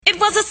It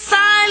was a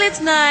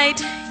silent night,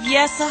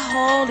 yes, a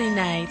holy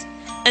night,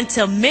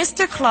 until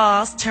Mr.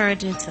 Claus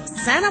turned into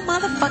Santa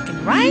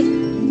motherfucking right. Merry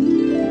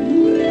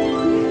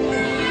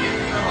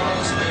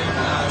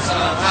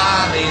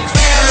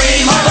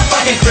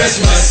motherfucking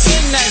Christmas.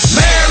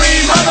 Merry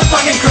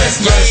motherfucking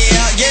Christmas.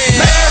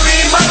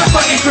 Merry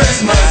motherfucking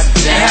Christmas.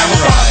 And have a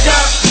fucked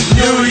up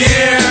New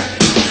Year.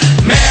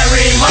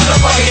 Merry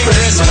motherfucking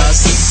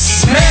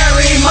Christmas.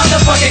 Merry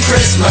motherfucking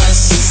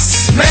Christmas.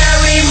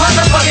 Merry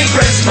motherfucking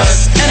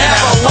Christmas. And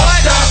have a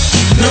fucked up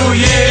New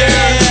Year.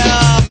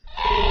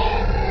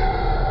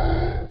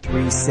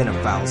 Three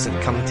cinephiles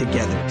have come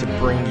together to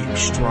bring you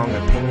strong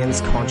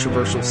opinions,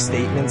 controversial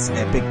statements,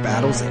 epic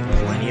battles, and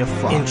plenty of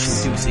fun.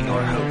 Introducing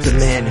our host, the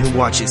man who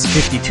watches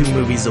 52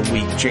 movies a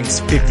week, drinks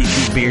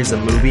 52 beers a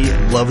movie,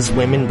 loves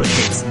women but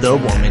hates the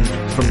woman.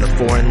 From the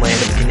foreign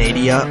land of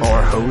Canada,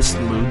 our host,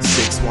 Mood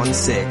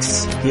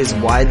 616. He is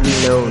widely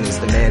known as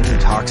the man who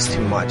talks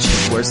too much.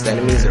 His worst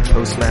enemies are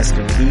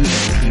Postmaster P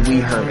and Pee Wee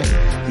Herman.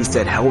 He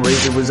said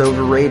Hellraiser was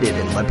overrated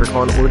and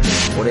Leprechaun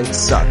Origins wouldn't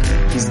suck.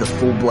 He's the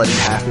full-blooded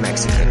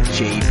half-Mexican,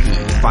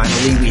 JP.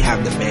 Finally, we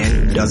have the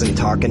man who doesn't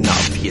talk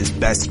enough. He is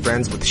best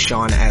friends with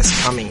Sean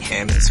S.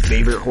 Cunningham. His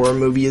favorite horror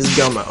movie is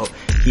Gummo.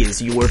 He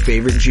is your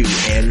favorite Jew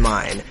and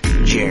mine,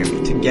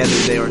 Jeremy. Together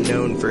they are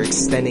known for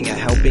extending a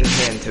helping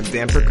hand to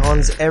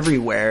vampircons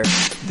everywhere.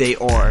 They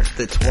are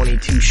the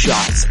 22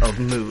 shots of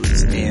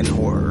moods and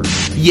horror.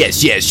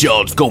 Yes,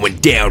 y'all, it's going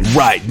down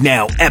right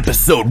now.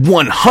 Episode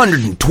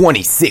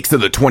 126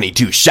 of the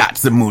 22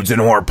 Shots of Moods and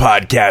Horror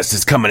podcast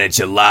is coming at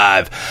you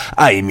live.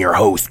 I am your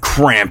host,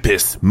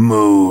 Krampus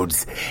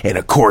Moods. And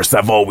of course,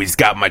 I've always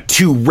got my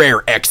two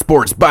rare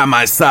exports by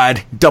my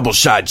side. Double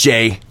Shot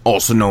J,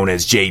 also known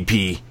as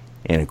JP.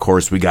 And of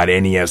course, we got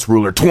NES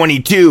Ruler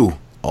 22,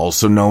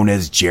 also known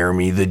as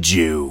Jeremy the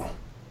Jew.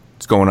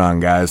 What's going on,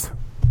 guys?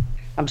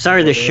 I'm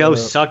sorry the show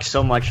sucked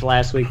so much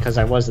last week because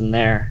I wasn't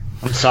there.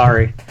 I'm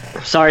sorry.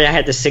 I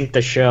had to sync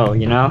the show,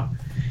 you know?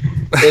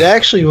 It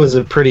actually was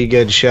a pretty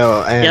good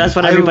show. And yeah, that's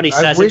what everybody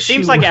says. It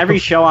seems like every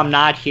show I'm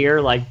not here,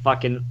 like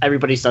fucking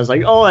everybody says,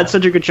 like, oh, that's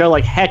such a good show,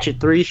 like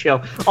Hatchet 3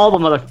 show. All the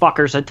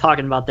motherfuckers are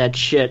talking about that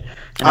shit.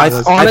 And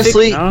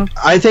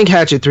I think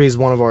Hatchet 3 is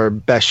one of our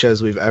best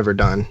shows we've ever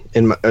done.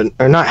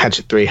 Or not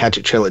Hatchet 3,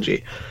 Hatchet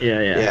Trilogy.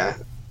 Yeah.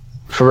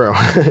 For real.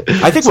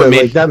 I think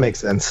that makes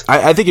sense.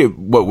 I think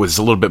what was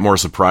a little bit more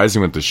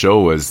surprising with the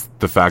show was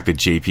the fact that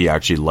JP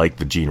actually liked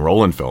the Gene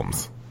Roland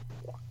films.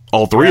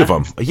 All three of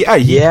them. Yeah,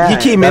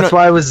 he came in. That's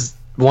why I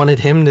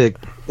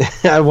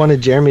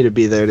wanted Jeremy to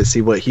be there to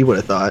see what he would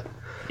have thought.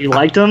 You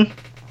liked them?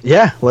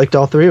 Yeah, liked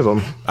all three of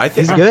them. I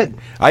think he's good.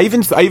 I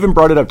even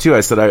brought it up too. I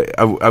said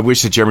I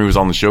wish that Jeremy was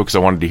on the show because I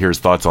wanted to hear his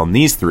thoughts on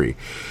these three.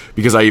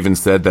 Because I even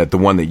said that the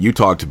one that you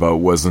talked about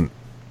wasn't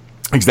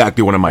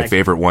exactly one of my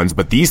favorite ones,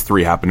 but these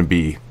three happen to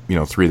be,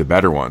 three of the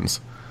better ones.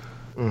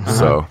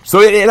 Mm-hmm. So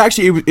it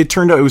actually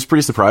turned out it was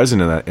pretty surprising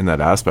in that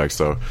aspect.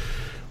 So.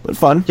 But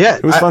fun. Yeah,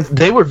 it was fun.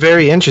 They were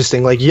very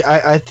interesting. Like,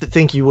 I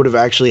think you would have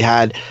actually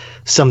had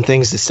some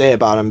things to say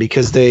about them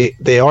because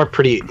they are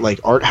pretty like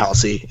art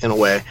housey in a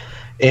way,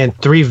 and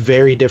three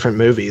very different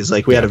movies.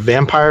 Like we had a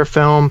vampire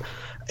film,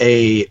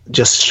 a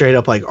just straight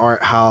up like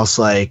art house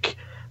like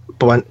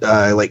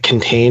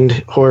contained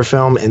horror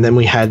film, and then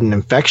we had an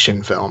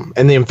infection film.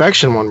 And the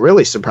infection one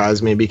really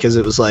surprised me because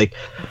it was like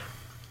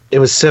it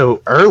was so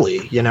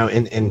early,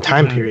 in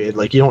time period.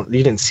 Like you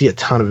didn't see a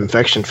ton of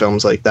infection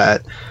films like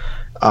that.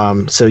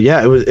 So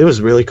yeah, it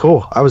was really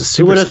cool. I was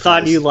super. Who would have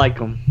thought you like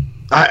them?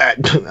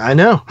 I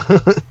know.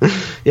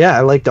 Yeah,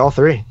 I liked all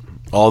three.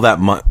 All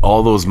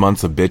those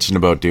months of bitching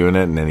about doing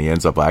it, and then he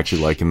ends up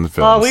actually liking the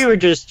films. Oh, we were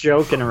just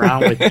joking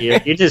around with you.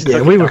 You just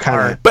we were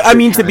kind of. But I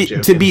mean,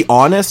 to be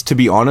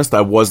honest,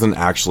 I wasn't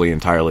actually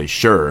entirely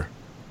sure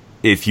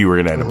if you were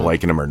going to end up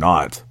liking them or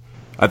not.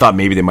 I thought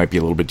maybe they might be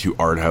a little bit too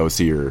art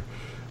housey or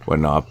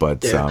whatnot,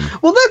 but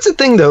well, that's the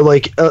thing though.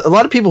 Like a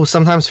lot of people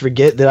sometimes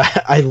forget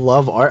that I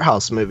love art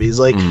house movies.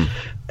 Like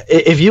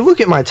if you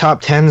look at my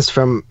top 10s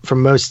from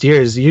most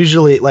years,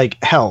 usually like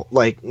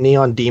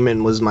Neon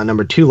Demon was my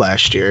number 2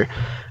 last year,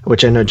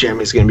 which I know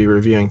Jeremy's going to be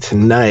reviewing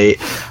tonight.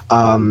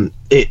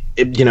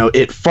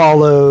 It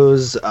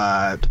Follows.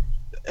 I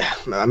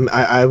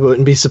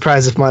wouldn't be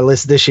surprised if my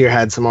list this year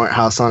had some art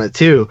house on it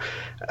too.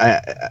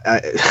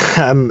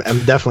 I'm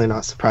definitely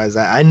not surprised.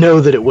 I know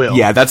that it will.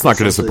 Yeah, that's not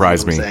going to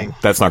surprise me.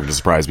 That's not going to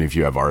surprise me if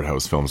you have art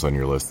house films on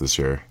your list this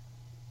year.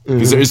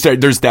 Because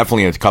there's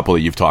definitely a couple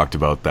that you've talked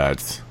about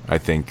that I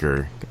think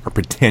are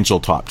potential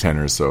top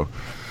 10ers. So,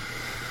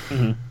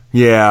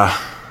 yeah,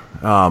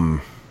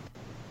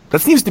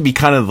 that seems to be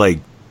kind of like,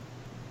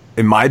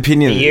 in my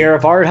opinion, the year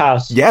of art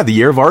house. Yeah, the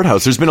year of art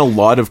house. There's been a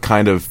lot of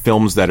kind of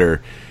films that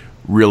are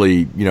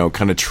really,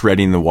 kind of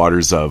treading the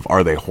waters of,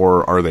 are they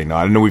horror, are they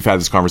not? I know we've had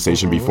this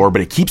conversation before,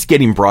 but it keeps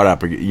getting brought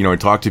up. I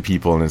talk to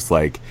people and it's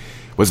like,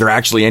 was there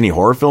actually any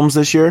horror films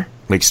this year?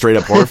 Like straight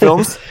up horror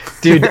films?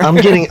 Dude, I'm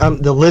getting,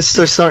 the lists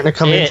are starting to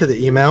come into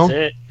the email.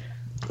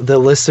 the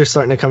lists are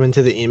starting to come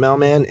into the email,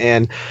 man,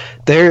 and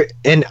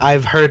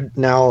I've heard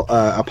now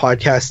a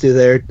podcast do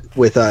there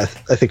with I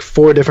think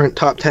 4 different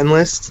top 10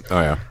 lists.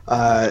 Oh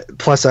yeah.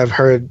 Plus I've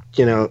heard,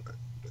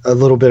 a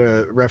little bit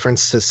of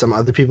reference to some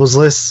other people's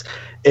lists,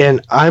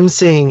 and I'm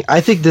saying I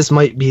think this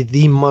might be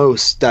the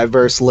most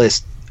diverse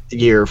list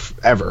year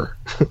ever.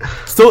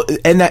 So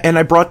and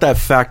I brought that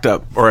fact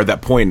up, or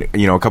that point,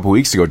 a couple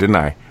weeks ago, didn't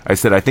I? I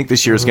said I think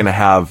this year is going to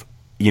have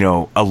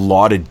a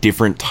lot of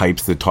different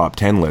types of top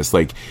 10 lists,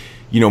 like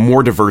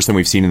more diverse than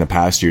we've seen in the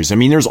past years. I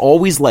mean, there's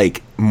always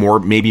like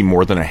maybe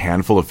more than a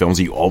handful of films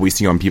you always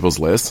see on people's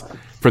lists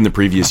from the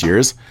previous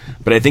years,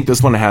 but I think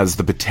this one has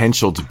the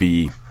potential to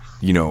be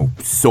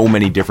so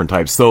many different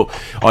types. So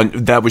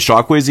that was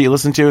Shockwaves that you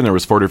listened to, and there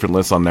was 4 different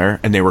lists on there,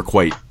 and they were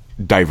quite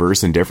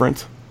diverse and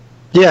different.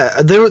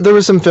 Yeah, there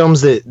were some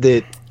films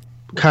that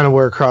kind of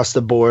were across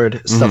the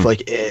board, stuff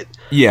like It.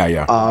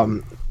 Yeah.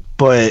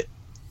 But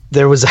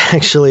there was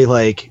actually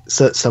like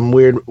some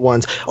weird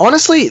ones.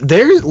 Honestly,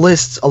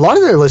 a lot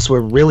of their lists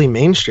were really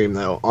mainstream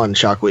though on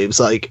Shockwaves.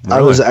 Like, really?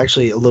 I was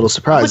actually a little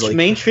surprised. How much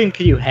mainstream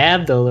could you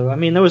have though? I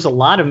mean, there was a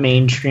lot of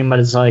mainstream, but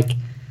it's like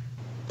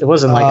there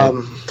wasn't like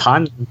a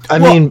ton. I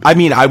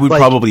mean, I would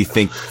probably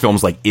think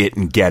films like It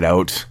and Get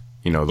Out.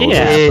 Those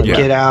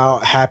Get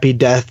Out, Happy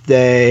Death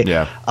Day.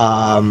 Yeah.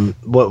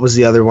 What was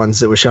the other ones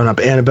that were showing up?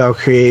 Annabelle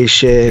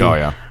Creation. Oh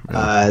yeah.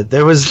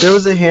 There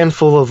was a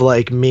handful of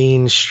like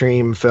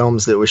mainstream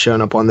films that were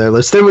showing up on their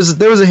list. There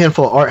was a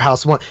handful of art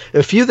house one,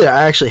 a few that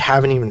I actually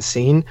haven't even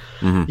seen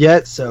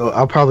yet. So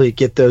I'll probably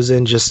get those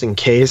in just in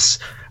case.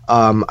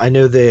 I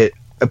know that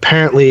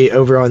apparently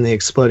over on the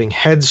Exploding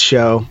Heads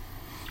show,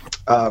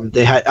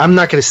 they had. I'm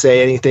not going to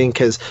say anything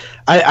because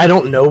I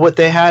don't know what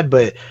they had,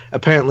 but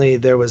apparently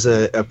there was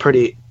a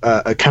pretty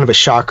a kind of a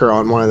shocker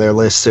on one of their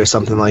lists or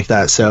something like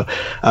that. So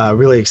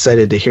really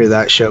excited to hear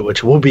that show,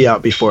 which will be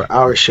out before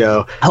our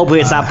show.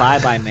 Hopefully it's not Bye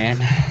Bye Man.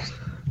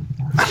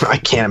 I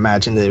can't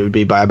imagine that it would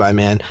be Bye Bye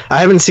Man. I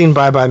haven't seen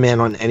Bye Bye Man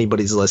on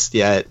anybody's list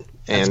yet.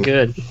 And that's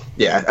good.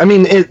 Yeah, I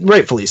mean,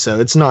 rightfully so.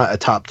 It's not a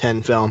top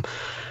 10 film.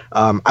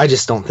 I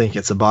just don't think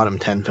it's a bottom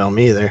 10 film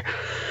either.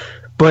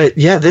 But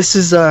yeah, this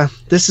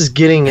is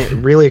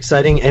getting really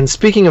exciting. And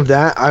speaking of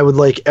that, I would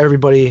like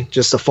everybody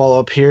just to follow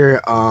up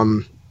here.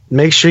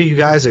 Make sure you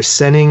guys are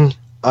sending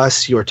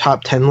us your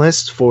top 10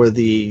 list for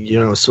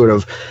the sort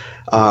of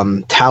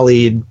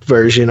tallied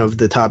version of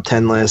the top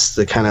 10 list,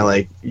 the kind of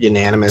like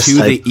unanimous to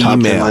type the top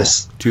email 10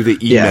 list. To the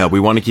email. Yeah. We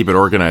want to keep it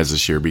organized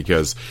this year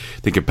because I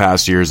think in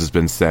past years it's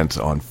been sent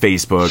on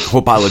Facebook, a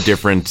whole pile of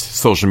different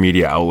social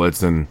media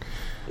outlets, and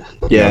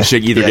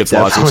shit either gets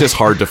lost. It's just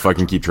hard to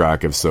fucking keep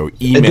track of. So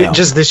email.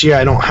 Just this year,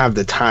 I don't have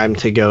the time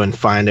to go and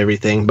find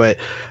everything. But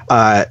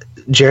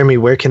Jeremy,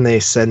 where can they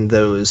send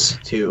those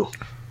to?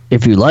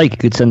 If you like, you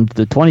could send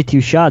the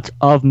 22 shots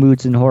of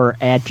Moods and Horror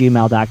at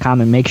gmail.com,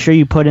 and make sure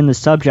you put in the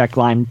subject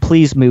line,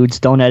 please, Moods,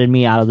 don't edit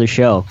me out of the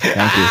show.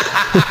 Thank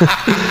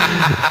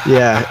you.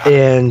 Yeah,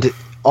 and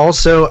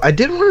also, I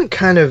did want to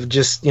kind of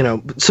just,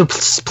 so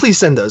please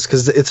send those,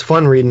 because it's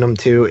fun reading them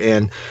too,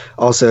 and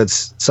also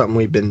it's something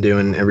we've been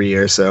doing every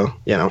year, so,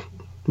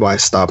 why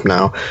stop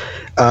now?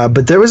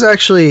 But there was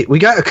actually, we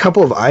got a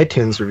couple of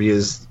iTunes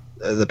reviews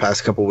the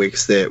past couple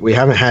weeks that we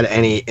haven't had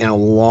any in a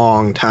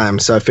long time,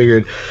 so I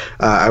figured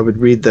I would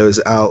read those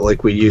out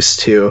like we used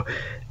to.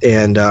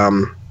 And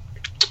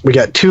we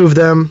got 2 of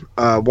them.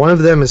 One of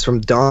them is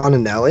from Don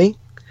and Nelly.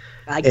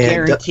 I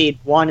guaranteed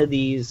one of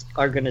these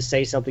are going to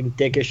say something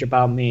dickish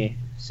about me.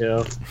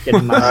 So get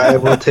in mind. I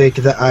will take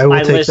that. I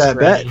will take that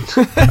bet.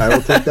 I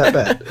will take that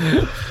bet.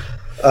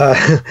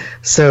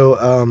 So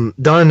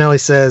Don and Nelly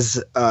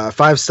says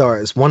 5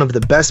 stars, one of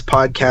the best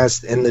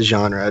podcasts in the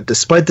genre.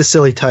 Despite the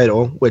silly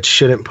title, which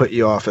shouldn't put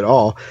you off at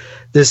all,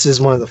 this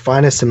is one of the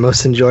finest and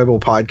most enjoyable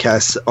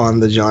podcasts on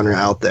the genre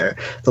out there.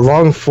 The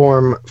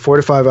long-form 4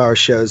 to 5 hour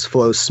shows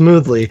flow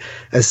smoothly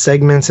as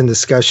segments and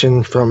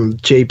discussion from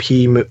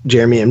JP,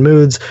 Jeremy, and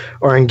Moods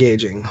are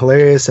engaging,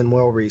 hilarious, and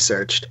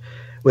well-researched.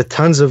 With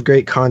tons of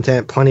great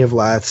content, plenty of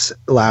laughs,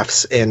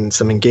 and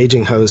some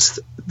engaging hosts,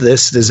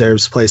 this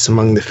deserves place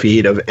among the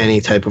feed of any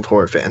type of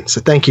horror fan.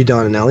 So thank you,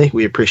 Don and Ellie.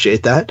 We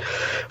appreciate that.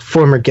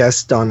 Former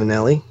guest Don and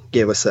Ellie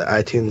gave us an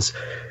iTunes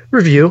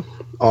review.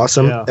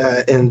 Awesome.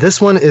 Yeah. And this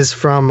one is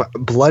from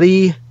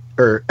Bloody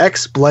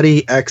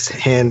X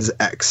Hands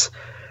X.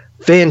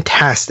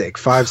 Fantastic.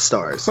 5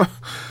 stars.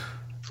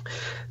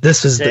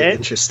 This was the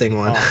interesting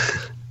one.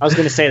 Oh. I was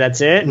going to say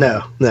that's it.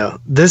 No.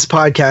 This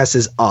podcast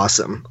is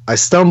awesome. I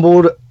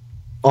stumbled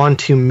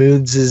onto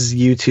Moods'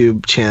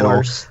 YouTube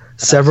channel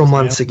several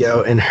months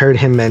ago and heard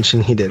him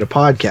mention he did a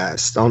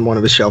podcast on one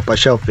of his Shelf by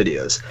Shelf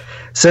videos.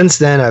 Since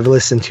then, I've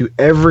listened to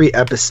every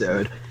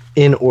episode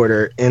in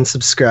order and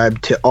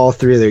subscribed to all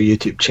 3 of their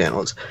YouTube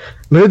channels.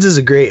 Moods is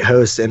a great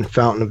host and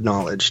fountain of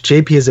knowledge.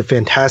 JP is a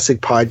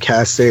fantastic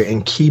podcaster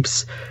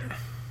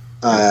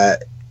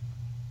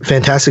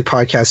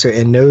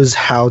and knows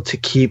how to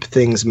keep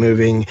things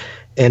moving.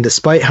 And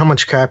despite how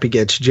much crap he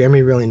gets,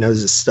 Jeremy really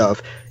knows his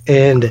stuff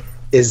and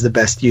is the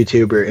best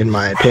YouTuber in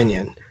my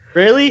opinion.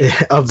 Really?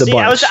 Of the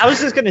bunch. I was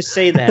just gonna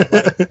say that.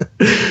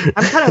 Like,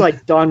 I'm kind of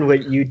like done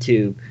with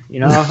YouTube. You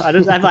know,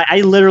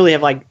 I literally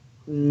have like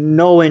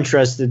no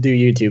interest to do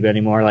YouTube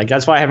anymore. Like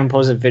that's why I haven't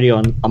posted a video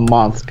in a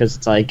month because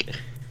it's like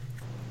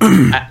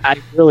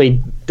I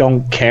really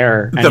don't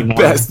care anymore.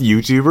 The best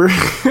YouTuber?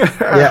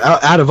 Yeah,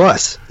 out of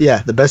us.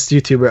 Yeah, the best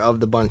YouTuber of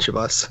the bunch of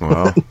us.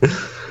 Well,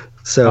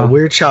 so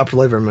we're chopped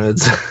liver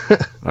moods.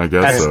 I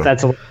guess so.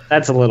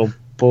 That's a little Yeah,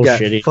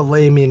 bullshitty.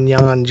 filet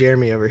mignon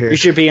Jeremy over here. You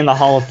should be in the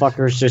Hall of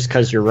Fuckers just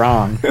because you're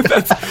wrong.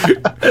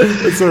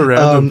 It's so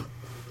random.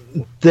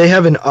 They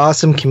have an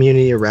awesome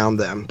community around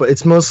them, but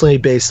it's mostly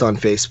based on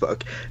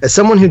Facebook. As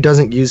someone who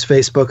doesn't use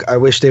Facebook, I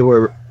wish they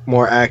were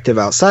more active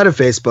outside of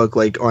Facebook,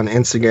 like on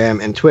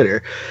Instagram and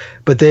Twitter.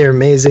 But they are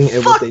amazing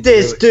at what Fuck they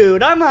this, do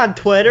dude. I'm on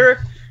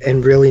Twitter.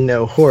 and really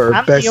know horror.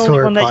 I'm Best the only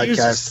horror one that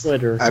uses podcast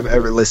Twitter. I've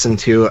ever listened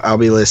to. I'll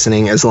be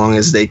listening as long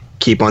as they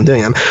keep on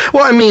doing them.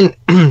 Well, I mean,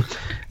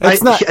 I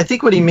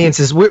think what he means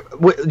is,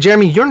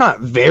 Jeremy, you're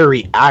not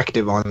very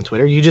active on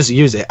Twitter. You just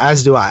use it,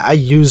 as do I. I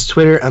use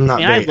Twitter. I'm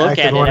not I very look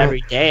active at it on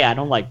every day. I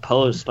don't like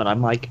post, but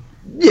I'm like,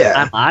 Yeah.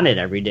 I'm on it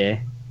every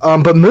day.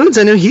 But Moods,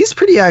 I know he's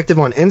pretty active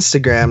on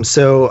Instagram,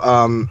 so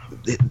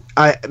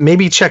I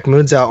maybe check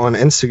Moods out on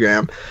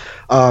Instagram.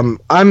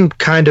 I'm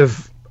kind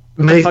of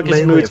What the fuck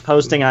is Moods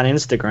posting on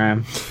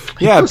Instagram?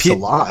 Yeah, posts a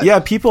lot. yeah,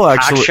 people Cock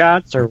actually.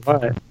 shots or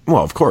what?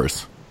 Well, of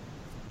course.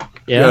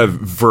 Yeah. A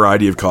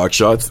variety of cock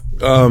shots.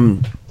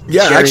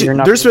 Yeah, Jerry, actually, you're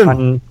not there's a been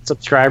fun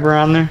subscriber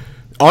on there.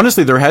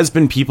 honestly, there has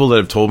been people that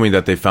have told me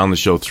that they found the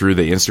show through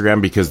the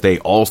Instagram because they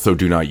also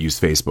do not use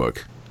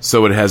Facebook.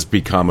 So it has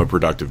become a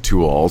productive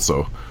tool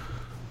also.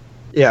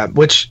 Yeah,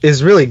 which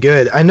is really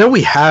good. I know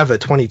we have a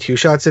 22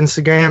 Shots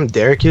Instagram.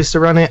 Derek used to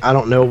run it. I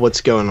don't know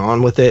what's going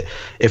on with it,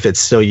 if it's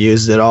still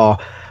used at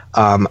all.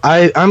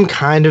 I'm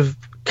kind of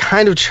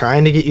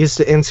trying to get used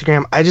to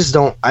Instagram. I just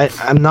don't.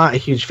 I'm not a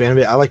huge fan of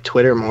it. I like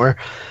Twitter more.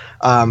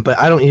 But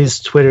I don't use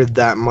Twitter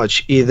that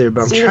much either.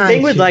 But See, I'm the trying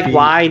thing with to like be-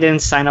 why I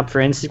didn't sign up for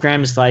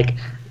Instagram is like,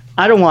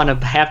 I don't want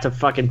to have to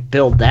fucking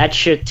build that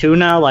shit too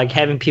now. Like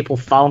having people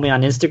follow me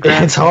on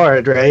Instagram. It's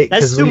hard, right?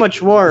 That's 'Cause too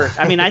much work.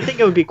 I mean, I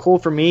think it would be cool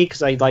for me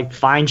because I like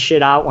find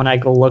shit out when I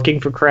go looking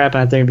for crap,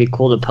 and I think it'd be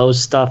cool to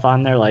post stuff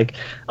on there like,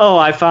 oh,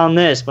 I found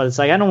this, but it's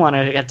like I don't want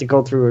to have to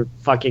go through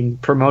fucking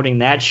promoting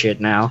that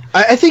shit now.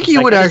 I think you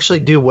Like, would I just-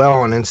 actually do well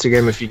on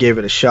Instagram if you gave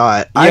it a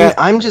shot. Yeah.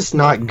 I'm just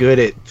not good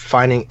at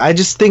finding. I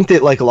just think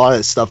that like a lot of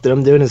the stuff that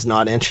I'm doing is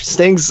not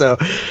interesting, so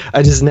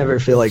I just never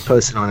feel like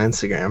posting on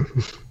Instagram.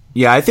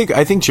 Yeah, I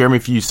think Jeremy,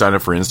 if you sign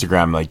up for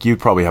Instagram, like you'd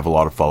probably have a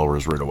lot of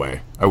followers right away.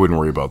 I wouldn't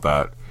worry about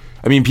that.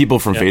 I mean, people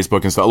from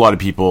Facebook and stuff. A lot of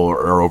people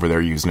are over there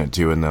using it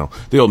too, and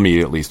they'll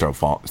immediately start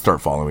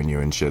following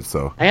you and shit.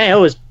 So, I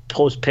always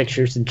post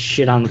pictures and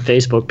shit on the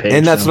Facebook page.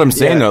 and that's so. what I'm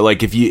saying Yeah. though.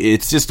 Like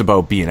it's just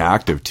about being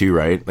active too,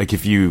 right? Like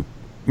if you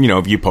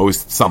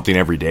post something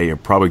every day, you'll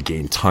probably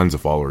gain tons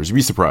of followers. You'd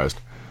be surprised.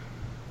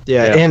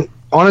 Yeah, and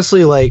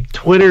honestly, like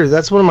Twitter,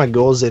 that's one of my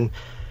goals in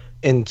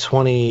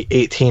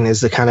 2018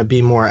 is to kind of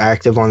be more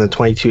active on the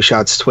 22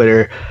 Shots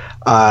Twitter.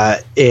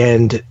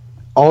 And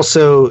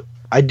also,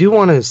 I do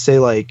want to say,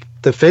 like,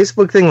 the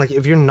Facebook thing, like,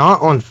 if you're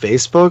not on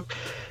Facebook,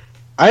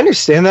 I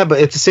understand that, but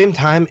at the same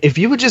time, if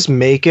you would just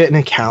make it an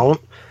account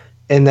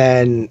and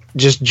then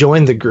just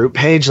join the group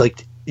page,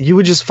 like, you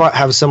would just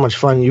have so much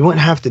fun. You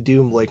wouldn't have to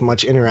do, like,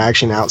 much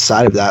interaction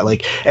outside of that.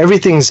 Like,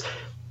 everything's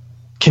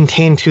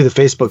contained to the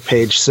Facebook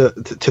page, so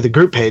to the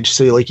group page,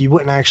 so, like, you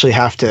wouldn't actually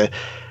have to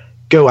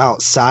go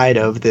outside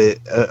of the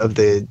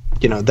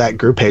that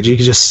group page. You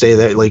could just say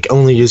that like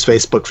only use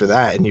Facebook for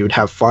that, and you would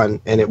have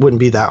fun, and it wouldn't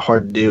be that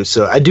hard to do.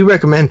 So I do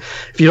recommend,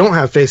 if you don't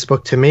have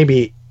Facebook, to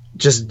maybe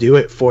just do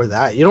it for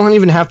that. You don't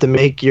even have to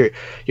make your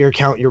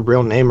account your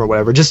real name or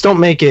whatever. Just don't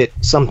make it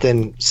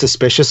something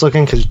suspicious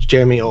looking, because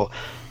Jeremy will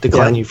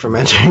decline you from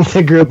entering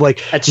the group.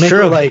 Like, That's make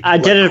true. it like I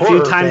did it a few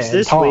horror times fan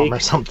this Tom week. or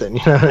something.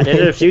 You know what I did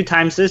it a few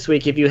times this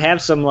week. If you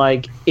have some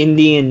like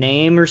Indian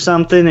name or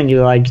something and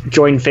you like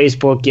joined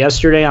Facebook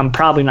yesterday, I'm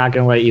probably not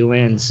going to let you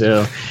in.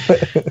 So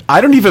I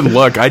don't even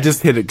look. I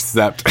just hit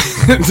accept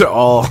to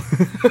all.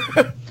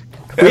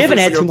 we haven't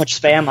had too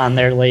much spam on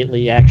there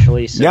lately,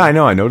 actually. So Yeah, I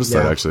know. I noticed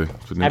that Yeah. actually.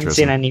 It's been I haven't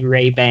interesting. seen any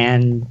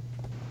Ray-Ban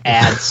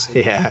ads.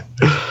 Yeah.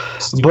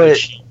 Stupid But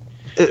shit.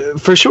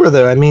 for sure,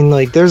 though, I mean,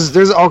 like, there's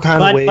all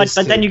kind of ways.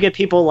 But then you get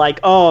people like,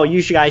 oh,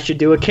 guys should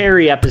do a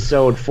Carrie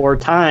episode 4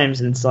 times,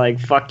 and it's like,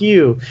 fuck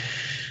you.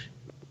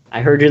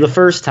 I heard you the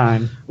first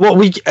time. Well,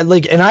 we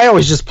like, and I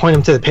always just point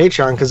them to the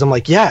Patreon, because I'm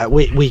like, yeah,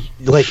 we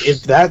like,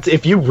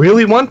 if you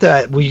really want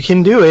that, we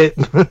can do it,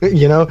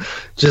 you know.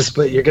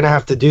 But you're gonna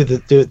have to do it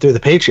through the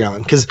Patreon,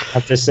 because I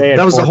have to say it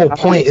that was the 4 whole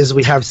point. times. Is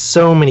we have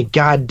so many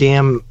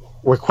goddamn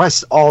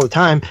requests all the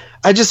time.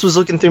 I just was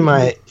looking through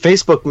my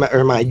Facebook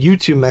or my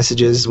YouTube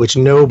messages, which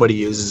nobody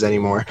uses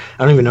anymore.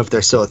 I don't even know if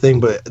they're still a thing,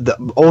 but the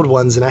old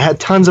ones, and I had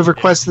tons of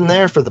requests in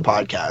there for the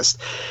podcast.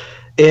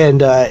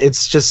 And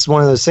it's just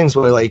one of those things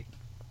where, like,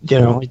 you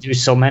You know, only do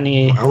so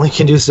many. I only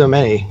can do so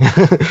many.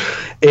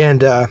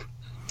 And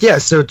yeah,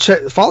 so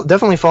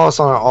definitely follow us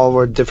on all of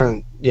our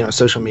different,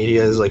 social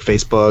medias like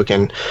Facebook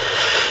and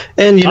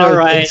And All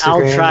right, I'll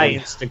Instagram try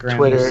and Instagram.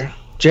 Twitter.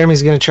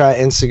 Jeremy's gonna try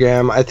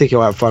Instagram. I think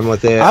he'll have fun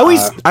with it. I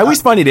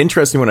always find it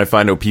interesting when I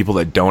find out people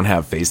that don't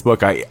have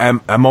Facebook.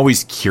 I'm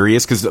always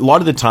curious because a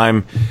lot of the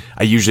time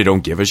I usually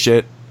don't give a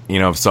shit. You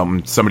know, if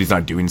somebody's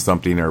not doing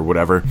something or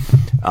whatever.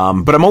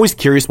 But I'm always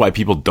curious why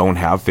people don't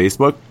have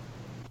Facebook.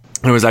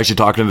 I was actually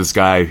talking to this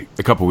guy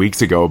a couple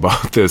weeks ago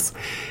about this,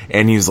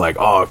 and he's like,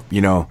 "Oh,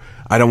 you know,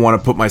 I don't want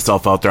to put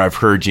myself out there. I've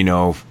heard, you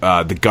know,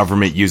 the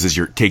government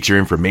takes your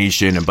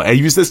information." And but I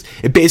use this.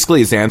 It basically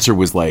his answer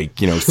was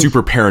like, you know,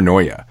 super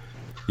paranoia.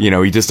 You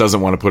know, he just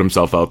doesn't want to put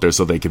himself out there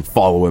so they can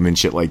follow him and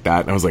shit like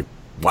that. And I was like,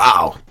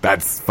 wow,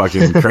 that's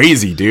fucking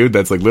crazy, dude.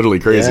 That's like literally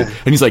crazy. Yeah.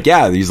 And he's like,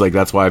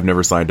 that's why I've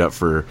never signed up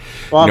for,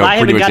 well, you know, if I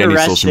pretty haven't much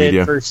got any social media.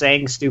 arrested for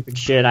saying stupid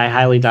shit, I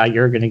highly doubt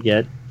you're gonna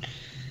get.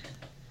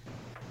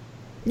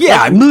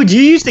 Yeah, like, Mood,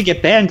 you used to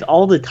get banned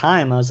all the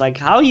time. I was like,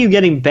 how are you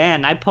getting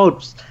banned? I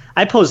post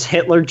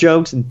Hitler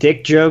jokes and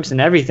dick jokes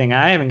and everything.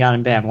 I haven't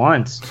gotten banned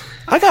once.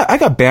 I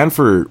got banned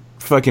for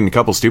fucking a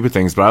couple stupid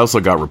things, but I also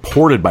got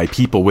reported by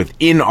people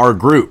within our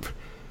group,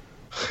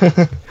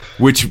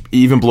 which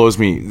even blows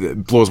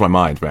my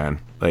mind,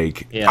 man.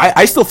 Like, yeah.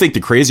 I still think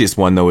the craziest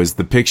one though is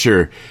the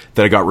picture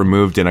that I got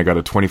removed and I got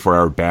a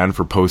 24-hour ban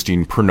for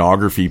posting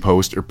pornography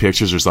post or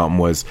pictures or something.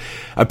 Was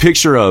a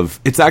picture of,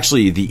 it's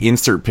actually the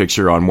insert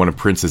picture on one of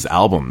Prince's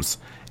albums.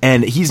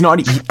 And he's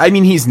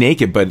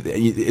naked, but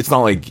it's not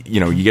like, you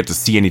know, you get to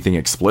see anything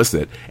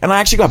explicit. And I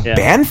actually got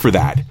banned for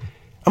that.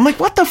 I'm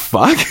like, what the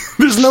fuck?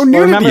 There's no nudity.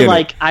 I remember, in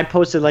like, it. I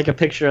posted like a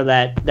picture of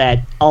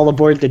that all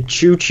aboard the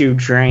choo-choo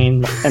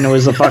train, and it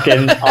was a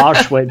fucking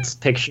Auschwitz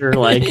picture,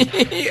 like,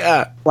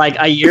 like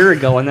a year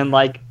ago, and then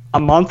like a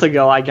month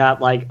ago, I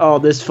got like, oh,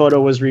 this photo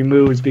was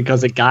removed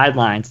because of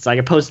guidelines. It's like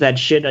I posted that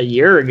shit a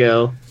year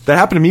ago. That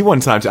happened to me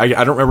one time. I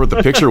don't remember what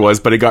the picture was,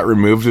 but it got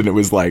removed, and it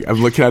was like,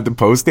 I'm looking at the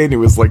posting, and it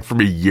was like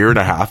from a year and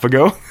a half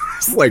ago.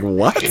 It's like,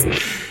 what?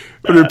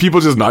 But are people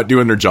just not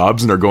doing their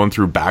jobs and they're going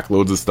through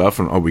backloads of stuff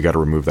and we got to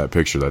remove that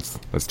picture? That's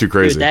too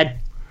crazy. Dude,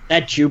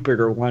 that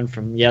Jupiter one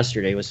from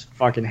yesterday was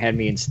fucking had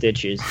me in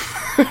stitches.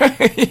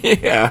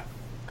 Yeah.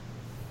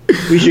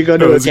 We should go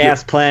to a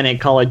gas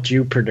planet, call it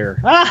Jupiter.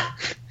 So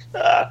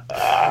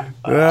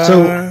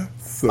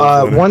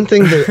one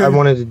thing that I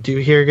wanted to do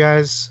here,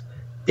 guys,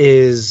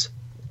 is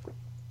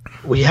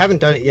we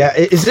haven't done it yet.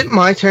 Is it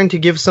my turn to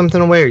give something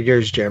away or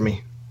yours,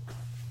 Jeremy?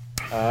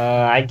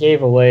 I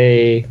gave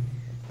away.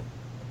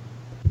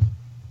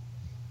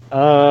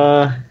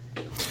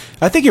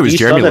 I think it was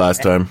Jeremy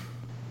last time.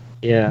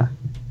 Yeah.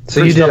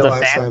 So you did it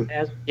last time.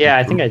 Yeah,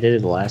 I think I did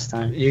it the last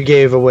time. You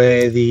gave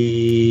away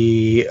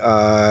the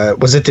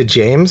was it to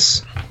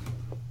James?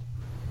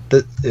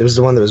 It was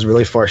the one that was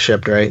really far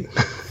shipped, right?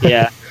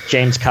 Yeah,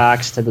 James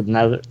Cox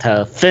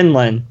to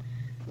Finland.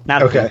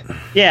 Not okay.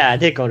 Finland. Yeah, I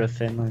did go to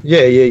Finland.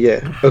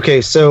 Yeah.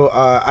 Okay, so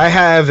I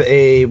have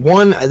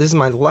this is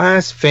my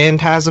last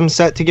Phantasm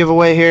set to give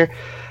away here.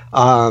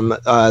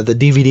 The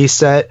DVD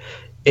set.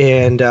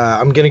 And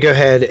I'm going to go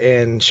ahead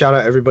and shout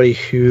out everybody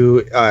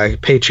who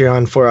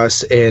Patreon for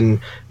us in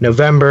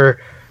November,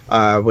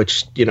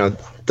 which, you know,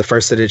 the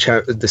first of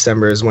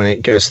December is when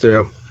it goes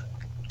through.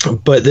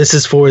 But this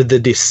is for the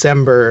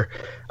December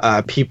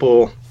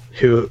people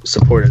who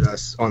supported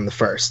us on the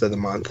first of the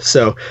month.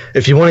 So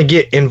if you want to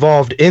get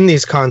involved in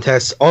these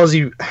contests, all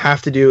you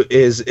have to do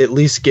is at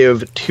least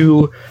give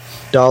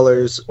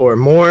 $2 or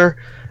more,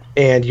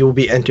 and you will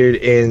be entered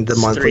in the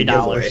monthly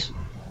giveaway.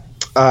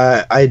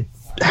 I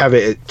have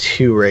it at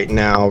 2 right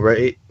now,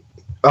 right?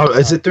 Oh,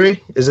 is it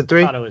 3? Is it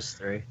 3? I thought it was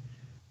 3.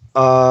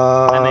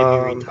 I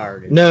may be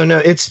retarded. No,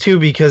 it's 2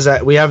 because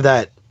we have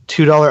that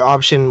 $2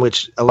 option,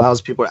 which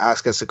allows people to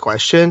ask us a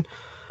question.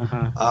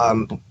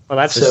 Well,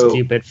 that's a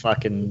stupid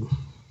fucking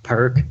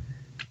perk.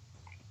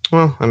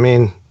 Well, I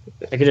mean,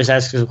 I could just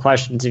ask us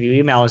questions if you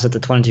email us at the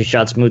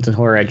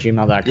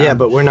 22shotsmoodsandhorror@gmail.com. Yeah,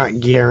 but we're not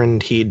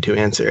guaranteed to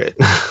answer it.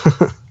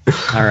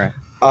 All right.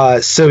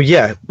 So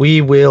yeah,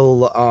 we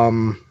will.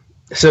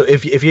 So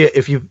if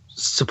you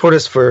support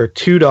us for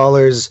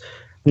 $2,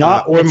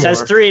 it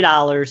says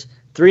 $3.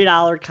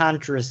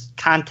 $3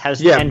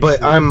 contest. Yeah, entry.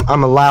 but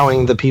I'm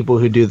allowing the people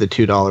who do the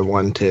 $2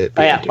 one to.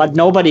 But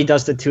nobody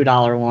does the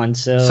 $2 one,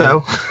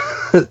 so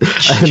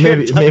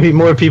maybe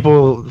more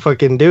people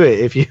fucking do it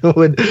if you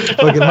would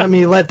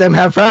fucking let them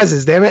have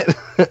prizes. Damn it.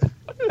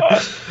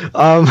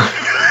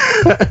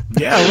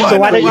 Yeah. So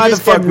why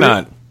the fuck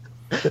not?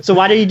 So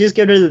why don't you just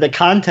get rid of the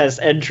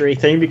contest entry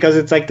thing? Because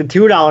it's like the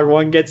 $2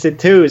 one gets it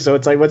too. So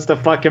it's like, what's the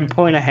fucking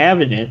point of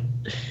having it?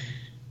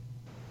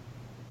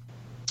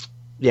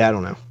 Yeah, I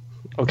don't know.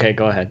 Okay,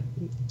 go ahead.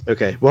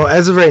 Okay, well,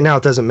 as of right now,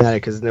 it doesn't matter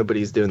because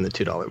nobody's doing the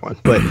 $2 one.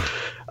 But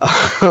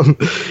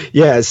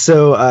yeah,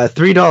 so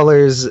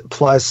 $3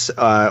 plus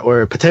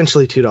or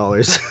potentially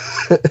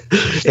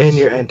 $2, and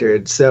you're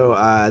entered. So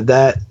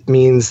that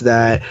means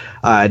that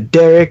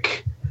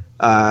Derek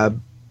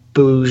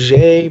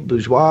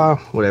Bourgeois,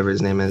 whatever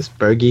his name is,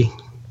 Bergie.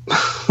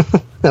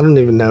 I don't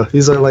even know.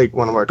 These are like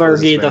one of our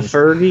Bergie the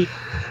Fergie.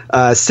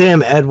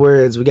 Sam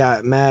Edwards, we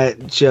got Matt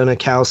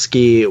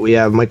Jonakowski, we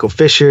have Michael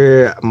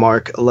Fisher,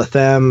 Mark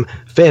Latham,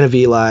 Fan of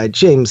Eli,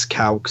 James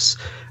Caux,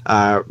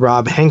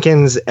 Rob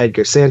Hankins,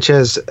 Edgar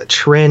Sanchez,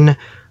 Trin,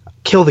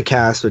 Kill the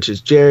Cast, which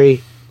is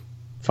Jerry.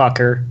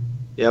 Fucker.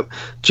 Yep.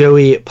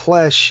 Joey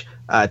Plesh,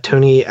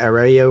 Tony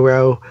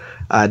Arroyo,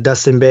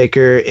 Dustin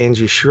Baker,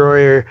 Andrew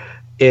Schroyer,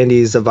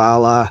 Andy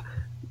Zavala,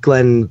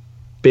 Glenn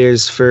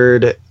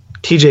Beersford,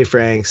 TJ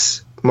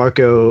Franks,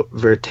 Marco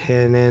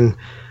Vertanen,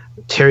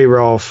 Terry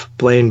Rolfe,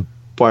 Blaine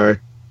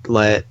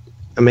Bartlett,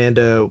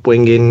 Amanda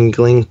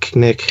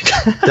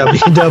Wingenglinknick, W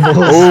Doubles.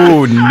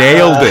 Oh,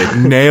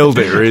 nailed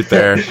it right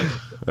there.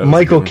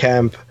 Michael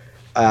Kemp,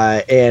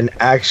 and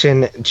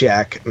Action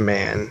Jack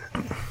Man.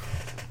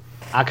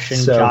 Action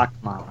So- Jack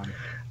Man.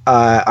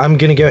 I'm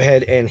going to go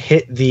ahead and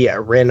hit the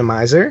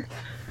randomizer.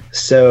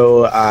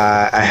 So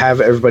I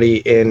have everybody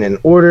in an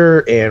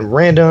order and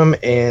random,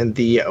 and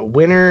the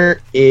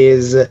winner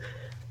is...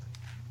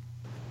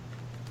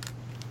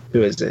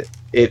 Who is it?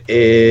 It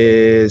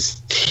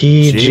is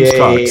James TJ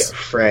Cox.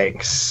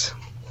 Franks.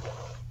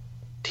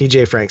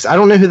 TJ Franks. I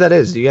don't know who that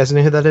is. Do you guys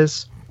know who that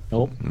is?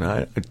 Nope. No,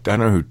 I don't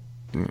know who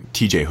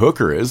TJ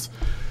Hooker is.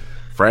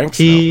 Franks?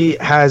 He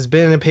has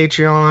been a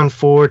Patreon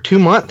for 2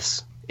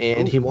 months,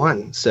 and he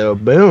won. So,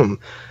 boom.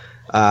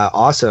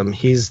 Awesome.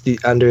 He's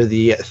under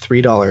the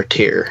 $3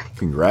 tier. No.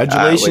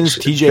 Congratulations,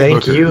 which- TJ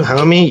Thank Hooker. you,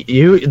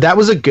 homie. That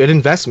was a good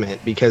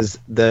investment because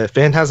the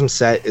Phantasm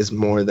set is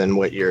more than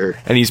what you're...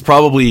 And he's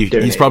probably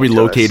Donate to us.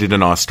 located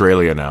in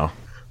Australia now.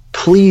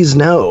 Please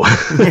no. Hey,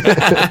 But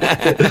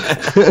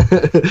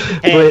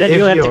then if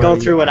you'll have to you go are,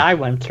 through you what are. I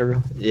went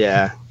through.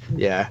 Yeah.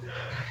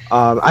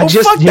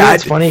 fuck that.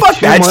 It's funny. Fuck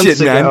 2 that months shit,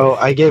 man. ago,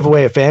 I gave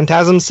away a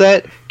Phantasm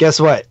set. Guess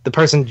what? The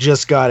person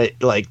just got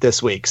it like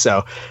this week.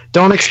 So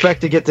don't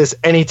expect to get this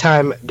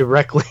anytime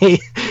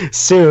directly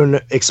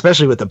soon,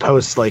 especially with the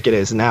posts like it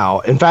is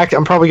now. In fact,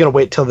 I'm probably going to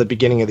wait till the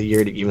beginning of the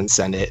year to even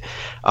send it.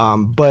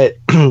 But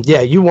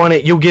yeah, you want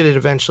it. You'll get it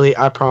eventually.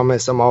 I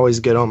promise. I'm always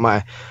good on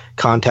my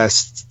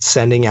contest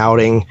sending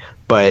outing.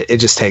 But it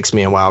just takes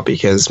me a while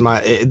because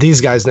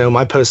these guys know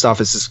my post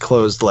office is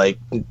closed like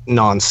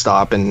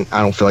nonstop, and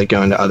I don't feel like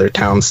going to other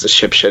towns to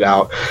ship shit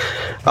out.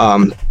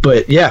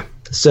 But yeah,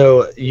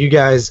 so you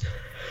guys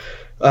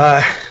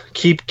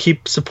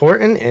keep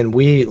supporting, and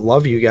we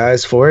love you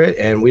guys for it.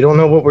 And we don't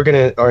know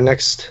what our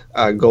next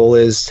goal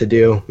is to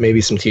do. Maybe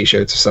some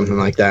T-shirts or something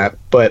like that.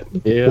 But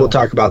we'll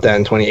talk about that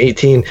in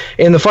 2018.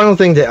 And the final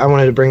thing that I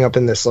wanted to bring up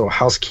in this little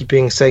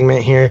housekeeping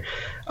segment here,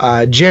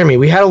 Jeremy,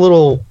 we had a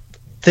little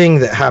thing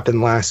that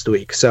happened last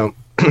week. So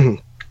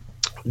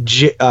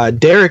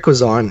Derek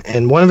was on,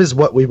 and one of his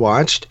what we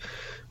watched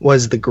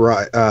was the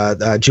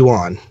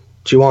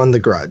Ju-On the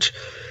Grudge,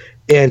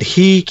 and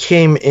he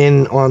came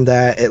in on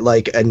that at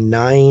like a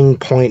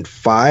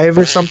 9.5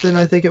 or something,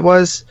 I think it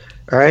was.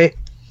 All right.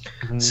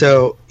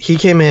 So he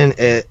came in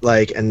at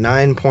like a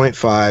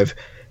 9.5,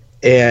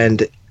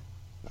 and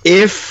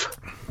if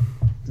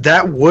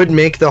that would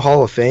make the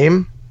Hall of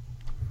Fame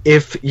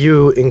if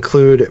you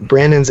include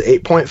Brandon's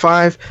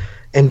 8.5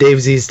 and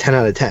Dave Z's 10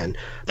 out of 10.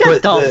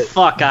 Get the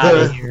fuck out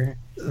of here.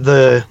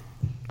 The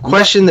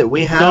question that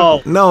we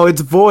have... No,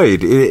 it's void.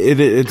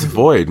 It's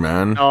void,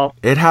 man. No.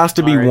 It has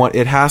to be Sorry. one.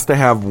 It has to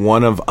have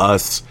one of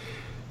us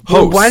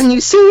Well, hosts. why didn't you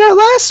say that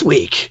last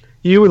week?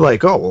 You were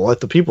like, oh, we'll let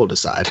the people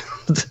decide.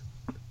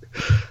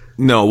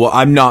 No, well,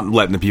 I'm not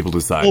letting the people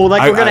decide. Well,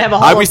 like we're gonna have a I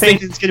Hall of was Fame.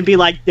 thinking- It's gonna be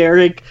like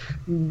Derek,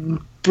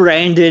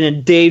 Brandon,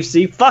 and Dave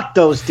Z. Fuck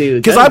those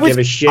dudes. Because I don't give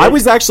a shit. I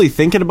was actually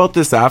thinking about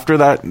this after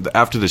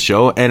the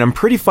show, and I'm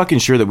pretty fucking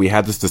sure that we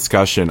had this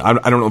discussion. I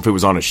don't know if it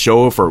was on a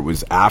show, or it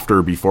was after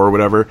or before or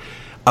whatever,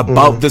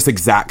 about this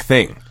exact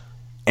thing.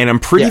 And I'm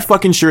pretty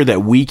fucking sure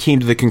that we came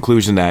to the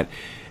conclusion that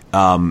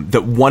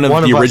that one of the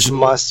us original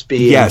must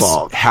be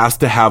involved. has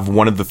to have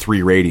one of the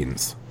 3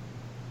 ratings.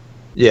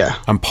 Yeah.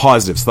 I'm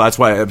positive, so that's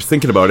why I was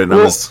thinking about it. And I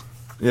was,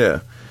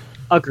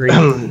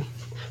 Agreed.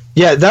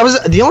 Yeah, that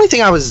was the only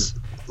thing I was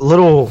a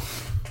little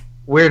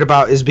weird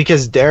about, is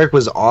because Derek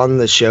was on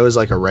the show as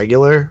like a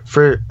regular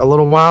for a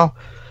little while.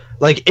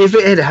 Like, if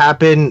it had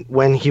happened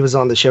when he was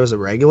on the show as a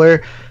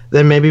regular,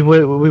 then maybe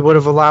we would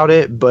have allowed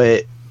it.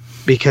 But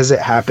because it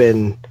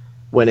happened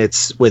when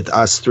it's with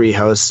us 3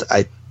 hosts,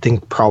 I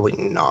think probably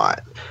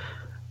not.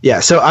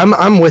 Yeah, so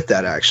I'm with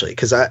that, actually,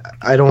 because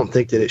I don't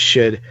think that it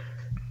should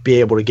be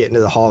able to get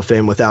into the Hall of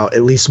Fame without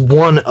at least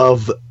one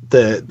of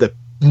the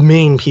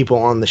main people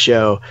on the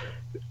show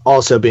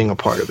also being a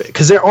part of it.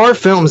 Because there are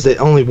films that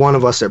only one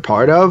of us are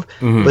part of,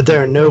 but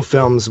there are no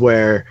films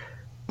where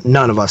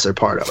none of us are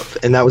part of.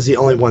 And that was the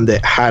only one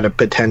that had a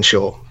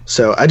potential.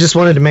 So I just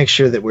wanted to make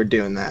sure that we're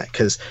doing that,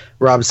 because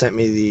Rob sent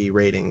me the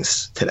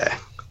ratings today.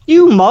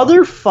 You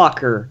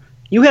motherfucker!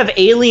 You have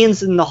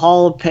aliens in the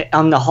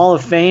on the Hall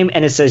of Fame,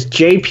 and it says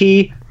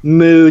JP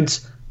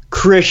Moods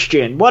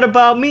Christian. What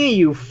about me,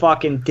 you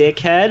fucking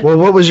dickhead? Well,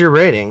 what was your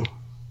rating?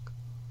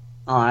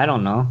 Oh, I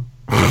don't know.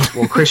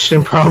 Well,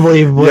 Christian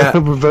probably would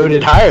have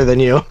voted higher than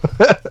you.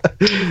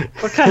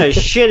 What kind of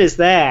shit is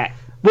that?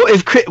 Well,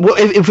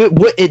 if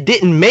it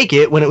didn't make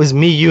it when it was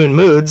me, you, and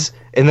Moods,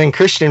 and then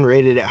Christian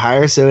rated it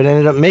higher, so it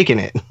ended up making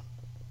it.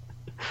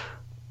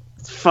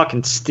 It's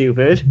fucking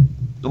stupid.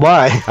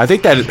 Why? I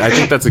think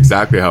that's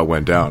exactly how it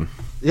went down.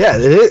 Yeah,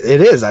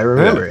 it is. I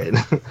remember it.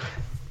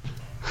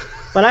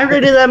 But I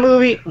rated that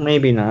movie.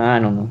 Maybe not. I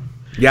don't know.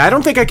 Yeah, I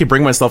don't think I could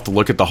bring myself to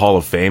look at the Hall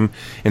of Fame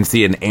and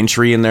see an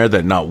entry in there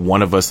that not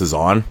one of us is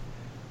on.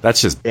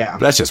 That's just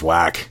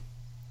whack.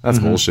 That's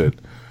bullshit.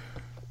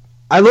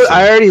 I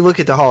already look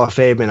at the Hall of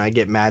Fame and I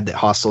get mad that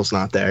Hostel's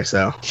not there.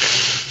 So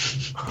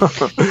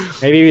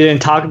maybe we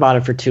didn't talk about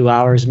it for 2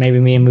 hours. Maybe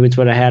me and Moods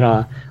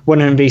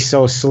wouldn't be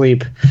so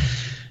asleep.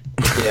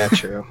 Yeah,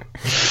 true.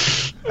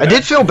 I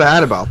did feel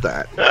bad about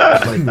that.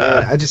 Like,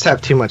 man, I just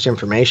have too much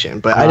information,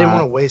 but I didn't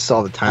want to waste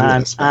all the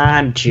time.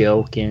 I'm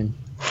joking.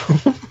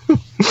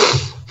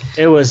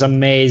 It was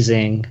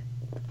amazing.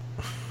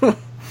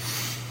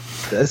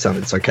 That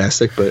sounded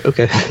sarcastic, but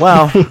okay.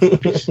 Well,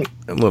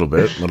 a little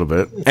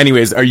bit.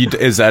 Anyways,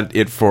 is that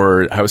it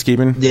for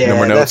housekeeping? Yeah, no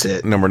more notes? that's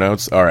it. No more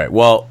notes? All right.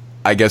 Well,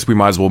 I guess we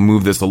might as well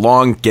move this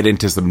along, get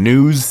into some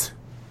news.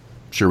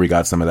 Sure, we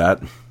got some of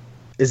that.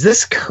 Is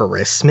this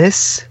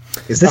Christmas?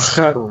 Is this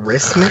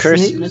Christmas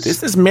news?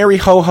 This is Merry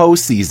Ho Ho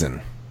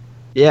season.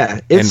 Yeah,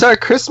 it's our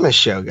Christmas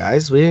show,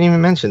 guys. We didn't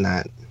even mention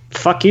that.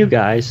 Fuck you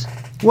guys.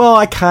 Well,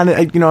 I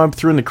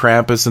threw in the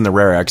Krampus and the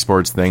Rare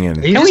Exports thing,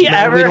 and Can we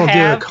ever we don't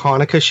have do a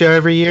Hanukkah show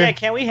every year? Yeah,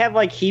 can't we have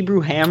like Hebrew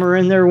Hammer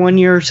in there one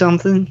year or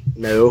something?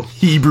 No.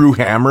 Hebrew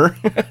Hammer.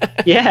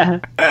 Yeah.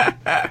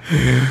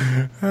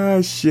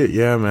 Oh shit,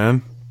 yeah,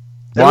 man.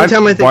 Every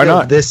time I think of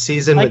not? this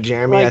season with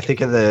Jeremy, I think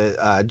of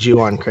the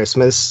Jew on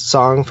Christmas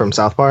song from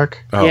South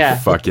Park. Oh, Yeah.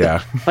 fuck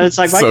yeah. But it's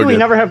like, why So can we good.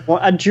 never have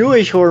a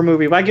Jewish horror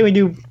movie? Why can't we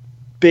do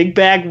Big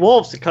Bag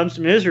Wolves? It comes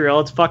from Israel.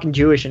 It's fucking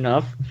Jewish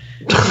enough.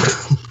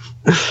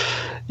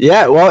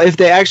 Yeah, well, if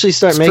they actually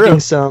start making true.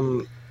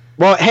 some...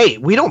 Well, hey,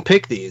 we don't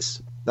pick these.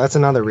 That's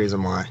another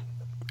reason why.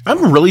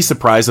 I'm really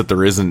surprised that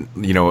there isn't,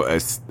 a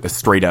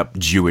straight up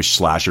Jewish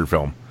slasher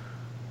film.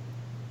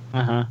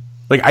 Uh-huh.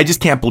 Like, I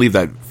just can't believe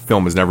that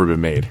film has never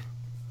been made.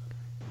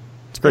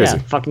 It's crazy.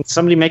 Yeah, fucking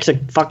somebody makes a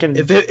fucking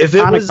If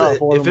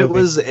it movie.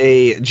 was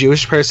a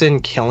Jewish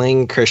person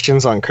killing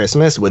Christians on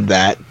Christmas, would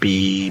that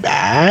be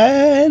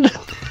bad?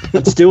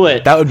 Let's do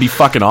it. That would be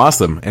fucking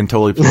awesome and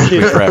totally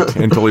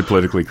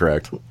politically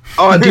correct.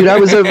 Oh, dude, I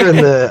was over in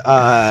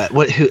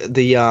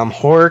the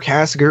horror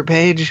cast group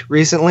page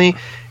recently,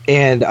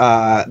 and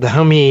the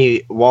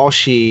homie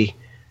Walshy,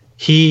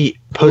 he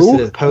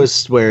posted a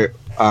post where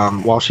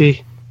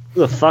Walshy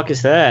Who the fuck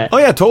is that? Oh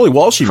yeah, totally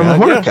Walshy, from man.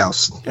 the horror Yeah.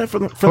 cast. Yeah,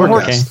 from the Horror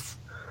horror cast. cast.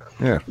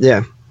 Yeah.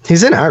 Yeah,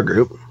 he's in our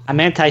group. I'm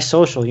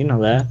antisocial, you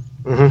know that.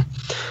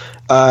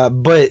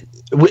 But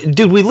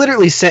dude, we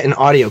literally sent an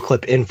audio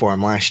clip in for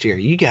him last year.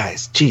 You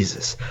guys,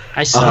 Jesus.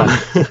 I saw.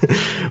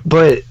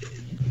 But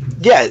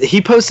yeah,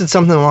 he posted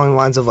something along the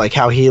lines of like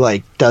how he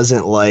like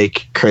doesn't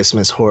like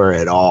Christmas horror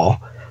at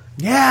all.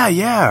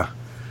 Yeah.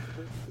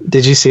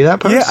 Did you see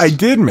that post? Yeah, I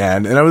did,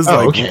 man. And I was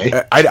like,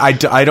 okay. I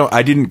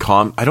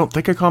don't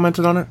think I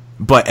commented on it.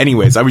 But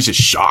anyways, I was just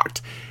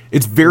shocked.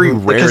 It's very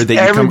rare Because that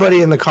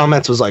everybody in the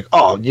comments was like,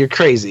 "Oh, you're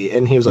crazy,"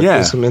 and he was like, Yeah.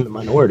 "Yes, I'm in the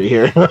minority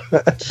here."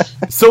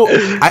 So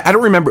I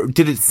don't remember.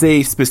 Did it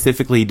say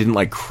specifically he didn't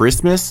like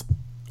Christmas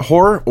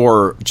horror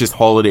or just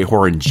holiday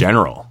horror in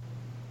general?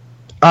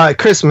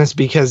 Christmas,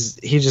 because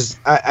he just,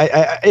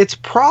 it's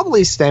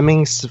probably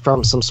stemming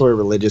from some sort of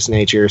religious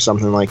nature or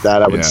something like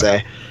that. I would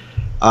say,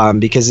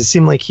 because it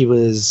seemed like he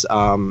was,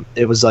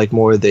 it was like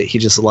more that he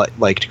just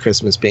liked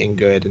Christmas being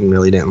good and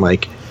really didn't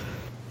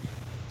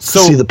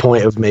see the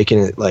point of making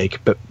it like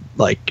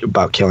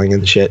about killing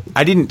and shit.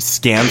 I didn't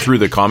scan through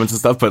the comments and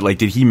stuff, but like,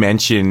 did he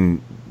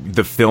mention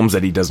the films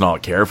that he does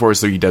not care for?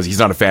 So he's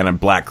not a fan of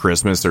Black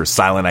Christmas or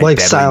Silent Night, like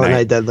Deadly Silent Night.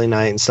 Night, Deadly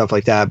Night, and stuff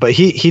like that. But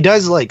he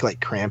does like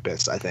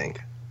Krampus, I think.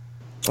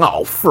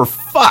 Oh, for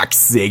fuck's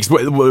sakes!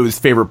 What his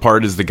favorite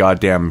part is the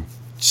goddamn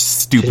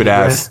stupid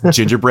ass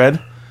gingerbread.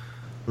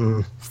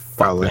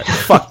 Probably.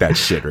 Fuck that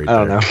shit right there.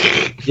 I don't know.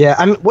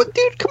 Yeah,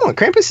 dude? Come on,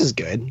 Krampus is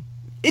good.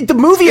 The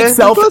movie Yeah,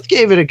 itself. we both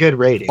gave it a good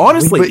rating.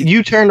 Honestly- but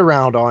you turned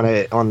around on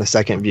it on the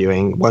second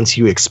viewing once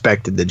you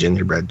expected the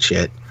gingerbread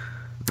shit.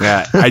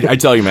 Yeah, I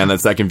tell you, man,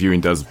 that second viewing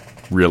does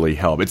really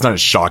help. It's not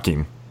as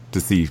shocking to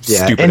see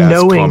Yeah, stupid and ass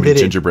knowing comedy that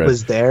gingerbread. it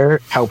was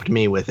there helped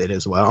me with it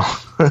as well.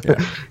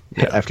 Yeah.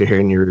 After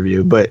hearing your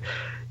review, but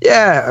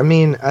yeah, I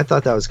mean, I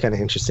thought that was kind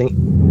of interesting.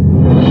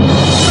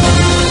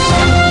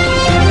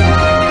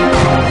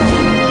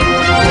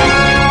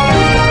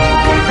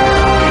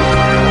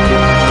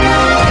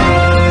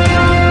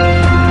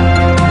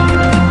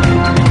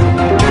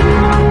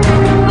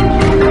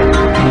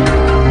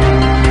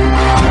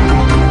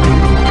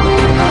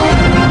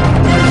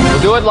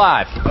 We'll do it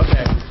live.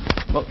 Okay.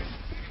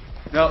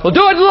 We'll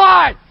do it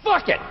live.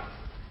 Fuck it.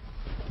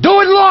 Do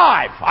it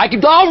live.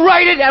 I'll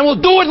write it and we'll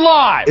do it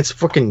live. It's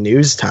fucking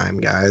news time,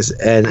 guys,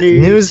 and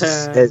News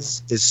news time.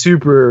 is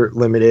super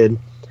limited,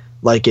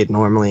 like it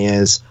normally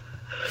is.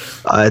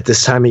 at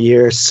this time of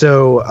year.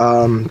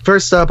 So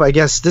first up, I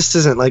guess this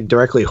isn't like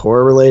directly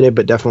horror related,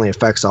 but definitely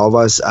affects all of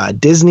us.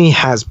 Disney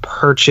has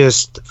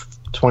purchased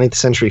 20th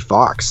Century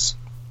Fox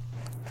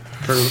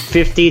for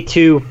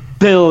 $52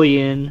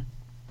 billion.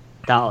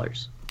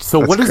 So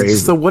what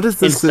does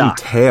this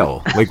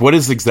entail? Like, what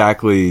is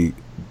exactly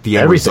the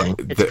everything?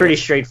 It's pretty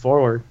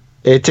straightforward.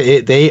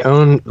 They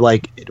own,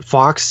 like,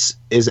 Fox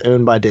is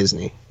owned by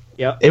Disney.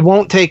 Yep. It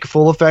won't take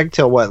full effect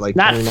till what, like,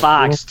 not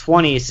Fox,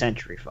 20th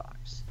Century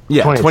Fox.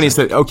 Yeah, 20th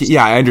Century. Okay,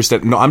 yeah, I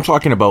understand. No, I'm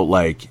talking about,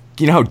 like,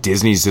 you know how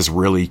Disney's just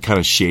really kind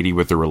of shady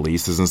with the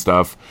releases and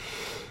stuff.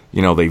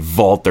 You know, they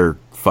vault their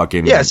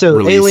fucking so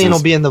releases. Alien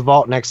will be in the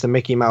vault next to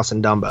Mickey Mouse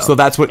and Dumbo. So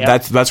that's what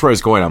that's where I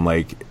was going. I'm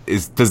like,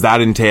 does that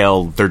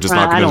entail they're just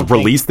not going to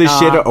release this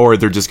shit, or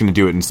they're just going to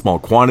do it in small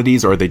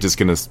quantities, or are they just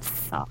going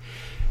to?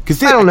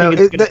 Because I don't know.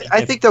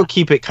 I think they'll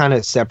keep it kind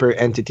of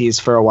separate entities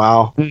for a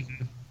while.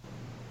 Mm-hmm.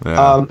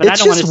 Yeah. But I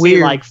don't want to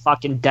see like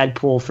fucking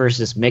Deadpool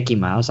versus Mickey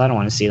Mouse. I don't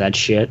want to see that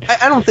shit.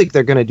 I don't think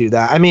they're going to do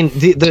that. I mean,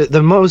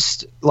 the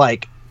most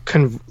like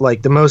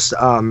the most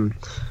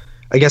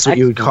I guess what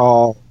you would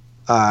call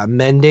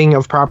mending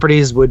of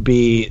properties would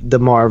be the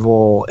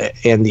Marvel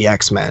and the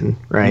X-Men,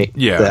 right?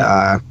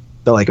 Yeah.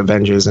 The like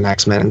Avengers and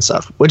X-Men and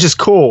stuff, which is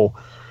cool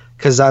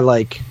because I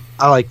like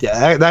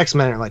the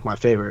X-Men are like my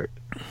favorite.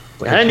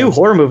 Like, that new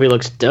horror movie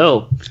looks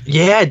dope.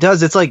 Yeah, it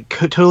does. It's like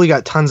totally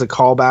got tons of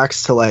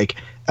callbacks to like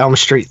Elm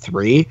Street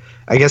 3.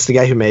 I guess the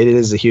guy who made it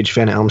is a huge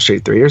fan of Elm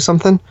Street 3 or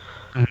something.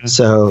 Mm-hmm.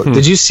 So,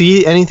 did you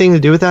see anything to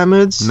do with that,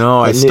 Moods?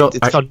 No, it's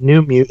called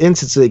New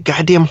Mutants. It's a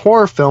goddamn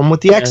horror film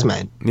with the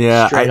X-Men.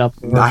 Yeah,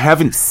 I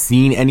haven't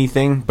seen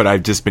anything, but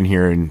I've just been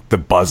hearing the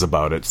buzz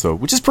about it, so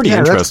which is pretty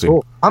interesting.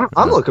 That's cool.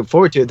 I'm looking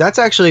forward to it. That's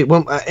actually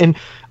and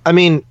I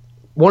mean,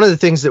 one of the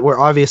things that we're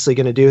obviously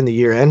going to do in the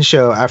year-end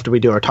show after we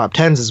do our top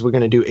 10s is we're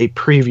going to do a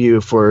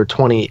preview for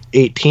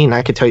 2018.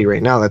 I can tell you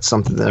right now that's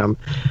something that I'm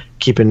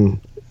keeping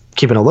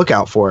a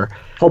lookout for.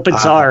 Hope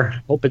it's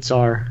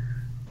R.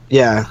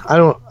 Yeah,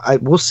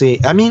 we'll see.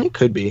 I mean, it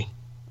could be.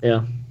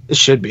 Yeah. It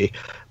should be.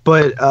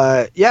 But,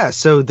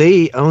 so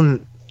they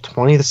own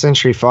 20th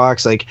Century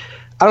Fox. Like,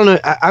 I don't know.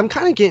 I'm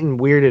kind of getting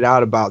weirded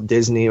out about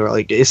Disney, or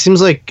like, it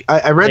seems like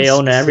I read... They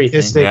own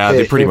everything. Yeah,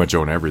 they pretty much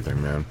own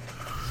everything, man.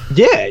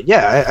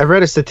 Yeah. I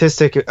read a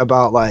statistic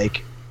about,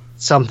 like,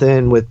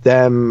 something with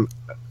them,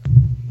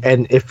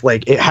 and if,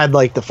 like, it had,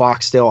 like, the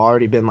Fox still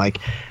already been, like,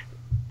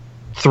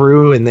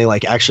 through, and they,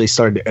 like, actually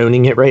started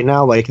owning it right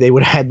now, like, they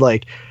would have had,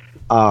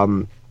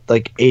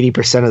 like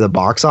 80% of the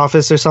box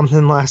office or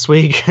something last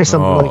week or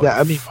something like that.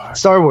 I mean,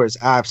 Star Wars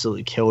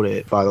absolutely killed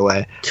it, by the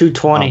way.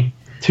 220.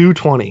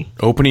 220.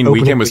 Opening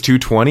weekend was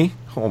 220?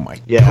 Oh my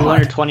god.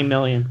 220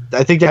 million.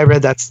 I think I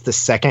read that's the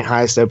second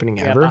highest opening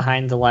ever.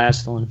 Behind the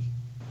last one.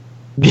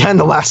 Behind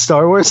the last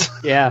Star Wars?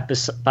 Yeah,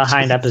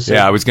 behind episode.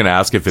 Yeah, I was going to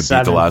ask if it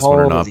beat the last one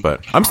or not,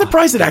 but I'm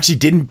surprised it actually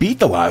didn't beat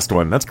the last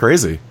one. That's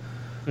crazy.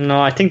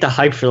 No, I think the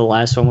hype for the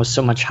last one was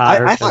so much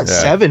higher. I thought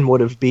 7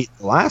 would have beat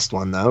the last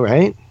one, though,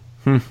 right?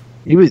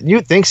 You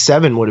would think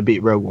 7 would have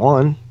beat Rogue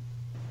One.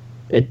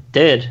 It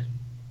did.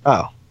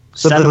 Oh.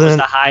 So 7 was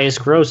the highest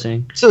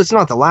grossing. So it's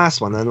not the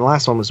last one, then. The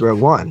last one was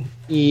Rogue One.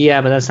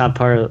 Yeah, but that's not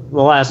part of...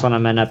 The last one I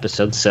meant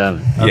episode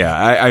 7. Okay.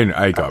 Yeah,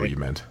 I got what you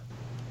meant.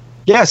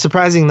 Yeah,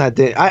 surprising that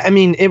did. I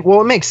mean, it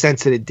makes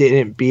sense that it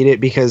didn't beat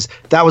it because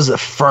that was the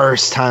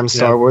first time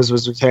Star Wars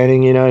was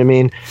returning, you know what I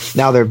mean?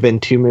 Now there have been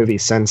 2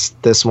 movies since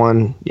this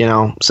one, you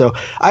know? So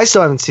I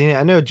still haven't seen it.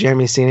 I know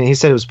Jeremy's seen it. He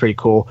said it was pretty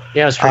cool.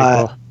 Yeah, it was pretty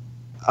cool.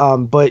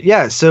 But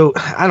yeah, so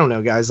I don't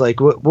know, guys. Like,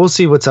 we'll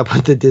see what's up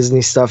with the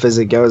Disney stuff as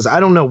it goes.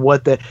 I don't know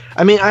what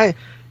I mean, I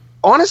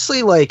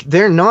honestly, like,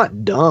 they're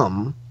not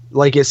dumb.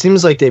 Like, it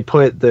seems like they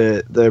put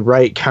the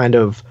right kind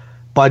of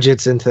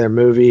budgets into their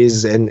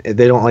movies and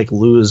they don't like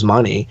lose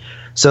money.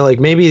 So like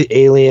maybe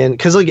Alien,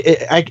 because like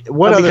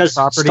because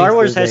Star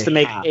Wars has to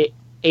make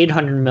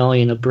 $800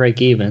 million to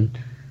break even,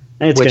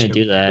 and it's going to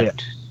do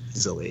that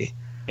easily.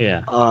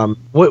 Yeah.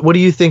 What do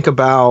you think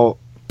about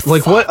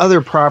like what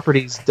other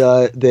properties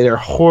that are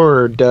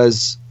horror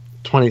does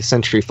 20th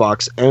Century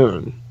Fox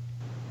own?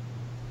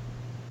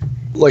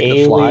 Like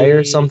Alien. The Fly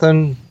or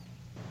something?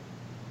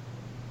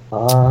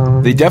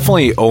 They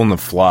definitely own The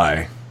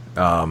Fly.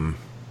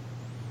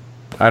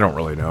 I don't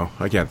really know.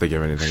 I can't think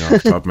of anything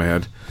off the top of my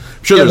head.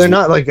 I'm sure they're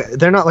not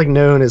like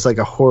known as like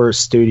a horror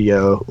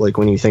studio. Like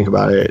when you think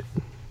about it.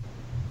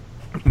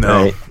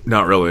 No, right?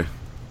 Not really.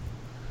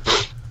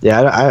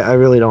 Yeah, I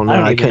really don't know.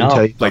 I couldn't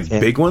tell you. Like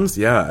big ones?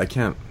 Yeah, I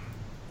can't.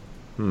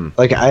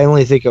 Like I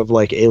only think of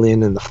like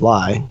Alien and The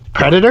Fly.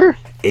 Predator?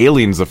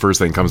 Alien's the first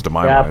thing that comes to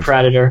my mind.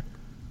 Predator.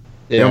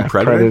 Yeah,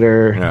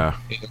 Predator. Yeah.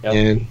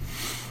 And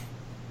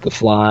The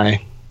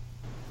Fly.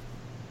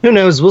 Who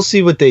knows? We'll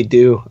see what they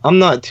do. I'm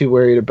not too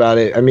worried about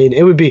it. I mean,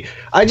 it would be...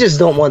 I just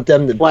don't want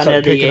them to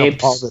start picking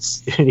up all the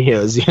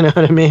studios. You know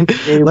what I mean?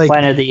 Like,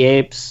 Planet of the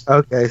Apes.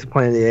 Okay,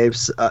 Planet of the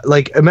Apes.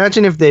 Like,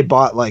 imagine if they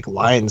bought, like,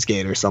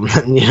 Lionsgate or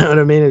something. You know what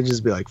I mean? It'd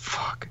just be like,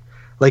 fuck.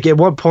 Like, at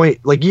what point...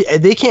 Like,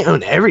 they can't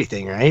own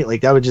everything, right?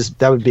 Like, that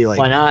would be, like...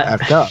 Why not?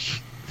 Effed up.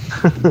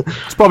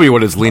 It's probably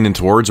what it's leaning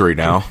towards right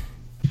now.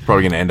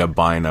 Probably gonna end up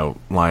buying out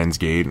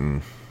Lionsgate,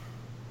 and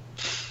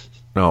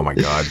oh my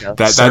god,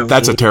 that's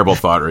a terrible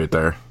thought right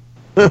there.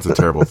 That's a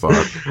terrible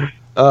thought.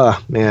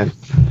 Oh man.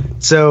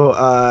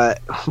 So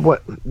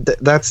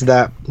that's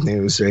that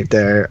news right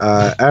there.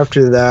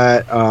 After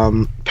that,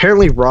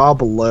 apparently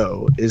Rob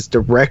Lowe is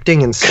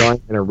directing and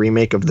starring in a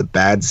remake of The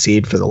Bad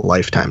Seed for the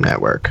Lifetime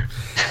Network.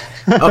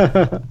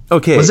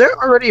 Okay. Was there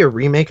already a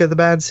remake of The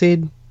Bad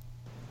Seed?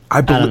 I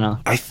don't know.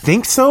 I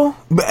think so.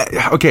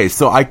 Okay,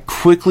 so I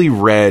quickly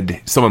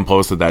read, someone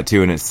posted that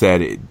too, and it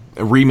said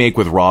a remake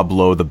with Rob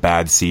Lowe, The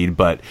Bad Seed,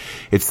 but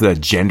it's the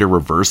gender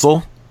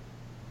reversal.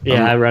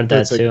 Yeah, I read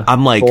that too.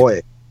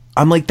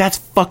 I'm like, that's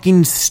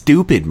fucking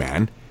stupid,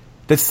 man.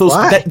 That's so.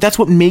 Why? That's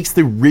what makes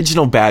the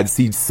original Bad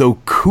Seed so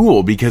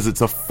cool, because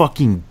it's a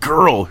fucking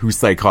girl who's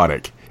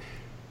psychotic.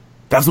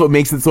 That's what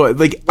makes it so.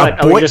 Like,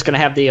 Are we just gonna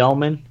have the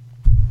Omen?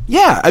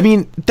 Yeah, I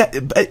mean,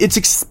 it's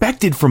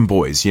expected from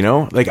boys, you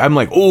know. Like, I'm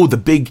like, oh, the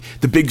big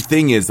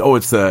thing is, oh,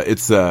 it's a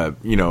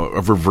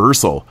a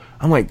reversal.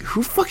 I'm like,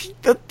 who fucking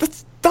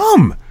that's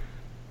dumb.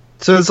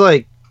 So it's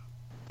like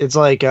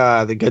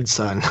The Good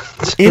Son.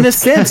 In a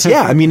sense,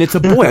 yeah. I mean, it's a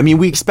boy. I mean,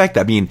 we expect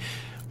that. I mean,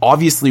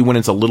 obviously, when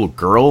it's a little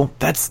girl,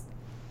 that's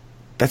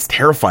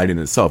terrifying in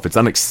itself. It's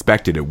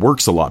unexpected. It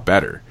works a lot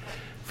better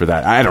for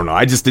that. I don't know.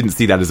 I just didn't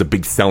see that as a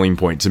big selling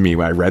point to me.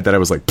 When I read that, I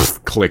was like,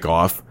 click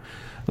off.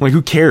 I'm like,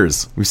 who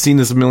cares? We've seen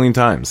this a million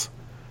times.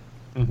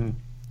 Mm-hmm.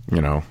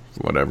 You know,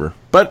 whatever.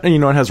 But,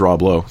 it has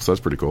Rob Lowe, so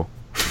that's pretty cool.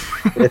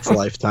 It's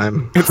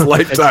Lifetime. It's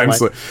Lifetime.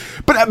 So,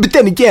 but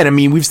then again, I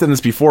mean, we've said this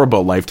before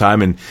about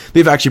Lifetime, and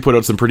they've actually put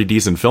out some pretty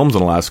decent films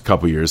in the last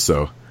couple of years,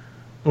 so.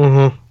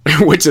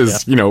 Mm-hmm. Which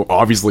is,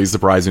 obviously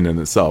surprising in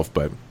itself,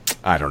 but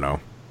I don't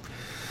know.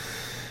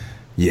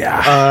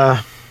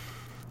 Yeah.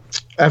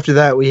 After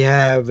that, we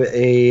have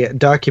a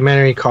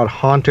documentary called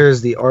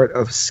Haunters, The Art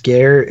of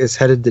Scare is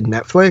headed to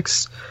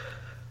Netflix.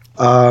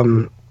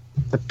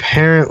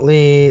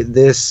 Apparently,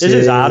 this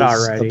is out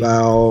already.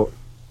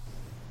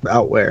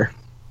 About where?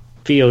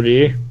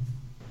 VOD.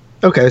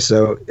 Okay,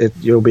 so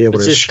you'll be able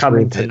to just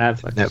coming to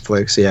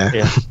Netflix, yeah.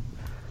 Yeah.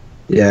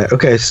 Yeah,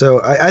 okay,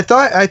 so I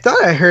thought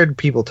I heard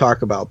people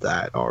talk about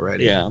that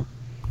already. Yeah.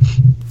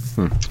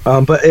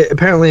 But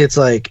apparently it's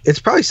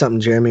probably something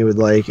Jeremy would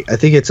like. I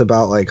think it's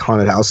about like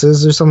haunted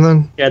houses or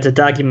something. Yeah, it's a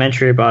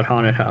documentary about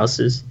haunted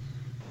houses.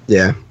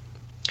 Yeah.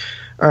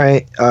 All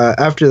right.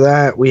 After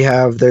that,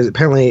 there's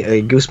apparently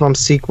a Goosebumps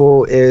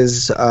sequel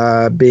is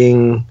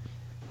being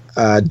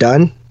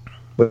done,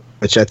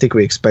 which I think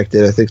we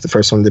expected. I think the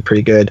first one did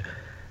pretty good.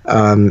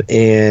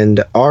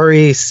 And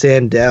Ari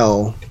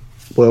Sandel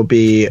will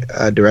be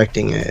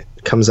directing it.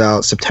 Comes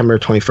out September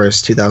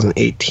 21st,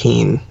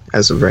 2018,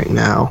 as of right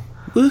now.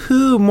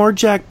 Woohoo, more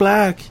Jack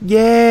Black.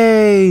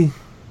 Yay.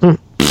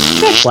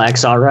 Jack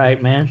Black's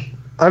alright, man.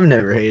 I've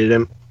never hated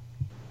him.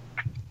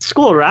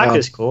 School of Rock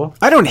is cool.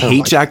 I don't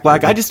hate Jack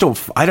Black. I just don't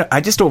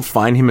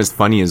find him as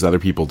funny as other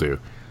people do.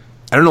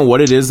 I don't know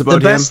what it is about him.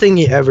 The best thing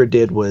he ever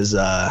did was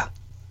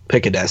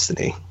Pick a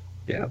Destiny.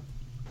 Yeah.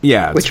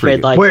 Yeah, which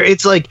made like where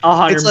it's like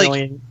 $100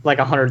 million, like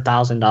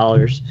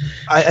 $100,000.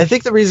 I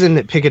think the reason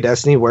that Pick a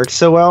Destiny works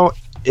so well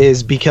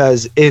is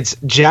because it's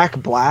Jack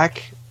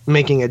Black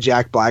making a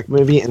Jack Black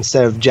movie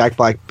instead of Jack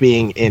Black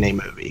being in a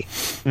movie.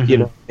 Mm-hmm. You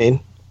know what I mean?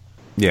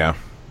 Yeah.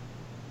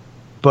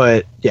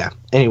 But yeah.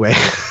 Anyway,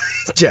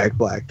 Jack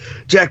Black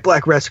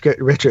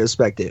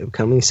retrospective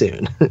coming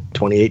soon,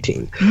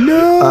 2018.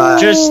 No,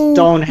 just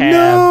don't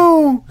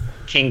have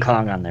King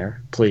Kong on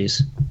there,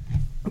 please.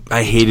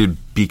 I hated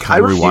Be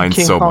Kind Rewind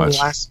King so Kong much.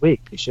 Last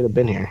week, he should have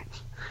been here.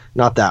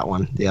 Not that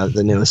one,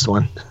 the newest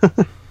one.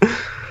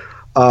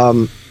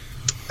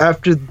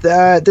 After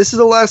that, this is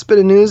the last bit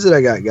of news that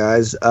I got,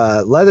 guys.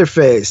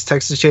 Leatherface,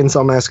 Texas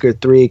Chainsaw Massacre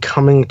 3,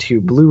 coming to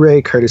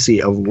Blu-ray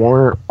courtesy of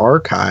Warner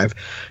Archive.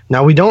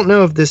 Now, we don't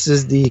know if this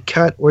is the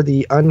cut or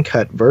the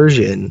uncut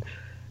version,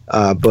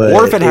 but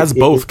or if it has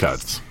both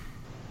cuts.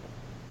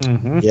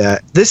 Mm-hmm. Yeah,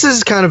 this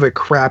is kind of a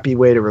crappy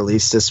way to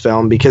release this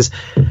film because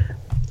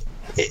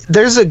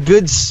there's a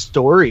good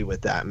story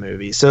with that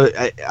movie. So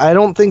I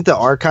don't think the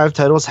archive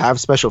titles have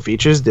special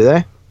features, do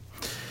they?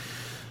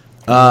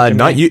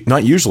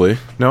 Not usually.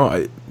 No,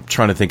 I'm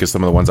trying to think of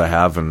some of the ones I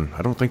have, and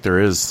I don't think there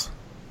is.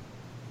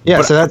 Yeah,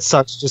 but so that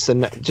sucks. Just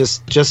an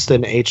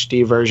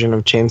HD version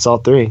of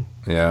Chainsaw 3.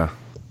 Yeah.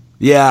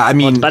 Yeah, I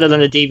mean, it's better than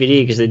the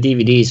DVD because the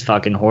DVD is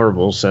fucking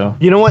horrible. So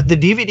you know what? The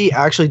DVD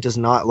actually does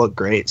not look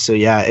great. So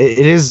yeah, it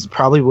is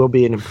probably will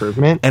be an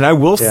improvement. And I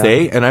will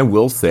say,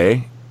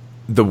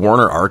 the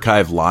Warner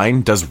Archive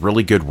line does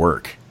really good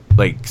work.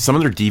 Like some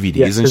of their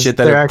DVDs and shit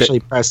they're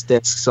actually pressed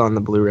discs on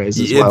the Blu-rays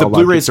as well. The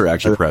Blu-rays are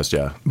actually pressed,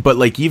 yeah. But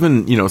like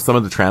even some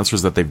of the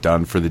transfers that they've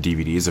done for the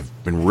DVDs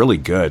have been really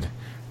good.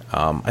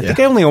 I think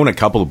I only own a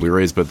couple of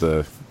Blu-rays, but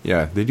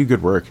they do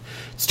good work.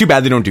 It's too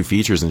bad they don't do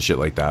features and shit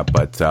like that.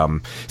 But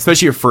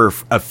especially for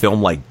a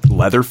film like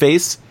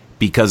Leatherface,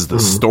 because the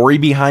story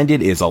behind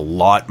it is a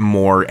lot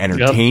more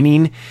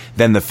entertaining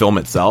than the film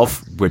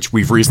itself, which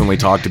we've recently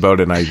talked about,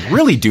 and I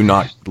really do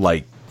not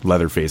like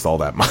Leatherface all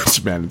that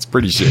much, man. It's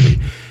pretty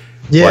shitty.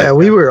 Yeah, But-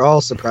 we were all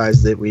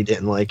surprised that we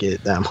didn't like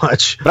it that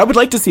much. But I would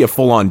like to see a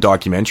full-on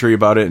documentary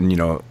about it, and you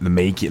know, the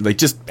making, like,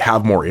 just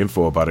have more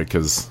info about it,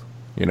 because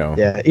you know,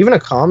 Yeah, even a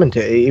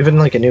commentary, even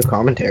like a new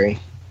commentary.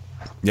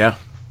 yeah,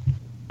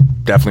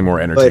 definitely more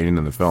entertaining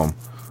than the film.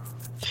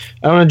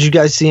 I don't know. Did you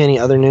guys see any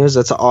other news?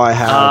 That's all I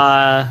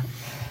have.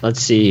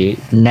 Let's see.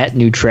 Net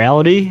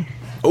neutrality.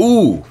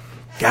 Ooh,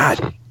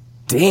 god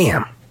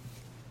damn.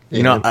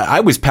 You know,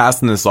 I was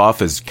passing this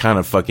off as kind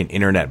of fucking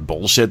internet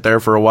bullshit there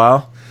for a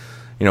while.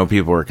 You know,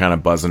 people were kind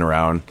of buzzing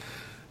around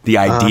the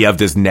idea of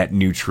this net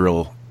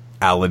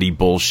neutrality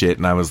bullshit,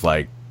 and I was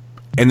like,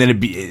 and then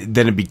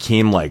it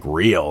became like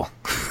real.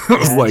 I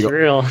was like, It's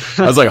real.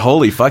 I was like,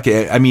 holy fuck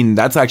it. I mean,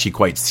 that's actually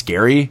quite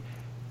scary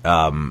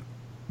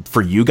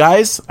for you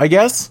guys, I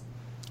guess.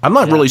 I'm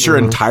not really sure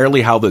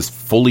entirely how this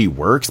fully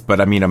works, but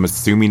I mean, I'm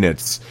assuming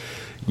it's,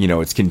 you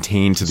know, it's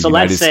contained to the So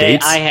United let's say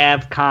States. I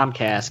have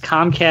Comcast.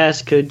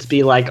 Comcast could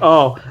be like,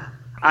 oh,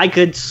 I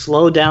could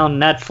slow down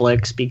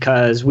Netflix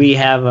because we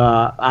have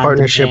a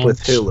Partnership on-demand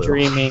with Hulu.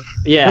 streaming.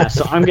 Yeah,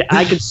 so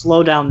I could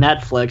slow down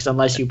Netflix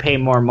unless you pay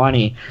more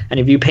money, and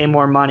if you pay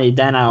more money,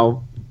 then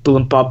I'll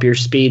bump up your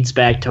speeds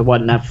back to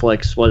what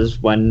Netflix was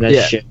when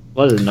this shit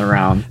wasn't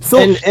around. So,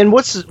 and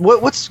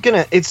what's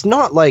gonna? It's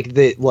not like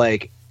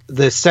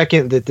the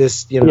second that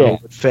this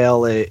would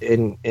fail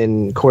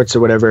in courts or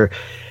whatever.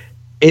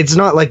 It's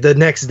not like the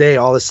next day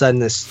all of a sudden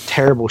this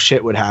terrible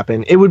shit would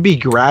happen. It would be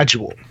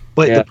gradual.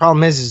 But the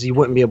problem is you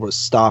wouldn't be able to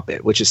stop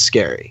it, which is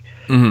scary.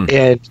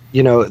 And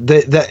you know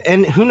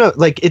and who knows?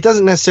 Like, it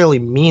doesn't necessarily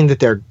mean that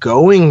they're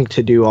going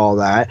to do all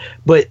that,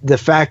 but the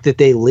fact that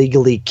they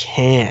legally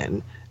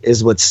can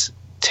is what's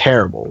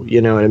terrible.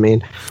 You know what I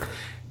mean?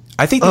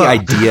 I think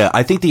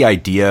the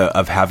idea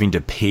of having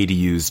to pay to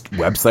use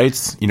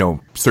websites, you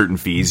know, certain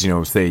fees, you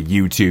know, say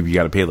YouTube, you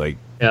got to pay like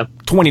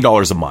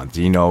 $20 a month,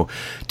 you know,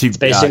 to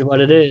Basically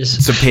what it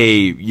is. to pay,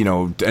 you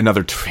know,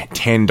 another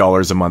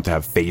 $10 a month to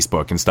have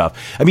Facebook and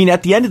stuff. I mean,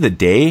 at the end of the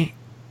day,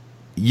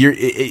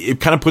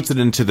 it kind of puts it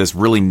into this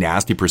really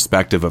nasty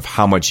perspective of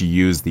how much you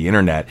use the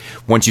internet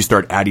once you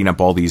start adding up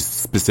all these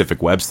specific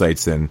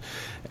websites and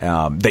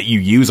that you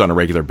use on a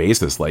regular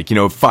basis. Like, you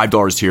know,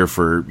 $5 here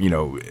for, you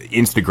know,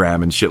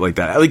 Instagram and shit like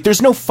that. Like,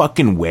 there's no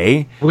fucking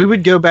way. We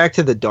would go back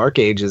to the dark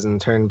ages in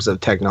terms of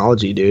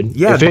technology, dude.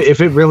 Yeah.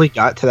 If it really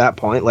got to that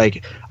point,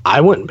 like,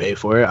 I wouldn't pay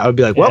for it. I would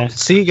be like, well,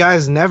 see you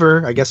guys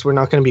never. I guess we're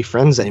not going to be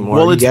friends anymore.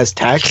 Well, you guys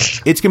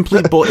text. It's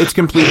complete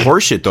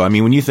horseshit, though. I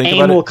mean, when you think AIM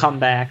about will it, come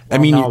back. Well,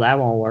 I mean, no, that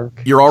won't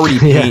work. you're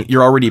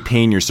already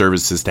paying your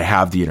services to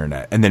have the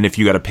internet, and then if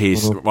you got to pay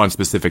on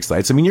specific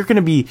sites, I mean,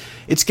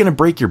 it's going to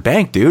break your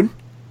bank, dude.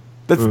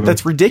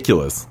 That's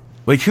ridiculous.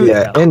 Like, who?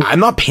 Yeah, and I'm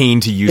not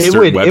paying to use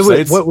certain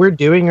websites. what we're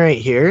doing right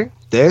here,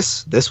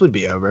 this would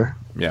be over.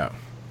 Yeah,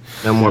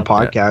 No more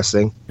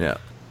podcasting. yeah.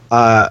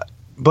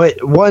 But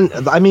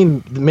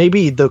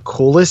maybe the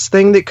coolest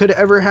thing that could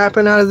ever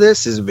happen out of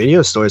this is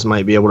video stores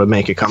might be able to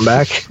make a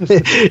comeback.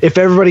 If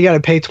everybody got to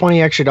pay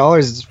 $20 extra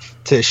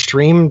to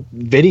stream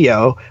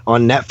video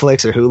on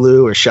Netflix or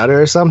Hulu or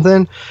Shudder or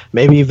something,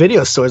 maybe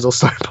video stores will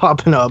start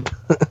popping up.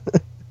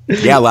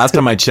 Yeah, last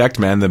time I checked,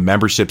 man, the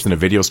memberships in a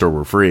video store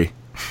were free.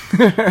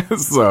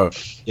 So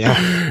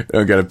Yeah. you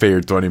don't got to pay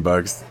your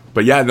 $20.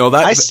 But yeah, no,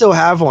 that I still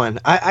have one.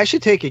 I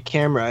should take a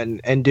camera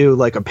and do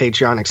like a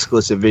Patreon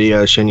exclusive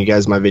video showing you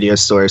guys my video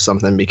store or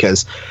something,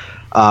 because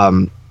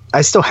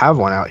I still have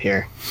one out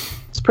here.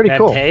 It's pretty Have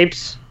cool.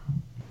 tapes.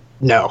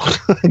 No,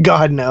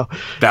 God no.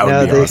 That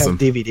would be they awesome. have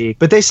DVD,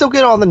 but they still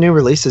get all the new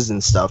releases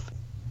and stuff.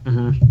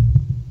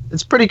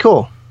 It's pretty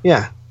cool.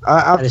 Yeah,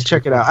 I'll have to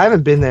check it out. I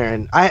haven't been there,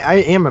 and I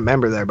am a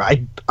member there, but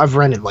I've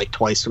rented like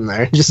twice from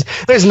there. Just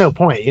there's no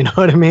point, you know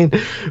what I mean?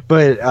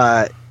 But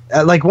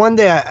like one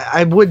day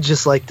I would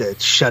just like to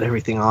shut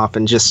everything off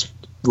and just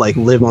like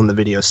live on the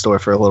video store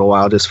for a little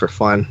while just for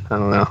fun. I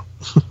don't know.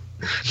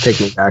 Take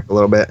me back a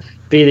little bit.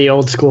 Be the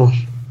old school.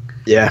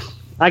 Yeah.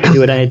 I can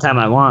do it anytime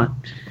I want.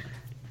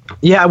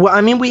 Yeah, well, I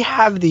mean, we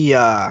have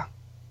the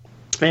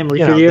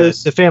Family you know,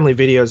 videos. the family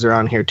videos are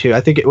on here too.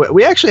 I think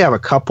we actually have a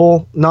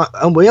couple.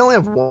 We only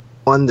have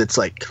one that's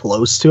like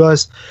close to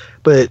us,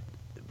 but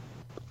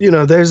you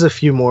know, there's a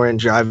few more in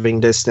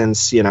driving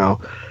distance. You know,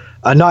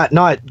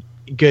 not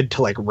good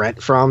to like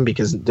rent from,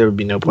 because there would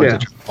be no point to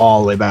drive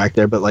all the way back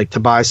there. But like to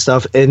buy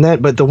stuff,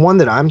 but the one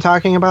that I'm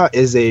talking about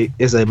is a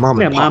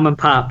mom and pop. Mom and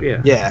pop.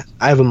 Yeah. Yeah,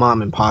 I have a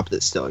mom and pop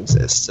that still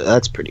exists. So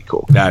that's pretty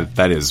cool.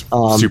 that is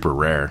super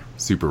rare.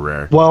 Super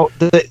rare. Well,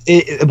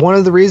 one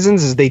of the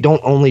reasons is they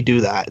don't only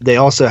do that. They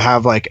also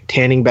have like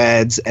tanning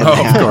beds. And Oh,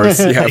 of course.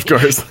 Yeah, of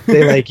course.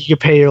 They like, you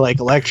can pay your like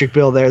electric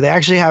bill there. They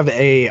actually have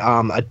a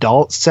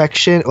adult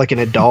section, like an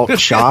adult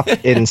shop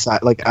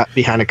inside, like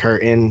behind a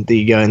curtain that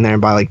you go in there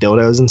and buy like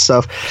dildos and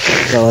stuff.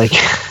 So like,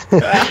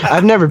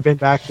 I've never been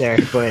back there,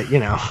 but you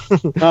know.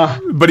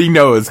 But he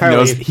knows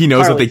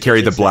that they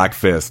carry the Carly black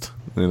fist.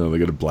 You know, they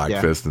got a black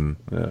Yeah. fist, and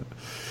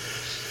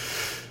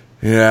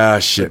yeah,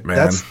 shit,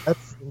 man.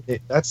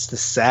 That's the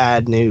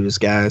sad news,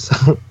 guys.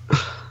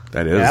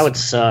 That is. Yeah, that would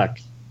suck.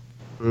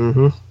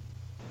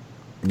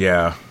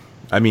 Yeah.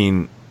 I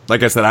mean,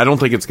 like I said, I don't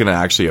think it's going to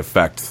actually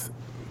affect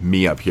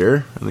me up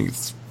here. I think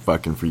it's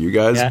fucking for you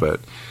guys. Yeah. But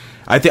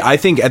I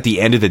think at the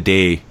end of the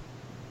day,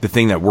 the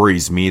thing that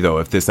worries me, though,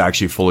 if this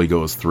actually fully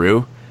goes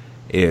through,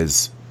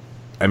 is,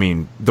 I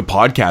mean, the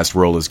podcast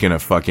world is going to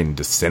fucking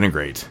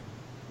disintegrate.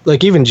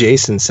 Like, even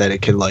Jason said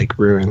it could, like,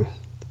 ruin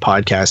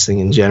podcasting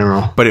in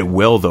general. But it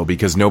will, though,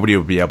 because nobody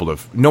will be able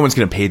to... No one's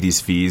going to pay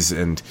these fees,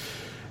 and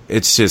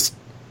it's just...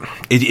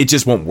 It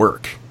just won't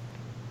work.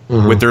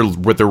 With their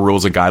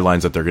rules and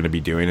guidelines that they're going to be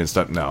doing and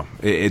stuff. No,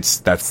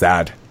 that's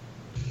sad.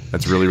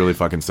 That's really, really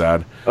fucking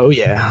sad. Oh,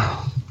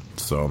 yeah.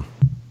 So,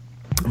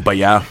 but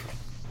yeah,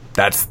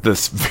 that's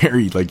this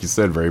very, like you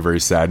said, very, very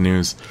sad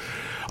news.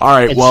 All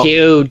right, It's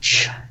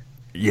huge.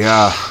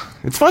 Yeah,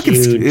 it's fucking.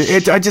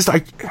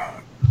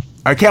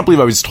 I can't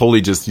believe I was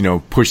totally just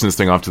pushing this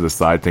thing off to the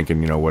side,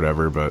 thinking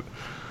whatever. But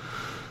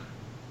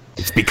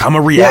it's become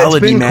a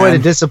reality. It's been man. quite a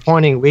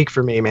disappointing week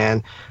for me,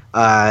 man.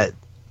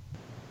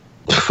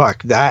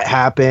 Fuck, that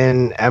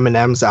happened.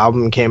 Eminem's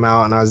album came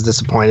out, and I was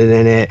disappointed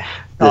in it.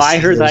 I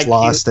heard that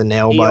lost a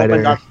nail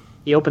biter.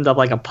 He opened up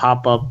like a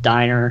pop-up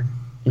diner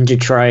in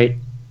Detroit.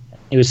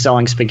 He was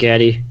selling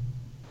spaghetti.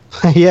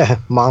 Yeah,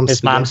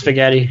 His mom's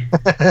spaghetti.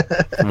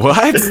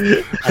 What?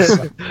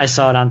 I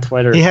saw it on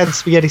Twitter. He had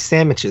spaghetti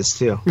sandwiches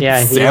too.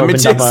 Yeah, he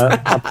Sandwiches? opened up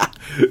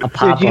a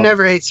pop-up. Dude, you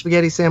never ate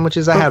spaghetti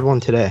sandwiches? I had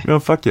one today. No,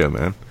 fuck yeah,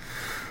 man.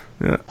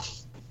 Yeah,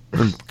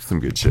 some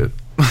good shit.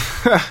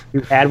 You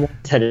had one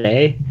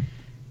today?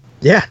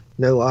 Yeah,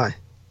 no lie.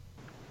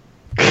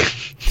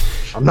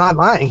 I'm not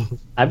lying.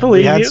 I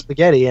believe We had you.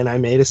 spaghetti and I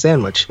made a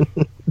sandwich.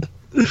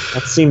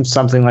 That seems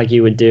something like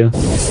you would do.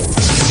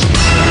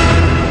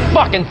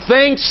 Fucking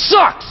thing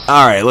sucks!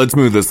 All right, let's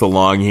move this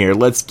along here.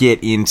 Let's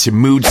get into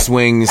mood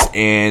swings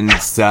and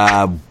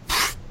the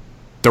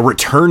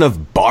return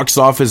of Box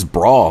Office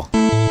Brawl.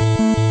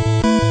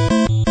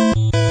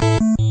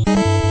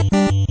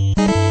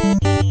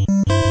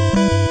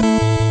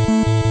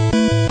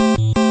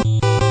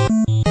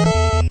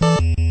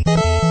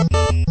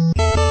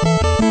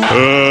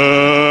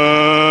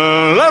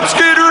 Let's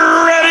get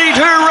ready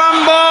to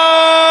rumble!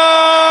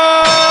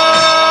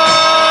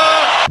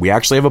 We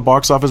actually have a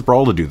Box Office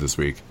Brawl to do this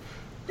week.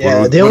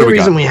 Yeah, What the do only we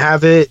reason got? we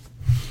have it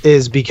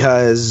is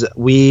because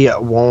we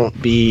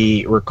won't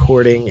be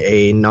recording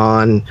a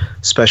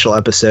non-special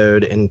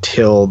episode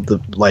until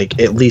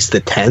at least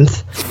the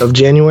 10th of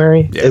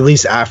January, at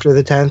least after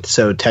the 10th.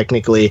 So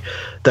technically,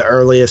 the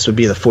earliest would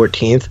be the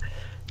 14th.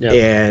 Yep.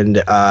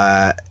 And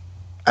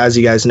as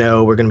you guys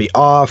know, we're going to be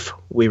off.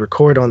 We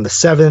record on the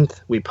 7th.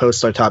 We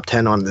post our top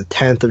 10 on the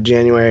 10th of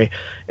January,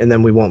 and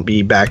then we won't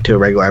be back to a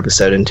regular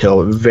episode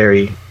until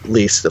very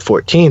least the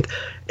 14th.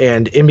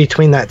 And in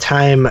between that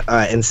time,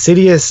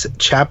 Insidious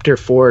Chapter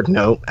 4,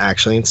 no,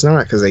 actually it's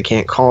not, because they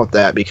can't call it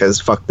that because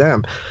fuck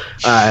them.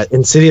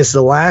 Insidious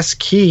The Last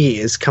Key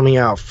is coming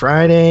out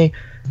Friday,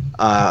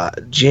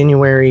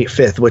 January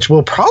 5th, which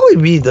will probably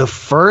be the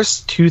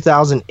first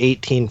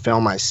 2018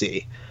 film I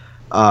see.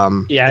 Yeah,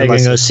 you're Unless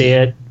gonna go it's see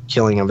it.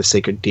 Killing of a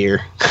Sacred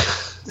Deer.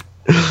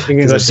 You're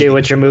gonna go see it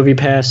with your movie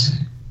pass.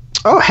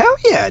 Oh, hell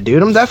yeah,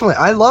 dude.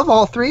 I love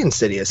all three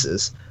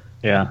Insidiouses.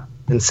 Yeah,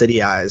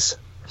 Insidious.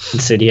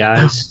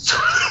 Insidious.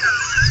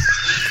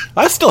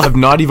 I still have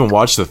not even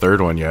watched the third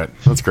one yet.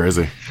 That's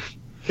crazy.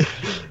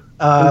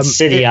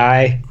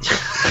 Insidious.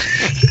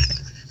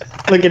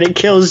 Look at it,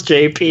 kills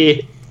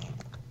JP.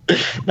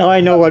 Now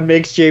I know what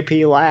makes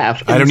JP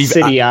laugh. I don't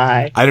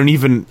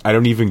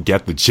even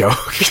get the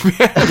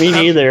joke. Me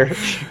neither.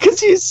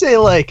 Because you say,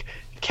 like,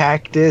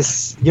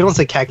 cactus. You don't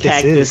say cactus.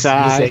 Cactus You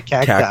eye. say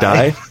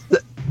Cacti.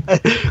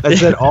 I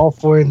said all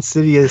four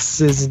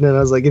Insidiouses, and then I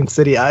was like,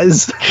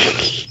 Insidious.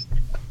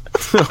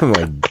 Oh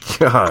my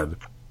god.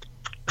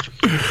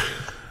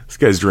 This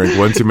guy's drank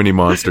one too many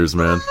monsters,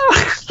 man.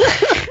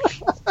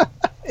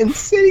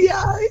 Insidious.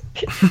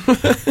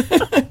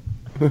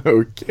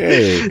 Okay.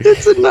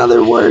 It's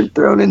another word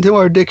thrown into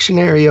our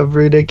dictionary of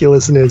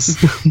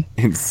ridiculousness.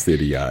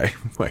 Insidious.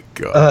 Oh my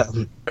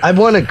god. I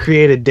want to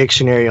create a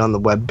dictionary on the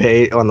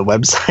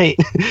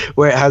website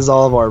where it has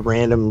all of our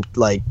random,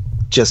 like,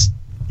 just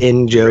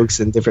in jokes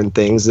and different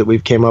things that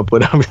we've came up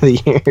with over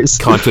the years.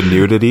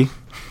 Continuity.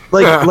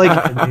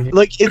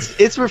 Like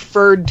it's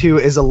referred to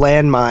as a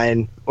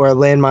landmine, or a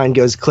landmine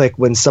goes click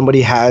when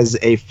somebody has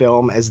a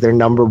film as their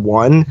number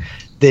one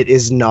that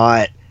is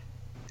not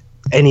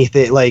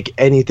anything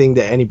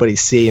that anybody's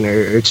seen, or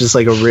it's just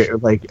like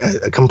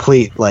a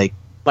complete like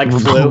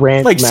flu.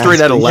 rant Like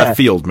straight out of master. left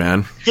field,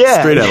 man. Yeah,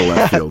 Straight out of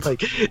left field.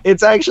 Like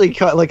it's actually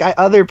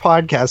other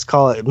podcasts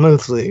call it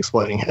mostly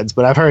Exploding Heads,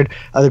 but I've heard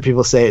other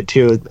people say it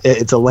too.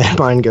 It's a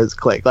landmine goes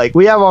click. Like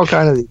we have all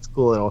kind of these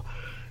cool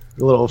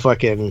little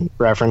fucking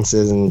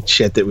references and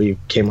shit that we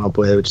came up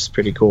with, which is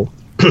pretty cool.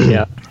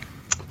 Yeah.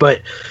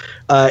 But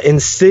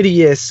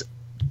Insidious,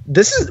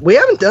 we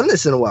haven't done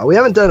this in a while. We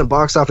haven't done a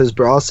Box Office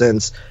Brawl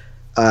since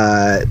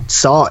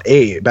Saw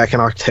 8 back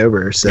in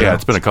October. So Yeah,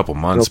 it's been a couple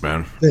months,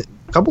 man.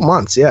 a couple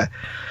months, yeah.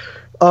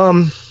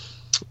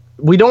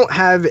 We don't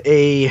have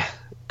a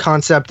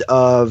concept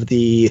of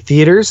the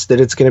theaters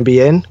that it's going to be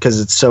in because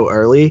it's so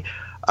early.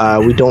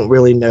 We don't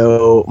really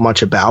know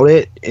much about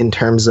it in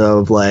terms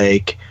of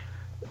like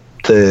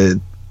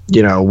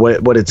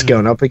what it's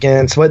going up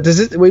against. What does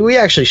it? We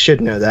actually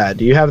should know that.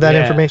 Do you have that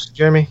information,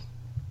 Jeremy?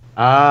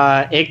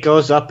 It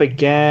goes up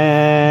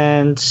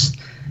against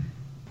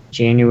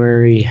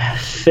January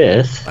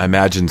 5th. I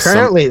imagine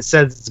currently it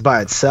says it's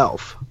by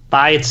itself.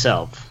 By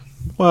itself.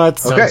 What?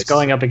 So it's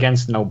going up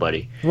against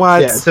nobody.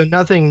 What? Yeah, so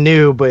nothing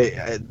new, but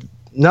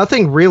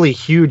nothing really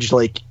huge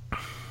like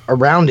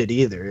around it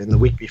either in the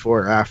week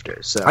before or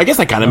after. So I guess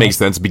that kind of makes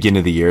sense. Beginning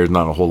of the year,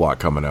 not a whole lot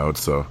coming out.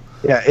 So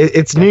yeah,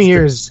 it's New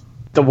Year's.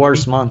 The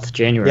worst month,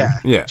 January.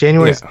 Yeah.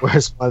 January's the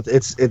worst month.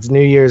 It's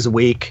New Year's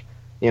week.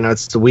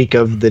 It's the week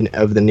of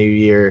the new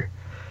year.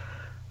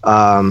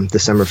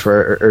 December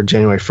 1st or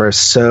January 1st.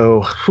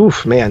 So,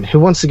 man, who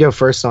wants to go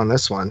first on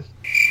this one?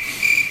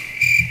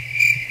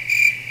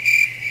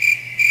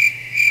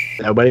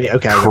 Nobody?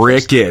 Okay.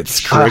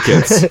 Crickets.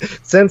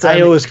 Since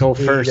I always go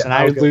first, and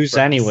I would lose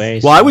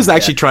anyways. Well, I was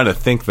actually trying to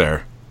think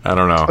there. I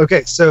don't know.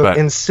 Okay, so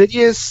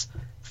Insidious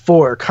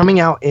 4 coming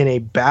out in a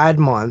bad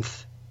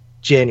month,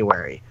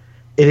 January.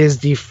 It is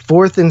the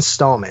 4th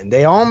installment.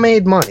 They all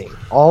made money.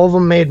 All of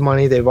them made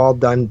money. They've all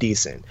done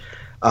decent.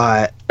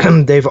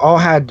 They've all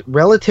had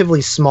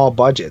relatively small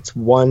budgets,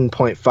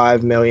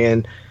 1.5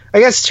 million. I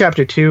guess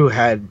Chapter 2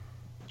 had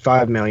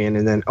 5 million,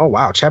 and then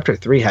Chapter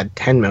 3 had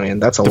 10 million.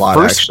 That's a lot,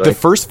 actually. The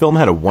first film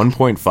had a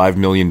 $1.5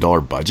 million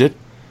budget?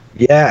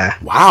 Yeah.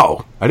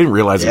 Wow. I didn't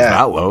realize it was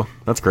that low.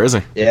 That's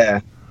crazy. Yeah.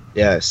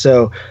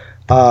 So,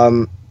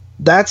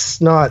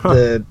 that's not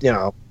the,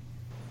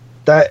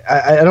 that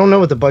I don't know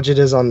what the budget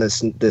is on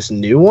this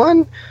new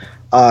one.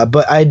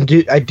 But I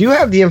do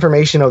have the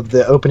information of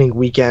the opening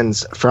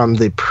weekends from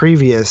the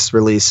previous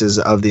releases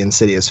of the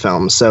Insidious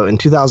films. So in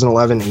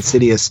 2011,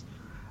 Insidious,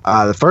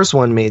 the first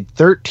one made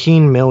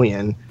 13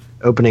 million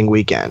opening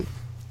weekend.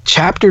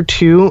 Chapter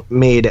 2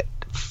 made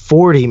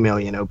 40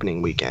 million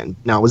opening weekend.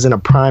 Now it was in a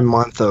prime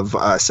month of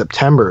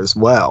September as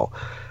well.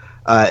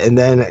 And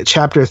then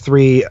Chapter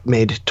 3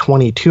 made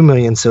 22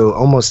 million, so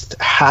almost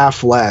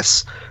half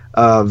less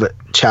of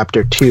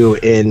Chapter 2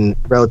 in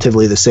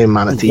relatively the same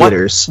amount of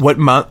theaters. What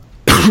month?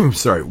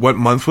 Sorry, what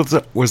month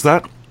was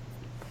that?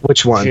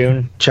 Which one?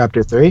 June.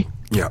 Chapter 3?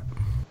 Yeah.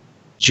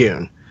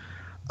 June.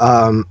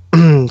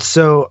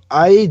 So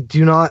I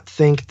do not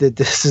think that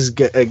this is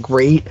a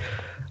great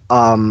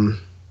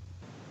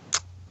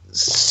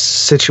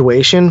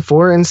situation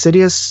for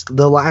Insidious: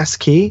 The Last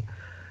Key.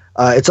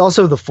 It's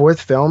also the 4th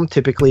film.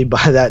 Typically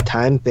by that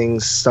time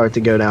things start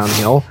to go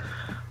downhill.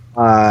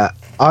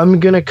 I'm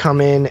going to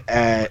come in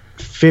at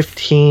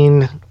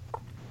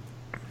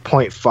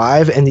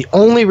 15.5, and the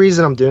only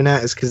reason I'm doing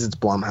that is because it's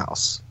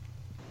Blumhouse.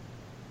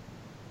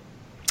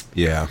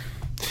 Yeah.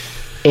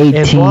 18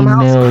 and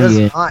Blumhouse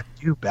million. does not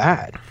do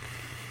bad.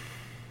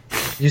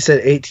 You said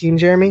 18,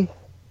 Jeremy?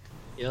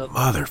 Yep.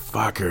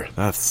 Motherfucker,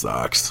 that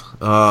sucks.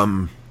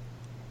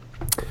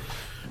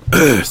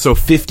 So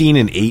 15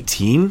 and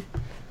 18?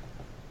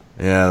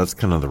 Yeah, that's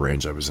kind of the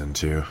range I was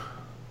into.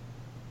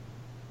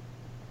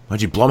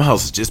 Mind you,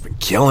 Blumhouse has just been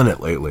killing it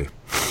lately.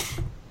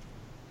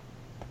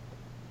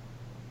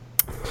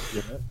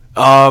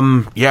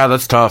 Yeah,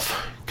 that's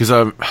tough because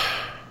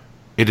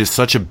it is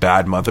such a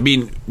bad month. I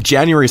mean,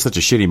 January is such a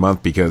shitty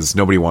month because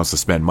nobody wants to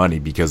spend money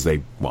because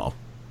they,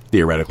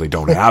 theoretically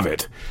don't have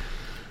it.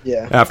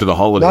 Yeah. After the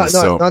holidays.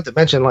 Not to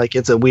mention, like,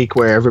 it's a week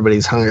where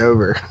everybody's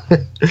hungover.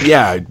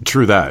 Yeah,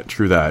 true that.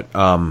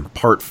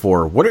 Part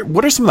 4.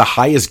 What are some of the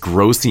highest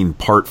grossing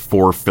Part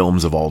 4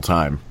 films of all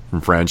time from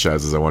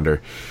franchises, I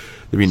wonder?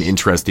 There'd be an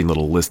interesting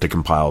little list to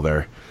compile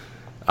there.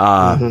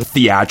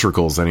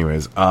 Theatricals,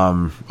 anyways.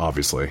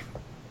 Obviously.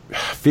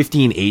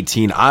 15,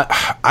 18.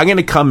 I'm going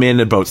to come in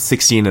about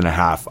 16 and a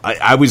half.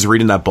 I was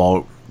reading that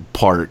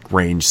ballpark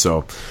range,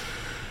 so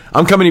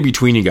I'm coming in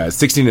between you guys.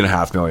 16 and a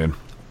half million.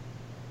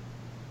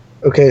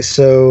 Okay,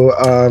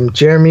 so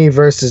Jeremy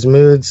versus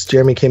Moods.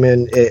 Jeremy came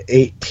in at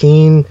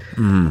 18.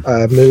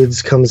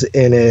 Moods comes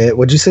in at,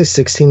 what'd you say,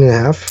 16 and a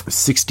half?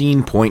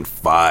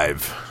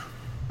 16.5.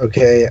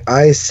 Okay,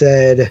 I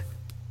said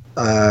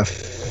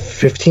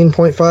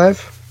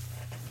 15.5.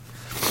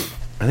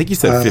 I think you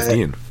said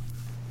 15.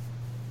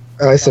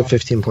 I said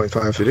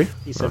 15.5. Did he?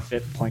 He said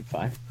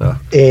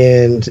 5.5.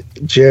 And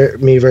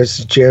me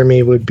versus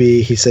Jeremy would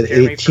be, he said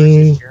Jeremy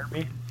 18. versus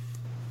Jeremy?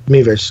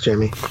 Me versus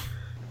Jeremy.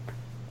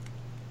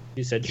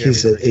 You said Jeremy. He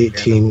said versus 18.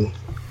 Jeremy.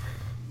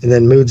 And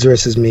then Moods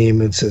versus me.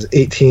 Moods says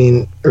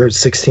 18 or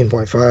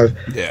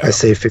 16.5. Yeah. I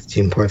say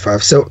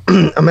 15.5. So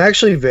I'm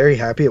actually very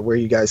happy at where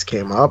you guys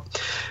came up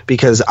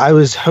because I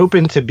was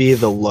hoping to be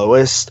the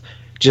lowest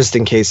just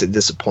in case it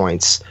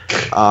disappoints.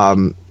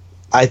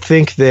 I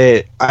think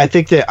that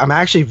I'm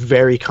actually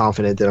very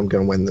confident that I'm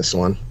going to win this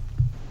one.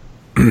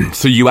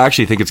 So you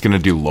actually think it's going to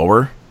do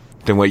lower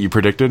than what you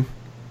predicted?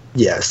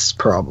 Yes,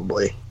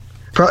 probably.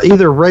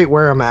 Either right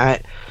where I'm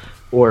at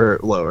or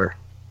lower.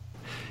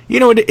 You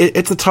know,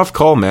 it's a tough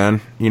call,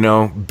 man. You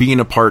know, being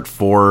a Part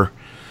 4,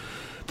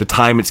 the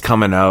time it's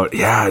coming out,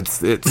 yeah,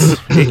 it's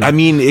I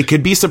mean, it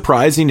could be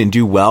surprising and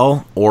do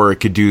well, or it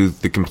could do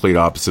the complete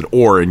opposite,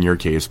 or in your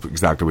case,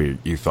 exactly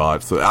what you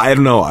thought. So I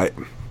don't know. I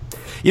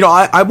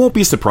won't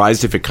be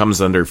surprised if it comes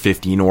under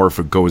 15 or if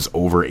it goes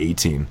over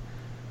 18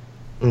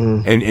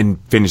 and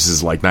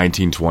finishes like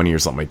 19, 20 or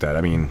something like that.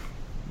 I mean,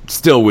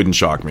 still wouldn't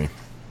shock me.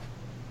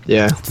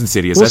 Yeah. It's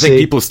Insidious. We'll I think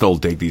see. people still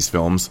dig these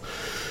films.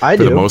 I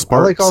for do. the most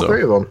part. I like all so,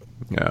 three of them.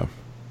 Yeah.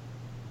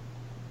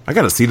 I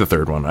got to see the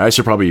third one. I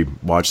should probably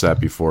watch that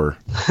before.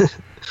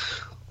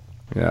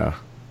 Yeah.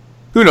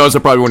 Who knows? I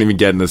probably won't even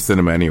get in the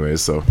cinema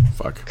anyways, so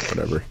fuck,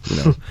 whatever. You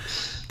know,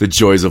 the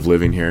joys of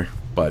living here.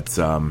 But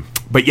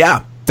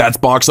yeah, that's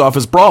Box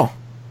Office Brawl.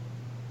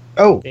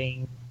 Oh,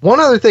 Ding. one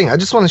other thing. I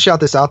just want to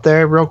shout this out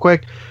there real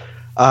quick.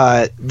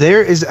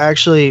 There is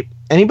actually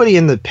anybody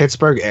in the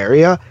Pittsburgh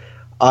area.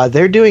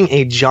 They're doing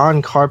a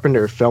John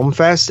Carpenter Film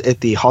Fest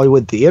at the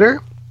Hollywood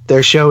Theater.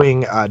 They're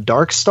showing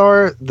Dark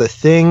Star, The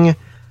Thing,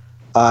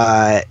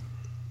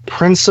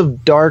 Prince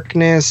of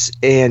Darkness,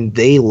 and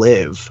They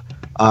Live.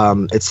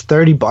 It's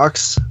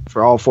 $30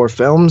 for all 4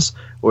 films,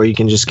 or you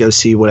can just go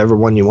see whatever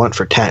one you want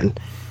for $10.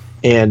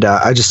 And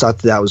I just thought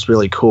that was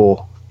really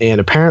cool. And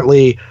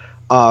apparently,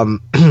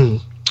 there's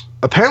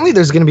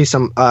going to be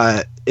some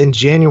in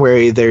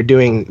January. They're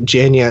doing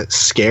Jania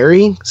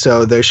Scary,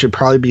 so there should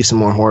probably be some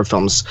more horror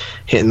films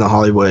hitting the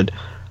Hollywood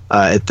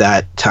at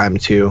that time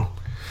too.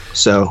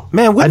 So,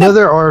 Man, I know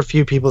there are a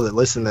few people that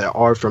listen that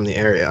are from the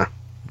area.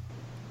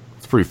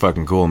 It's pretty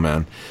fucking cool,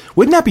 man.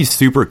 Wouldn't that be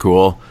super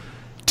cool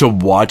to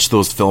watch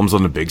those films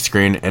on the big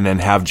screen and then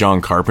have John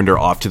Carpenter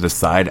off to the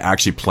side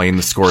actually playing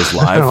the scores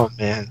live? Oh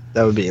man,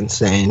 that would be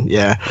insane.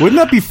 Yeah,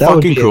 Wouldn't that be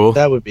fucking cool?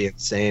 That would be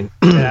insane.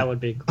 Yeah, that would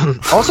be cool.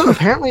 Also,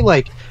 apparently,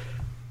 like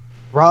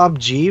Rob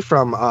G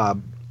from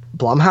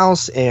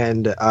Blumhouse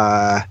and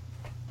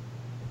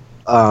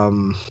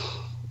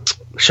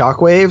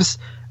Shockwaves,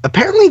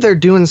 apparently they're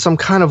doing some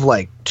kind of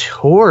like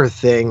tour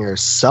thing or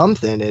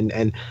something,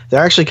 and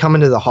they're actually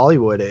coming to the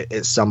Hollywood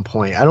at some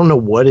point. I don't know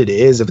what it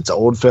is, if it's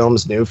old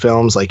films, new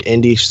films, like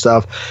indie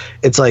stuff.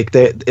 It's like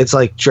it's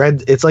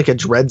like a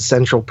Dread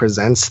Central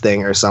Presents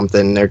thing or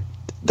something.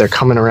 They're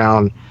coming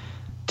around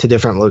to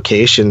different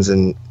locations,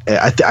 and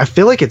I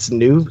feel like it's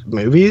new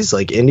movies,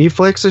 like indie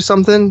flicks or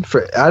something.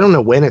 I don't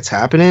know when it's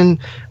happening,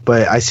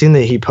 but I seen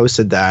that he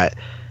posted that,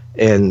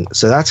 and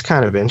so that's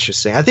kind of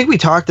interesting. I think we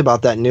talked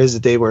about that news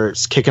that they were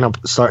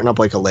starting up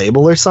like a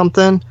label or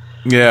something.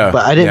 Yeah,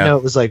 but I didn't know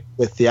it was like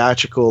with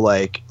theatrical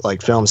like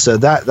films. So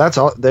that's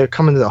all. They're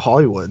coming to the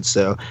Hollywood,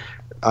 so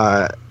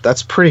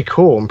that's pretty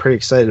cool. I'm pretty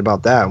excited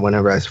about that.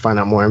 Whenever I find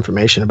out more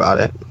information about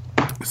it.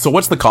 So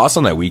what's the cost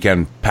on that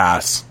weekend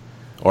pass?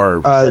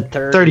 Or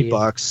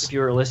 $30 if you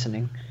were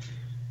listening.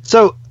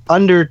 So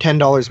under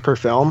 $10 per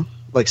film,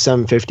 like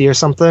 $7.50 or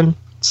something.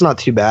 It's not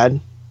too bad.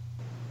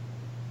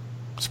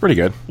 It's pretty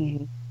good.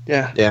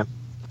 Yeah.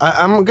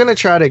 I'm gonna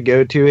try to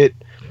go to it.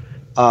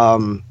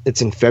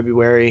 It's in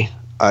February.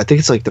 I think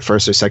it's like the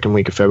first or second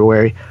week of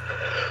February.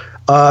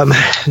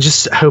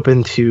 Just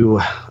hoping to.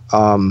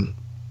 I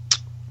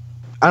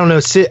don't know.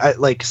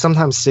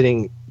 Sometimes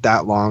sitting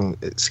that long,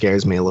 it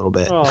scares me a little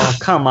bit. Oh,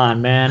 come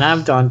on, man.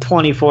 I've done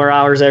 24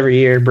 hours every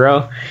year,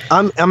 bro.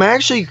 I'm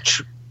actually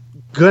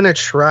gonna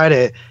try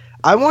to.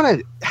 I want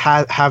to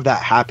have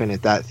that happen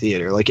at that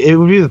theater. Like, it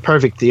would be the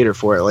perfect theater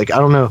for it. Like, I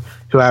don't know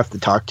who I have to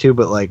talk to,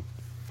 but like,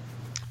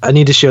 I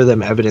need to show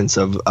them evidence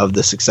of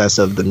the success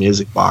of the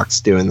Music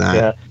Box doing that.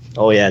 Yeah.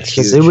 Oh yeah, it's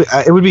huge.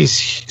 It would be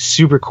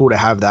super cool to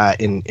have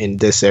that in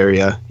this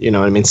area. You know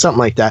what I mean? Something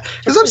like that.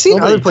 Because I've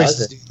seen other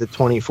places do the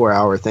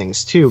 24-hour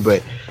things too,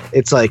 but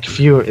it's like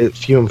few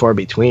and far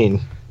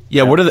between.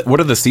 Yeah. What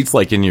are the seats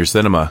like in your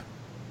cinema?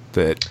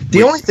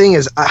 The only thing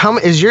is, how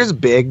is yours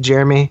big,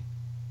 Jeremy?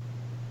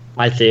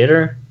 My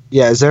theater?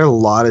 Yeah. Is there a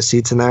lot of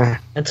seats in there?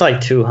 It's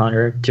like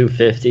 200,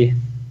 250.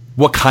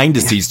 What kind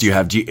of seats do you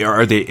have?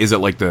 Is it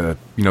like the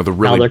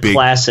really they're big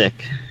classic?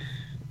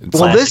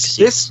 Well,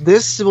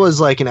 this was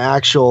like an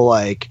actual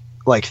like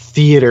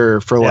theater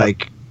for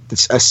like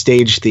a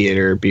stage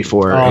theater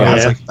before. It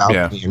has like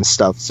balcony and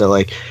stuff. So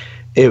like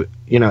it,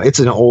 it's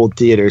an old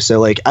theater. So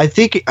like I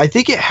think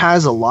it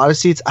has a lot of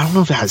seats. I don't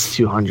know if it has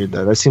 200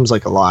 though. That seems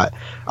like a lot.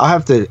 I'll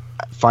have to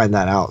find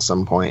that out at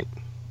some point.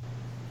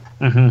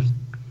 Mm-hmm.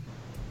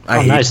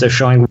 Nice! They're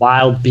showing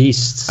Wild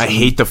Beasts. I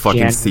hate the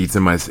fucking seats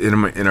in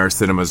our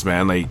cinemas,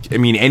 man. Like, I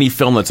mean, any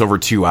film that's over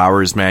 2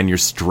 hours, man, you're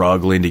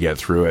struggling to get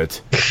through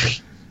it.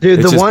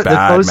 Dude,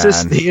 the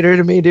closest theater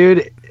to me,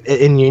 dude,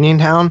 in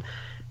Uniontown.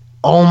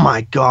 Oh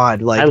my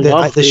god! Like, I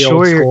love the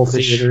old school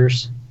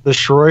theaters. The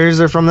Schroyers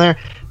are from there.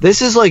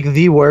 This is like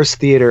the worst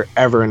theater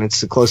ever, and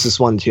it's the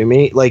closest one to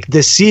me. Like,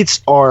 the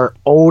seats are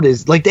old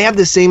as like they have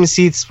the same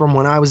seats from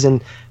when I was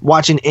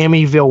watching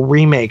Amityville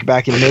Remake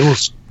back in middle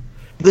school.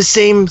 The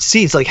same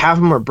seats, like half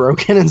of them are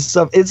broken and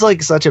stuff. It's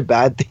like such a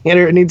bad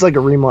theater. It needs like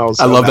a remodel.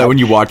 I love that when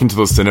you walk into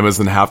those cinemas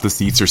and half the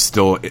seats are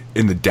still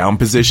in the down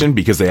position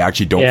because they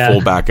actually don't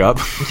fold back up.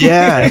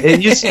 Yeah,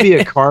 it used to be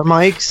a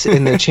Carmike's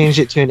and they changed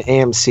it to an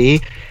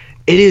AMC.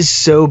 It is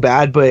so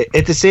bad, but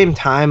at the same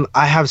time,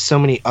 I have so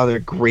many other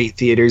great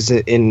theaters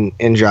in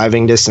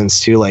driving distance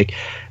too. Like,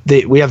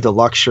 we have the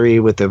Luxury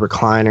with the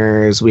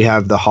recliners. We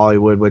have the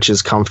Hollywood, which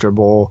is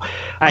comfortable.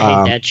 I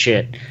hate that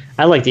shit.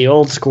 I like the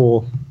old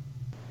school.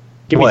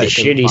 Give me the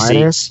shitty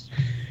seats.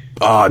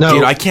 Oh, no.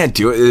 Dude, I can't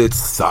do it. It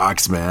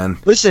sucks, man.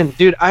 Listen,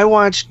 dude, I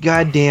watched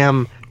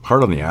goddamn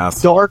Hard on the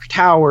ass. Dark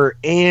Tower,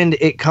 and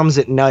It Comes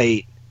at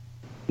Night.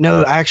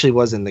 No, I actually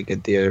was in the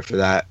good theater for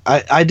that.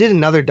 I did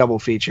another double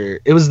feature.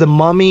 It was the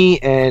Mummy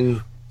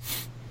and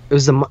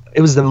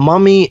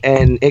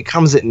It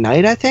Comes at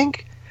Night, I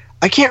think.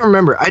 I can't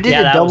remember. I did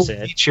a double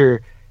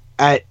feature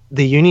at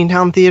the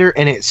Uniontown Theater,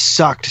 and it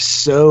sucked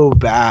so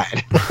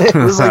bad. It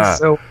was like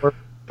so.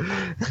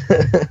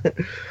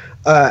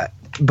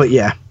 But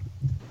yeah.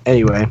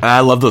 Anyway,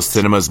 I love those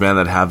cinemas, man,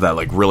 that have that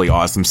like really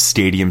awesome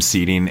stadium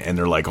seating, and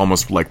they're like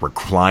almost like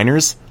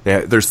recliners.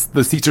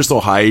 The seats are so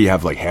high, you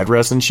have like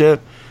headrests and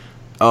shit.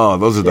 Oh,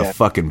 those are the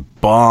fucking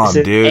bomb,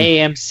 dude.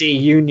 AMC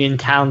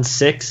Uniontown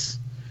 6.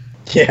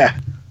 Yeah.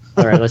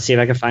 All right, let's see if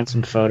I can find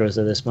some photos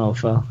of this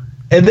mofo.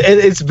 And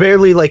it's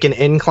barely like an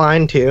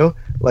incline too.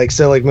 Like,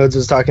 so like Modes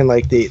was talking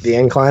like the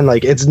incline,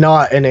 like it's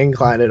not an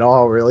incline at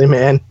all, really,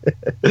 man.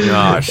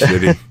 Nah,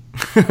 shitty.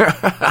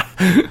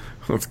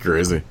 That's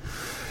crazy.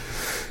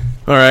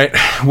 All right.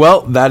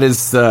 Well, that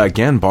is,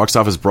 again, Box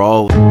Office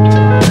Brawl.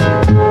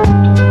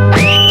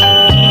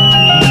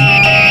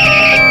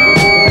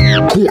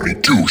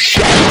 22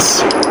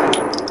 shots.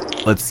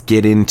 Let's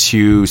get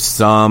into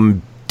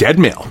some dead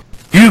mail.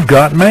 You've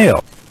got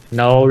mail.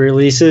 No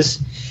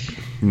releases?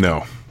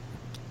 No.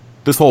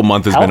 This whole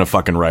month has been a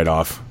fucking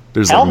write-off.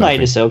 There's Hell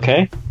Knight is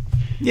okay.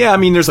 Yeah, I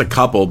mean, there's a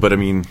couple, but I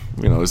mean,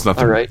 you know, there's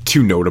nothing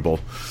too notable.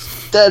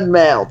 Dead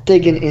mail.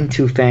 Digging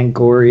into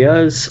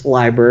Fangoria's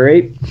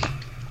library.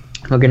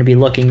 We're going to be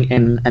looking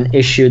in an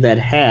issue that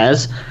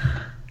has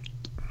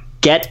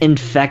Get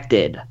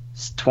Infected.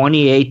 It's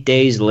 28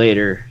 days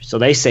later. So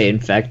they say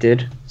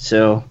infected.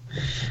 So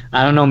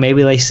I don't know.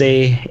 Maybe they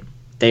say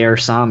they are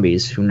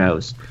zombies. Who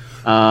knows?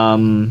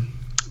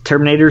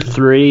 Terminator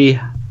 3,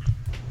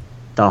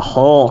 The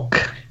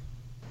Hulk,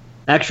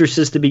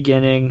 Exorcist: The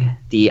Beginning,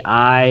 The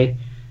Eye,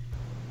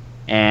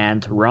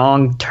 and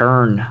Wrong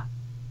Turn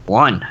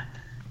 1.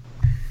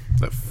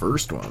 The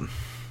first one.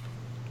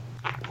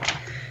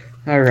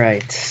 All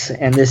right,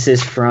 and this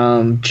is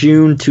from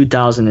June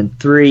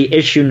 2003,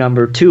 issue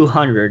number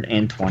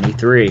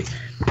 223.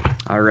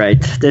 All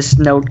right, this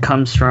note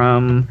comes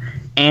from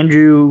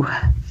Andrew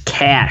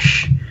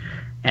Cash,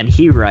 and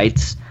he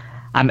writes,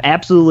 I'm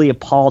absolutely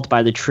appalled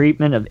by the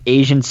treatment of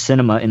Asian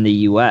cinema in the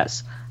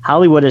U.S.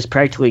 Hollywood has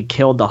practically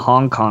killed the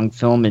Hong Kong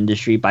film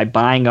industry by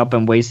buying up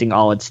and wasting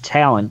all its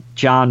talent,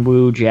 John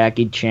Woo,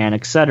 Jackie Chan,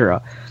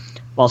 etc.,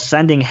 while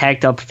sending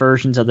hacked-up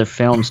versions of their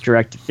films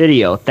direct to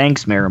video.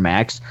 Thanks,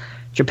 Miramax.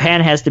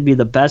 Japan has to be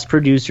the best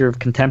producer of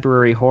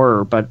contemporary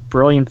horror, but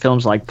brilliant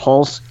films like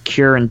Pulse,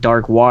 Cure, and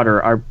Dark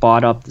Water are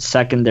bought up the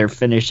second they're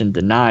finished and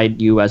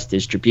denied U.S.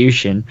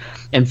 distribution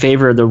in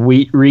favor of the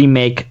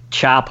remake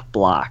Chop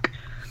Block.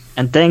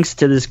 And thanks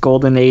to this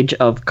golden age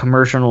of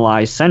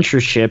commercialized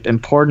censorship,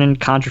 important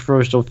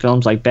controversial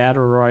films like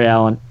Battle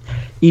Royale and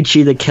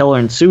Ichi the Killer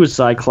and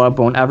Suicide Club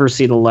won't ever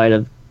see the light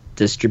of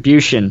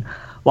distribution,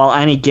 while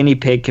any guinea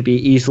pig could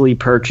be easily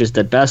purchased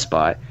at Best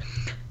Buy.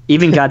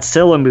 Even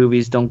Godzilla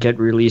movies don't get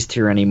released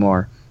here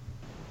anymore.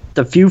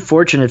 The few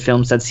fortunate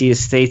films that see a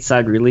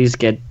stateside release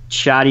get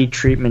shoddy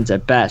treatments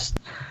at best.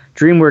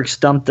 DreamWorks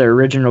dumped the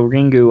original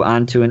Ringu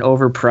onto an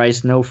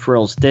overpriced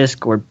no-frills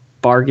disc or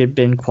bargain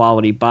bin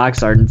quality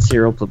box art and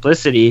serial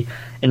publicity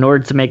in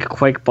order to make a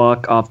quick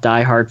buck off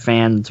diehard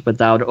fans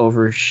without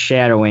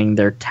overshadowing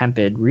their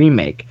tepid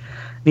remake.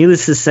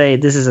 Needless to say,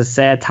 this is a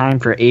sad time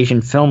for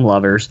Asian film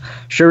lovers.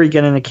 Sure, we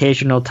get an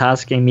occasional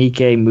Tasuke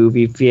Miike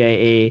movie via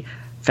a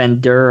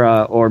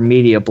Fendura or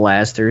Media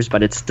Blasters,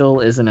 but it still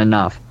isn't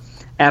enough.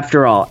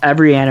 After all,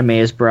 every anime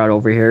is brought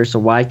over here, so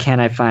why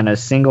can't I find a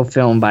single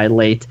film by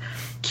late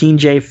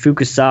Kinjay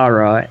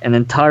Fukusawa? An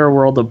entire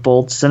world of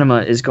bold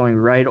cinema is going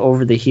right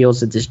over the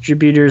heels of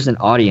distributors and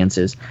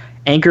audiences.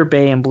 Anchor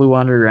Bay and Blue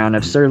Underground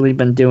have certainly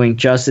been doing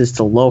justice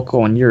to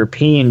local and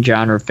European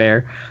genre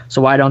fare,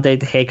 so why don't they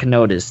take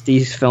notice?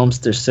 These films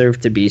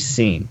deserve to be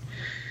seen.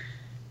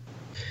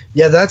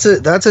 Yeah, that's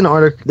an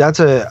article. That's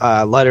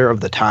a letter of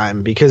the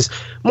time, because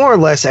more or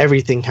less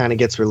everything kind of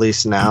gets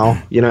released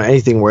now. You know,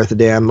 anything worth a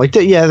damn. Like,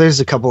 there's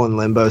a couple in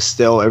limbo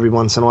still every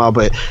once in a while,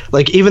 but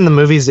like even the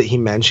movies that he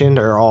mentioned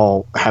are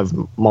all have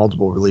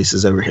multiple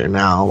releases over here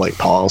now, like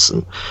Pulse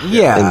and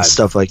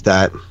stuff like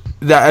that.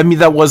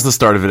 That was the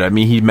start of it. I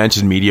mean, he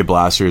mentioned Media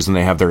Blasters, and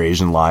they have their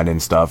Asian line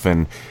and stuff,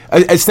 and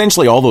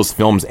essentially all those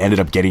films ended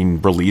up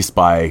getting released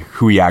by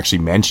who he actually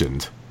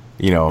mentioned.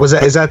 You know, is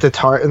that the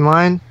Tartan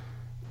line?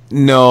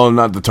 No,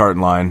 not the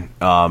Tartan line.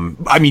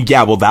 I mean,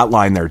 yeah, well, that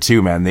line there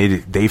too, man.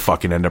 They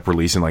fucking end up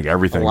releasing like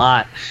everything. A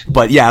lot.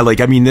 But yeah,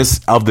 like, I mean,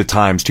 this of the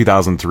times,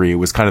 2003, it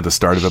was kind of the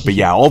start of it. But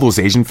yeah, all those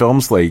Asian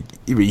films, like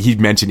he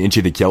mentioned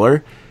Ichi the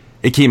Killer,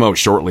 it came out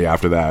shortly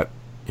after that.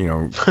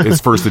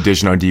 his first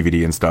edition on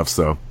DVD and stuff.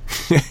 So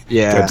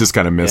Yeah. I just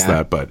kind of missed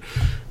that, but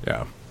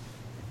yeah.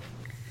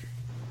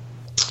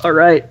 All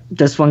right,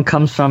 this one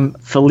comes from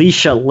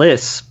Felicia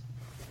Liss,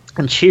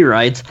 and she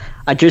writes,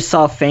 I just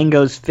saw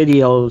Fango's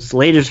video's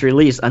latest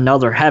release,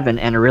 Another Heaven,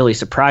 and it really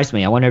surprised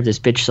me. I wonder if this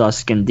bitch saw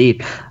Skin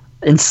Deep.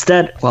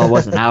 Instead, well, it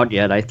wasn't out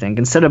yet, I think.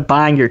 Instead of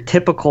buying your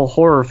typical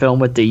horror film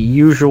with the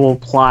usual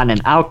plot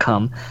and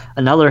outcome,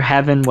 Another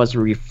Heaven was a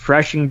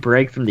refreshing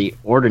break from the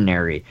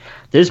ordinary.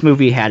 This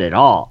movie had it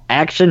all.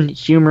 Action,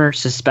 humor,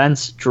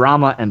 suspense,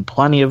 drama, and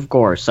plenty of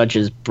gore, such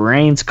as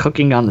brains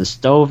cooking on the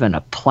stove and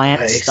a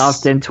plant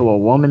stuffed into a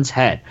woman's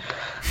head.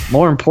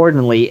 More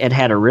importantly, it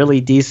had a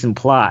really decent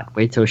plot.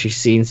 Wait till she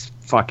sees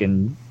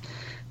fucking...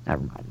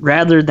 Never mind.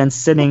 Rather than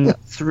sitting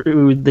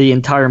through the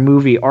entire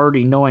movie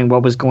already knowing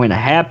what was going to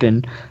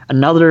happen,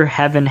 Another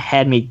Heaven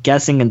had me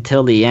guessing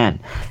until the end.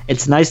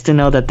 It's nice to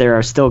know that there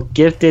are still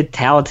gifted,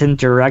 talented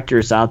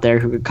directors out there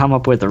who could come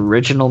up with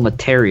original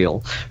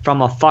material.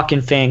 From a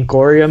fucking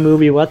Fangoria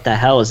movie, what the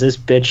hell is this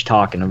bitch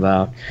talking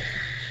about?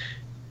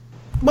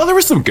 Well, there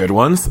were some good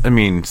ones. I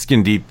mean,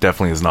 Skin Deep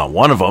definitely is not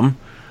one of them.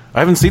 I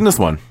haven't seen this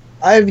one.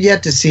 I've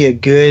yet to see a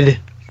great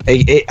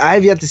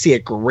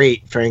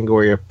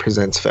Fangoria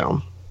Presents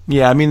film.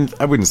 Yeah, I mean,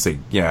 I wouldn't say,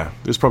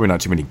 there's probably not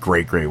too many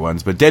great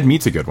ones, but Dead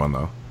Meat's a good one,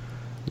 though.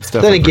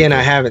 Then again,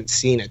 I haven't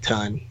seen a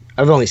ton.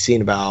 I've only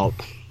seen about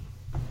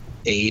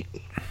 8.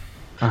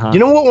 You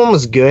know what one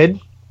was good?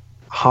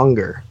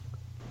 Hunger.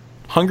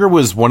 Hunger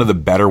was one of the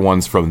better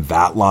ones from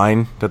that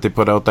line that they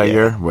put out that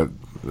year. It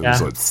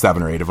was like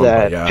 7 or 8 of them.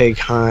 That Pig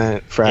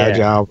Hunt,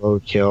 Fragile,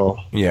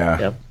 Roadkill. Yeah.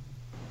 Yep.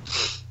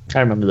 I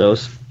remember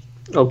those.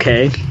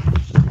 Okay.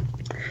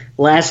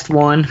 Last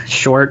one,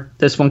 short.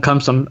 This one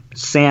comes from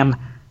Sam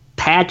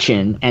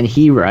Patchen, and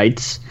he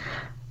writes,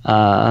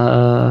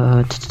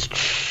 I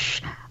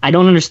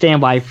don't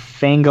understand why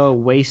Fango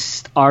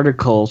wastes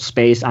article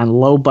space on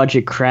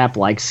low-budget crap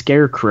like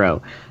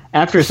Scarecrow.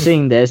 After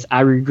seeing this, I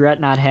regret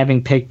not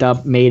having picked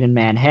up Made in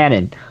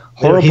Manhattan.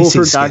 Horrible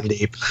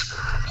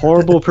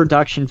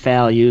production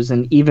values,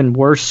 and even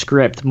worse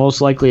script,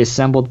 most likely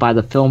assembled by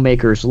the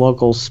filmmaker's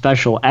local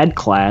special ed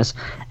class,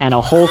 and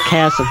a whole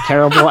cast of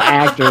terrible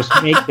actors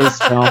make this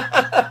film.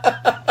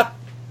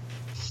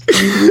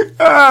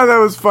 That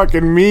was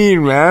fucking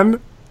mean, man.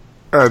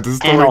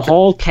 A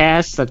whole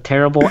cast of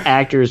terrible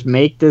actors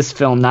make this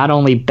film not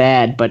only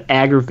bad, but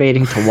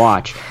aggravating to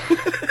watch.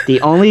 The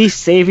only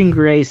saving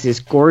grace is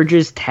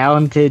gorgeous,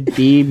 talented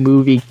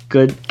B-movie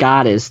good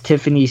goddess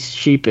Tiffany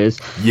Shepis.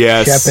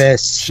 Yes.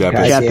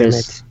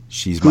 Shepis.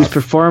 Whose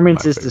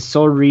performance is the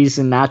sole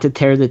reason not to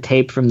tear the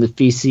tape from the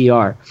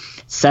VCR,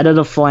 set it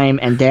aflame,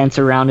 and dance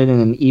around it in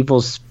an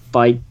evil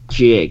spite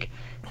jig.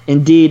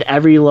 Indeed,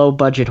 every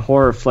low-budget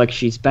horror flick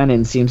she's been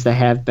in seems to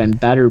have been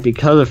better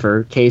because of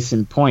her, case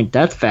in point,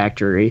 Death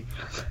Factory.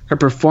 Her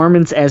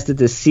performance as the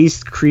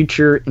deceased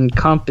creature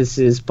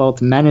encompasses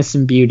both menace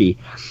and beauty,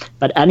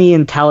 but any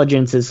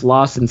intelligence is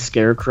lost in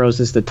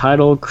Scarecrows as the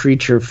title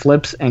creature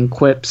flips and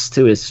quips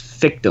to his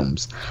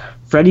victims,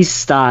 Freddy's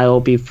style,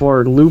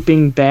 before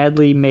lopping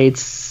badly made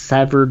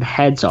severed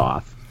heads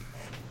off.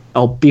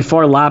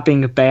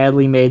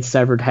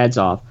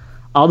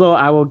 Although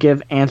I will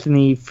give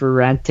Anthony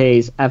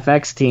Ferrante's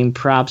FX team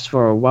props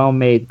for a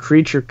well-made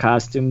creature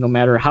costume, no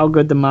matter how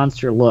good the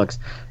monster looks,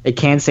 it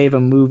can't save a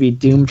movie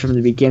doomed from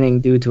the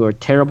beginning due to a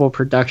terrible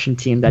production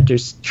team that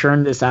just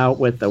churned this out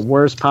with the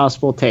worst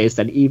possible taste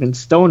that even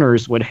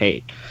stoners would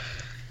hate.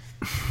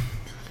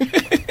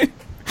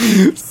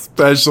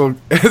 Special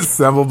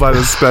assembled by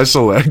the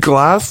special ed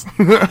class.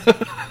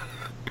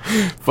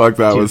 Fuck,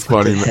 that was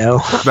funny, man.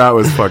 That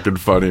was fucking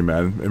funny,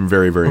 man, and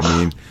very, very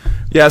mean.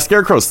 Yeah,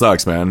 Scarecrow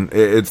sucks, man.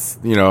 It's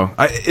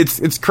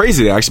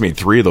crazy. They actually made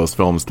 3 of those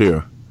films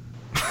too.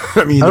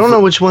 I mean, I don't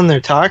know which one they're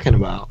talking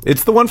about.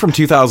 It's the one from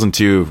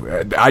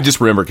 2002. I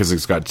just remember because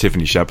it's got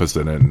Tiffany Shepis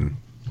in it, and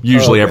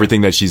usually everything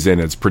that she's in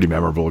is pretty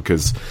memorable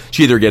because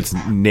she either gets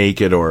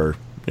naked or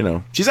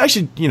she's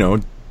actually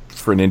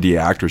for an indie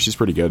actor, she's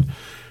pretty good.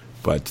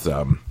 But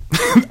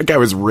that guy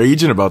was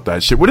raging about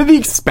that shit. What did he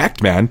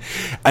expect, man?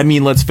 I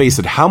mean, let's face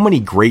it. How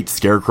many great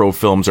Scarecrow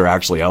films are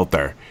actually out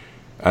there?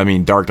 I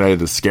mean, Dark Knight of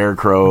the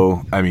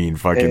Scarecrow. I mean,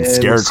 fucking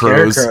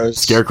Scarecrows.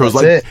 Scarecrows.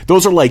 Like,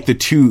 those are like the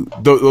two.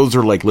 Those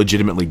are like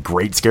legitimately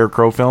great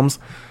Scarecrow films.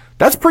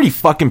 That's pretty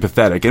fucking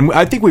pathetic. And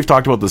I think we've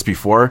talked about this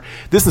before.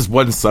 This is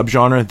one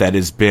subgenre that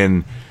has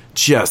been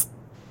just.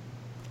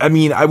 I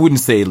mean, I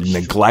wouldn't say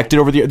neglected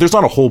over the years. There's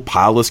not a whole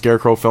pile of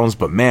Scarecrow films,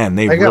 but man,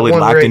 they really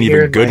lacked any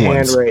even good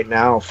ones. Right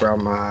now,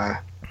 from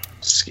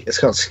it's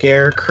called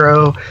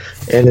Scarecrow,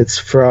 and it's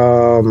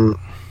from.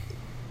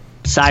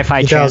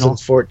 Sci-Fi Channel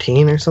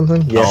 2014 or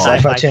something. Yeah,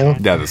 Sci-Fi Channel.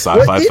 Yeah, the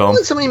sci-fi film.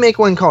 Didn't somebody make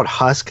one called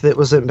Husk that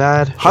wasn't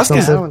bad? Husk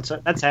is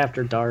that's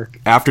After Dark.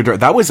 After Dark,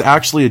 that was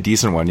actually a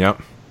decent one.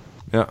 Yep.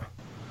 Yeah.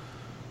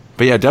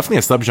 But yeah, definitely a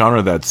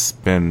subgenre that's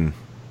been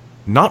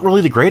not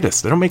really the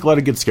greatest. They don't make a lot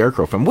of good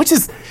Scarecrow film, which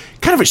is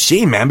kind of a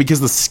shame, man, because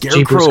the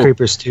Scarecrow Jeepers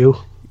Creepers 2.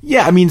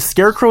 Yeah, I mean,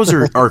 Scarecrows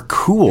are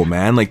cool,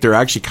 man. Like, they're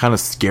actually kind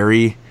of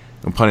scary.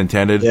 no pun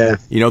intended. Yeah.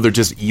 You know, they're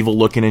just evil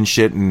looking and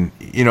shit, and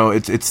you know,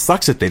 it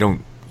sucks that they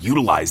don't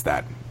utilize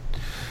that.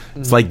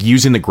 It's like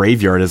using the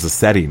graveyard as a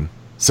setting.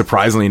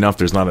 Surprisingly enough,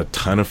 there's not a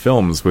ton of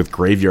films with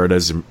graveyard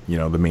as, you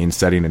know, the main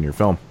setting in your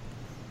film.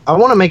 I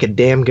want to make a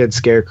damn good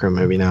Scarecrow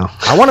movie now.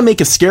 I want to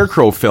make a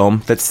Scarecrow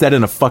film that's set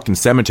in a fucking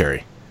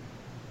cemetery.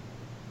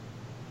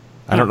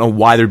 I don't know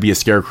why there'd be a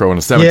Scarecrow in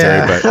a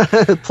cemetery,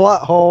 but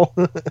plot hole.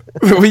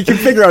 We can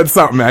figure out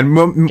something,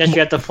 man. Guess you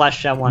have to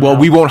flesh that one Well, out.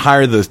 we won't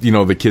hire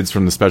the kids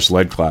from the special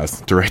ed class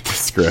to write the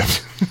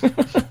script.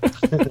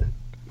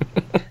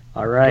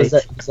 All right. Is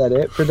that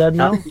it for Dead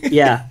Now?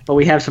 Yeah, but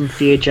we have some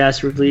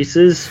VHS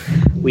releases.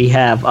 We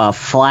have a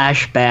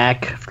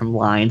Flashback from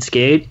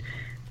Lionsgate,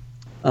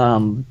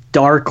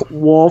 Dark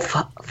Wolf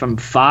from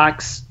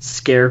Fox,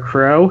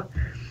 Scarecrow.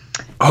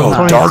 Oh,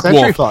 20th Dark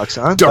Century Wolf. Fox,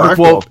 huh? Dark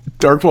Wolf.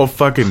 Dark Wolf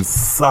fucking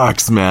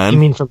sucks, man. You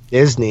mean from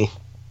Disney?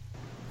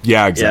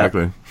 Yeah,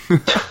 exactly.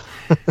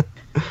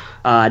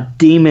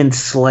 Demon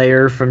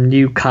Slayer from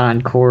New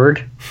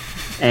Concord,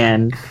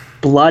 and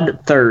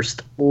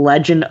Bloodthirst,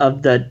 Legend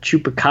of the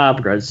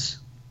Chupacabras.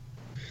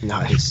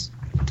 Nice.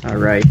 All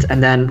right.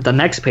 And then the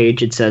next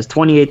page, it says,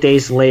 28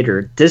 days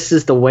later, this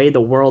is the way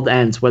the world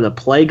ends, with a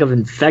plague of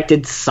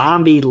infected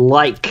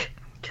zombie-like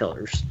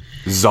killers.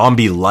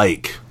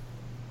 Zombie-like /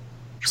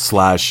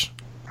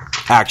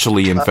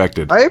 actually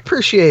infected. I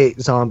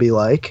appreciate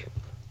zombie-like.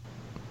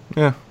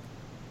 Yeah.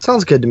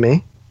 Sounds good to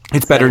me.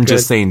 It's better than good.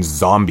 just saying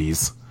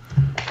zombies.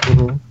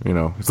 Mm-hmm. You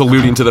know, it's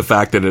alluding to the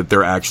fact that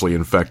they're actually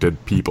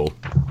infected people.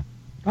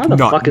 How the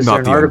Not- fuck is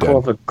not there an the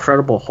article undead. of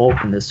Incredible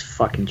Hulk in this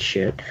fucking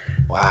shit?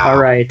 Wow.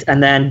 All right.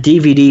 And then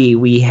DVD,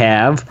 we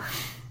have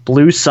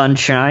Blue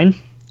Sunshine,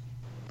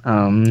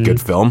 Good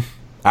film.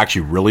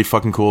 Actually, really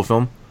fucking cool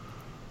film.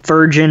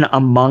 Virgin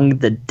Among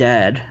the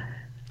Dead,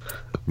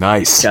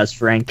 Nice. Jess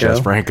Franco, Jess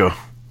Franco.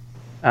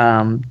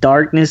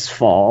 Darkness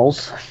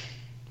Falls,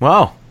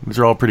 Wow. These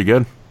are all pretty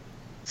good.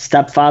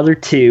 Stepfather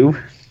 2,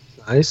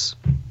 Nice.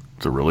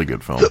 It's a really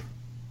good film.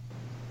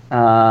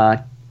 uh,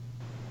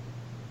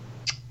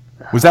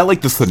 Was that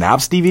like the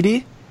Synapse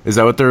DVD? Is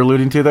that what they're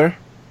alluding to there?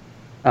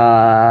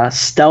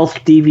 stealth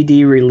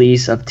DVD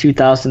release of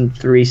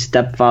 2003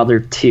 Stepfather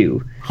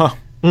 2, Huh.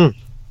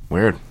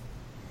 Weird.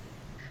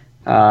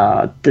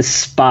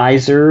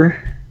 Despiser,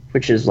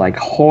 which is like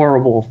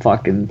horrible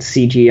fucking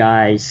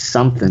CGI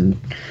something,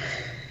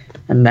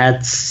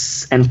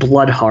 and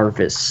Blood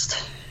Harvest.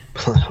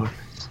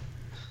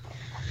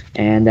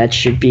 And that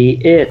should be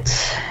it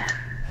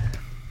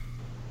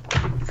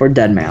for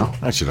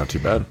Deadmau. Actually, not too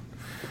bad.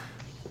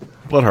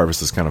 Blood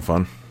Harvest is kind of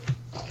fun.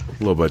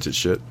 Low budget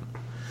shit.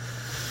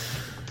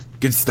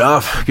 Good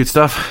stuff. Good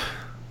stuff.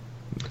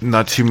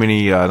 Not too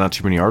many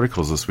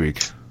articles this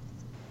week.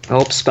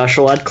 Oh,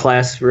 special ed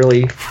class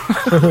really.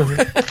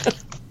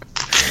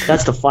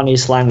 That's the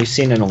funniest line we've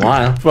seen in a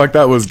while. Fuck,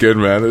 that was good,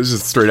 man. It was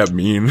just straight up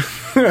mean.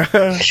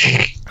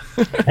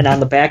 And on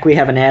the back, we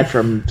have an ad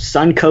from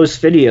Suncoast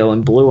Video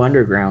and Blue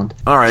Underground.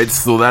 All right,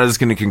 so that is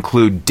going to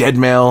conclude Dead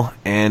Mail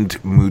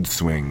and Mood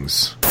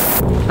Swings.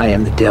 I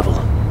am the devil,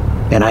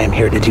 and I am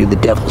here to do the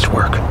devil's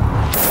work.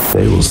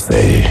 They will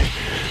say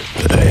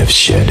that I have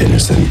shed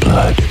innocent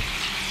blood.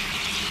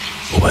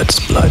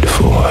 What's blood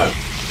for,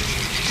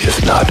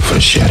 if not for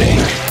shedding?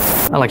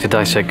 I like to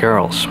dissect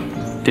girls.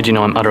 Did you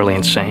know I'm utterly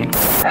insane?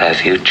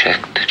 Have you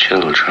checked the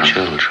children?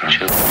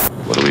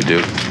 What do we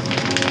do?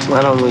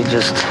 Why don't we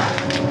just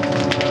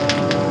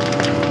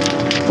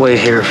wait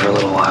here for a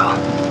little while?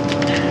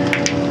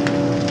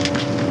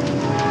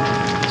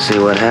 See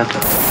what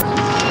happens.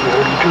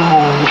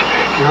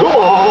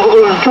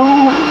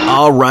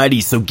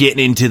 Alrighty, so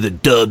getting into the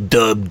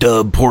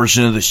dub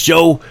portion of the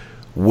show,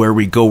 where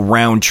we go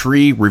round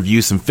tree,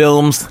 review some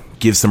films,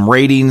 give some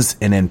ratings,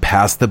 and then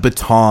pass the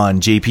baton.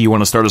 JP, you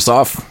want to start us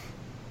off?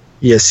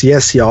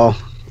 Yes, y'all.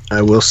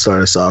 I will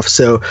start us off.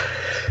 So,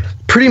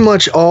 pretty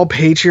much all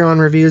Patreon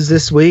reviews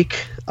this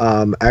week.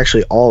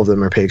 Actually, all of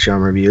them are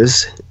Patreon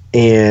reviews.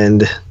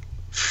 And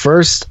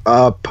first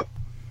up,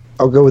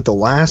 I'll go with the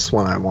last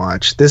one I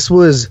watched. This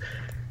was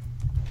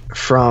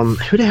from,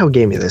 who the hell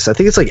gave me this? I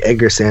think it's like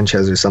Edgar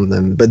Sanchez or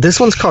something. But this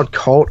one's called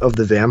Cult of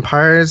the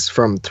Vampires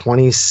from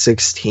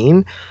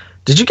 2016.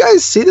 Did you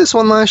guys see this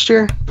one last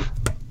year?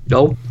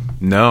 Nope.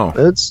 No.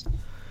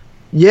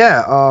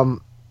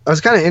 I was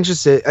kind of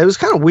interested. It was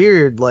kind of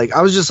weird. Like,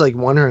 I was just like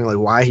wondering like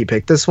why he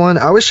picked this one.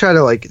 I always try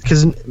to like,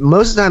 because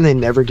most of the time they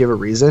never give a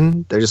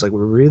reason. They're just like,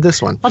 we'll review this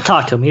one. I'll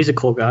talk to him. He's a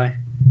cool guy.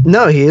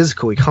 No, he is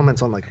cool. He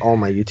comments on like all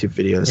my YouTube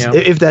videos. Yeah.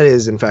 If that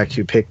is in fact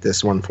who picked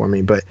this one for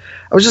me. But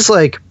I was just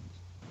like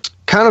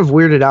kind of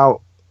weirded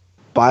out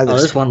by this.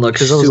 Oh, this one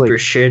looks 'cause I was super like-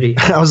 shitty.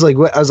 I was like,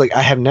 what? I was like,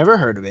 I have never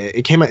heard of it.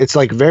 It came out. It's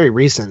like very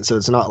recent, so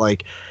it's not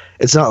like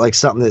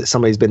something that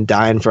somebody's been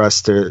dying for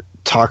us to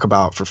talk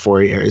about for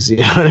 4 years. You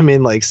know what I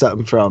mean? Like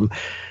something from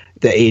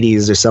the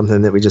 80s or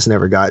something that we just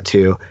never got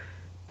to.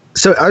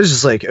 So I was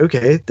just like,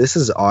 okay, this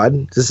is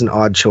odd. This is an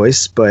odd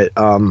choice, but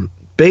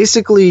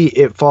basically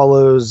it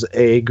follows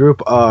a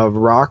group of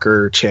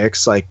rocker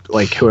chicks, like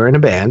who are in a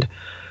band,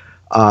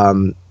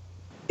 and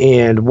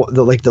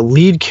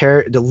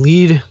the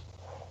lead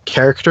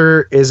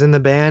character is in the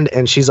band,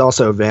 and she's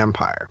also a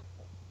vampire.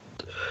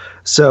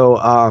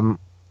 So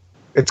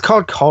it's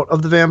called Cult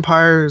of the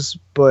Vampires,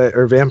 but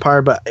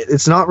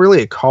it's not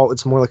really a cult.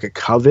 It's more like a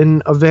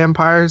coven of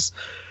vampires.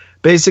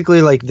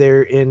 Basically, like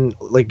they're in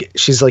like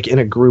she's like in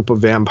a group of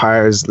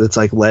vampires that's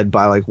like led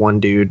by like one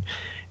dude,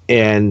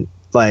 and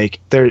like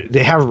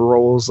they have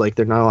roles, like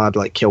they're not allowed to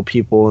like kill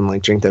people and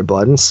like drink their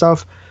blood and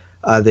stuff.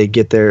 They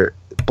get their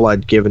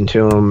blood given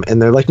to them,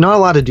 and they're like not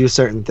allowed to do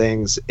certain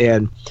things.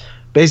 And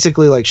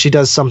basically, like she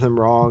does something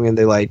wrong, and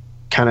they like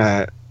kind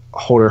of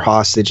hold her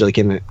hostage like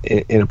in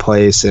a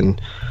place, and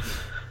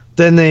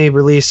then they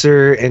release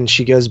her, and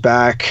she goes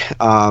back.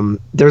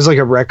 There's like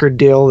a record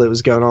deal that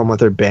was going on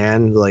with her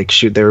band. Like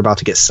they were about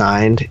to get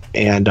signed,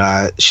 and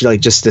she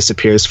like just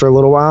disappears for a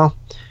little while,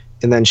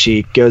 and then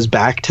she goes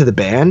back to the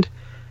band,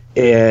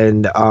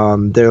 and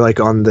they're like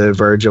on the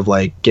verge of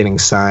like getting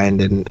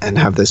signed and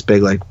have this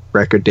big like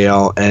record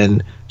deal.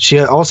 And she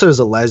also is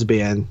a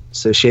lesbian,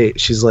 so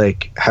she's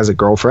like has a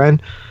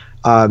girlfriend,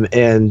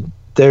 and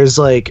there's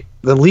like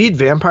the lead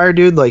vampire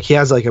dude, like he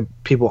has like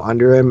people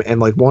under him, and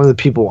like one of the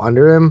people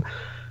under him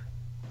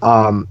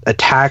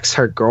attacks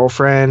her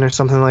girlfriend or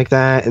something like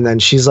that, and then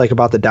she's like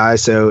about to die,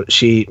 so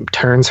she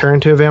turns her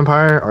into a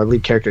vampire. Our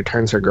lead character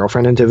turns her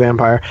girlfriend into a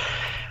vampire.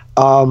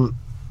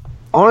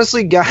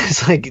 Honestly,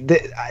 guys, like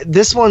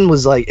this one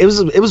was like it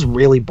was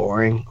really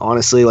boring.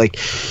 Honestly, like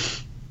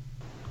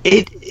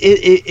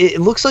it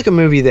looks like a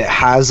movie that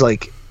has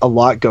like a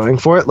lot going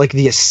for it. Like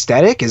the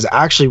aesthetic is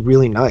actually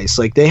really nice.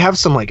 Like they have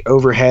some like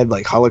overhead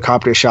like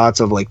helicopter shots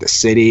of like the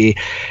city,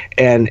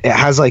 and it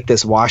has like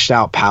this washed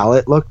out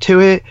palette look to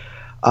it,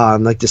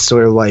 like this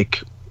sort of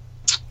like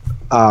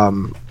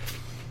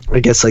I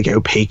guess like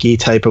opaque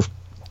type of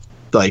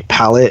like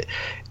palette,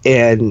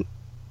 and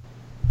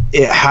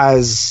it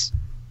has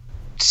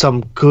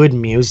some good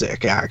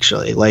music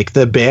actually. Like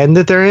the band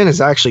that they're in is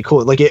actually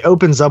cool. Like it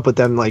opens up with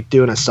them like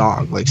doing a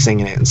song, like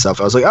singing it and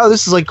stuff. I was like, oh,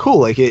 this is like cool.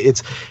 Like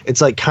it's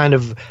like kind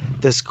of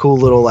this cool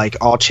little like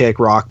all chick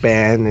rock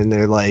band, and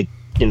they're like,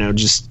 you know,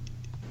 just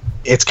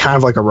it's kind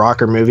of like a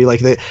rocker movie.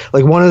 Like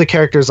one of the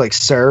characters like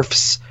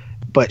surfs,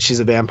 but she's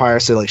a vampire,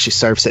 so like she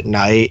surfs at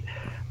night.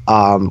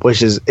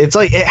 Which is it's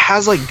like it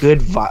has like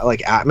good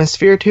like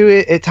atmosphere to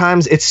it at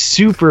times. It's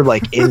super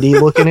like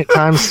indie looking at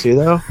times too,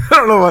 though. I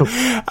don't know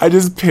why. I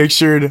just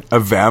pictured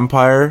a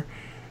vampire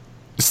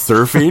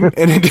surfing,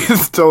 and it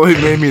just totally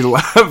made me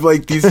laugh.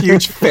 Like these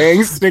huge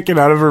fangs sticking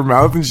out of her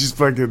mouth, and she's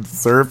fucking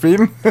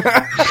surfing.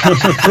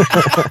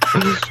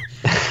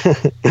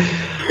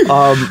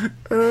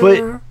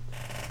 But.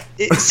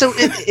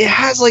 It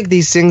has like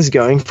these things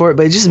going for it,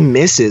 but it just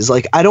misses.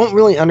 Like I don't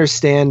really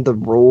understand the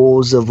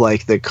rules of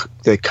like the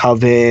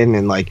coven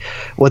and like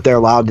what they're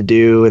allowed to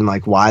do and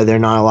like why they're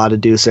not allowed to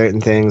do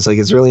certain things. Like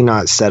it's really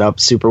not set up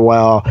super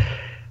well.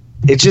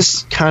 It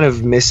just kind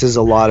of misses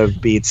a lot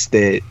of beats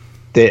that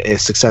a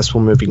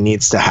successful movie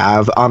needs to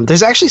have.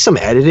 There's actually some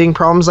editing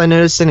problems I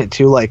noticed in it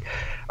too. Like,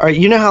 all right,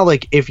 you know how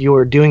like if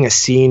you're doing a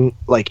scene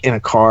like in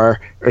a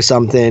car or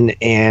something,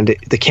 and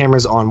the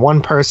camera's on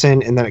one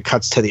person and then it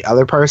cuts to the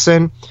other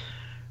person?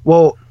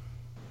 Well,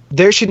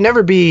 there should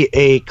never be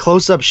a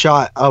close-up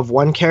shot of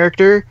one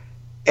character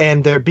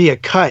and there be a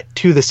cut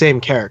to the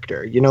same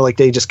character. You know, like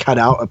they just cut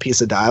out a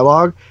piece of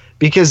dialogue,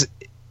 because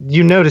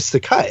you notice the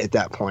cut at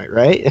that point,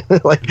 right?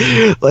 like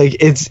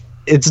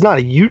it's not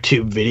a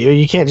YouTube video.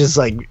 You can't just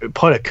like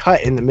put a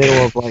cut in the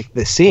middle of like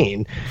the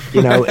scene,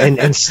 you know,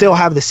 and still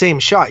have the same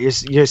shot,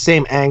 your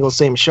same angle,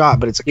 same shot,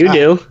 but it's a cut. You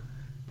do.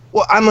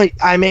 Well, I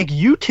make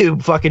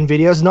YouTube fucking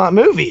videos, not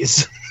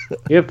movies.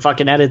 You have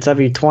fucking edits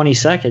every 20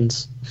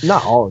 seconds.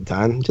 Not all the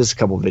time, just a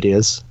couple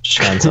videos. Just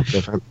trying something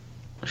different.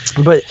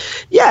 But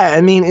yeah,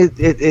 I mean, it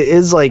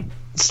is like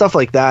stuff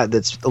like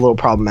that's a little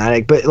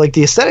problematic, but like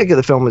the aesthetic of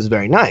the film is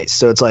very nice.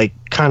 So it's like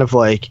kind of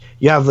like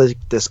you have like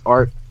this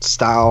art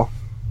style,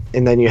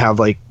 and then you have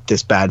like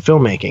this bad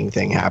filmmaking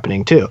thing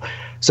happening too.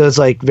 So it's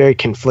like very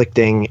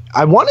conflicting.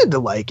 I wanted to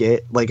like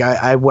it. Like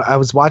I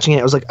was watching it.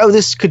 I was like, oh,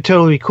 this could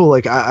totally be cool.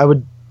 Like I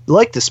would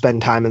like to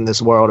spend time in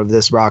this world of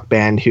this rock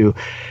band who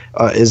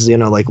is, you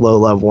know, like low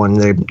level, and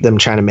them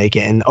trying to make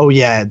it. And oh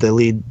yeah, the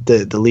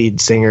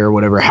lead singer or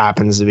whatever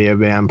happens to be a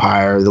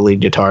vampire, or the lead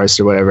guitarist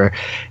or whatever,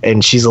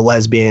 and she's a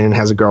lesbian and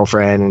has a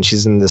girlfriend, and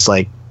she's in this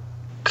like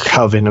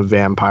coven of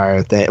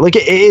vampire thing. Like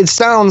it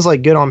sounds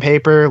like good on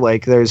paper.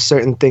 Like there's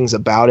certain things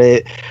about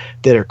it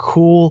that are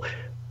cool,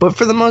 but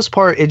for the most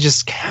part it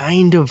just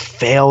kind of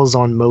fails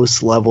on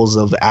most levels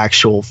of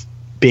actual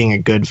being a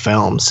good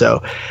film.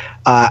 So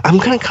I'm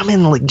gonna come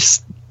in like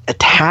just a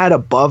tad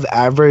above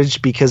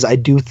average, because I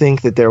do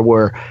think that there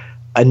were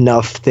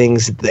enough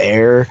things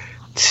there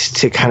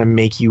to kind of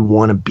make you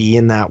want to be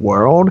in that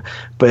world,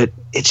 but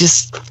it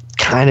just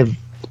kind of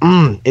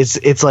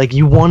it's like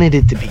you wanted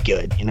it to be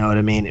good, you know what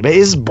I mean? But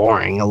it's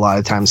boring a lot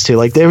of times too.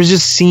 Like there was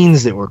just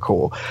scenes that were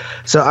cool.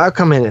 So I'll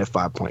come in at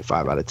 5.5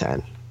 out of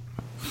 10.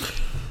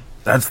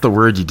 That's the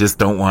word you just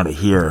don't want to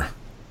hear.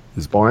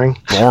 Is boring?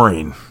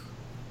 Boring.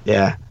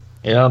 Yeah.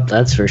 Yep,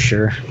 that's for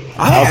sure.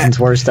 Nothing's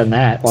worse than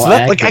that. Well,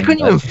 I couldn't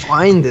even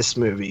find this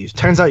movie.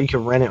 Turns out you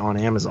can rent it on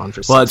Amazon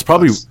for $6. Well, it's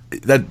probably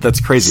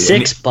that's crazy.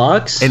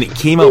 $6, and it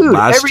came out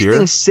last year.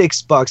 Everything's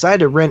 $6. I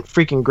had to rent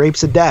freaking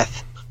Grapes of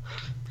Death.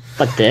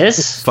 But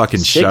this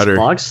fucking Shudder.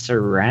 $6 to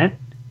rent.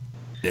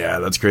 Yeah,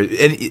 that's great.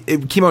 And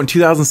it came out in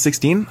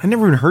 2016. I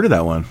never even heard of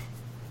that one.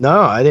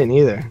 No, I didn't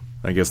either.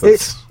 I guess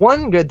that's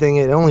one good thing.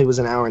 It only was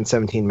an hour and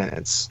 17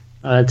 minutes.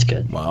 Oh, that's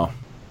good. Wow.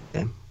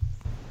 Yeah.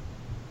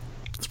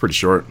 It's pretty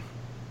short.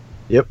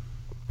 Yep.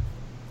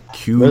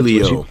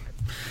 Coolio.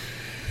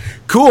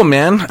 Cool,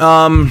 man.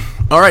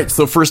 All right,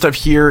 so first up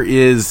here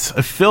is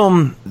a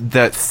film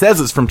that says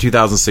it's from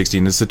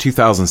 2016. It's a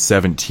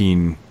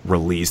 2017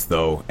 release,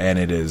 though, and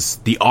it is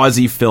the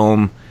Aussie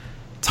film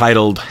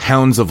titled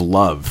Hounds of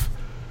Love.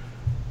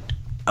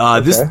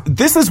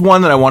 This is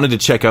one that I wanted to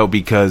check out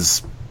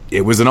because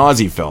it was an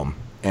Aussie film,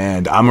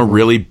 and I'm a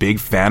really big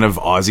fan of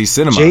Aussie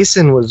cinema.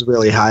 Jason was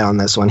really high on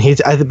this one.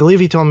 I believe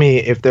he told me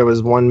if there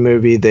was one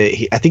movie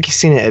that I think he's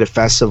seen it at a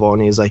festival,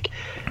 and he's like,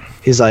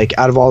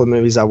 out of all the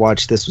movies I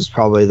watched, this was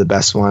probably the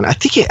best one. I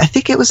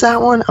think it was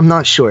that one. I'm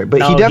not sure,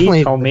 but he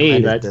definitely told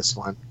me that this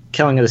one.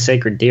 Killing of the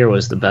Sacred Deer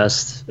was the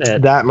best.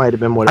 That might have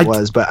been what it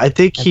was, but I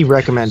think he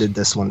recommended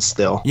this one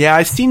still. Yeah,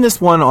 I've seen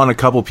this one on a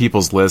couple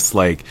people's lists,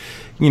 like,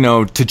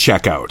 to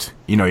check out.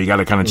 You got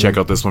to kind of check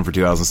out this one for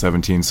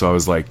 2017. So I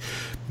was like,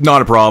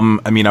 not a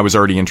problem. I mean, I was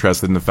already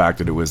interested in the fact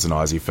that it was an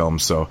Aussie film.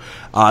 So,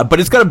 but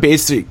it's got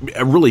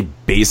a really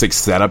basic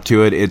setup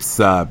to it. It's,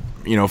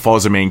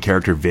 follows the main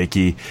character,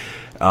 Vicky.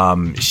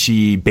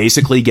 She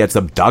basically gets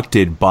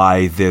abducted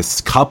by this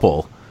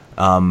couple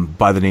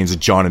by the names of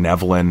John and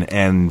Evelyn,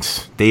 and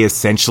they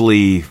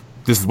essentially,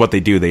 this is what they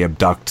do. They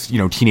abduct,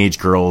 teenage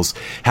girls,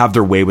 have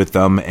their way with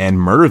them, and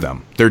murder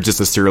them. They're just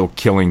a serial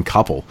killing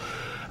couple.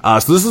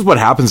 So this is what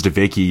happens to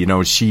Vicky.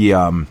 She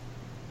is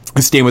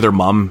staying with her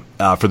mom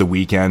for the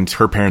weekend.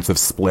 Her parents have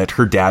split.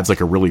 Her dad's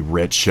like a really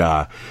rich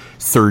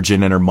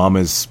surgeon, and her mom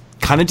is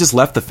kind of just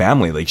left the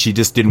family. Like, she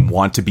just didn't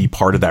want to be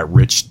part of that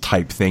rich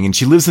type thing. And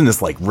she lives in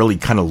this like really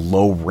kind of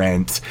low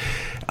rent,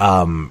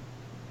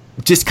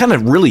 just kind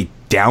of really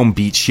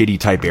downbeat shitty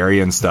type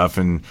area and stuff.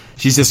 And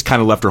she's just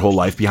kind of left her whole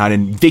life behind.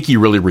 And Vicky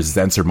really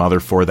resents her mother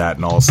for that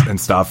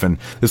and stuff. And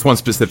this one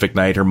specific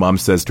night, her mom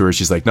says to her,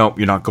 she's like, "Nope,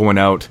 you're not going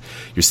out.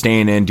 You're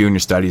staying in, doing your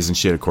studies and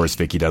shit." Of course,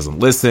 Vicky doesn't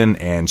listen,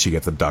 and she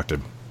gets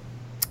abducted.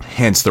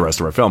 Hence the rest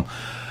of our film.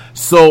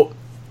 So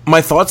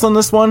my thoughts on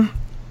this one,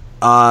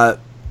 wow.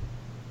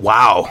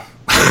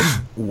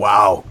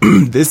 Wow.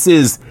 This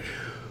is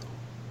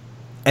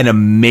an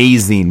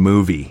amazing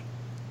movie.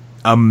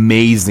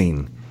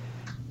 Amazing.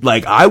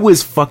 Like, I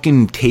was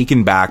fucking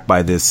taken back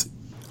by this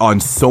on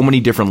so many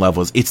different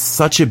levels. It's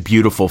such a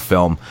beautiful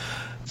film.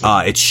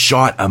 It's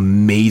shot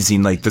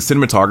amazing. Like, the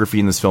cinematography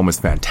in this film is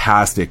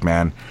fantastic,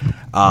 man.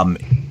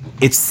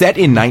 It's set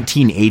in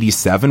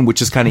 1987,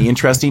 which is kind of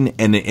interesting,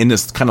 and in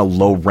this kind of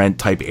low rent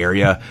type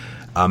area.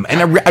 And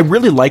I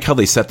really like how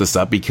they set this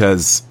up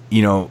because,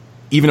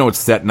 even though it's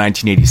set in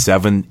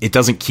 1987, it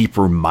doesn't keep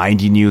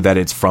reminding you that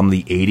it's from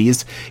the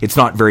 80s. It's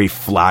not very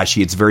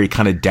flashy. It's very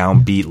kind of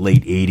downbeat,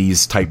 late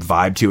 80s type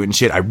vibe to it and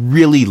shit. I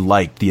really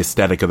liked the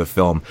aesthetic of the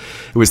film.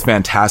 It was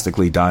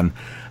fantastically done.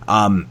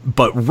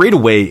 But right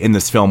away in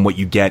this film, what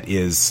you get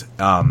is,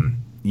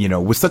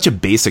 with such a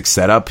basic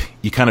setup,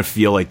 you kind of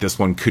feel like this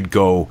one could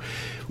go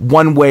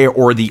one way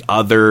or the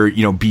other,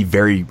 be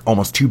very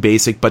almost too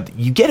basic, but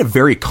you get a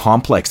very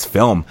complex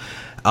film.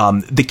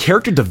 The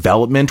character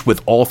development with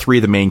all three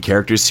of the main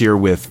characters here,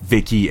 with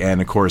Vicky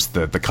and of course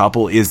the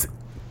couple, is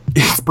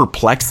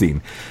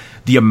perplexing.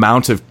 The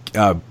amount of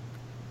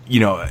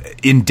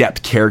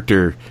in-depth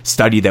character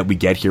study that we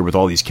get here with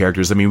all these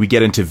characters. I mean, we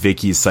get into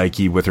Vicky's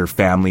psyche with her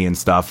family and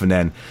stuff, and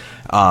then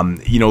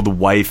the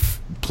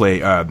wife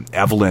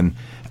Evelyn.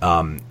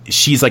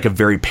 She's like a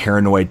very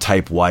paranoid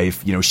type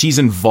wife. She's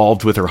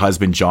involved with her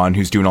husband, John,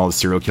 who's doing all the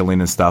serial killing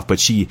and stuff, but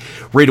she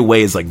right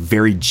away is like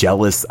very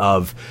jealous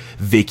of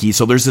Vicky.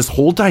 So there's this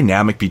whole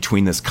dynamic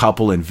between this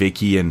couple and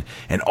Vicky and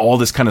all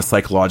this kind of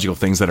psychological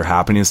things that are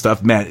happening and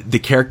stuff. Man, the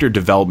character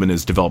development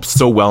is developed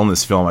so well in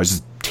this film. I was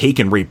just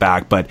taken right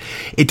back, but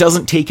it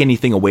doesn't take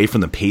anything away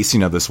from the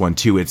pacing of this one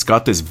too. It's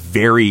got this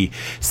very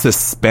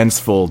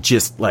suspenseful,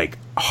 just like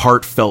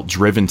heartfelt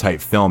driven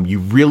type film. You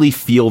really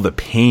feel the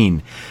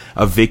pain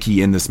of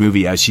Vicky in this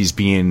movie as she's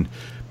being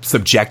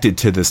subjected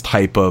to this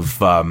type of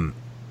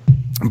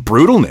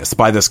brutalness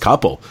by this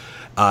couple.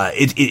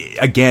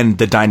 Again,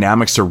 the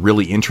dynamics are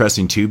really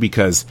interesting too,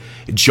 because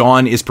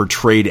John is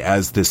portrayed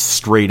as this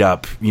straight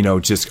up,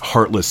 just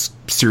heartless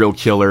serial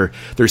killer.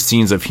 There's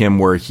scenes of him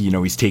where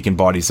he's taking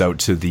bodies out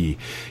to the,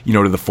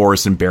 to the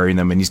forest and burying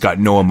them, and he's got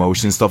no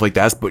emotion and stuff like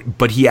that.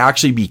 But he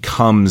actually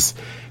becomes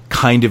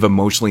kind of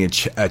emotionally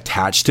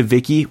attached to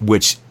Vicky,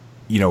 which,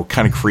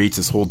 kind of creates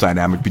this whole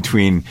dynamic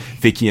between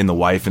Vicky and the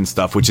wife and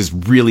stuff, which is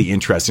really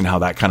interesting how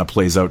that kind of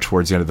plays out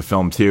towards the end of the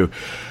film too.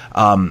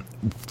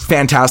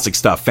 Fantastic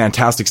stuff.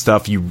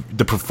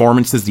 The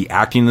performances, the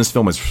acting in this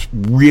film is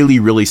really,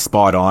 really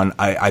spot on.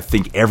 I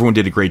think everyone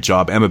did a great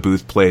job. Emma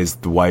Booth plays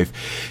the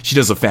wife. She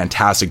does a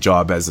fantastic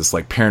job as this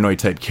like paranoid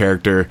type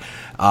character.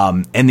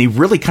 And they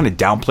really kind of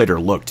downplayed her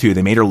look too.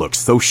 They made her look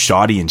so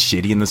shoddy and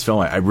shitty in this film.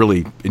 I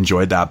really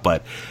enjoyed that.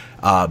 But,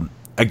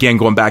 again,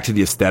 going back to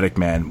the aesthetic,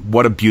 man,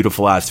 what a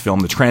beautiful ass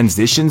film. The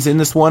transitions in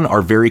this one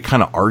are very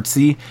kind of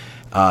artsy.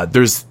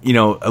 There's,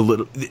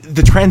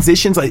 the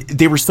transitions,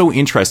 they were so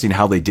interesting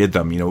how they did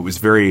them. It was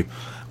very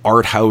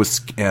art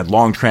house and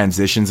long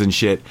transitions and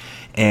shit.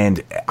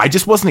 And I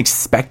just wasn't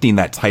expecting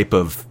that type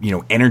of,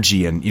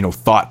 energy and,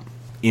 thought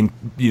in,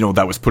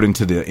 that was put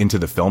into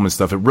the film and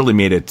stuff. It really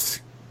made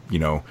it,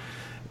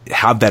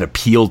 have that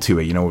appeal to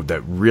it,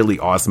 that really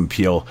awesome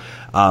appeal.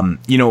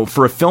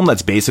 For a film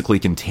that's basically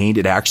contained,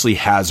 it actually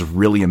has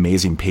really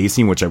amazing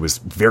pacing, which I was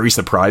very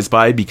surprised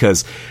by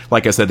because,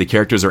 like I said, the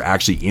characters are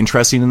actually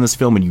interesting in this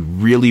film and you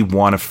really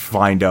want to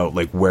find out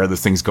like where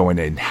this thing's going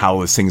and how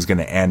this thing's going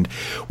to end,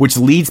 which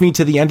leads me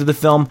to the end of the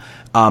film.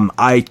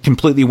 I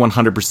completely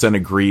 100%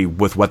 agree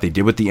with what they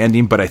did with the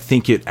ending, but I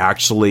think it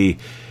actually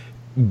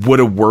would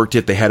have worked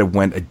if they had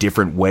went a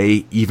different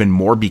way even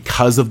more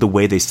because of the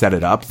way they set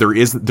it up.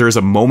 There's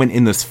a moment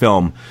in this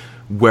film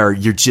where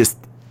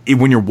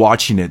when you're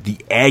watching it, the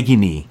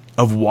agony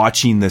of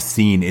watching this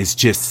scene is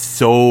just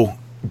so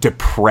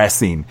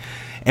depressing.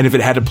 And if it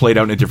had to play it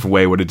out in a different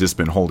way, it would have just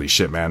been, holy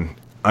shit, man,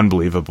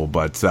 unbelievable.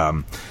 But,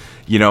 all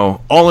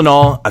in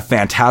all, a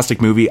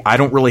fantastic movie. I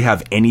don't really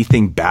have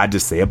anything bad to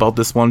say about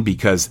this one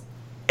because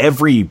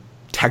every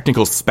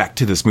technical spec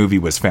to this movie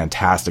was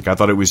fantastic. I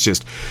thought it was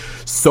just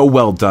so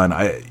well done.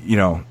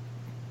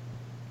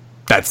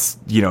 It's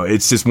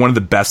just one of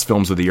the best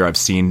films of the year I've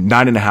seen.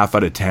 9.5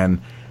 out of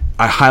 10.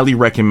 I highly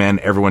recommend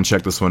everyone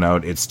check this one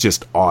out. It's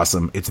just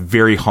awesome. It's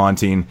very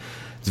haunting.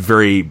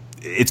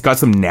 It's got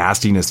some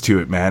nastiness to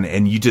it, man.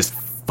 And you just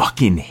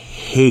fucking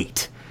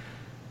hate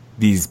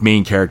these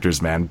main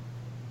characters, man.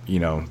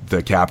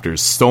 The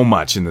captors so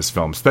much in this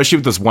film, especially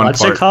with this one part.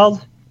 What's it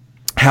called?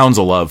 Hounds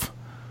of Love.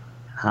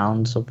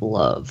 Hounds of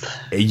Love.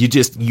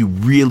 You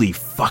really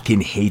fucking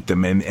hate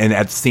them, and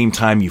at the same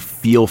time you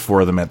feel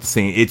for them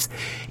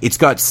it's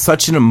got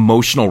such an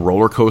emotional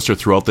roller coaster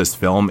throughout this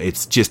film.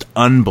 It's just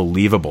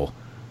unbelievable.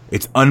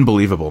 It's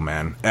unbelievable,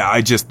 man.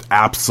 I just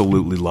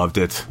absolutely loved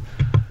it.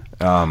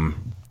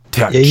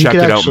 Check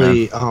it out,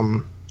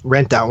 man.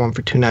 Rent that one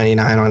for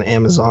 $2.99 on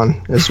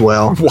Amazon as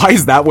well. Why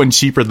is that one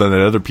cheaper than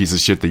that other piece of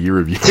shit that you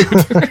reviewed?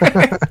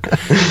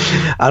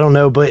 I don't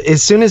know, but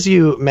as soon as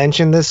you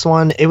mentioned this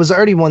one, it was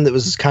already one that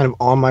was kind of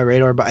on my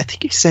radar, but I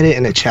think you said it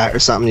in a chat or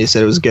something. You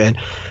said it was good.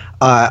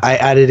 I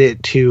added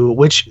it to,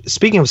 which,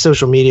 speaking of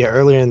social media,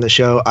 earlier in the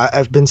show,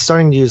 I've been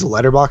starting to use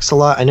Letterboxd a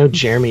lot. I know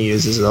Jeremy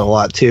uses it a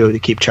lot too to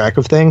keep track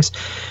of things,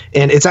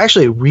 and it's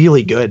actually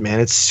really good, man.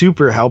 It's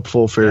super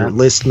helpful for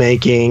list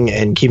making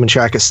and keeping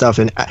track of stuff.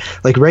 And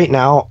like right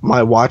now,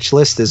 my watch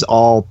list is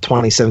all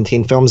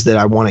 2017 films that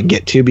I want to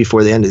get to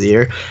before the end of the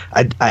year.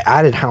 I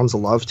added Hounds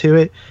of Love to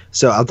it,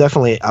 so I'll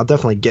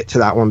definitely get to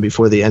that one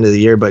before the end of the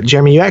year. But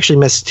Jeremy, you actually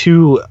missed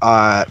two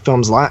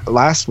films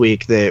last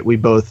week that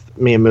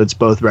me and Moods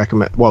both recommend.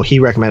 Well, he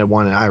recommended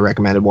one and I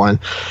recommended one,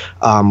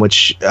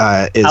 which is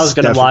I was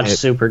going to watch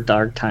Super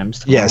Dark Times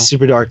tomorrow. Yeah,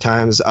 Super Dark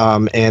Times,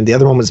 and the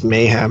other one was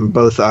Mayhem,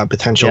 both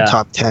potential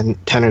top 10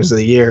 tenors of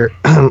the year,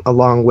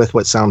 along with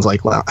what sounds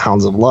like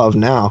Hounds of Love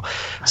now.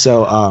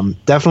 So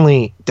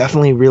definitely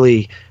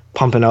really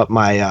pumping up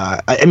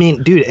my I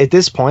mean, dude, at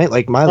this point,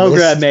 like my list,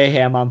 grab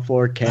Mayhem on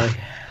 4K.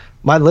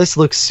 My list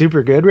looks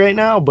super good right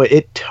now, but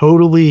it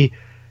totally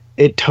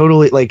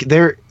like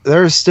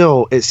there's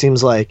still, it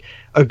seems like,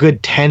 a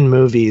good 10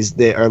 movies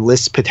that are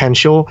list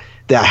potential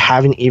that I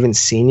haven't even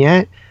seen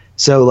yet.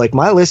 So like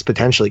my list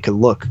potentially could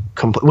look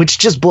which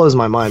just blows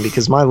my mind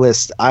because my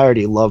list, I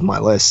already love my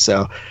list.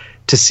 So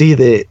to see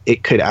that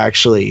it could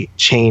actually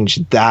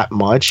change that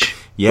much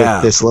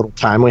with this little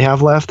time we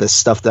have left, this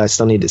stuff that I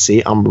still need to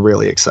see, I'm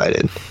really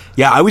excited.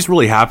 Yeah, I was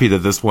really happy that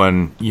this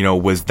one,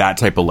 was that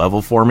type of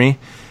level for me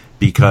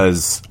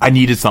because I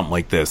needed something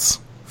like this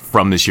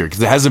from this year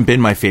because it hasn't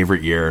been my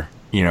favorite year,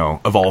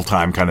 of all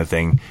time kind of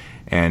thing.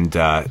 And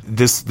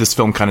this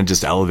film kind of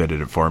just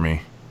elevated it for me.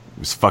 It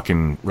was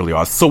fucking really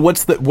awesome. So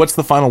what's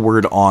the final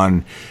word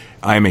on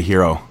I Am a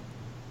Hero?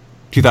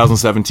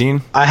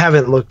 2017? I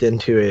haven't looked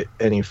into it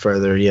any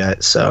further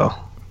yet, so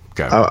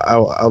okay.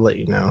 I'll let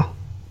you know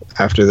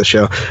after the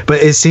show.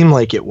 But it seemed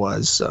like it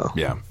was, so.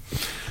 Yeah.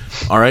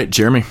 All right,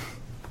 Jeremy.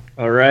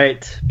 All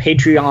right.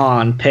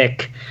 Patreon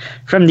pick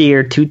from the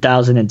year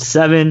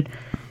 2007.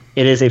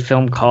 It is a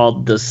film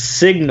called The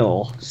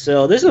Signal.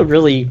 So this is a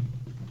really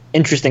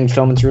interesting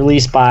film. It's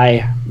released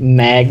by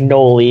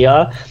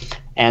Magnolia,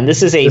 and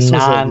this is was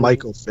a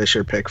Michael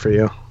Fisher pick for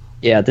you.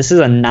 Yeah, this is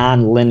a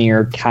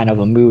non-linear kind of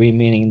a movie,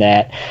 meaning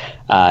that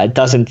it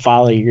doesn't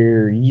follow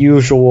your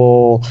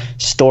usual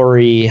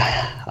story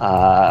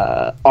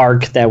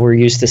arc that we're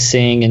used to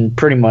seeing in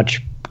pretty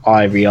much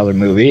every other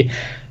movie.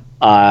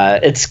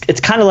 It's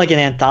kind of like an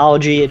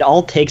anthology. It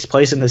all takes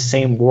place in the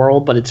same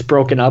world, but it's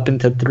broken up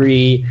into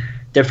 3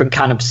 different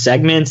kind of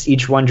segments,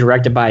 each one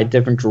directed by a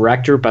different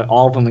director, but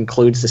all of them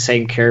includes the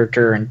same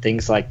character and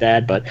things like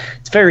that. But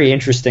it's very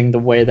interesting the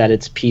way that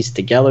it's pieced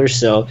together.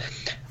 So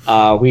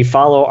we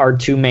follow our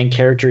 2 main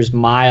characters,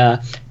 Maya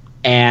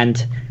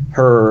and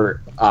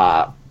her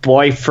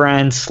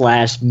boyfriend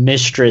 /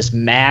 mistress,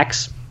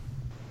 Max,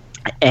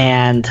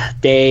 and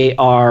they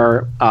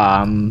are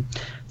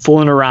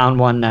fooling around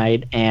one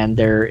night, and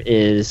there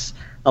is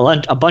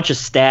a bunch of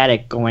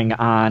static going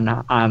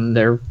on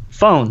their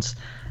phones,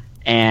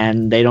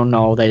 and they don't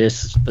know. They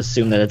just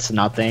assume that it's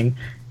nothing,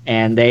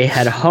 and they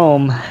head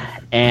home,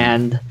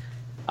 and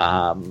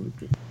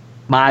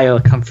Maya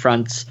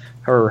confronts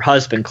her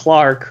husband,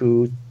 Clark,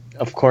 who,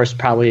 of course,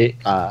 probably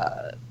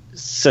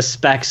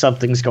suspects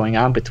something's going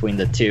on between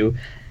the two,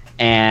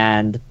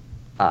 and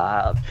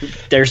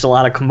there's a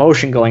lot of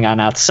commotion going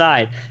on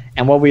outside.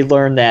 And what we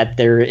learned that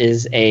there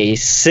is a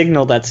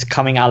signal that's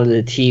coming out of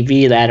the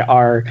TV that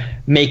are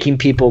making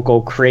people go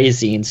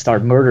crazy and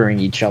start murdering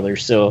each other.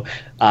 So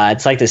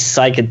it's like this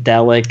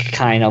psychedelic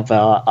kind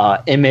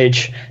of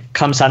image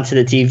comes onto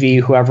the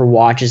TV. Whoever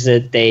watches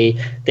it, they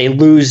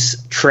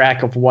lose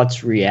track of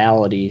what's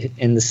reality,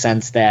 in the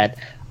sense that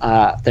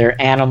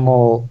their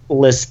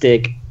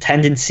animalistic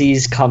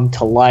tendencies come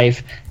to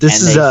life.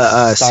 This is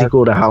a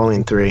sequel to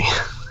Halloween 3.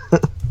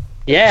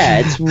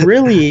 Yeah, it's a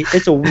really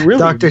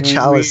Dr.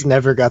 Chalice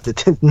never got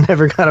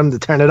him to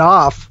turn it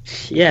off.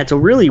 Yeah, it's a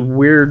really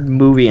weird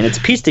movie, and it's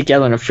pieced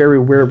together in a very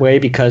weird way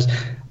because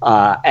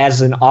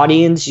as an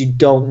audience, you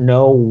don't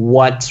know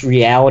what's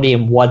reality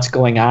and what's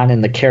going on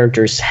in the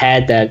character's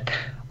head that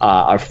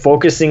are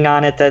focusing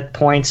on at that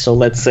point. So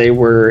let's say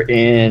we're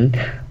in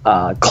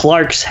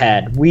Clark's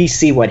head. We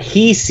see what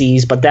he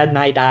sees, but that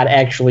might not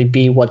actually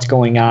be what's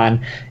going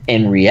on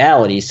in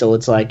reality. So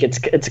it's like it's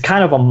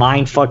kind of a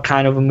mindfuck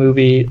kind of a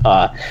movie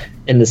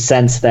in the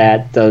sense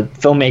that the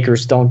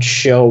filmmakers don't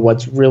show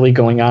what's really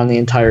going on the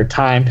entire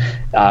time.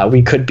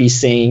 We could be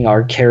seeing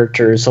our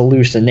characters'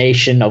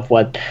 hallucination of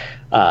what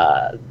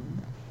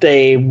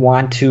they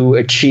want to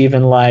achieve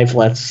in life.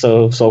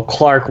 So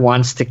Clark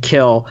wants to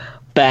kill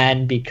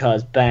Ben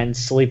because Ben's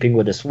sleeping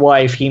with his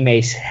wife. He may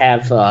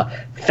have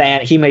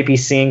he may be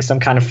seeing some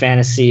kind of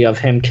fantasy of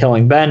him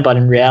killing Ben, but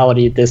in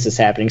reality this is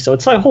happening. So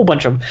it's like a whole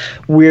bunch of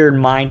weird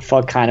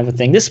mindfuck kind of a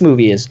thing. This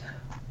movie is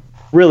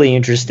really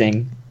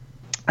interesting.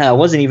 It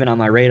wasn't even on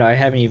my radar. I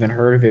haven't even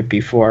heard of it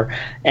before,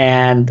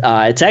 and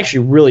it's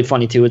actually really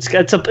funny too. It's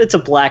a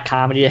black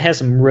comedy. It has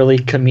some really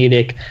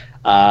comedic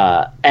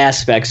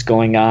aspects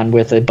going on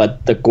with it,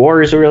 but the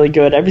gore is really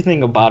good.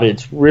 Everything about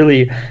it's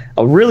really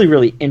a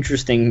really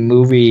interesting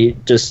movie,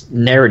 just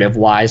narrative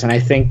wise. And I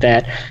think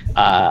that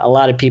a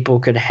lot of people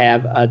could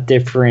have a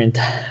different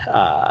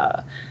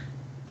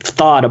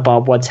thought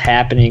about what's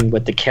happening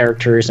with the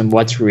characters and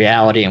what's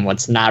reality and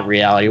what's not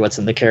reality, what's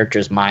in the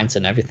characters' minds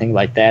and everything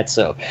like that.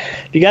 So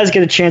if you guys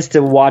get a chance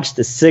to watch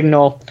The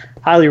Signal,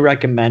 highly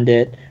recommend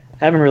it.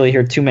 I haven't really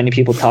heard too many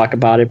people talk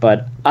about it,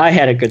 but I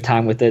had a good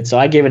time with it, so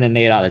I gave it an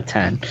 8 out of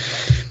 10.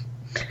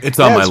 It's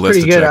on my list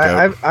to check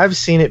out. I've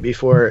seen it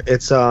before.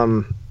 It's got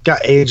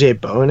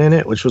AJ Bowen in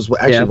it, which was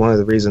actually one of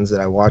the reasons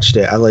that I watched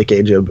it. I like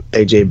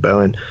AJ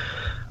Bowen.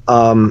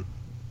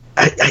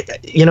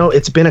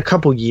 It's been a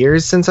couple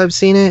years since I've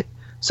seen it,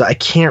 so I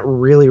can't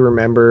really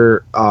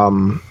remember.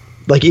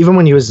 Like even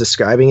when he was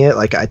describing it,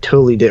 like I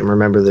totally didn't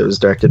remember that it was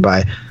directed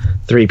by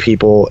 3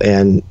 people,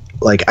 and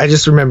like I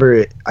just remember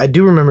it. I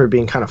do remember it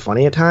being kind of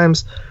funny at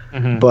times,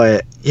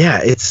 but yeah,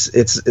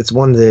 it's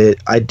one that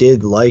I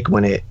did like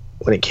when it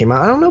came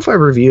out. I don't know if I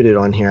reviewed it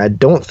on here. I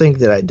don't think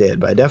that I did,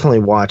 but I definitely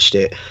watched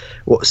it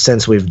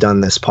since we've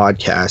done this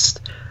podcast.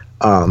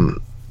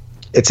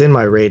 It's in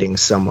my ratings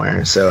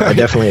somewhere, so I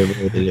definitely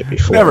rated it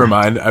before. Never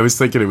mind. I was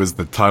thinking it was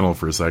The Tunnel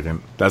for a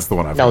second. That's the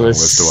one I've on the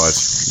list to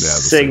watch. Yeah,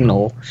 The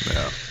Signal.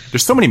 Yeah.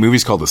 There's so many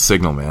movies called The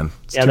Signal, man.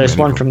 There's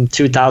one from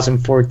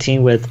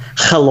 2014 with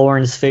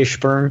Lawrence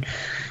Fishburne,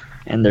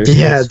 and there's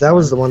that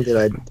was the one that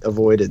I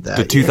avoided. That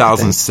the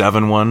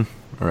 2007 one,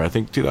 or I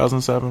think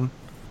 2007.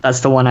 That's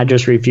the one I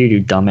just reviewed,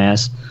 you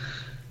dumbass.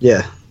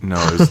 Yeah.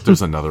 No,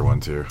 there's another one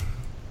too.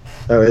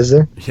 Oh, is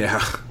there?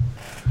 Yeah.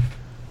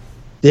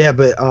 Yeah,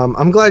 but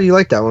I'm glad you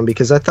liked that one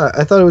because I thought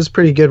it was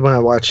pretty good when I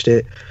watched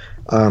it.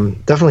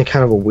 Definitely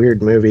kind of a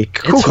weird movie.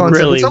 Cool concept.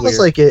 Really it's almost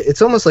weird.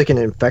 It's almost like an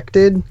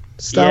Infected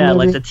style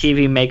movie. Like the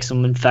TV makes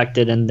them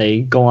infected and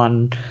they go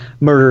on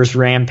murderous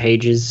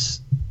rampages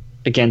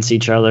against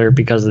each other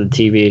because of the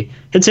TV.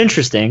 It's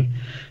interesting,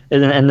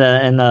 and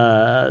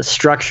the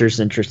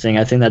structure's interesting.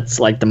 I think that's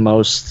like the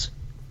most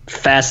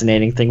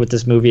fascinating thing with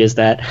this movie is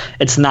that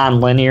it's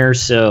non-linear.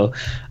 So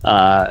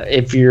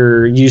if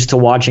you're used to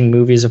watching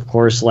movies, of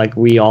course, like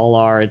we all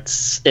are,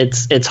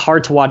 it's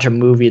hard to watch a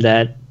movie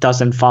that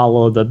doesn't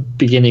follow the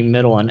beginning,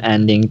 middle, and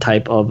ending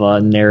type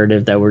of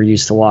narrative that we're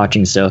used to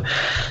watching. So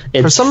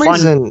it's for some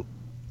reason,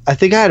 I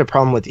think I had a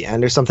problem with the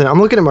end or something.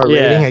 I'm looking at my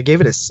rating. I gave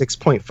it a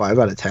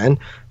 6.5 out of 10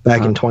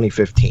 back in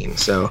 2015.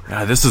 So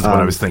this is what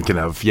I was thinking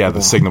of. Yeah,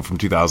 The Signal from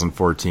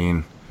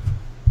 2014.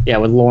 Yeah,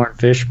 with Lauren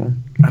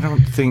Fishman. I don't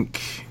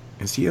think...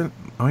 Is he a...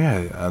 Oh,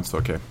 yeah, that's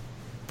okay.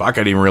 Fuck, I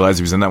didn't even realize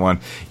he was in that one.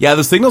 Yeah,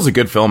 The Signal's a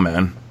good film,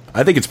 man.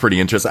 I think it's pretty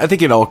interesting. I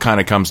think it all kind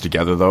of comes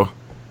together, though.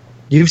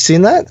 You've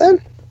seen that,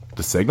 then?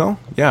 The Signal?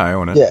 Yeah, I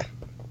own it. Yeah.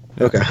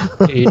 Okay.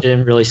 You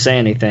didn't really say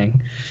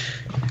anything.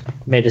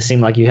 Made it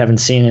seem like you haven't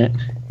seen it.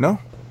 No,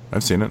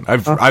 I've seen it.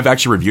 I've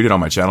actually reviewed it on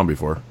my channel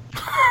before.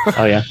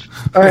 Oh, yeah.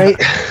 All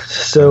right.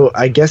 So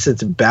I guess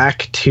it's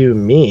back to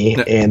me.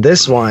 And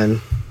this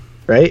one,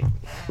 right?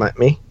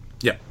 Me?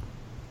 Yeah.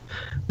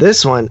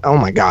 This one, oh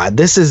my God.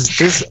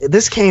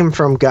 This came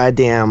from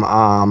goddamn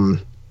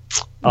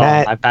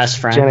Matt my best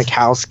friend.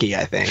 Janikowski,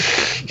 I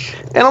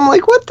think. And I'm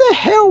like, what the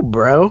hell,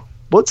 bro?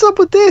 What's up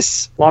with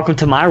this? Welcome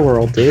to my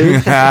world, dude.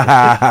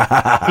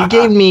 He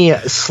gave me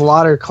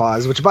Slaughter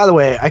Clause, which, by the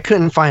way, I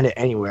couldn't find it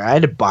anywhere. I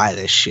had to buy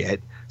this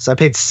shit. So I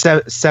paid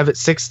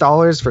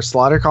 $6 for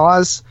Slaughter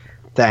Clause.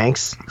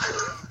 Thanks.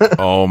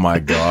 Oh, my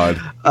God.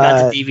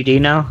 Got the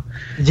DVD now?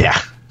 Yeah.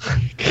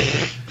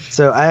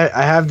 So I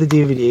have the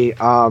DVD.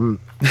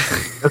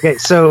 Okay,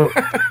 so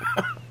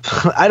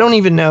I don't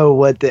even know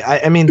what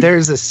I mean,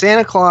 there's a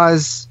Santa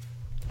Claus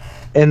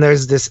and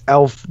there's this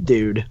elf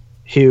dude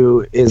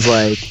who is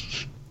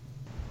like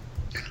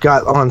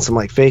got on some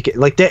like fake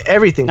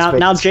everything's now. Fake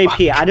Now,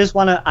 JP, I just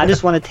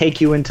want to take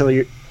you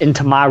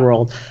into my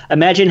world.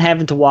 Imagine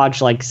having to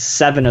watch like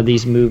 7 of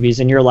these movies,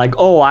 and you're like,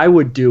 "Oh, I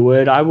would do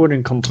it. I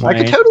wouldn't complain.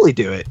 I could totally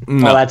do it."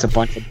 No. Oh, that's a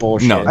bunch of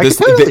bullshit. No,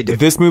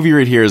 this movie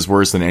right here is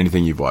worse than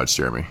anything you've watched,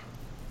 Jeremy.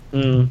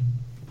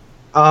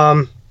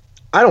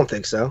 I don't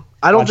think so.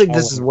 I don't think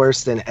this is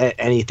worse than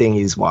anything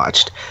he's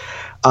watched.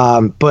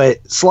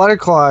 But Slaughter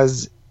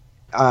Clause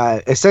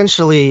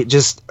essentially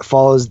just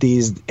follows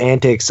these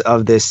antics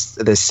of this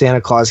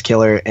Santa Claus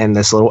killer and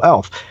this little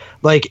elf.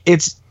 Like,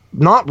 it's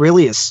not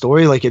really a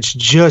story. Like, it's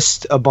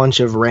just a bunch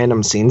of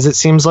random scenes, it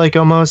seems like,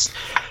 almost.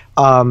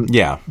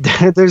 Yeah.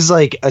 There's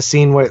like a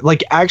scene where,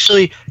 like,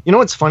 actually, you know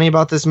what's funny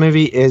about this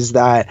movie is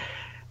that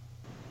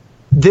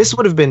this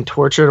would have been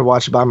torture to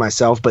watch by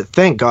myself, but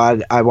thank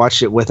God I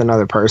watched it with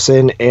another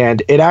person,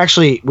 and it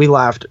actually, we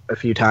laughed a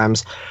few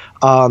times.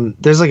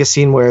 There's like a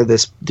scene where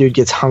this dude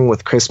gets hung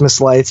with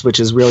Christmas lights, which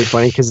is really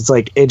funny because it's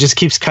like it just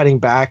keeps cutting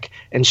back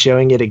and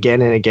showing it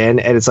again and again,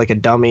 and it's like a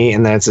dummy,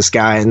 and then it's this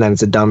guy, and then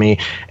it's a dummy,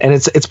 and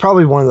it's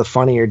probably one of the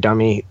funnier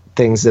dummy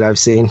things that I've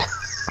seen.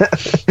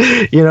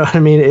 You know what I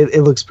mean?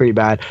 It looks pretty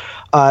bad.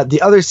 The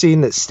other scene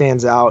that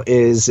stands out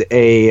is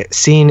a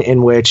scene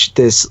in which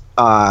this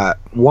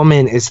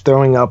woman is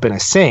throwing up in a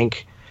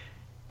sink.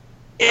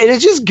 And it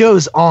just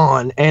goes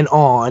on and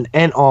on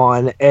and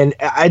on. And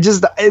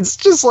it's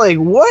just like,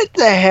 what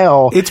the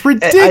hell? It's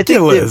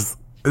ridiculous.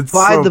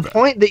 By the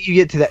point that you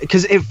get to that,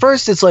 because at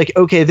first it's like,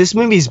 okay, this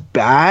movie's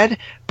bad,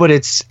 but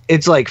it's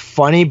like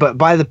funny.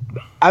 But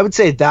I would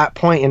say that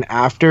point and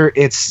after,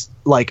 it's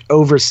like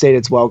overstayed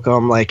its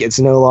welcome. Like, it's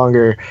no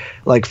longer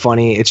like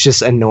funny. It's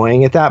just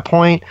annoying at that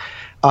point.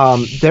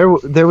 There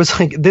was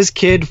like this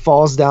kid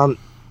falls down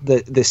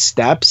the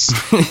steps,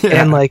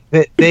 yeah. And like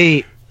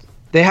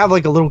they have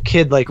like a little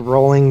kid like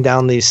rolling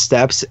down these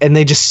steps, and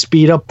they just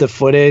speed up the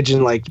footage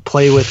and like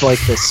play with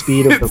like the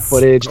speed of the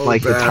footage and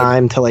like the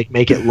time to like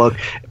make it look.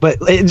 But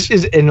it's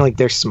just, and like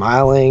they're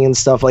smiling and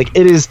stuff. Like,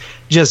 it is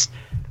just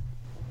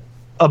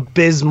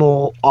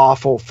abysmal,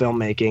 awful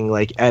filmmaking.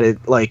 Like,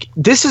 like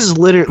this is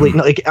literally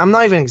like, I'm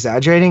not even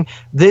exaggerating.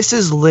 This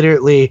is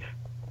literally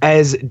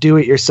as do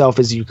it yourself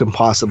as you can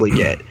possibly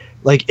get.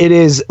 Like, it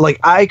is like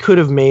I could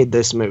have made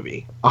this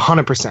movie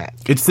 100%.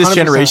 It's this 100%.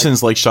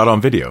 Generation's like shot on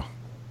video.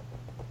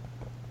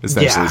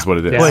 Essentially, is what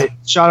it is. But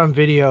shot on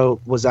video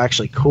was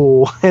actually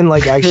cool, and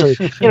like actually,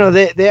 you know,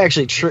 they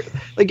actually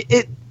like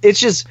it.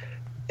 It's just,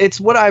 it's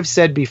what I've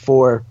said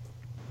before.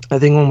 I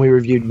think when we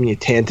reviewed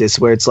Mutantis,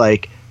 where it's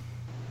like,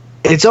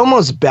 it's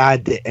almost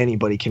bad that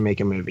anybody can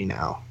make a movie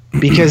now,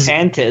 because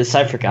Mutantis,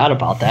 I forgot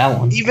about that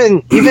one.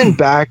 Even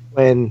back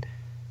when,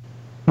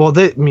 well,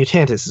 the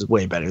Mutantis is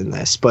way better than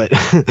this, but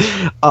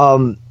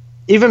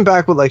even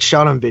back with like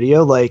shot on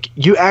video, like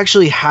you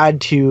actually had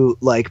to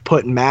like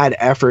put mad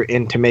effort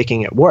into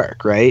making it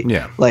work, right?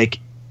 Yeah. Like,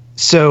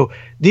 so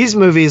these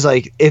movies,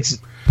 like it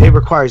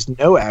requires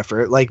no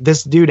effort. Like,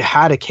 this dude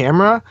had a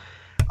camera.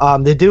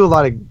 They do a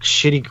lot of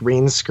shitty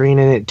green screen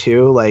in it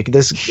too. Like,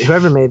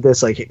 whoever made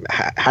this like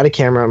had a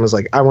camera and was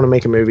like, I want to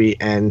make a movie.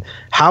 And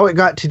how it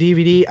got to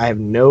DVD, I have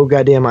no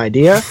goddamn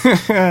idea.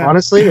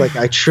 Honestly, like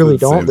I truly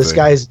don't. This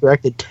guy's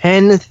directed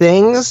 10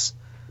 things,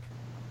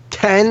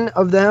 10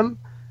 of them.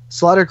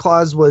 Slaughter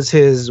Clause was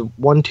his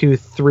 1, 2,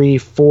 3,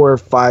 4,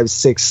 5,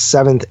 6,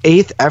 7th,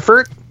 8th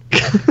effort.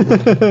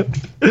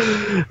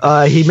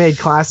 He made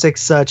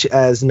classics such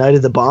as Night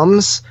of the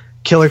Bums,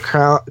 Killer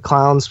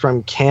Clowns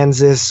from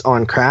Kansas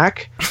on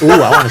Crack. Ooh,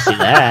 I want to see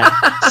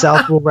that.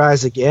 South Will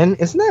Rise Again.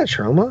 Isn't that a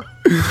trauma?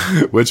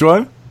 Which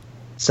one?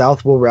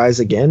 South Will Rise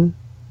Again.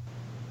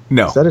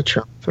 No. Is that a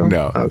trauma film?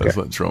 No, okay. That's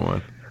not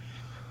trauma.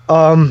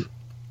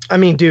 I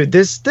mean, dude,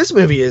 this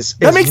movie is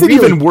that makes really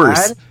it even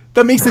worse. bad.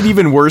 That makes it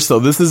even worse, though.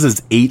 This is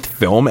his 8th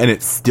film, and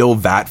it's still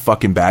that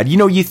fucking bad. You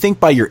know, you think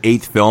by your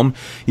 8th film,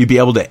 you'd be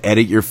able to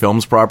edit your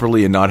films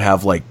properly and not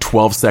have, like,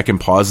 12-second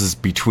pauses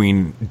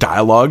between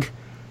dialogue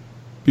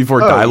before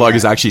dialogue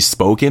is actually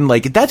spoken.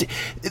 Like,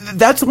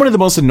 that's one of the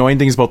most annoying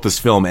things about this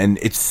film, and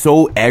it's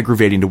so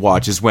aggravating to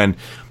watch, is when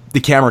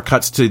the camera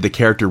cuts to the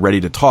character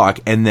ready to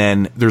talk, and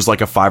then there's, like,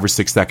 a 5 or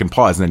 6 second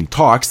pause, and then he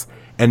talks,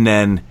 and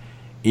then,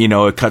 you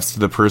know, it cuts to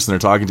the person they're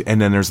talking to,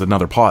 and then there's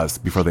another pause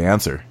before they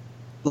answer.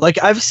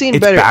 Like, I've seen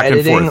It's better back and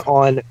editing forth.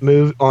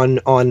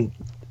 on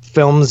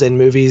films and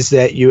movies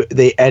that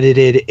they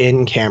edited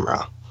in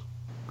camera.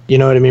 You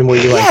know what I mean? Where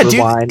you like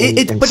rewind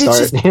and but start.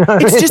 it's just, you know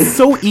what I it's mean? just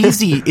so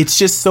easy. It's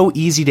just so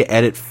easy to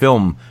edit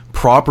film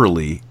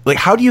properly. Like,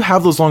 how do you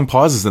have those long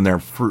pauses in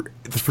there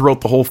throughout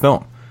the whole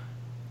film?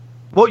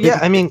 Well, yeah,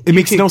 I mean, it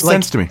makes no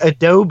sense to me.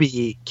 Adobe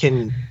you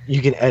can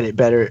edit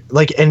better,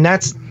 like, and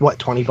that's what,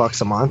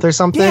 $20 a month or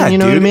something. Yeah, you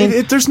know dude, what I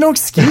mean? there's no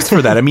excuse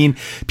for that. I mean,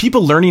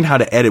 people learning how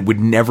to edit would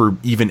never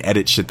even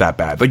edit shit that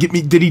bad. Like,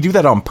 did he do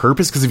that on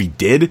purpose? Because if he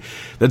did,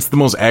 that's the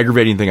most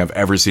aggravating thing I've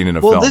ever seen in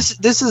a film. Well,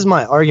 this is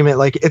my argument.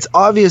 Like, it's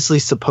obviously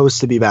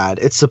supposed to be bad.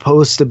 It's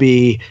supposed to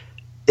be.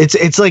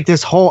 It's like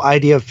this whole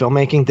idea of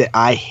filmmaking that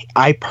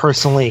I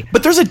personally.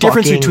 But there's a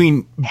difference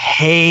between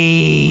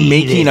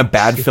making a it.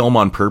 bad film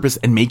on purpose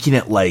and making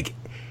it, like,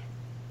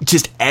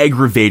 just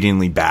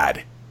aggravatingly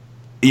bad.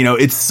 You know,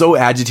 it's so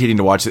agitating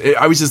to watch it.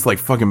 I was just like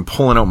fucking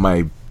pulling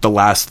out the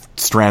last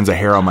strands of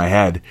hair on my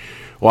head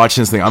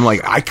watching this thing. I'm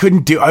like,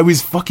 I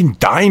was fucking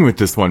dying with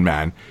this one,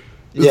 man.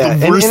 It was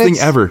the worst thing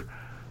ever.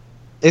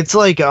 It's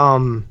like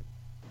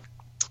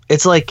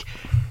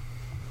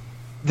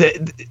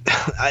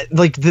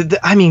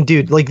I mean,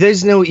 dude, like,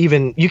 there's no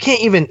even, you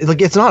can't even,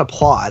 like, it's not a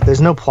plot. There's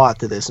no plot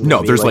to this movie.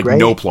 No, there's like right?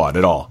 no plot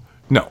at all.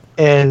 No.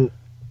 And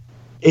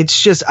it's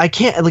just, I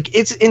can't, like,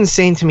 it's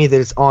insane to me that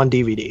it's on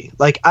DVD.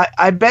 Like,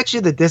 I bet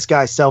you that this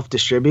guy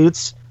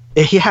self-distributes.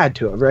 He had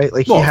to have, right?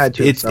 Like, he had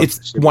to. It's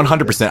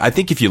 100%. I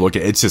think if you look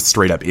at it, it's just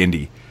straight up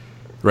indie.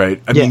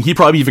 Right? I mean, he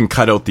probably even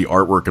cut out the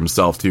artwork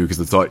himself, too, because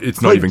it's not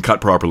like, even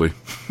cut properly.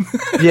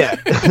 Yeah.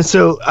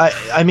 So,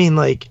 I mean,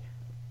 like,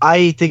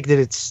 I think that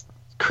it's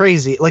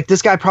crazy. Like,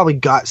 this guy probably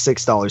got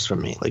 $6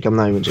 from me. Like, I'm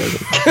not even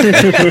joking.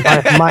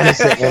 Minus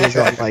the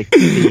Amazon, like,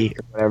 fee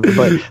or whatever.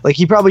 But, like,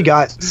 he probably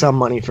got some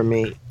money from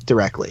me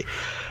directly.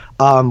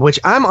 Which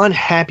I'm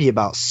unhappy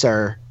about,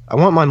 sir. I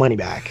want my money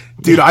back.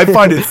 Dude, I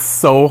find it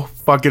so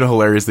fucking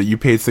hilarious that you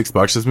paid $6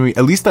 for this movie.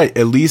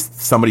 At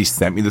least somebody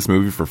sent me this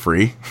movie for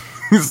free.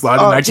 So I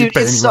didn't actually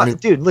pay any money.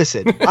 Dude,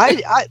 listen,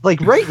 I like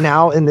right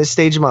now in this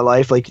stage of my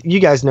life, like, you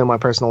guys know my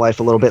personal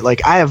life a little bit.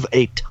 Like, I have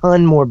a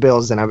ton more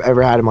bills than I've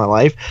ever had in my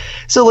life.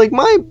 So, like,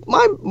 my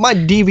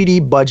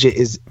DVD budget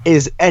is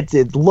at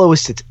the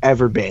lowest it's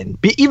ever been.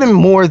 Even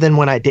more than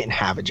when I didn't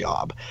have a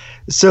job.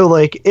 So,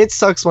 like, it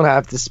sucks when I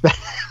have to spend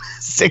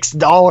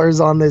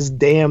 $6 on this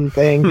damn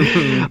thing.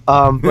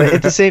 But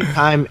at the same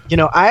time, you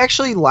know, I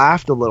actually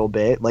laughed a little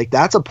bit. Like,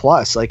 that's a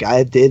plus. Like,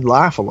 I did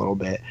laugh a little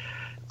bit.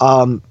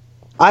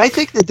 I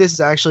think that this is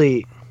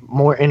actually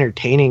more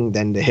entertaining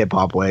than the Hip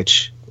Hop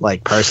Witch.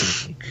 Like,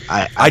 personally,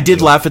 I did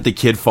laugh at the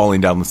kid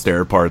falling down the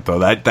stair part, though.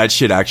 That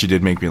shit actually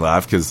did make me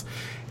laugh, because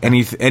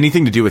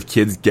anything to do with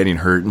kids getting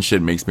hurt and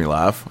shit makes me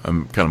laugh.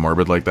 I'm kind of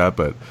morbid like that,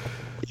 but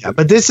yeah.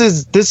 But this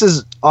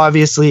is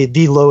obviously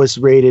the lowest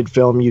rated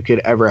film you could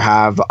ever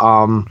have.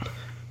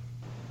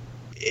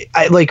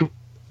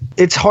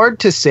 It's hard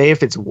to say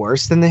if it's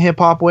worse than the Hip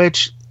Hop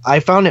Witch. I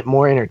found it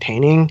more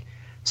entertaining.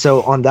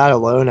 So on that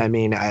alone, I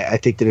mean, I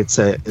think that it's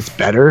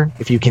better,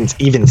 if you can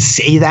even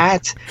say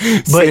that.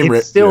 But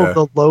it's still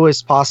the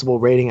lowest possible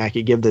rating I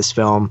could give this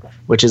film,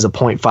 which is a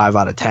 0.5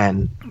 out of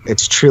 10.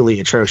 It's truly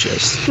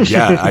atrocious.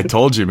 Yeah, I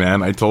told you,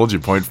 man. I told you,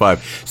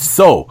 0.5.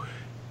 So,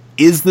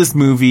 is this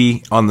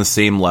movie on the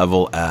same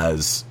level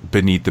as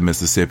Beneath the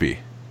Mississippi?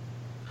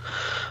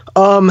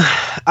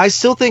 I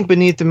still think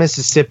Beneath the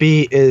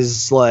Mississippi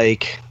is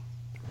like,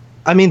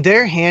 I mean,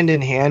 they're hand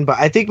in hand, but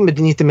I think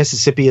Beneath the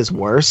Mississippi is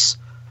worse.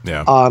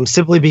 Yeah.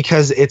 Simply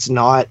because it's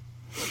not.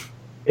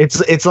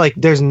 It's like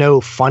there's no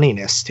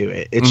funniness to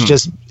it. It's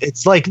just,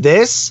 it's like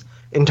this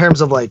in terms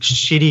of like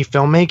shitty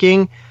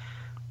filmmaking.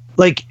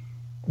 Like,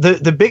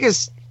 the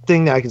biggest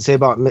thing that I can say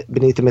about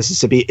Beneath the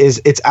Mississippi is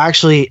it's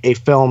actually a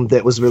film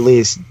that was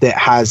released that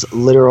has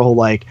literal,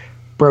 like,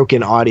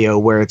 broken audio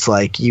where it's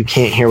like you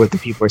can't hear what the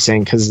people are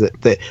saying because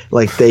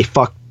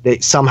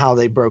somehow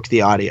they broke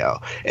the audio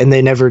and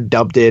they never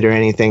dubbed it or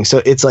anything.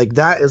 So it's like,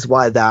 that is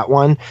why that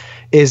one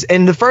is,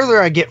 and the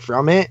further I get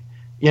from it,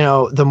 you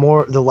know, the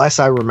less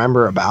I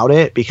remember about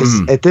it,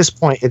 because at this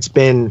point it's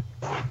been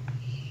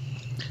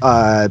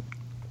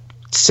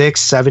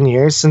 6-7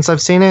 years since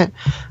I've seen it.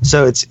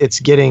 So it's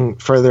getting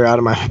further out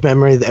of my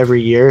memory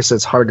every year. So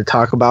it's hard to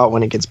talk about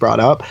when it gets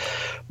brought up.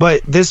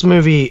 But this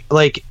movie,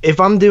 like, if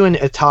I'm doing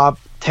a top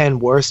 10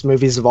 worst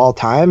movies of all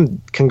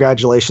time,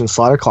 congratulations,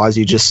 Slaughter Clause,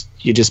 you just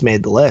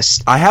made the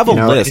list. I have a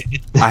list.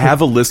 I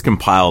have a list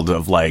compiled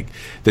of, like,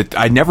 that.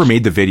 I never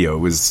made the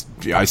video.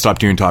 I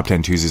stopped doing top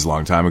 10 Tuesdays a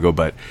long time ago,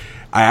 but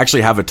I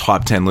actually have a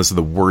top 10 list of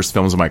the worst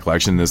films in my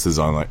collection. This is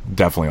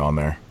definitely on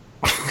there.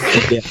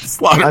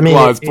 Slaughter I mean,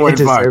 Claws, it 0.5.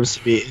 deserves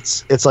to be.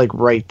 It's like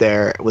right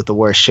there with the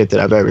worst shit that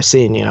I've ever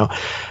seen. You know,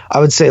 I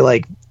would say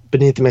like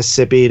Beneath the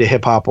Mississippi to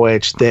Hip Hop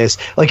Witch. This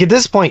like at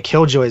this point,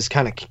 Killjoy is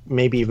kind of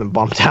maybe even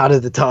bumped out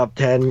of the top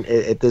 10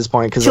 at this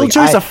point because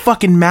Killjoy's a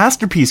fucking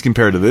masterpiece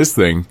compared to this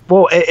thing.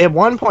 Well, at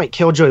one point,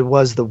 Killjoy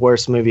was the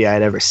worst movie I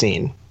had ever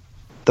seen.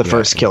 The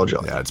first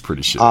Killjoy. Yeah, it's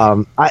pretty shit.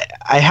 I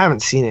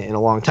haven't seen it in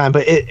a long time,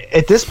 but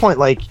at this point,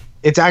 like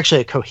it's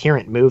actually a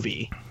coherent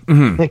movie.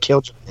 Mm-hmm.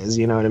 Killjoy is,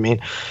 you know what I mean?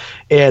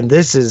 And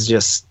this is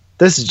just,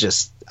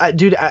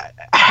 dude.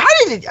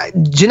 How did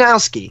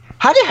Janowski?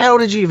 How the hell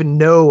did you even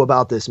know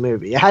about this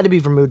movie? It had to be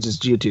from Moods'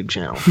 YouTube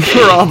channel.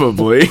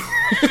 Probably.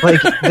 Like,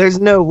 there's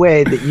no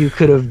way that you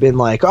could have been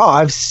like, oh,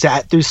 I've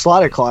sat through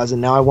Slaughter Claws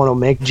and now I want to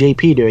make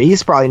JP do it.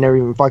 He's probably never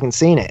even fucking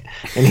seen it,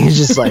 and he's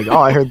just like, oh,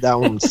 I heard that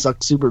one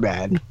sucked super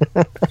bad.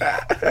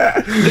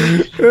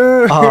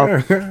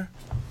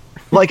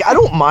 Like, I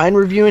don't mind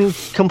reviewing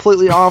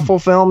completely awful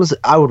films.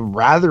 I would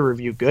rather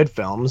review good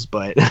films,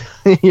 but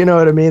you know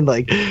what I mean?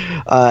 Like,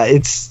 it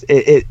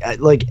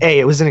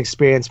was an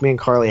experience. Me and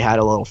Carly had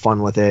a little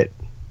fun with it.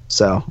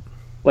 So,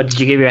 what, did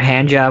you give you a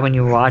hand job when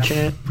you were watching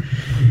it?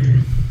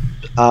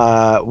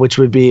 Which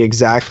would be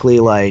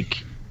exactly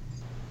like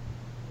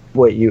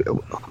what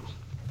you.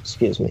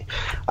 Excuse me.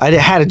 I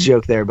had a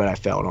joke there, but I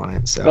failed on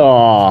it.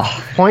 So,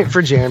 point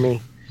for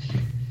Jeremy.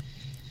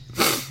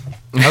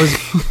 I was.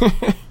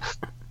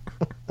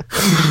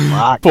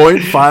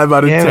 0.5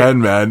 out of 10,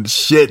 man.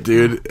 Shit,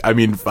 dude. I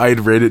mean, I'd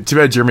rate it. Too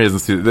bad Jeremy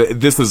hasn't seen it.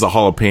 This is a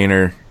Hall of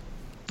Painter.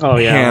 Oh,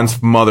 yeah. Hands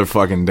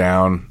motherfucking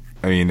down.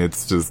 I mean,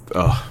 it's just,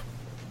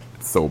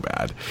 it's so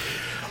bad.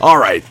 All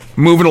right,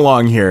 moving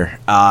along here.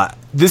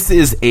 This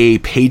is a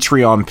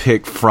Patreon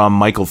pick from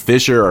Michael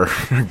Fisher,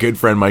 our good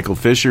friend Michael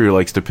Fisher, who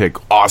likes to pick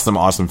awesome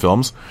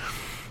films.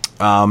 This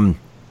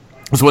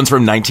one's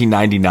from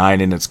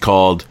 1999, and it's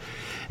called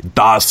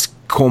Das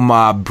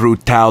Koma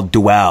Brutal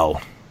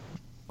Duell,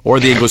 or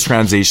the English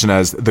translation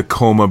as The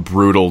Coma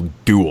Brutal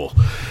Duel.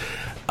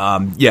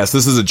 Yes,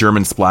 this is a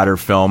German splatter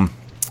film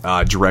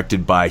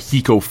directed by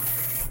Heiko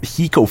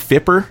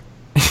Fipper.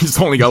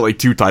 He's only got like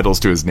 2 titles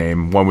to his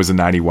name. One was in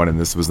 91 and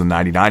this was in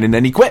 99, and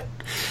then he quit.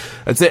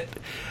 That's it.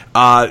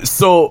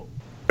 So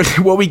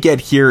what we get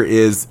here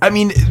is, I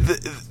mean,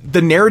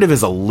 the narrative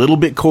is a little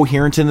bit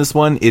coherent in this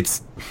one.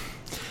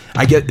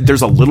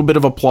 There's a little bit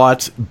of a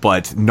plot,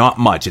 but not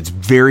much. It's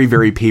very,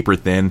 very paper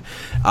thin.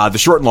 The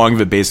short and long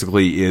of it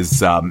basically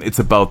is it's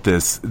about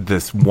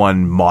this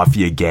one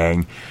mafia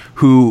gang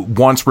who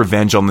wants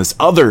revenge on this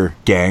other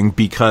gang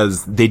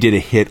because they did a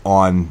hit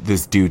on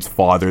this dude's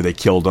father. They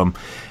killed him,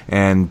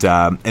 and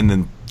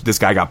then this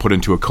guy got put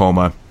into a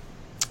coma.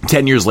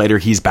 10 years later,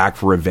 he's back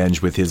for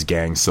revenge with his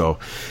gang, so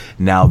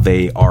now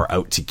they are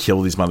out to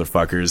kill these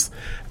motherfuckers.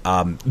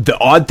 The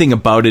odd thing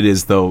about it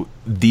is, though,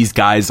 these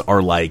guys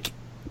are like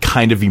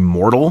kind of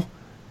immortal.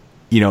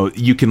 You know,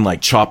 you can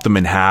like chop them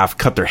in half,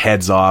 cut their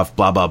heads off,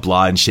 blah blah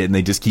blah and shit, and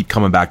they just keep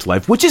coming back to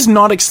life, which is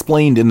not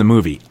explained in the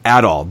movie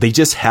at all. They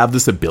just have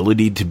this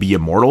ability to be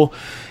immortal,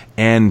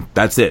 and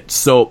that's it.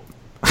 So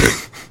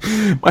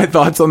my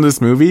thoughts on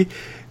this movie: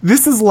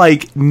 this is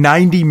like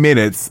 90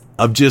 minutes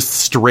of just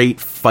straight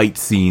fight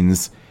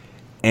scenes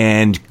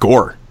and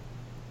gore.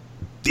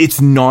 It's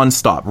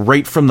nonstop,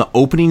 right from the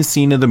opening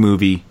scene of the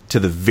movie to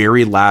the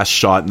very last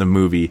shot in the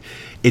movie.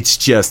 It's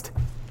just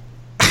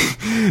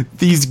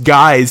these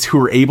guys who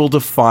are able to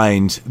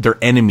find their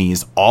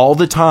enemies all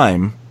the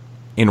time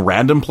in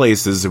random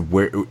places,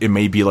 where it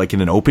may be like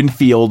in an open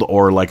field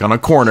or like on a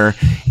corner,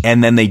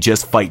 and then they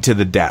just fight to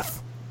the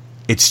death.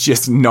 It's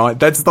just not,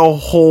 that's the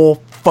whole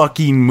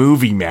fucking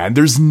movie, man.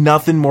 There's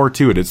nothing more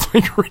to it. It's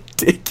like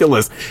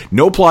ridiculous.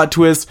 No plot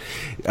twist.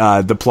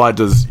 The plot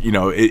does, you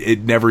know,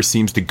 it never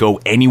seems to go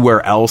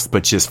anywhere else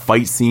but just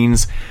fight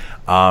scenes.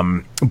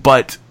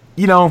 But,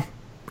 you know,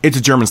 it's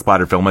a German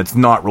splatter film. It's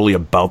not really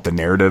about the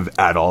narrative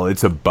at all.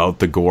 It's about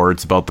the gore.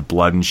 It's about the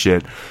blood and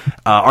shit.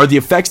 Are the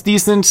effects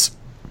decent?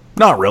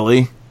 Not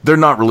really. They're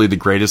not really the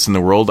greatest in the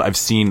world. I've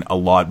seen a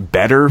lot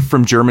better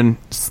from German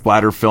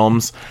splatter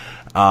films.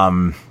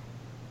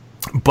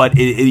 But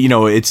you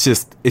know, it's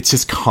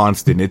just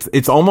constant.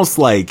 It's almost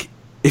like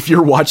if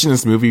you're watching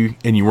this movie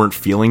and you weren't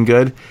feeling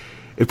good,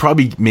 it'd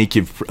probably make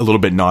you a little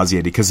bit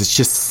nauseated because it's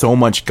just so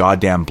much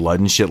goddamn blood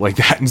and shit like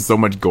that, and so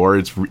much gore.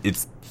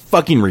 It's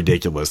fucking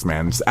ridiculous,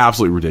 man. It's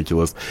absolutely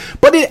ridiculous.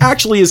 But it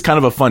actually is kind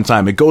of a fun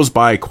time. It goes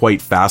by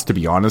quite fast, to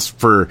be honest,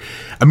 for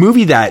a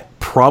movie that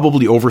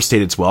probably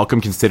overstayed its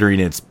welcome, considering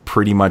it's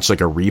pretty much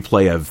like a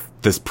replay of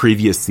this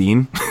previous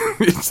scene.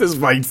 It's just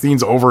fight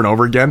scenes over and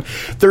over again.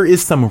 There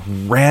is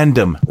some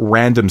random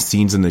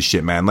scenes in this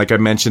shit, man. Like I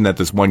mentioned that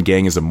this one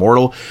gang is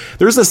immortal.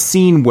 There's a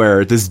scene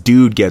where this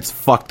dude gets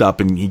fucked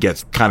up and he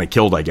gets kind of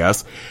killed, I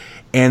guess.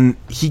 And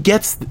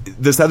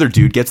this other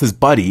dude gets his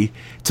buddy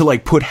to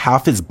like put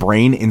half his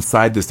brain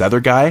inside this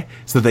other guy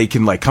so they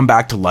can like come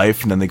back to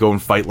life, and then they go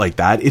and fight like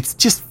that. It's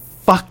just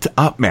fucked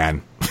up,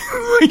 man.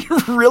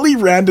 Like really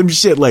random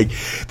shit. Like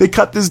they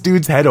cut this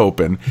dude's head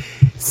open,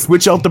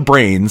 switch out the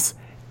brains,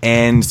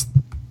 and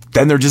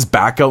then they're just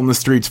back out in the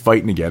streets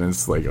fighting again.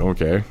 It's like,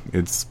 okay,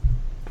 it's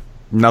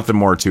Nothing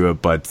more to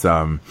it, but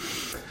and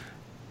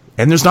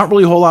there's not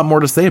really a whole lot more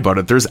to say about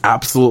it. There's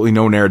absolutely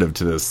no narrative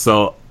to this.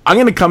 So I'm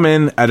going to come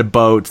in at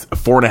about a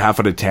 4.5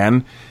 out of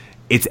 10.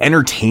 It's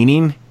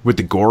entertaining with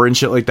the gore and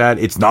shit like that.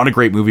 It's not a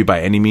great movie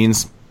by any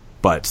means,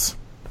 but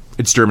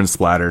it's German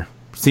splatter.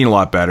 Seen a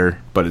lot better,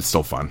 but it's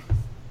still fun.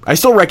 I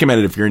still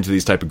recommend it if you're into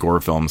these type of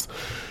gore films,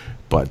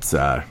 but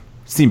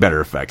seen better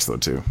effects though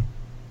too.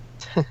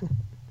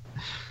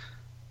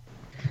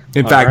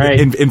 In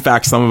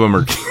fact, some of them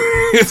are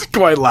it's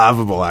quite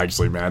laughable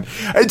actually, man.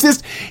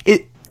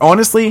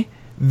 Honestly,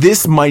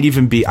 this might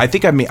even be. I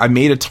think I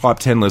made a top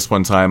 10 list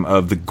one time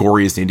of the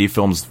goriest indie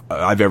films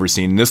I've ever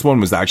seen. This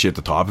one was actually at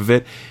the top of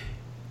it.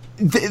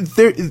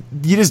 You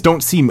just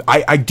don't see.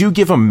 I do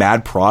give them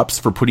mad props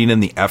for putting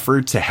in the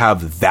effort to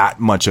have that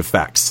much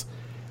effects.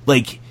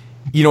 Like,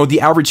 you know,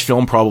 the average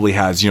film probably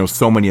has, you know,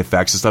 so many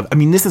effects and stuff. I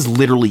mean, this is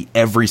literally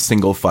every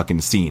single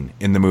fucking scene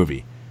in the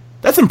movie.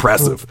 That's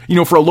impressive. You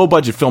know, for a low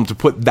budget film to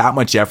put that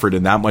much effort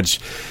and that much,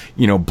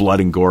 you know, blood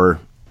and gore.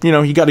 You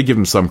know, you got to give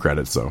them some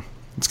credit. So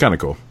it's kind of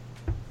cool.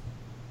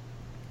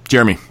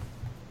 Jeremy.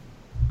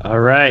 All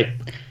right.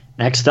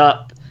 Next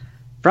up,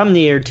 from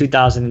the year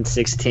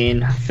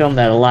 2016, a film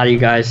that a lot of you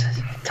guys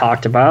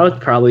talked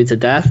about, probably to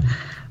death,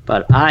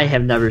 but I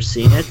have never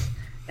seen it,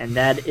 and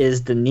that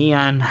is The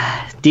Neon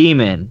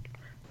Demon.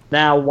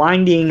 Now,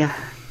 Winding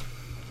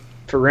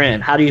Refn.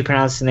 How do you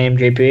pronounce the name,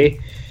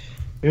 JP?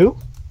 Who?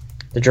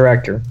 The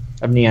director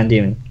of Neon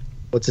Demon.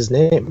 What's his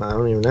name? I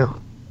don't even know.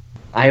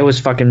 I always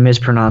fucking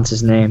mispronounce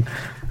his name.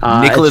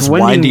 Nicholas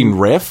Winding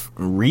Refn?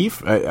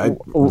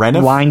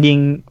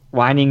 Winding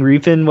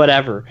Refn,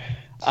 whatever.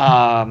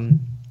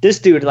 This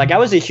dude, like, I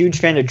was a huge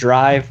fan of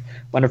Drive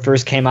when it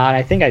first came out.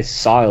 I think I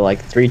saw it like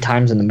 3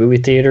 times in the movie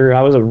theater.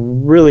 I was a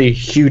really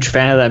huge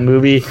fan of that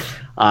movie.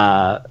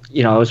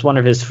 You know, it was one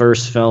of his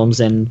first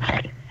films, and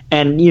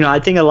you know, I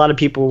think a lot of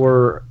people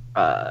were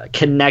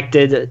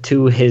connected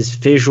to his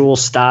visual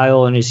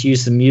style and his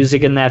use of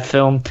music in that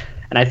film.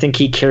 And I think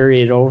he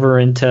carried it over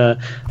into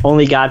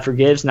Only God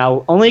Forgives.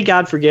 Now, Only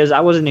God Forgives, I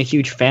wasn't a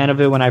huge fan of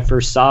it when I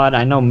first saw it.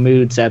 I know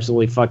Moods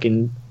absolutely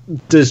fucking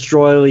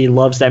destroyedly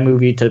loves that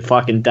movie to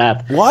fucking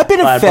death. Well, I've been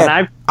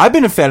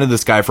a fan of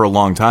this guy for a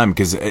long time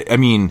because, I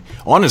mean,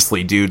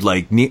 honestly, dude,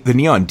 like, the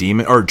Neon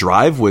Demon, or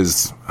Drive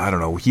was, I don't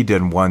know, he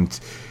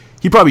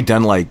probably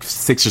done like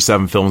 6 or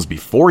 7 films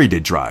before he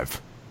did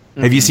Drive.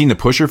 Mm-hmm. Have you seen the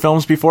Pusher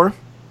films before?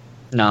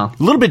 No.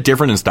 A little bit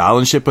different in style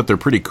and shit, but they're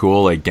pretty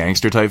cool, like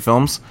gangster type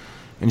films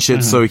and shit.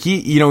 Mm-hmm.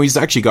 So he's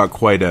actually got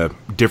quite a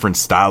different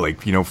style,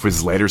 like, you know, for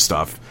his later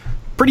stuff.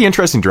 Pretty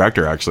interesting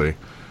director, actually.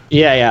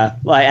 Yeah.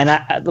 Like,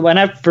 and when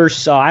I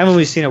first saw, I've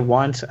only seen it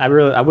once. I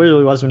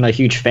really wasn't a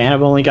huge fan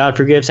of Only God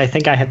Forgives. I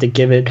think I have to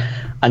give it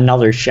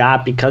another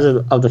shot because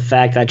of the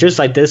fact that, just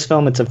like this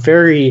film, it's a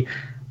very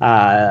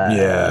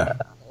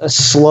a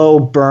slow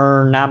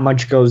burn, not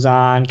much goes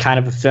on, kind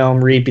of a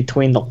film, read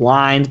between the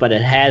lines, but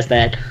it has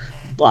that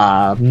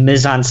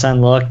mise-en-scène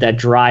look that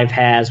Drive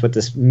has with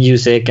this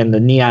music and the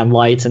neon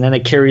lights, and then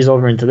it carries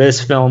over into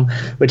this film,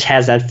 which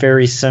has that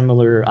very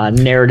similar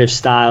narrative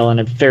style and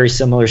a very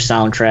similar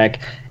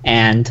soundtrack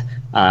and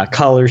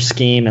color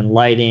scheme and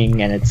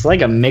lighting, and it's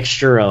like a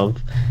mixture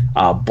of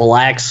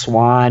Black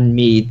Swan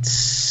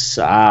meets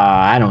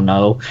I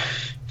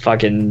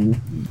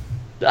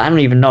don't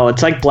even know.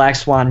 It's like Black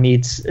Swan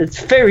meets.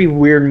 It's a very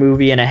weird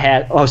movie, and it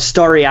has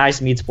Starry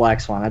Eyes meets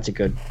Black Swan. That's a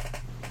good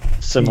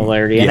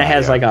similarity, and it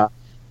has like a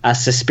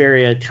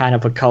Suspiria kind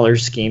of a color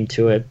scheme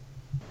to it.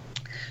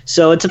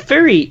 So it's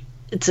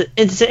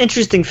an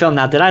interesting film.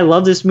 Now, did I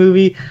love this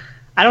movie?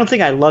 I don't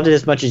think I loved it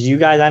as much as you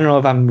guys. I don't know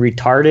if I'm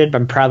retarded.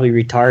 I'm probably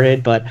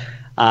retarded, but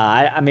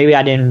maybe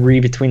I didn't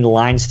read between the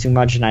lines too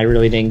much, and I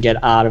really didn't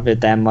get out of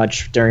it that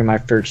much during my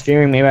first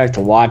viewing. Maybe I have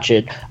to watch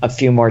it a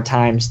few more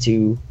times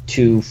to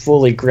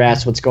fully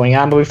grasp what's going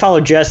on. But we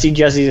follow Jessie.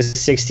 Jessie's a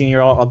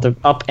 16-year-old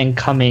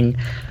up-and-coming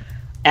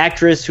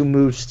actress who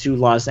moves to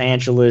Los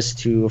Angeles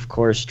to, of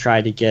course,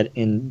 try to get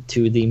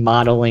into the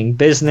modeling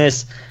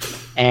business.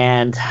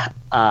 And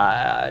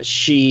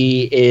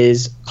she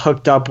is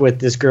hooked up with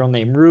this girl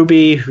named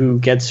Ruby, who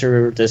gets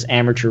her this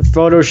amateur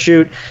photo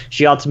shoot.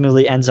 She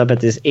ultimately ends up at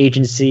this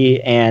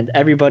agency, and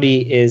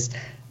everybody is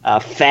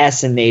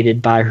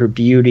fascinated by her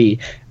beauty.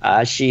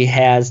 She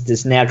has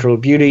this natural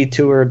beauty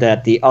to her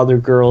that the other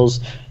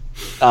girls,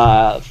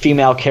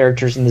 female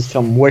characters in this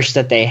film, wish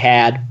that they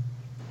had.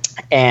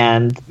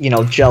 And, you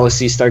know,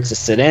 jealousy starts to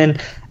sit in.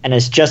 And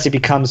as Jessie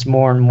becomes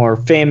more and more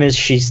famous,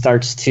 she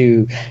starts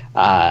to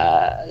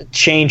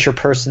change her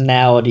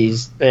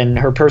personalities. And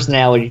her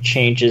personality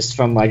changes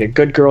from like a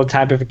good girl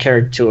type of a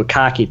character to a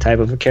cocky type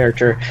of a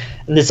character.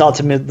 And this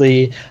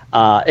ultimately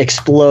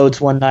explodes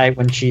one night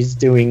when she's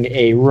doing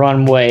a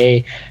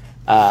runway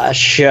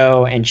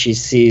show, and she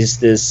sees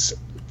this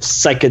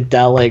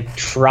psychedelic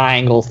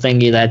triangle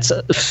thingy that's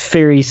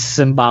very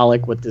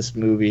symbolic with this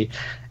movie.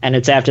 And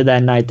it's after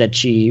that night that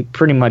she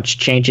pretty much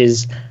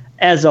changes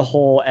as a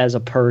whole as a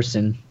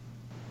person.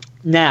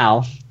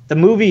 Now, the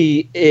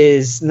movie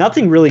is,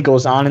 nothing really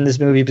goes on in this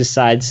movie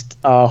besides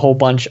a whole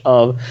bunch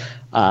of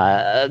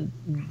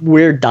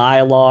weird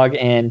dialogue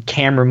and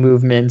camera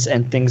movements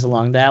and things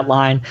along that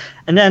line.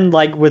 And then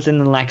like within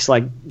the next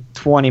like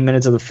 20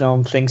 minutes of the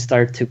film, things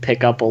start to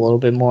pick up a little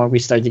bit more. We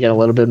start to get a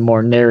little bit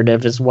more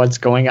narrative as what's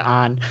going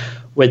on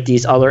with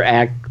these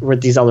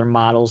other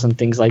models and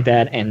things like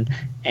that,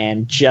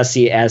 and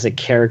Jesse as a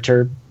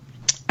character.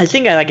 I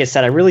think, like I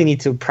said, I really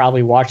need to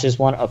probably watch this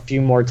one a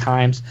few more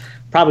times,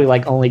 probably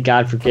like Only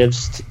God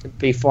Forgives,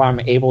 before I'm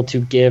able to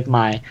give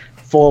my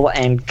full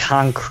and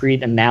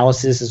concrete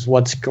analysis as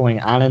what's going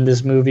on in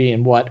this movie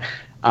and what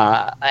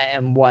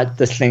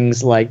the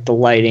things like the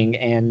lighting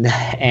and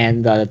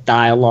the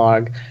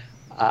dialogue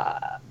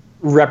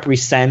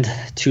represent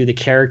to the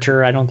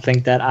character. I don't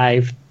think that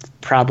I've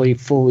probably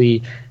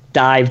fully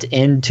dived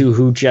into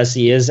who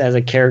Jessie is as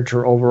a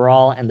character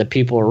overall and the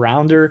people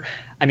around her.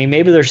 I mean,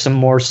 maybe there's some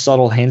more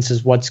subtle hints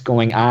as what's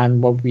going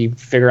on, what we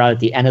figure out at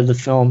the end of the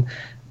film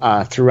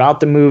throughout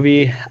the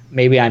movie.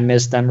 Maybe I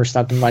missed them or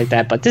something like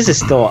that, but this is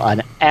still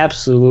an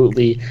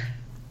absolutely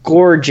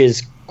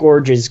gorgeous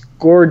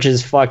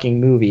fucking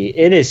movie.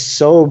 It is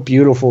so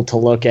beautiful to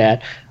look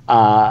at.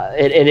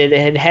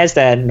 It has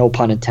that, no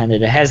pun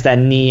intended, it has that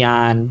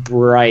neon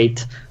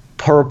bright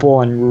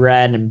purple and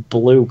red and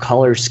blue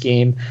color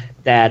scheme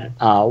that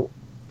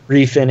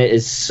Refn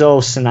is so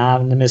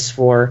synonymous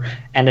for,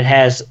 and it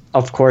has,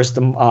 of course,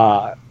 the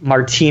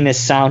Martinez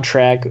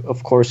soundtrack,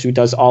 of course, who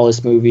does all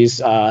his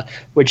movies,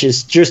 which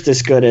is just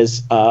as good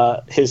as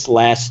his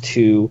last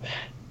two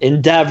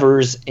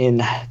endeavors in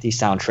the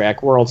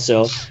soundtrack world.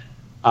 So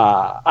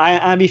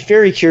I'd be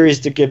very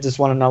curious to give this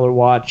one another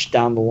watch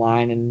down the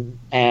line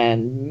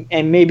and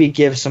maybe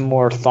give some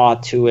more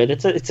thought to it.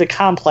 It's a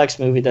complex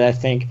movie that I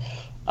think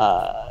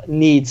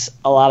needs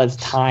a lot of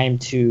time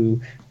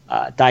to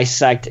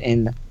dissect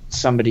in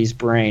somebody's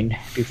brain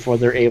before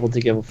they're able to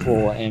give a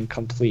full and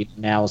complete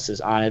analysis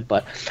on it.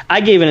 But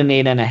I gave it an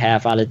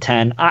 8.5 out of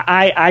 10.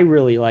 I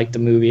really like the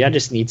movie. I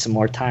just need some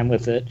more time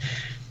with it.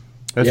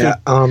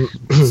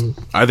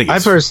 I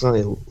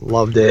personally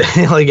loved it.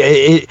 Like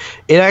it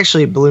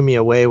actually blew me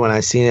away when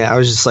I seen it. I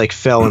was just like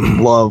fell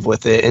in love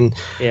with it. And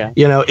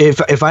you know,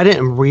 if I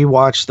didn't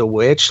rewatch The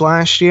Witch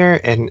last year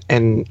and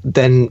then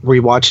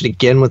rewatch it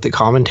again with the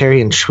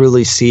commentary and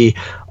truly see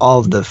all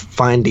of the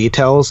fine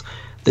details,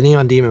 the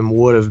Neon Demon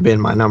would have been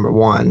my number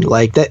one.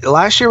 Like that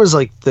last year was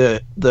like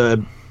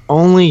the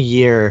only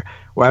year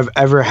where I've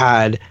ever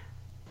had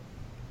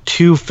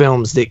two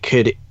films that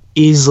could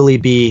easily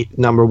be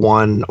number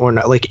one or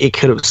not. Like it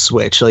could have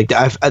switched. Like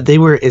they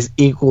were as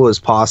equal as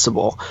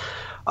possible.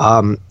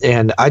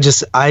 And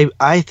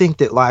I think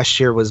that last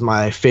year was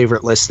my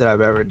favorite list that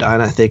I've ever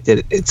done. I think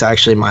that it's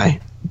actually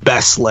my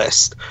best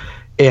list.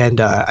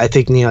 And I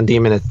think Neon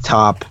Demon at the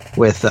top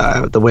with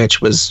The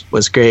Witch was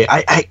great.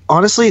 I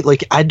honestly,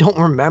 like, I don't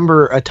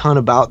remember a ton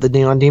about the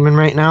Neon Demon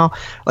right now.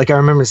 Like, I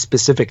remember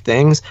specific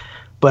things,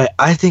 but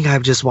I think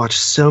I've just watched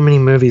so many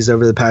movies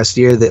over the past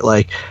year that,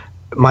 like,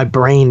 my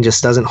brain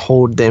just doesn't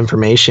hold the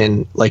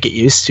information like it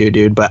used to,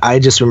 dude. But I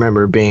just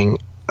remember being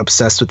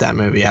obsessed with that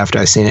movie after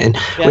I seen it. And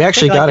we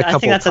actually got a couple. I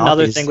think that's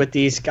another thing with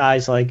these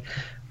guys, like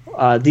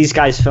these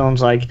guys' films,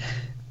 like.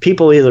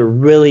 People either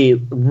really,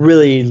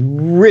 really,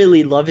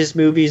 really love his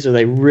movies or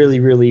they really,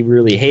 really,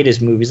 really hate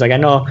his movies. Like I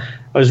know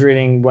I was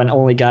reading when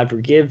Only God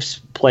Forgives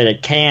played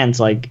at Cannes,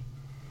 like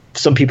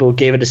some people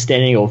gave it a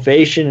standing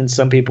ovation and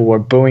some people were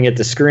booing at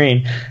the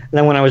screen. And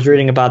then when I was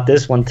reading about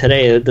this one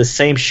today, the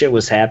same shit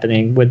was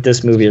happening with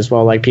this movie as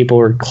well. Like people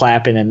were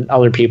clapping and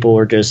other people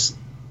were just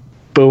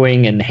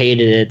booing and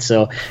hated it.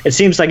 So it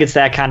seems like it's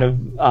that kind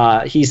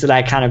of he's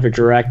that kind of a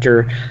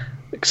director,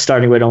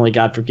 starting with Only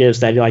God Forgives,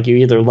 that like you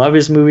either love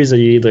his movies or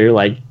you either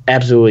like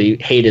absolutely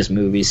hate his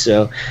movies.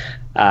 So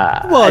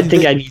I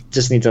think I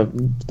just need to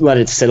let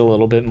it sit a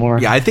little bit more.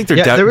 Yeah, I think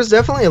there was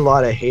definitely a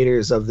lot of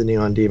haters of the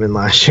Neon Demon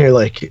last year.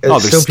 Like, there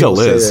still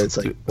is. It's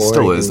like boring,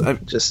 still is.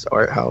 Just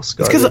art house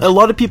garbage. It's because a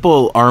lot of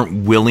people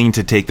aren't willing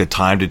to take the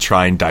time to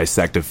try and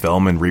dissect a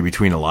film and read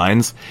between the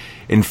lines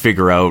and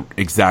figure out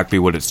exactly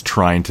what it's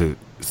trying to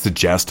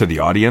suggest to the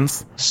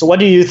audience. So what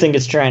do you think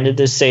it's trying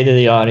to say to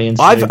the audience?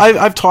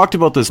 I've talked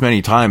about this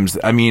many times.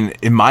 I mean,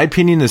 in my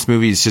opinion, this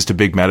movie is just a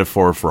big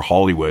metaphor for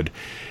Hollywood,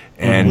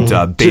 and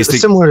basically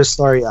similar to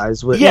Starry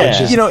Eyes.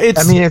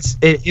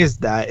 It is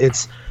that.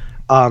 It's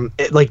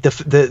like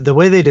the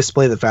way they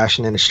display the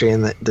fashion industry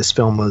in this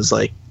film was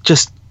like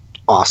just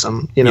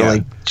awesome.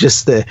 Like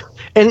just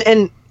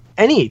and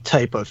any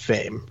type of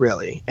fame,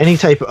 really. Any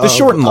type of... The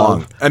short and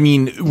long. I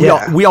mean,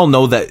 we all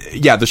know that,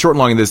 the short and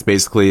long of this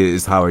basically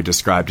is how I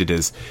described it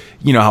is,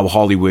 how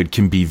Hollywood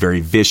can be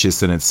very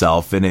vicious in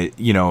itself and it,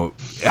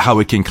 how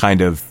it can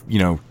kind of,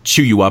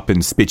 chew you up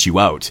and spit you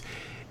out.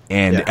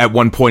 And at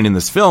one point in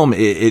this film,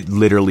 it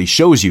literally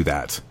shows you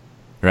that,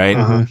 right?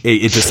 Uh-huh.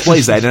 It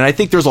displays that. And I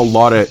think there's a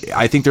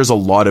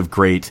lot of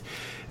great...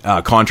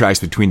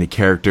 contracts between the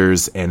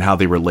characters and how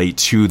they relate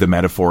to the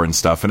metaphor and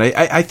stuff. And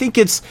I think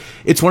it's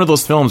one of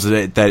those films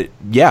that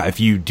if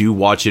you do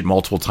watch it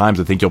multiple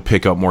times, I think you'll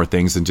pick up more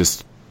things and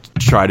just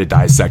try to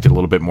dissect it a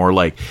little bit more.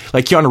 Like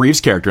Keanu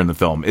Reeves' character in the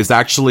film is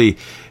actually,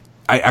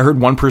 I heard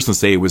one person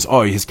say it was,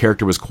 his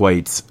character was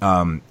quite,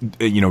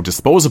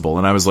 disposable.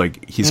 And I was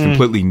like, he's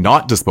completely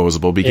not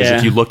disposable, because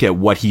if you look at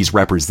what he's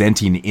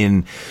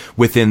representing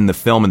within the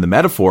film and the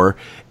metaphor,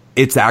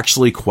 it's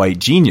actually quite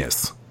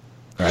genius.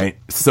 Right.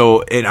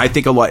 So, and I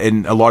think a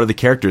lot of the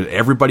characters,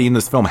 everybody in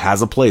this film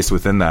has a place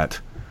within that.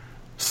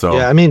 So,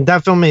 yeah, I mean,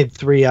 that film made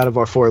 3 out of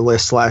our 4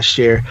 lists last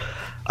year.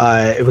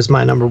 It was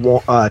my number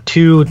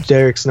 2,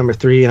 Derek's number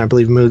 3, and I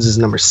believe Moods is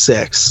number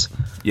 6.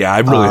 Yeah,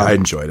 I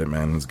enjoyed it,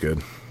 man. It was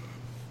good.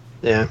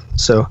 Yeah,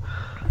 so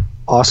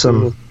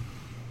awesome.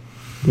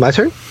 My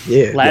turn?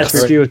 Yeah. Last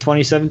review of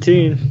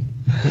 2017.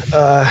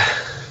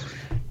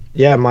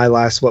 Yeah, my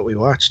last what we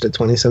watched at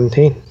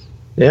 2017.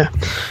 Yeah.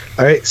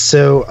 All right,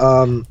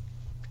 so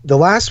the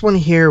last one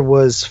here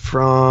was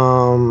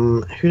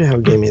from, who the hell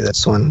gave me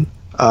this one?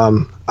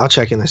 I'll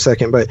check in a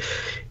second, but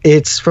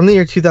it's from the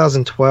year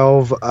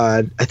 2012.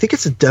 I think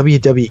it's a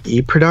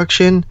WWE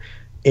production,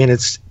 and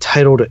it's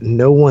titled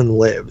No One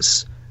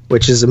Lives,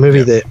 which is a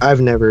movie that I've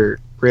never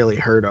really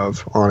heard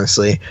of,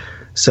 honestly.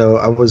 So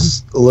I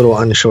was a little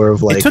unsure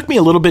of It took me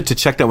a little bit to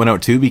check that one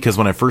out too, because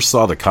when I first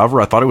saw the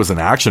cover, I thought it was an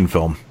action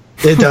film.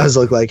 It does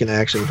look like an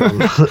action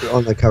film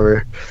on the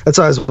cover. That's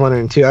what I was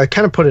wondering too. I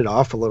kind of put it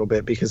off a little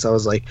bit because I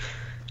was like,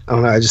 I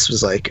don't know, I just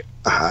was like,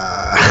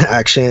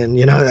 action,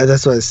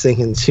 that's what I was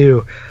thinking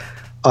too.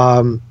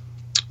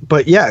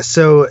 But yeah,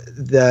 so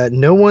the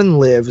No One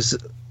Lives,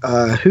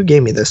 who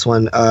gave me this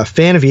one?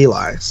 Fan of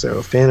Eli.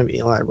 So Fan of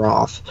Eli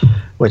Roth,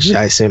 which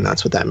I assume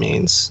that's what that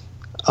means.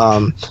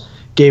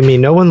 Gave me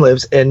No One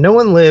Lives, and No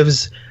One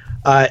Lives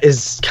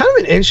is kind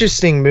of an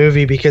interesting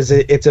movie because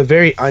it's a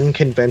very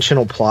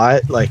unconventional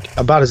plot, like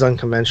about as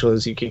unconventional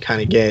as you can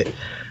kind of get.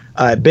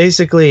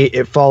 Basically,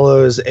 it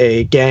follows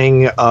a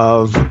gang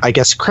of, I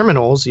guess,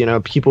 criminals,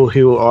 people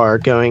who are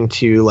going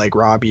to like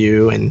rob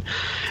you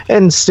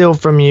and steal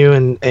from you,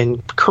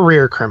 and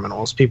career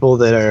criminals, people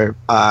that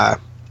are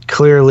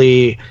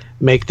clearly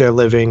make their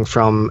living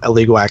from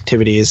illegal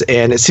activities.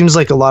 And it seems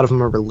like a lot of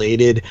them are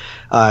related,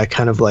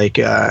 kind of like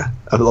a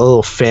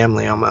little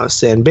family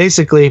almost. And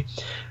basically,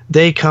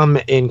 they come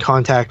in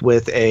contact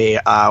with a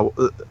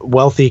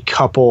wealthy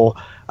couple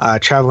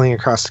traveling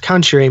across the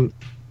country.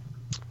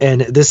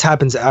 And this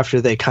happens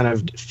after they kind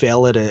of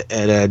fail at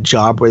a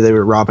job where they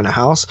were robbing a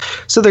house.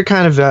 So they're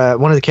kind of,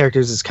 one of the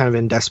characters is kind of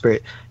in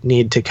desperate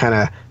need to kind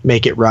of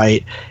make it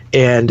right.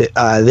 And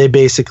they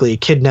basically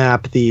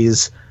kidnap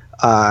these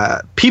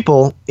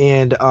people.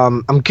 And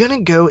I'm going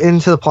to go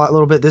into the plot a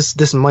little bit.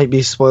 This might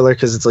be spoiler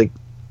because it's like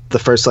the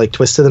first like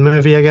twist of the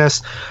movie, I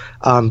guess.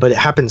 But it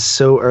happens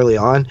so early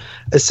on.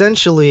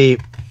 Essentially,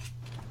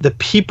 the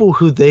people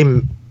who they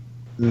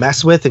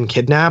mess with and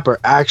kidnap are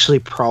actually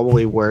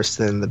probably worse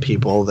than the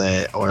people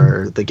that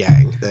are the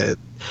gang,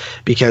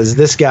 because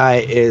this guy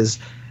is,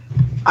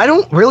 I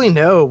don't really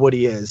know what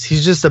he is.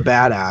 He's just a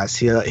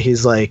badass.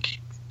 He's like,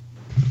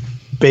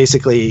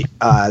 basically,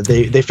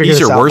 they figure he's this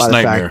your out worst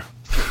by the nightmare.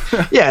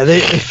 fact, yeah, they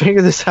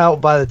figure this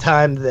out by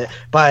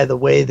the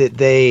way that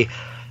they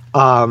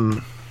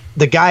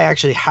the guy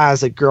actually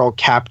has a girl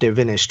captive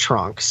in his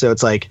trunk. So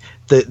it's like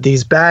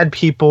these bad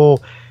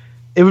people,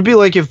 it would be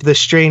like if the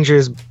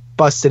strangers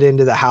busted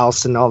into the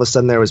house and all of a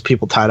sudden there was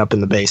people tied up in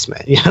the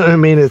basement. You know what I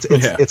mean?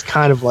 It's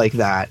kind of like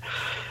that.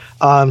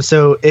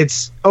 So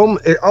it's all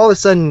of a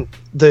sudden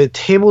the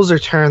tables are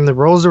turned, the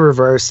roles are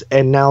reversed,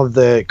 and now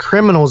the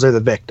criminals are the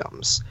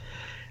victims.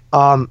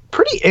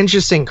 Pretty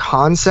interesting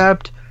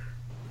concept.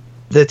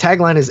 The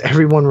tagline is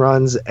 "Everyone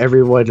runs,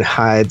 everyone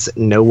hides,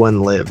 no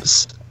one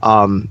lives."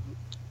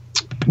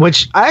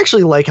 Which I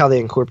actually like how they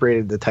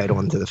incorporated the title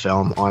into the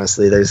film.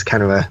 Honestly, there's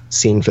kind of a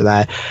scene for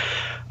that.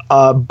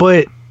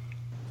 But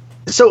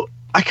so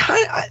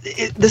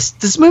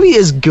this movie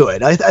is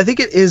good. I think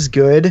it is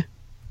good.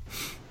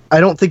 I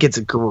don't think it's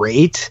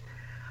great.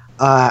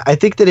 I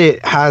think that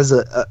it has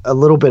a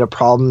little bit of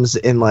problems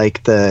in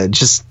like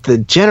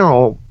the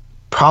general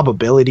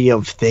probability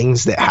of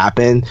things that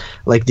happen.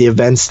 Like the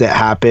events that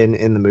happen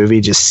in the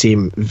movie just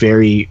seem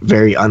very,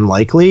 very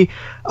unlikely,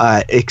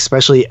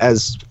 especially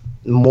as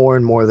more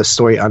and more the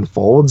story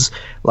unfolds.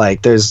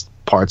 Like there's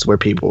parts where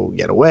people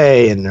get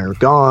away and they're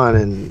gone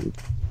and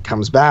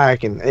comes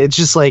back, and it's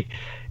just like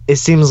it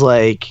seems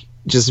like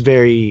just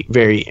very,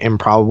 very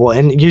improbable.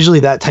 And usually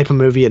that type of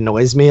movie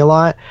annoys me a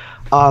lot.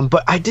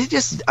 But I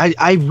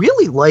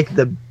really like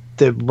the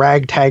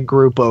ragtag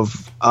group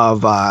of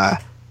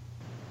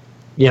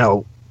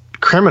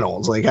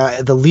criminals. Like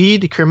the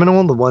lead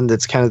criminal, the one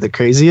that's kind of the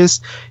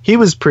craziest, he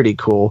was pretty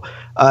cool.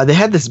 They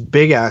had this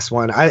big ass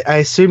one. I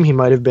assume he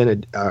might have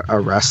been a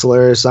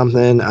wrestler or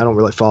something. I don't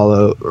really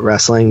follow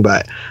wrestling,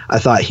 but I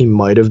thought he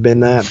might have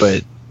been that.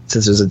 But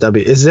since there's a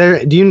W,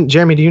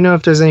 Jeremy, do you know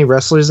if there's any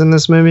wrestlers in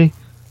this movie?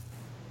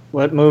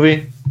 What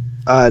movie?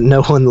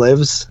 No One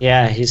Lives.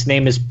 Yeah, his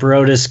name is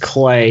Brodus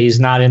Clay. He's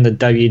not in the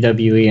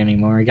WWE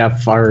anymore. He got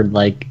fired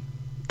like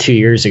 2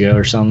 years ago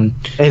or something.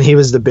 And he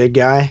was the big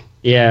guy?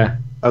 Yeah.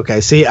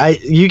 Okay, see,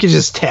 you could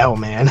just tell,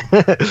 man.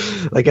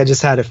 Like I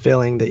just had a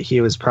feeling that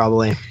he was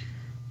probably.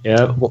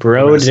 Yep,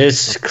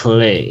 Brodus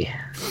Clay.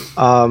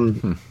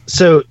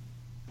 So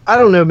I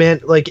don't know,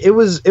 man. Like it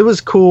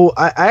was cool.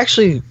 I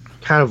actually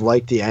kind of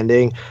liked the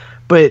ending,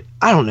 but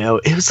I don't know.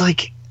 It was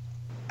like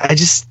I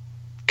just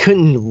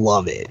couldn't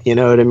love it. You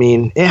know what I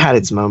mean? It had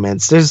its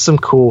moments. There's some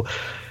cool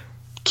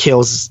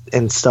kills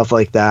and stuff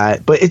like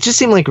that, but it just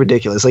seemed like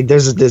ridiculous. Like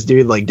there's this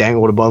dude like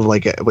dangled above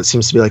like what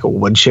seems to be like a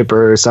wood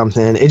chipper or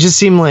something. It just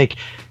seemed like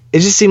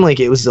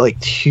it was like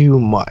too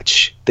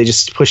much. They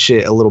just pushed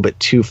it a little bit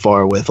too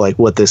far with like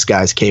what this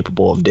guy's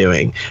capable of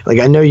doing. Like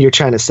I know you're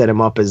trying to set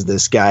him up as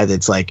this guy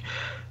that's like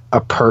a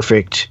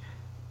perfect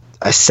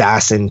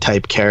assassin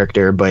type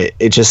character, but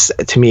it just,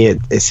 to me,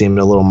 it seemed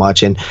a little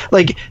much. And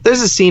like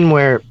there's a scene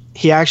where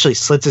he actually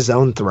slits his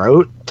own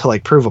throat to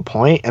like prove a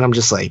point, and I'm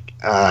just like,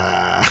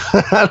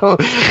 I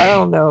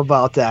don't know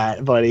about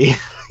that, buddy.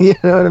 You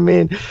know what I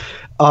mean?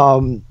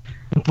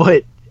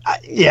 But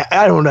yeah,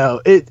 I don't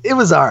know. It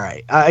was all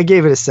right. I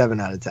gave it a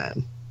 7 out of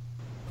 10.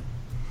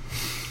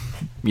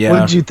 Yeah.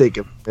 What did you think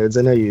of it?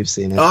 I know you've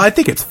seen it. Oh, I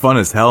think it's fun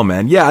as hell,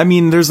 man. Yeah, I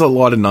mean, there's a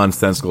lot of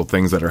nonsensical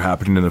things that are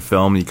happening in the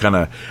film.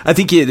 I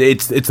think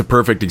it's a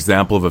perfect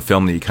example of a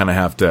film that you kind of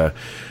have to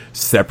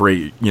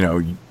separate. You know,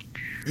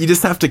 you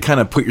just have to kind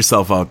of put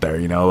yourself out there.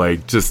 You know,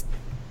 like just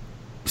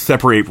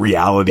separate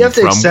reality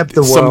from some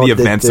of the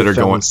events that are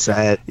going.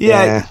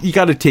 Yeah, you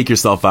got to take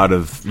yourself out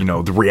of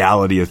the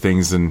reality of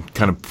things and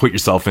kind of put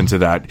yourself into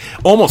that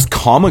almost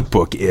comic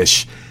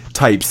book-ish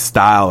type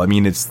style. I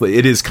mean,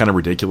 it is kind of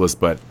ridiculous,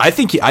 but I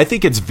think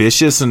it's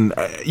vicious. And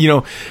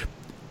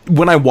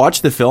when I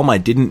watched the film, I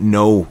didn't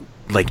know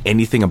like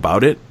anything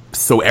about it,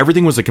 so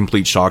everything was a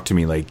complete shock to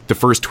me. Like the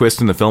first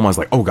twist in the film, I was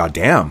like, oh god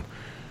damn.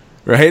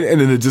 Right, and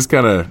then it just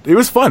kind of, it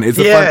was fun. They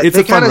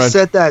kind of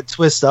set that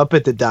twist up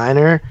at the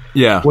diner.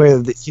 Yeah,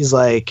 where he's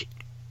like,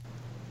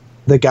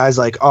 the guy's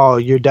like, "Oh,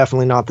 you're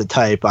definitely not the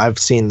type. I've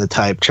seen the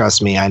type.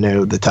 Trust me, I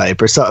know the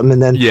type," or something.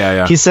 And then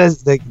he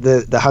says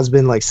the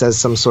husband like says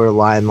some sort of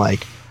line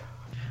like,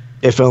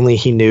 "If only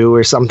he knew,"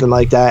 or something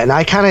like that. And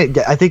I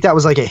think that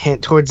was like a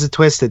hint towards the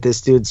twist that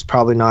this dude's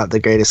probably not the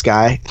greatest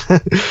guy.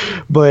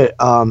 But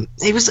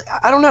it was,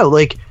 I don't know,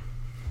 like.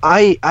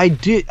 I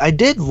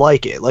did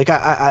like it. Like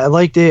I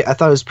liked it. I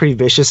thought it was pretty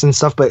vicious and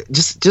stuff, but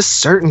just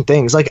certain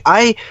things. Like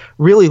I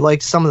really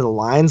liked some of the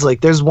lines. Like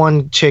there's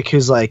one chick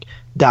who's like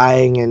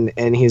dying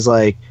and he's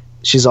like,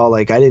 she's all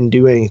like, I didn't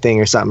do anything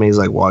or something. He's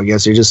like, well, I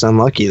guess you're just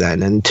unlucky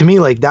then. And to me,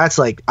 like that's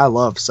like, I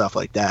love stuff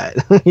like that.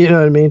 You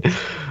know what I mean?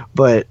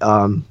 But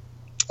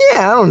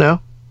yeah, I don't know.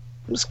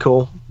 It was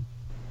cool.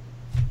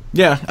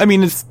 Yeah, I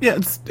mean it's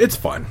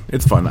fun.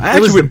 It's fun. It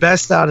was the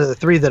best out of the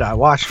 3 that I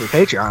watched for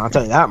Patreon. I'll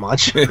tell you that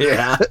much.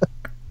 Yeah.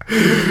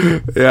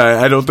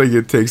 Yeah, I don't think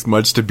it takes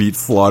much to beat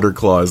Slaughter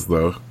Claws,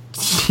 though.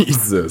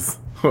 Jesus,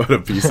 what a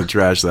piece of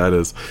trash that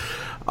is.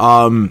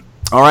 All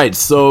right,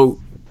 so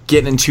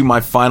getting into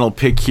my final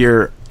pick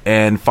here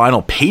and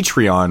final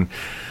Patreon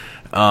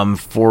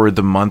for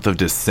the month of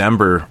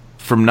December,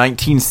 from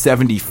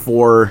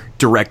 1974,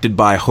 directed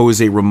by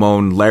Jose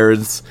Ramon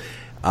Larraz.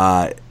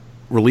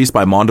 Released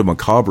by Mondo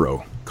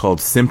Macabro,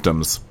 called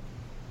Symptoms.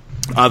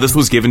 This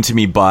was given to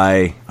me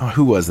by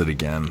who was it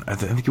again? I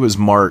think it was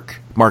Mark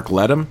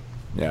Ledham.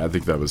 Yeah, I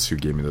think that was who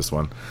gave me this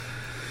one.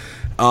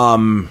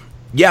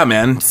 Yeah,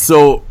 man.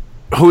 So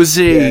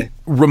Jose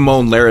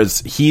Ramon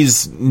Larraz,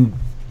 he's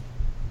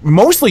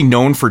mostly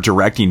known for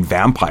directing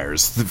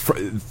Vampires,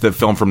 the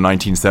film from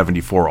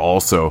 1974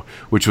 also,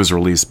 which was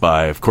released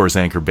by, of course,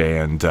 Anchor Bay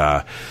and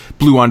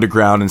Blue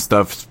Underground and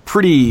stuff.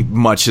 Pretty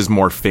much his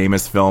more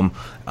famous film.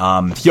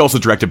 He also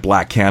directed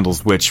Black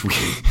Candles, which,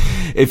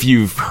 if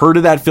you've heard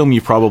of that film,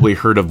 you've probably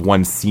heard of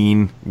one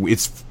scene.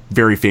 It's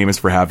very famous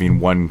for having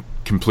one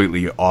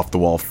completely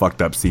off-the-wall,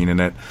 fucked up scene in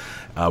it,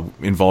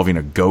 involving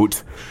a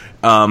goat.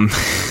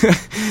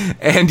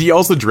 And he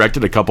also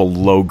directed a couple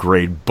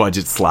low-grade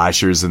budget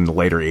slashers in the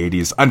later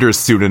 80s under a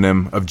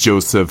pseudonym of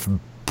Joseph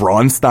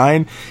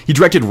Bronstein. He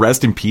directed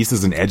Rest in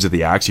Pieces and Edge of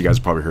the Axe. You guys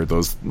probably heard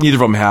those. Neither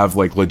of them have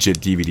like legit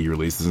DVD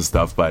releases and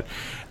stuff, but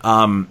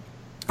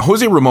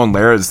Jose Ramon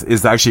Larraz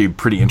is actually a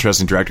pretty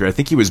interesting director. I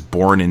think he was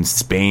born in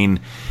Spain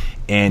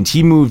and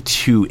he moved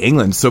to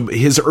England. So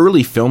his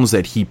early films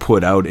that he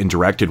put out and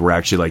directed were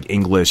actually like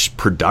English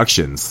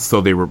productions.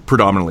 So they were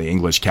predominantly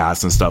English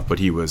cast and stuff, but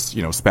he was,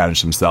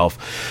 Spanish himself,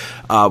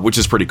 which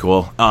is pretty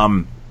cool.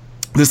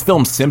 This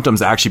film,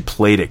 Symptoms, actually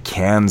played at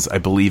Cannes, I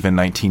believe, in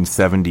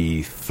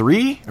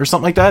 1973 or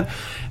something like that.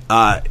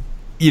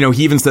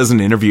 He even says in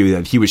an interview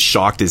that he was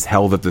shocked as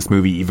hell that this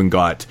movie even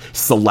got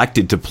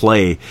selected to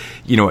play,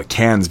 at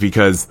Cannes,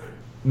 because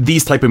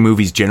these type of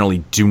movies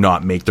generally do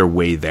not make their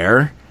way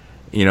there.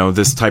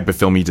 This type of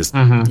film, you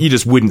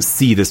just wouldn't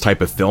see this type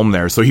of film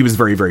there. So he was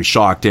very, very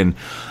shocked. And,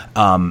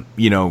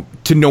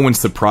 to no one's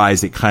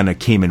surprise, it kind of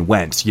came and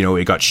went.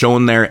 It got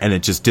shown there and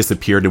it just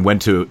disappeared and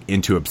went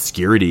into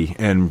obscurity.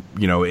 And,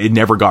 it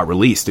never got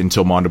released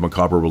until Mondo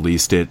Macabro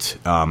released it.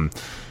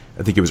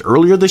 I think it was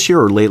earlier this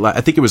year or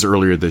I think it was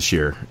earlier this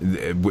year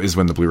is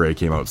when the Blu-ray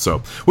came out.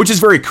 So, which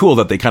is very cool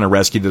that they kind of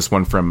rescued this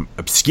one from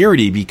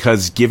obscurity,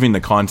 because given the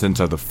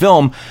content of the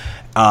film,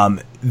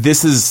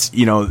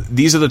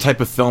 these are the type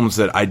of films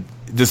that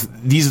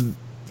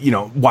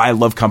why I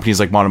love companies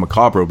like Mono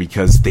Macabro,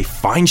 because they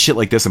find shit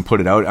like this and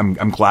put it out.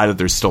 I'm glad that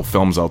there's still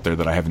films out there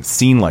that I haven't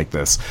seen like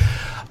this.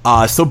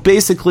 So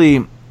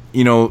basically,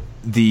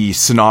 the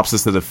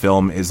synopsis of the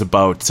film is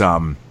about,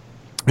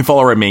 we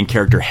follow our main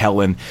character,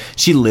 Helen.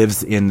 She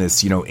lives in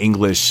this,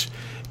 English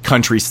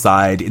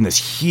countryside in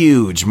this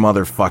huge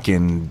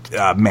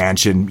motherfucking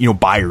mansion,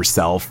 by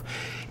herself.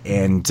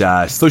 And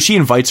so she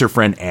invites her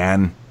friend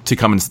Anne to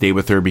come and stay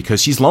with her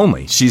because she's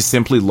lonely. She's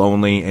simply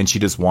lonely, and she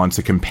just wants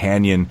a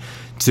companion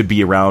to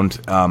be around.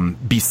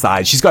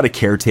 Besides, she's got a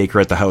caretaker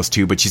at the house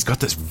too, but she's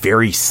got this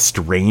very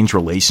strange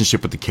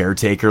relationship with the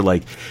caretaker.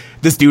 Like,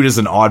 this dude is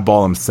an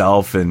oddball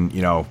himself, and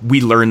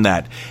we learn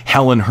that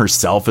Helen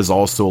herself is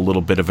also a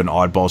little bit of an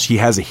oddball. She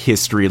has a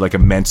history, like a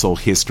mental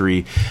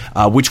history,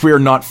 which we are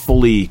not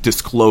fully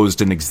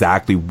disclosed in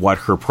exactly what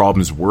her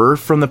problems were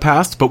from the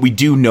past, but we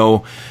do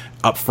know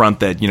up front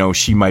that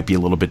she might be a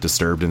little bit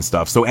disturbed and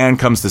stuff. So Anne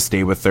comes to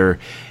stay with her,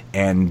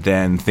 and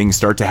then things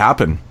start to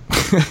happen.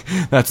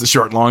 That's the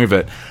short and long of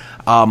it.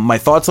 My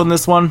thoughts on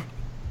this one.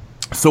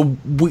 So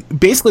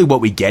basically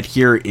what we get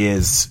here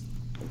is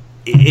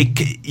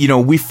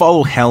we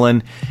follow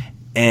Helen,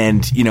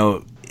 and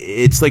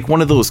it's like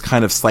one of those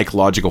kind of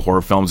psychological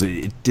horror films.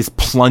 It just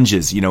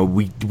plunges,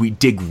 we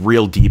dig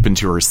real deep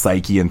into her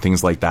psyche and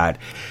things like that.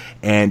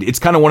 And it's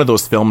kind of one of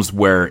those films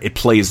where it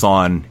plays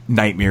on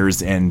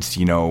nightmares and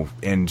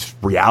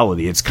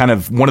reality. It's kind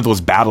of one of those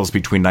battles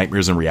between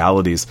nightmares and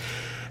realities.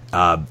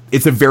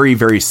 It's a very,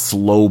 very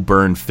slow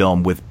burn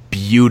film with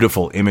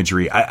beautiful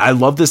imagery. I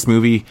love this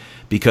movie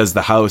because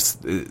the house,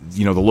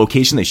 the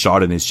location they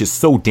shot in is just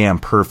so damn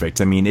perfect.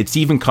 I mean, it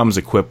even comes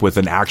equipped with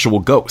an actual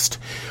ghost,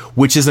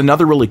 which is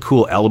another really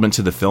cool element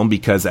to the film,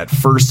 because at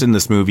first in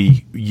this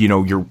movie,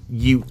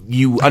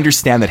 you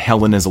understand that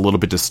Helen is a little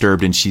bit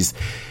disturbed, and she's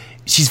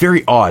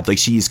very odd. Like,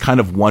 she's kind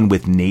of one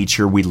with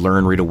nature, we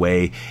learn right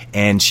away.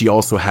 And she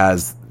also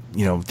has,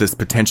 this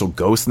potential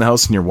ghost in the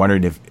house, and you're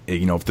wondering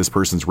if this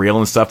person's real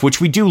and stuff, which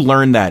we do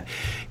learn that,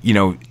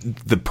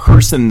 the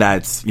person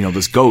that's,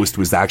 this ghost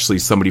was actually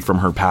somebody from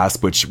her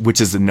past,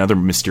 which is another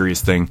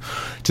mysterious thing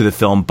to the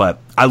film. But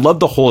I love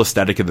the whole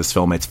aesthetic of this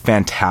film. It's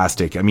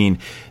fantastic. I mean,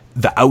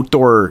 the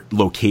outdoor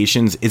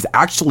locations is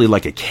actually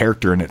like a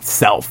character in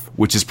itself,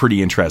 which is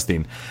pretty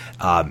interesting.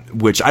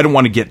 Which I don't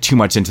want to get too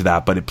much into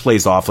that, but it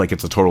plays off like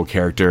it's a total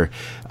character.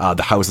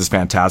 The house is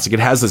fantastic.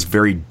 It has this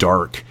very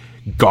dark,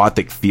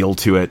 gothic feel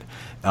to it,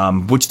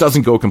 which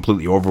doesn't go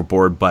completely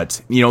overboard.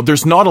 But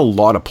there's not a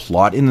lot of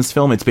plot in this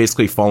film. It's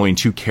basically following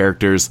two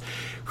characters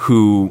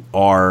who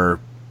are,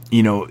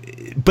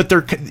 but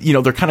they're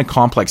kind of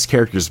complex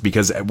characters,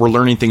 because we're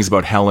learning things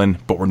about Helen,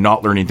 but we're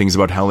not learning things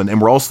about Helen. And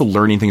we're also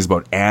learning things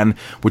about Anne,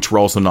 which we're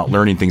also not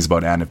learning things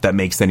about Anne, if that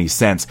makes any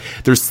sense.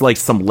 There's like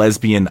some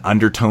lesbian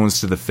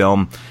undertones to the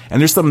film.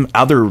 And there's some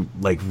other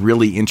like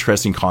really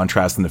interesting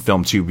contrast in the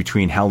film too,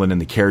 between Helen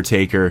and the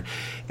caretaker,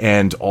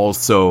 and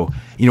also,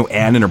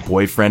 Anne and her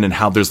boyfriend, and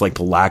how there's like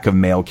the lack of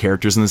male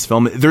characters in this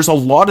film. There's a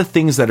lot of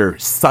things that are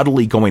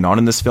subtly going on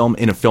in this film,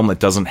 in a film that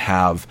doesn't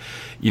have,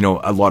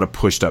 a lot of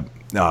pushed up,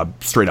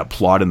 straight up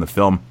plot in the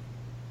film.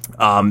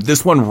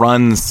 This one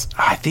runs,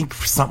 I think,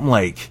 something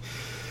like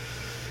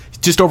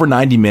just over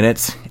 90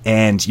 minutes.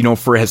 And,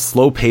 for as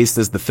slow paced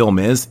as the film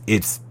is,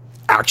 it's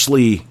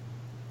actually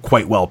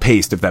quite well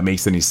paced, if that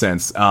makes any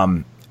sense.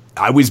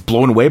 I was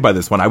blown away by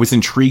this one. I was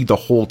intrigued the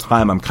whole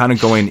time. I'm kind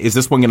of going, is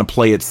this one going to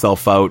play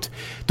itself out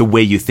the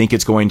way you think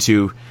it's going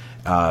to?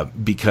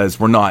 Because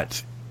we're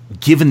not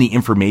given the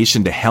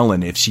information to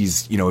Helen if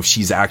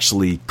she's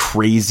actually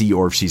crazy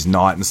or if she's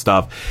not and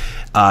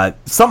stuff.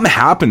 Something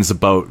happens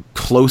about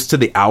close to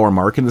the hour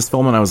mark in this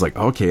film, and I was like,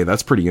 okay,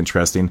 that's pretty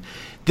interesting.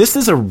 This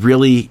is a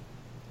really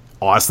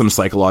awesome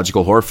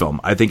psychological horror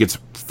film. I think it's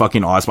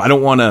fucking awesome. I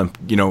don't want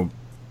to,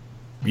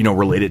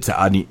 relate it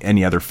to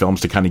any other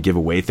films to kind of give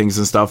away things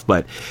and stuff,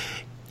 but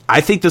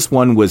I think this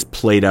one was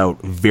played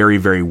out very,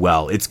 very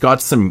well. It's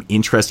got some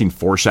interesting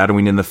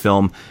foreshadowing in the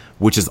film,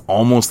 which is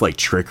almost like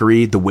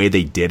trickery, the way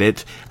they did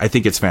it. I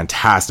think it's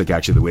fantastic,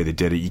 actually, the way they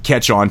did it. You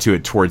catch on to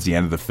it towards the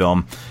end of the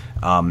film.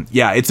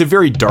 It's a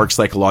very dark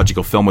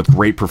psychological film with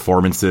great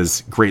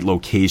performances, great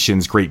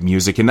locations, great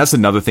music. And that's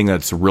another thing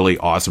that's really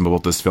awesome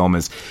about this film,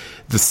 is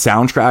the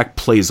soundtrack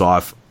plays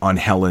off on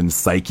Helen's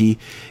psyche.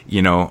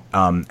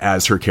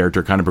 As her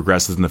character kind of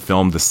progresses in the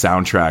film, the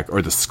soundtrack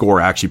or the score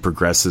actually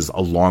progresses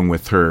along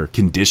with her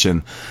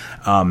condition,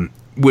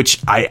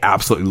 which I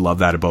absolutely love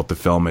that about the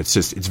film. It's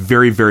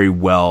very, very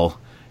well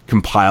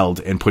compiled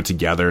and put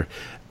together.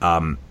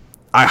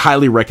 I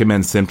highly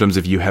recommend Symptoms.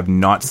 If you have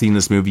not seen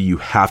this movie, you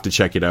have to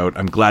check it out.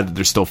 I'm glad that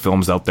there's still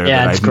films out there.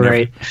 Yeah, it's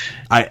great.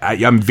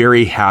 I'm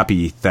very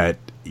happy that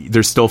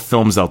there's still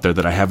films out there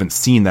that I haven't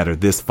seen that are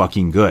this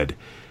fucking good.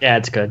 Yeah,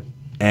 it's good.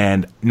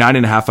 And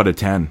 9.5 out of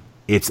 10.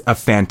 It's a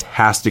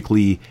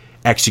fantastically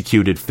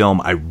executed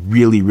film. I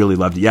really, really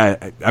loved it.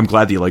 Yeah, I'm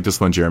glad that you like this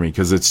one, Jeremy,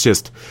 because it's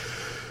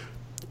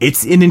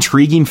an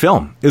intriguing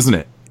film, isn't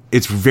it?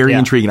 It's very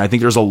intriguing. I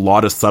think there's a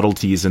lot of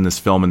subtleties in this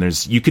film,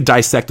 and you could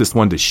dissect this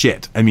one to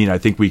shit. I mean, I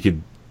think we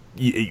could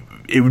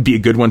it would be a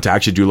good one to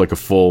actually do like a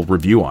full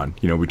review on,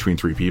 between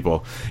three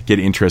people, get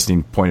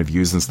interesting point of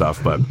views and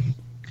stuff. But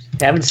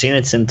I haven't seen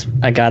it since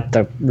I got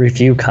the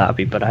review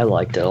copy, but I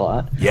liked it a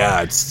lot.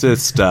 Yeah, it's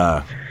just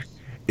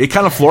it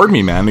kind of floored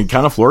me, man. It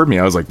kind of floored me.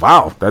 I was like,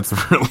 wow, that's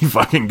really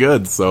fucking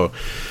good. So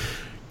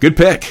good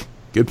pick.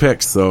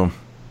 So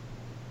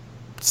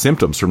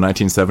Symptoms from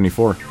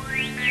 1974.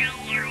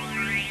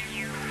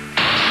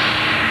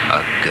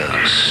 A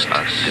ghost,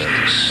 a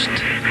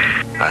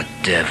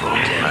devil, a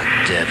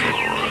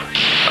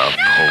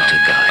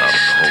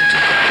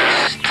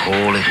poltergeist.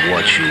 Call it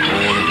what you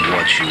will.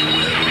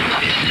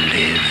 It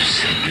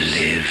lives,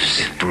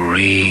 it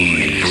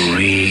breathes.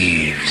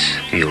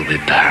 You'll be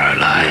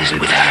paralyzed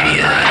with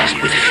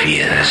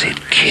fear as it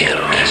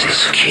kills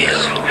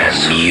and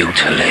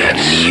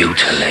mutilates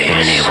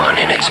anyone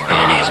in its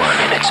path.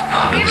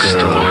 A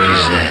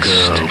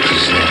girl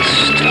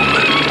possessed,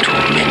 woman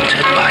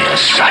tormented by her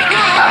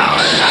psychic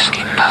powers.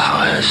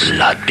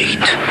 Bloodbeat,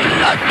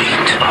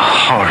 a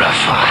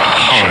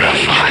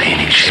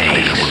horrifying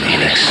chain of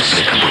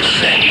inexplicable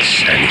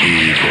events, an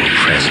evil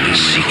presence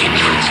seeking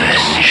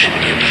revenge,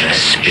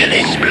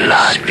 spilling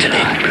blood,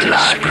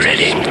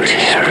 spreading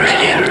terror.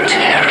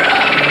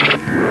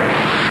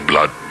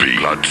 Bloodbeat,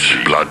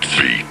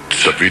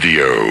 a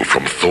video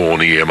from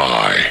Thorn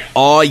EMI.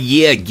 Oh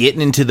yeah,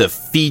 getting into the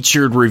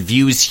featured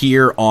reviews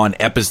here on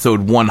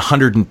episode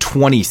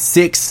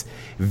 126,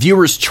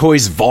 Viewer's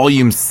Choice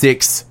Volume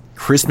 6,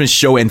 Christmas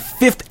Show, and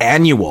 5th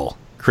Annual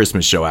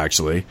Christmas Show,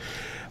 actually.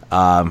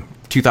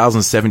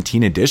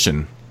 2017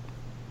 edition.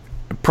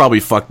 Probably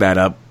fucked that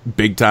up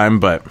big time,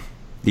 but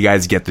you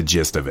guys get the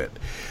gist of it.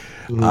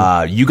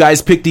 You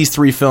guys picked these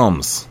three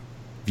films.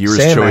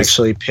 Sam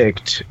actually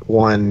picked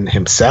one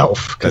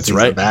himself because he's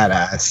a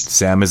badass.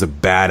 Sam is a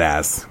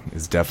badass.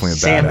 He's definitely a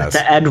badass.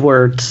 Sam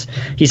Edwards.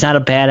 He's not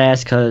a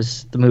badass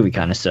because the movie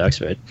kind of sucks,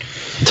 but.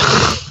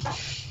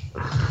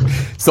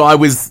 So I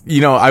was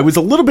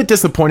a little bit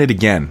disappointed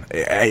again.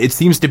 It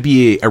seems to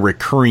be a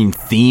recurring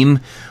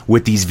theme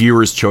with these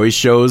Viewers' Choice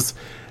shows.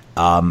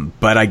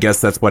 But I guess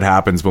that's what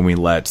happens when we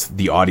let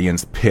the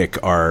audience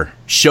pick our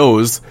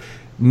shows.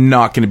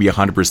 Not going to be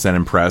 100%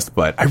 impressed,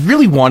 but I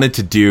really wanted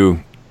to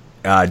do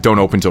Don't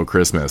Open Till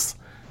Christmas.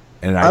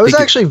 And I was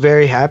actually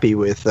very happy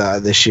with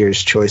this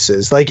year's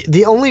choices. Like,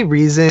 the only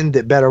reason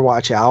that Better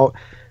Watch Out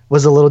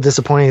was a little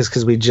disappointing is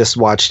because we just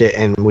watched it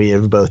and we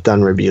have both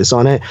done reviews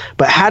on it.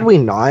 But had we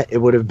not, it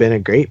would have been a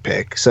great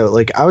pick. So,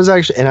 like, I was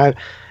actually, and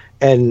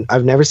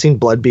I've never seen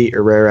Bloodbeat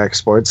or Rare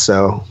Exports,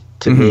 so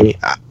to me,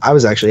 I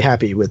was actually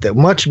happy with it.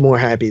 Much more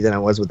happy than I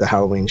was with the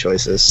Halloween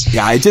choices.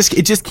 Yeah, it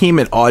just came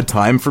at odd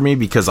time for me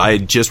because I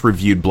had just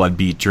reviewed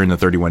Bloodbeat during the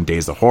 31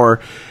 Days of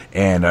Horror,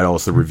 and I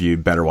also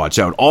reviewed Better Watch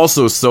Out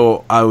also,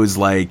 so I was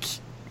like,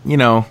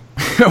 I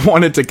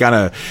wanted to kind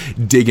of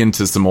dig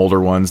into some older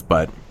ones,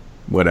 but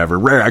whatever.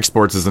 Rare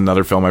Exports is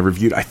another film I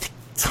reviewed, I think,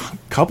 a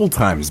couple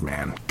times.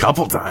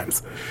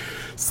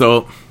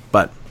 So,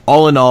 but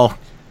all in all,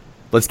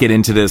 let's get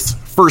into this.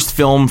 First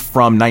film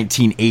from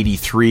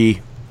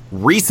 1983,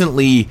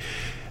 recently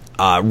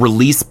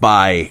released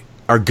by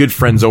our good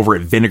friends over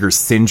at Vinegar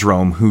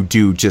Syndrome, who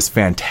do just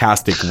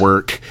fantastic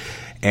work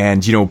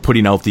and,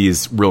 putting out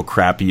these real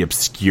crappy,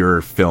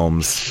 obscure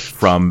films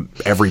from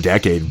every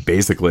decade,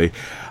 basically.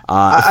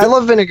 I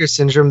love Vinegar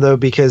Syndrome, though,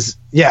 because,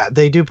 yeah,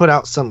 they do put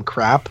out some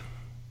crap,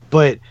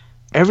 but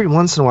every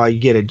once in a while you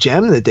get a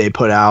gem that they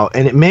put out,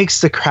 and it makes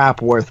the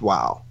crap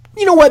worthwhile.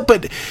 You know what?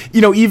 But,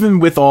 even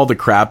with all the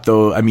crap,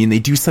 though, I mean, they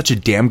do such a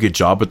damn good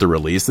job with the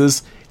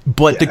releases.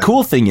 But the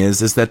cool thing is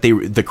that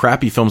the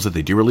crappy films that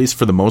they do release,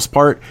 for the most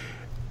part,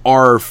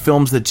 are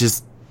films that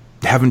just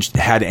haven't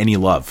had any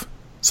love.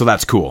 So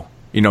that's cool.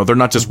 They're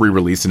not just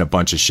re-releasing a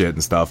bunch of shit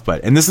and stuff.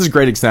 And this is a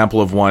great example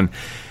of one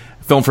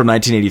film from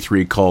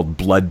 1983 called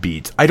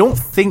Bloodbeat. I don't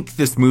think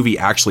this movie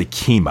actually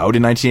came out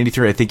in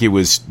 1983. I think it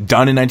was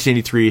done in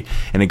 1983,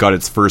 and it got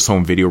its first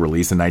home video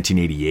release in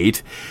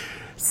 1988.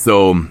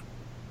 So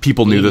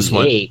people knew this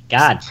one.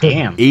 God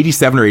damn.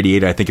 87 or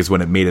 88, I think, is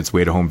when it made its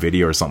way to home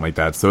video or something like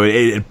that. So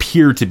it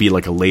appeared to be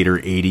like a later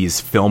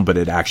 80s film, but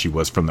it actually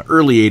was from the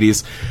early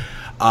 80s.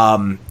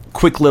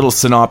 Quick little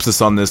synopsis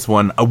on this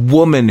one. A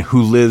woman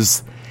who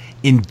lives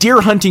in deer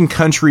hunting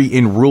country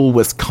in rural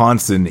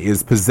Wisconsin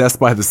is possessed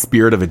by the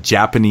spirit of a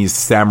Japanese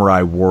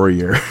samurai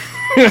warrior.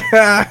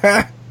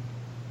 I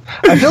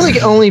feel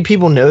like only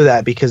people know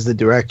that because the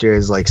director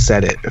has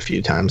said it a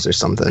few times or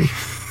something.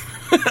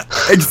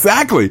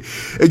 Exactly,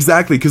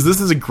 because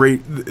this is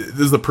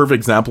a perfect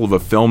example of a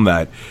film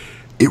that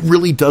it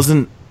really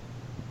doesn't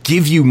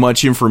give you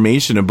much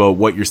information about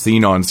what you're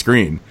seeing on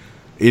screen.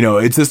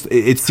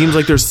 It seems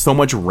like there's so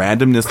much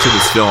randomness to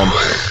this film.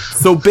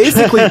 So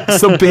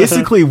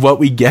basically what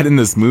we get in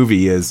this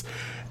movie is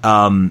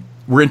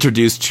we're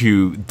introduced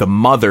to the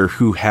mother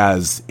who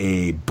has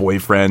a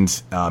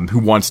boyfriend who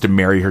wants to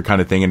marry her, kind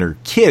of thing, and her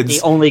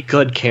kids. The only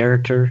good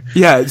character.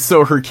 Yeah,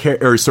 so her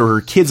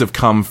kids have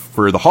come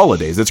for the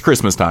holidays. It's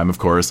Christmas time, of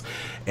course,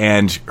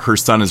 and her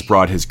son has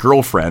brought his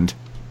girlfriend.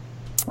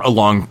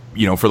 along,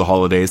 for the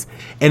holidays.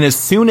 And as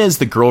soon as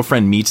the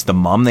girlfriend meets the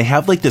mom, they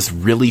have like this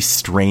really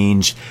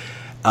strange,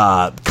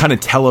 kind of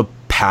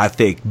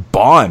telepathic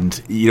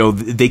bond.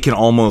 They can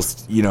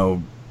almost,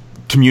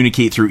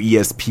 communicate through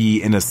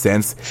ESP in a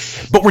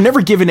sense, but we're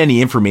never given any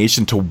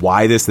information to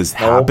why this is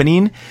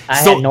happening. I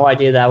had no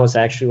idea that was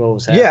actually what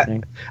was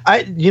happening.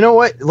 You know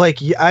what? Like,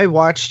 I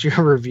watched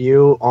your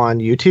review on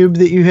YouTube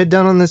that you had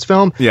done on this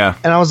film. Yeah.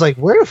 And I was like,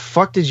 where the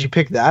fuck did you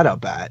pick that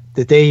up at?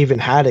 That they even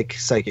had a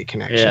psychic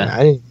connection. Yeah.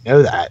 I didn't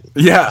know that.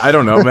 Yeah, I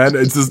don't know, man.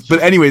 It's just,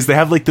 but anyways, they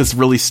have like this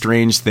really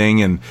strange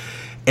thing, and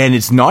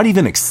it's not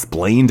even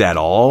explained at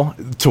all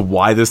to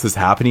why this is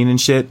happening and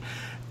shit.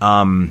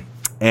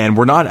 And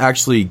we're not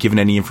actually given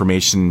any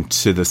information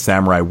to the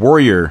samurai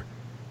warrior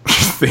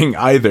thing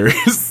either.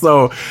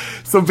 So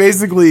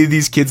basically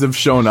these kids have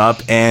shown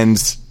up,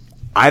 and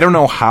I don't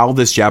know how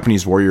this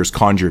Japanese warrior is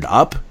conjured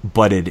up,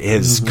 but it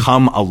has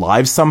come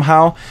alive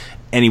somehow.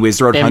 Anyways,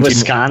 they're out hunting. In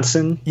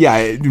Wisconsin? Yeah,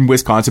 in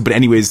Wisconsin. But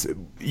anyways,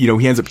 he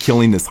ends up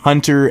killing this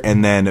hunter,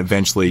 and then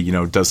eventually,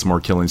 does some more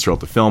killings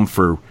throughout the film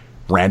for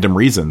random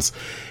reasons.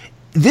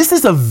 This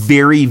is a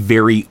very,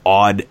 very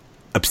odd,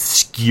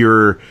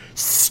 obscure,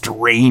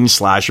 strange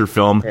slasher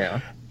film.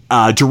 Yeah.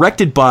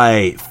 Directed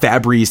by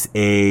Fabrice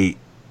A.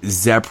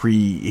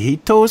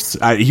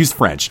 Zapriatos. He's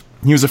French.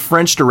 He was a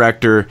French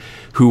director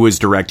who was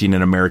directing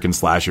an American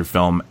slasher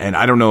film, and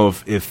I don't know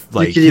if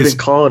like you could even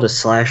call it a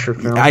slasher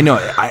film. I know.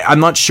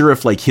 I'm not sure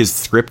if like his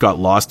script got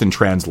lost in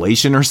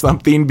translation or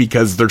something,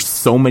 because there's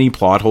so many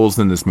plot holes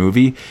in this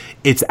movie.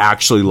 It's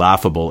actually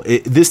laughable.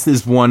 This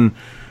is one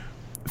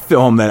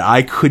film that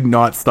I could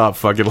not stop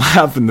fucking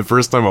laughing the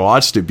first time I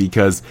watched it,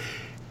 because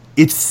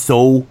it's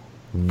so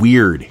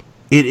weird.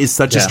 It is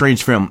such a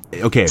strange film.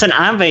 Okay. It's an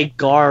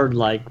avant-garde,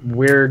 like,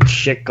 weird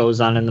shit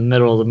goes on in the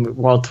middle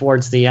of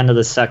towards the end of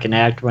the second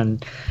act when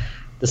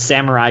the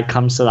samurai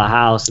comes to the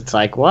house. It's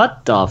like,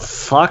 what the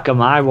fuck am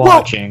I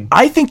watching? Well,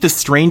 I think the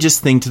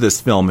strangest thing to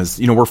this film is,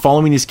 we're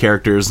following these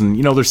characters,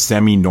 and, they're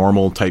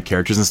semi-normal type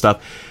characters and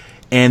stuff.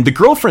 And the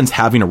girlfriend's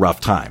having a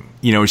rough time.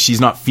 She's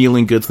not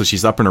feeling good, so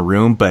she's up in her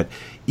room. But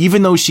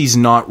even though she's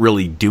not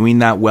really doing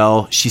that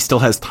well, she still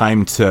has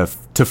time to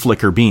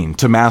flick her bean,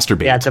 to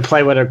masturbate. Yeah, to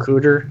play with her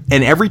cooter.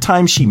 And every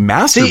time she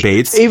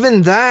masturbates... See,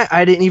 even that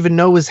I didn't even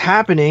know was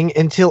happening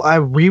until I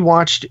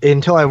watched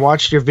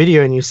your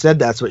video and you said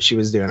that's what she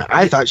was doing.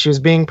 I thought she was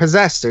being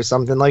possessed or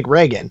something like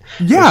Reagan.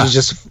 Yeah.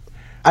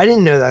 I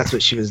didn't know that's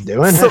what she was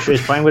doing. So she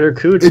was playing with her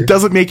cooter. It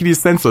doesn't make any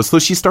sense, though. So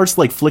she starts,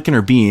 like, flicking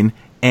her bean,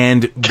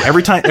 and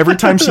every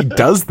time she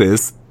does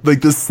this,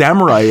 like, the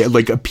samurai,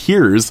 like,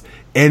 appears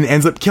and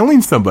ends up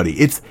killing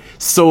somebody.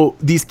 So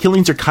these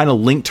killings are kind of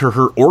linked to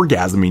her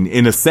orgasming,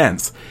 in a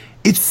sense.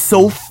 It's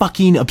so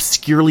fucking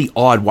obscurely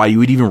odd why you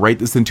would even write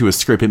this into a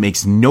script. It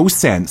makes no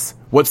sense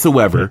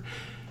whatsoever.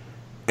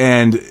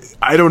 And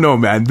I don't know,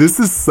 man. This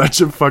is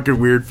such a fucking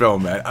weird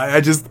film, man.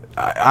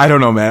 I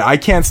don't know, man. I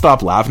can't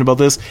stop laughing about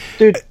this.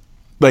 Dude,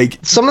 like,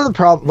 some of the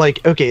problem,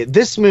 like, okay,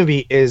 this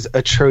movie is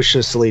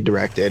atrociously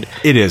directed.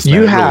 It is, man.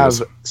 You it have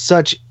really is.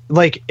 Such,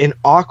 like, an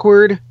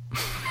awkward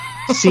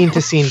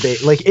scene-to-scene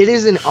like, it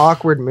is an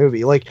awkward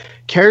movie. Like,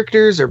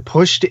 characters are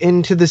pushed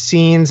into the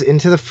scenes,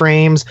 into the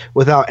frames,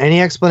 without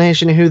any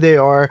explanation of who they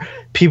are.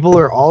 People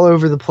are all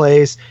over the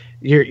place.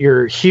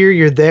 You're here,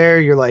 you're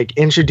there, you're, like,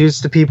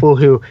 introduced to people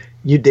who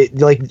you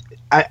did, like,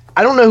 I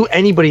don't know who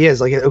anybody is.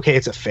 Like, okay,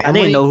 it's a family. I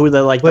didn't know who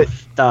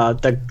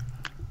the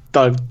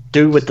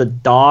dude with the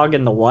dog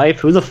and the wife.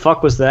 Who the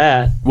fuck was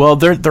that? Well,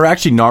 they're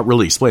actually not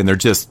really explained. They're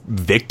just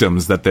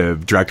victims that the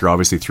director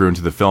obviously threw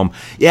into the film.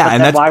 Yeah, but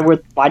and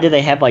that's why do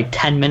they have like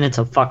 10 minutes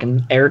of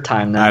fucking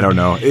airtime then? I don't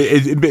know.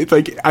 It's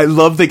like, I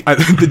love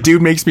the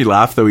dude makes me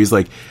laugh though. He's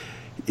like,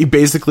 he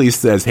basically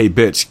says, "Hey,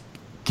 bitch,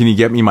 can you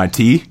get me my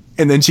tea?"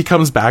 And then she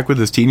comes back with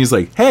his tea, and he's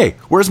like, "Hey,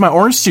 where's my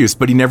orange juice?"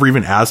 But he never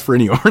even asked for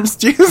any orange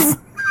juice.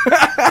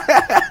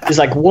 He's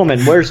like,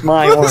 "Woman, where's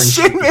my orange juice?"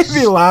 Shit made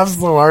me laugh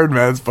so hard,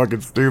 man. It's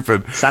fucking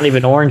stupid. It's not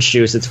even orange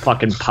juice. It's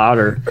fucking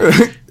powder.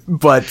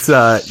 But,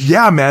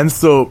 yeah, man.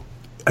 So,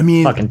 I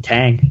mean... Fucking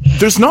Tang.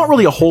 There's not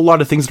really a whole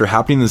lot of things that are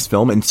happening in this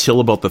film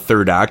until about the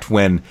third act,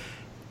 when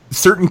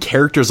certain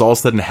characters all of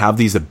a sudden have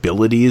these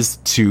abilities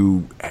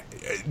to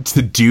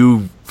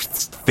do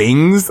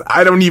things.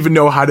 I don't even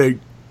know how to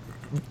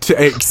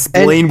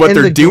explain what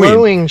they're doing. And the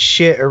glowing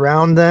shit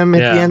around them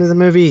at the end of the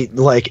movie,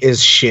 like, is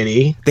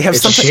shitty. They have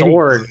some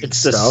sword.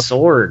 It's the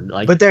sword.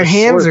 Like, but their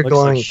hands are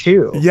glowing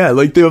too. Yeah,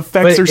 like the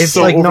effects are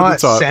so like over not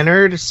the top.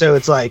 Centered, so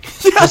it's like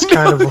just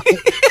kind of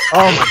like,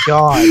 oh my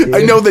god, dude.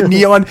 I know the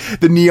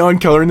neon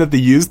coloring that they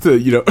use to,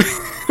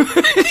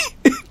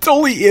 it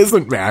totally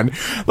isn't, man.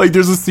 Like,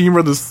 there's a scene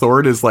where the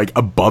sword is like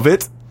above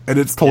it, and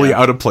it's totally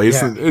out of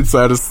place. And it's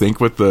out of sync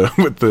with the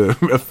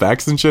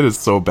effects and shit. It's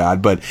so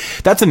bad. But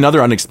that's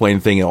another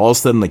unexplained thing. And all of a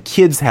sudden, the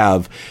kids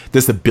have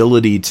this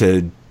ability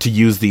to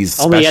use these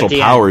special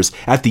powers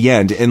at the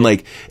end. And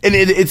like, and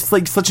it's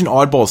like such an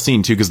oddball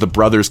scene too, because the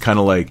brother's kind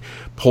of like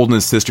holding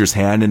his sister's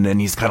hand, and then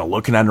he's kind of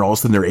looking at her. All of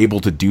a sudden, they're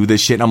able to do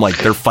this shit. And I'm like,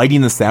 they're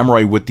fighting the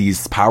samurai with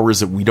these powers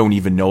that we don't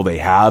even know they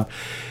have.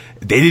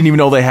 they didn't even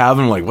know they have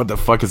them. Like, what the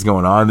fuck is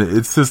going on?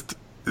 It's just,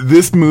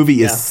 this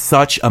movie is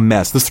such a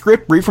mess. The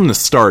script right from the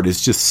start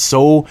is just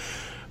so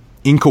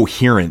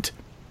incoherent.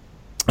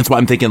 That's why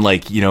I'm thinking,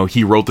 like, you know,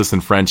 he wrote this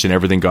in French and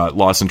everything got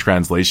lost in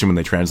translation when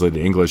they translated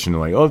to English, and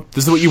they're like, oh,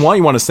 this is what you want?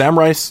 You want a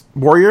samurai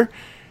warrior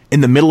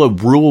in the middle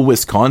of rural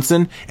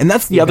Wisconsin? And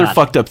that's the other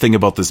fucked up thing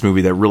about this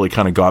movie that really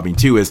kind of got me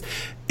too, is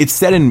it's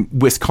set in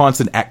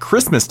Wisconsin at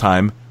Christmas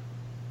time.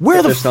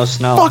 Where the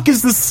fuck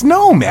is the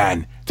snow,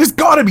 man? There's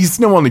gotta be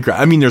snow on the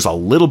ground. I mean, there's a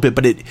little bit,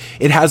 but it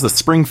has a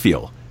spring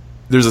feel.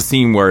 There's a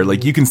scene where,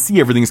 like, you can see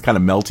everything's kind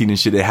of melting and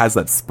shit. It has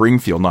that spring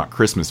feel, not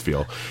Christmas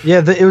feel.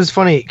 Yeah, it was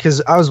funny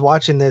because I was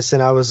watching this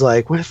and I was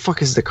like, where the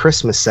fuck is the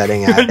Christmas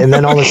setting at? And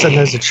then all of a sudden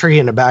there's a tree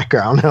in the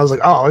background. And I was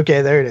like, oh,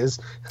 okay, there it is.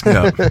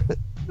 Yeah.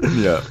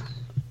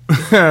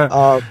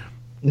 Yeah.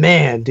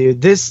 Man,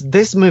 dude,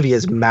 this movie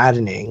is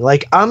maddening.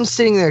 Like, I'm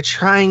sitting there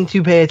trying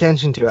to pay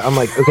attention to it. I'm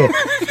like, okay,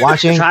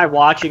 watching. Try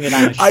watching it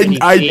on a shitty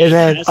TV. And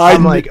then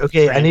I'm like,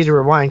 okay, I need to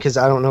rewind because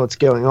I don't know what's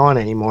going on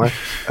anymore.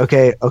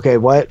 Okay,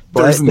 what?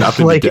 There's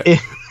nothing like, to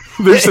get.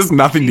 There's just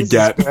nothing to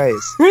get.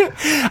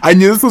 I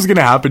knew this was going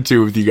to happen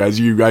too with you guys.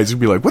 You guys would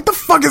be like, what the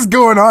fuck is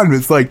going on?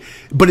 It's like,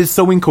 but it's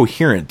so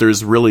incoherent.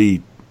 There's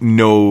really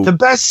no the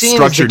best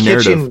scene is the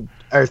kitchen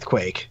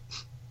earthquake.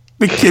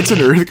 The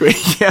kitchen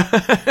earthquake,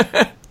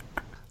 yeah.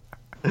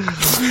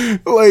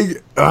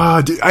 Like,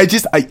 dude,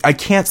 I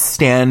can't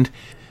stand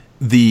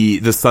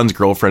the son's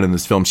girlfriend in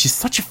this film. She's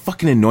such a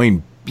fucking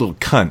annoying little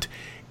cunt.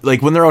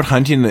 Like, when they're out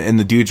hunting and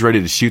the dude's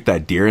ready to shoot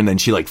that deer, and then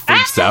she like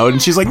freaks out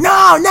and she's like,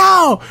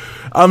 no.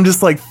 I'm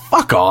just like,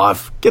 fuck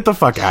off, get the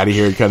fuck out of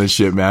here, kind of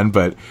shit, man.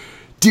 But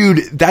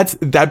dude,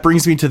 that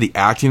brings me to the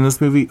acting in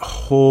this movie.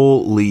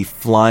 Holy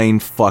flying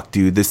fuck,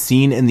 dude. The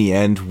scene in the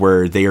end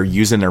where they are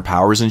using their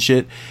powers and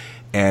shit,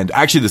 and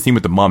actually the scene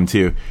with the mom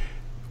too.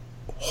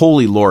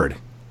 Holy Lord.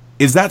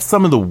 Is that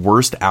some of the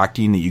worst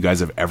acting that you guys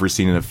have ever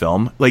seen in a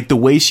film? Like, the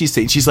way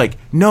she's like,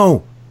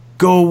 no,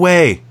 go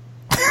away.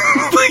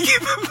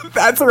 Like,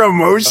 that's her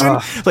emotion.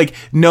 Like,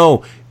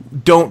 no,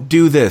 don't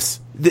do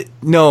this.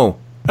 No.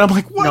 And I'm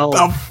like, what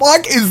the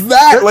fuck is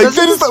that? Like,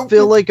 doesn't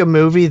feel like a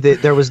movie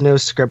that there was no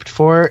script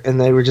for,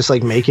 and they were just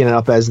like making it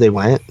up as they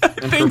went. I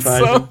think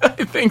so.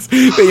 I think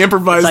they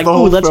improvised like, the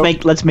whole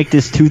let's make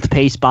this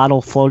toothpaste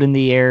bottle float in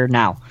the air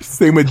now.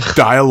 Same with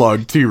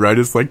dialogue too, right?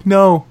 It's like,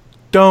 no.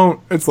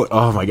 Don't. It's like,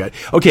 oh my god.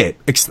 Okay,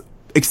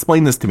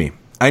 explain this to me.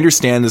 I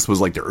understand this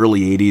was like the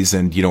early 80s,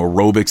 and, you know,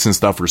 aerobics and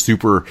stuff were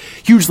super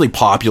hugely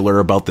popular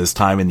about this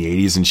time in the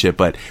 80s and shit,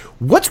 but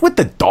what's with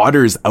the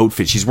daughter's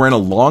outfit? She's wearing a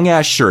long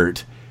ass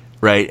shirt,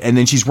 right? And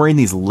then she's wearing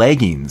these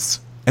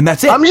leggings, and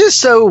that's it. I'm just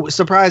so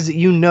surprised that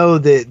you know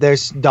that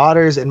there's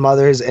daughters and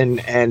mothers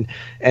and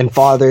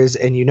fathers,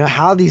 and you know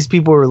how these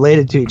people are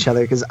related to each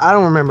other, because I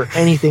don't remember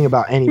anything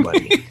about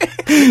anybody.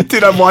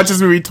 Dude, I've watched this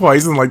movie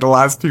twice in like the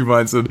last 2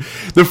 months, and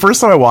the first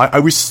time I watched, I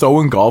was so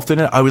engulfed in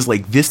it. I was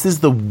like, this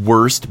is the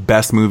worst,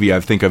 best movie I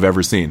think I've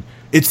ever seen.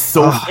 It's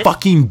so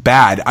fucking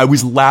bad. I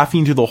was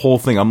laughing to the whole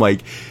thing. I'm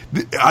like,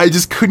 I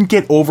just couldn't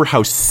get over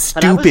how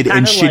stupid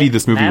and shitty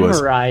this movie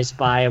was. Memorized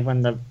by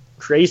when the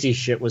crazy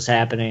shit was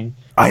happening.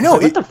 I know.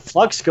 Like, what the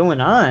fuck's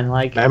going on?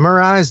 Like,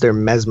 memorized or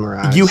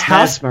mesmerized? You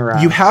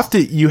have to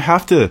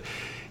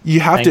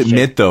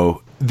admit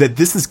though that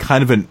this is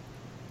kind of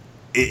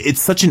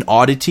it's such an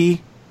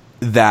oddity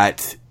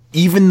that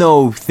even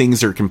though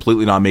things are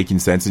completely not making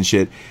sense and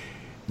shit,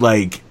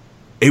 like,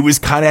 it was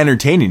kind of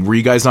entertaining. Were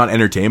you guys not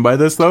entertained by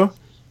this though?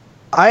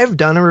 I have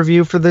done a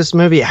review for this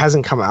movie. It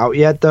hasn't come out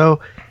yet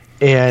though,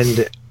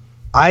 and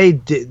I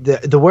did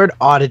the word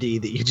oddity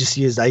that you just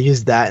used. I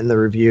used that in the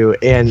review,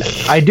 and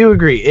I do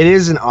agree it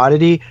is an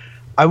oddity.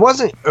 I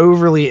wasn't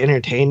overly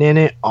entertained in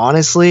it,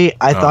 honestly.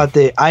 I thought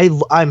that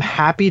I'm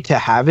happy to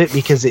have it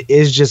because it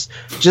is just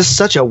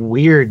such a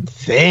weird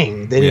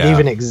thing that it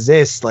even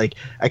exists. Like,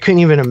 I couldn't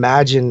even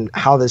imagine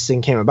how this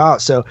thing came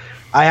about. So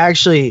I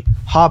actually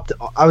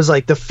I was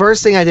like, the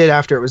first thing I did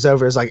after it was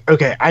over is like,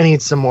 okay, I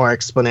need some more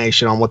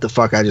explanation on what the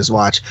fuck I just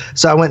watched.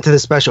 So I went to the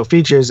special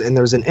features, and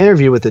there was an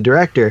interview with the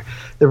director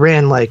that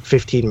ran like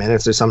 15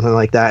 minutes or something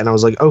like that. And I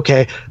was like,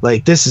 okay,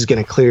 like, this is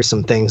going to clear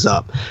some things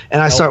up.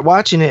 And I start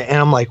watching it, and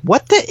I'm like,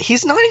 what the?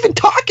 He's not even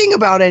talking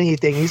about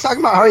anything. He's talking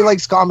about how he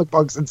likes comic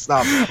books and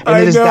stuff. And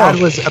then his dad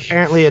was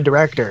apparently a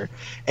director.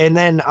 And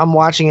then I'm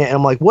watching it, and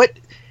I'm like, what?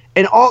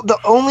 And the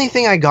only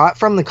thing I got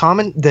from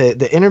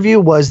the interview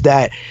was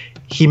that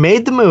he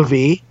made the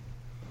movie.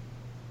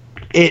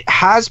 It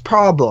has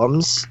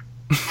problems.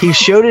 He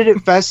showed it at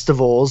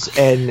festivals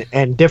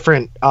and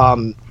different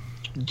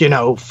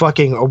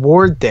fucking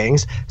award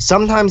things.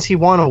 Sometimes he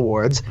won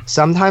awards.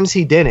 Sometimes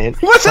he didn't.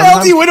 What the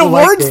hell do you win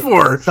awards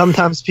for?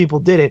 Sometimes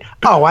people didn't.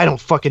 Oh, I don't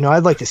fucking know.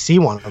 I'd like to see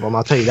one of them.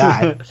 I'll tell you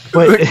that.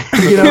 But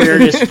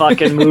weirdest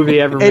fucking movie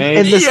ever made.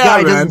 And this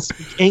guy doesn't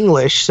speak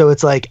English, so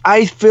it's like,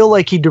 I feel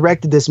like he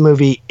directed this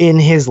movie in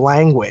his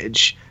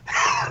language.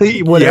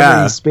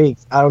 Whatever he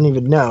speaks, I don't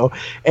even know.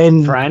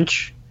 And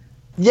French.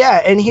 Yeah,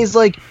 and he's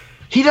like,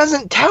 he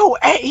doesn't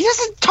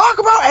talk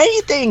about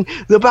anything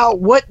about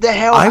what the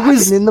hell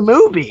happened in the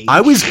movie.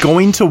 I was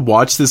going to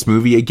watch this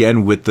movie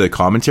again with the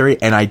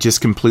commentary, and I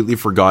just completely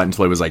forgot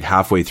until I was like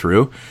halfway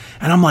through.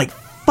 And I'm like,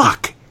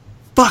 fuck,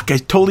 I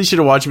totally should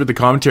have watched it with the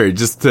commentary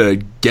just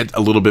to get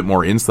a little bit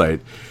more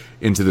insight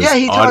into this. Yeah,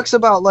 he talks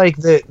about like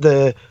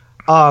the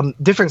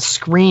different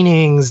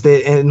screenings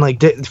that and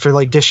like for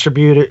like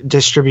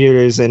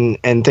distributors and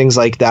things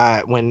like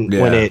that when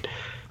it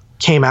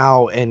came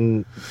out,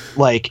 and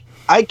like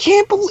I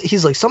can't believe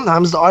he's like,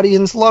 sometimes the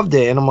audience loved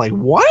it, and I'm like,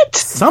 what?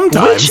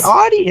 Sometimes which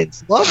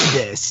audience loved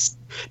this?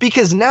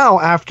 Because now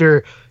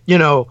after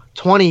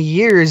 20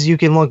 years you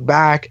can look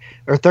back,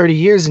 or 30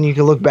 years, and you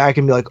can look back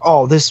and be like,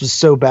 oh, this was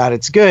so bad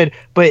it's good.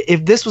 But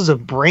if this was a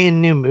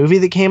brand new movie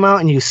that came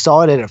out and you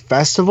saw it at a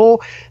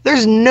festival,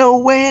 there's no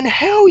way in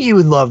hell you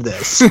would love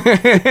this.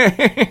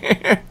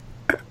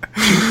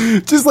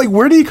 Just like,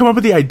 where do you come up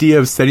with the idea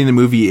of setting the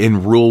movie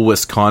in rural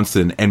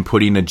Wisconsin and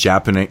putting a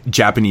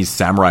Japanese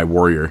samurai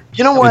warrior?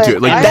 You know what? Into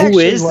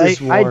it?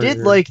 Like, I did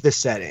like the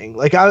setting.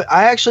 Like I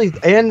actually,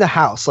 and the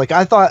house. Like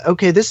I thought,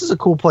 okay, this is a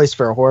cool place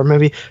for a horror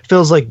movie.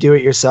 Feels like do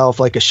it yourself,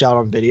 like a shot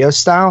on video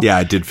style. Yeah,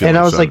 I did feel. And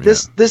I was like,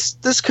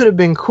 this could have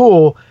been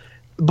cool.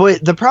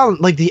 But the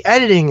problem, like the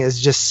editing is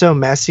just so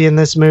messy in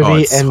this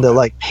movie, and the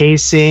like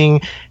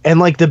pacing and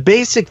like the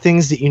basic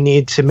things that you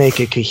need to make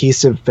a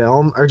cohesive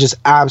film are just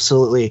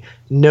absolutely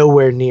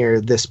nowhere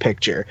near this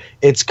picture.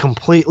 It's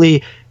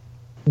completely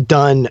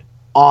done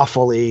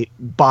awfully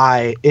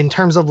in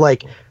terms of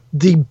like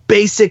the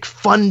basic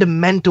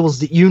fundamentals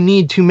that you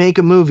need to make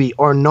a movie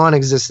are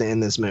non-existent in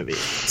this movie.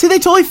 See, they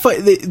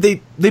totally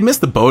they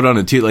missed the boat on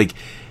it too. Like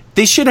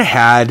they should have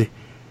had,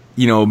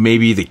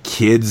 maybe the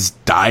kids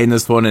die in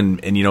this one, and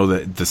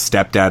the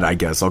stepdad, I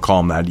guess I'll call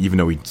him that, even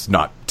though he's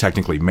not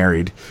technically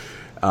married,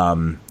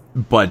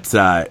 but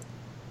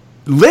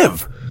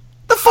live.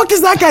 The fuck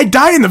does that guy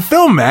die in the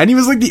film, man? He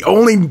was like the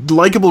only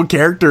likable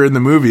character in the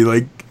movie.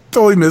 Like,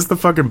 totally missed the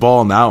fucking ball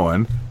on that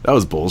one. That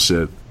was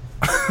bullshit.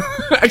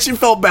 I actually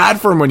felt bad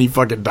for him when he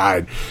fucking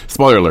died.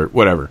 Spoiler alert,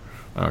 whatever.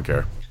 I don't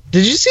care.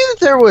 Did you see that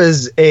there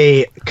was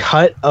a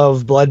cut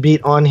of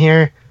Bloodbeat on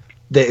here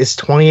that is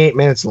 28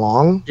 minutes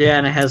long? Yeah,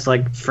 and it has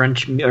like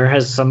French, or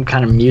has some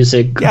kind of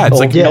music. Yeah, it's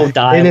like no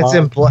dialogue.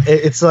 And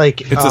it's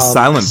like it's a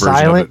silent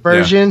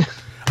version. Yeah.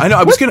 I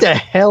know. What the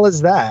hell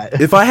is that?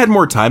 If I had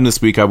more time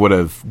this week, I would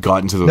have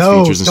gotten to those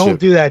features and shit. No, don't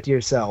do that to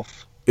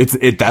yourself.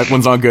 That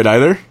one's not good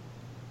either.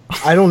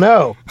 I don't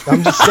know.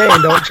 I'm just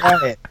saying, don't try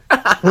it.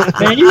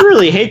 Man, you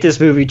really hate this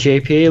movie,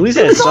 JP. At least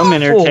it has some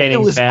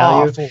entertaining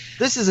value. Awful.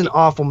 This is an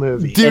awful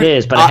movie. Dude, it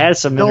is, but it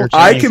has some entertaining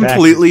I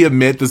completely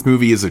admit this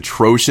movie is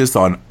atrocious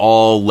on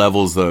all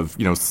levels of,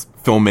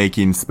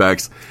 filmmaking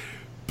specs.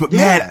 But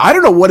man, I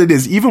don't know what it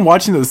is. Even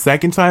watching it the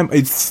second time,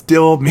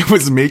 it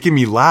was making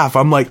me laugh.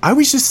 I'm like, I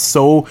was just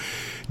so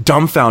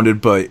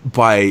dumbfounded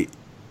by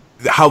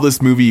how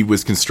this movie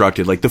was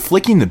constructed. Like the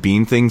flicking the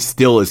bean thing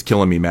still is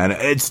killing me, man.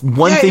 It's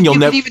one thing you'll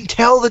never could even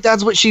tell that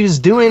that's what she was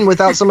doing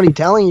without somebody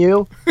telling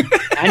you.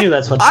 I knew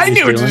that's what she was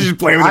doing. She was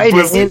playing with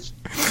the pussy.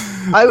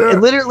 I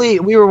literally,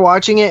 we were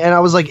watching it and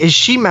I was like, is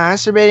she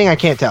masturbating? I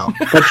can't tell.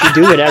 But you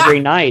do it every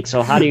night,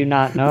 so how do you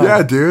not know?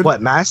 Yeah, dude. What,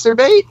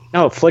 masturbate?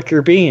 No, flick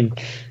your bean.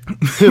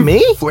 Who,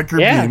 me? Flick your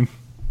bean.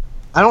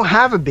 I don't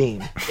have a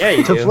bean. Yeah,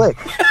 you do. Flick.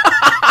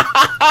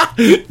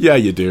 Yeah,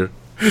 you do.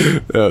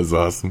 That was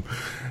awesome.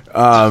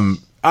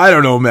 I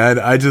don't know, man.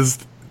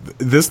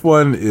 This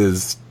one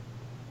is...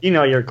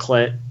 your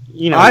clit.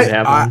 You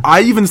have one.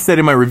 I even said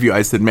in my review,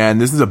 I said, man,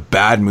 this is a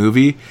bad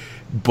movie,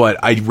 but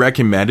I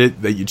recommend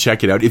it that you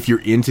check it out if you're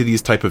into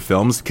these type of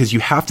films, because you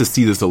have to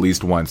see this at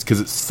least once,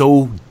 because it's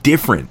so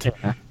different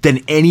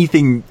than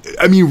anything,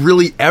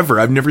 really ever.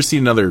 I've never seen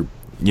another,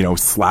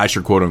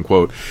 slasher, quote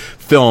unquote,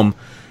 film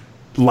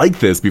like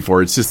this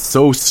before. It's just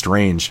so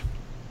strange.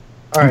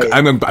 All right.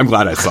 I'm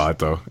glad I saw it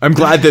though. I'm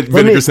glad that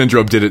Vinegar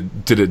Syndrome did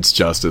its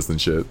justice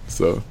and shit.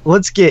 So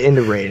let's get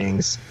into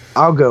ratings.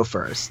 I'll go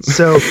first.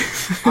 So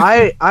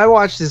I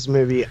watched this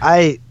movie.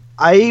 I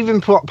even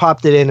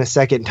popped it in a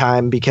second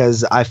time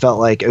because I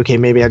felt like, okay,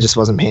 maybe I just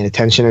wasn't paying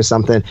attention or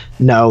something.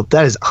 No,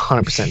 that is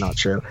 100% not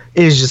true.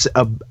 It is just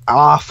a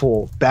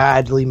awful,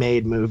 badly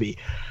made movie.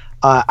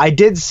 I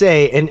did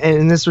say, and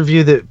in this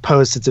review that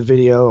posts, it's a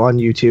video on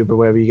YouTube or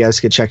whatever, you guys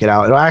could check it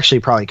out. It'll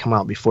actually probably come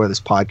out before this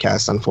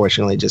podcast,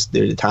 unfortunately, just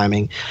due to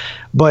timing.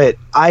 But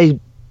I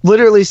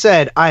literally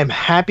said, I'm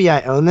happy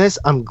I own this.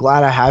 I'm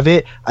glad I have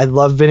it. I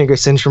love Vinegar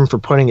Syndrome for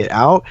putting it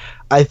out.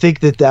 I think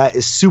that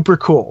is super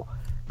cool.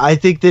 I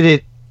think that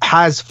it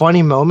has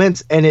funny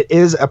moments, and it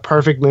is a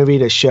perfect movie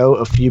to show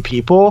a few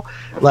people,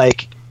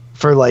 like,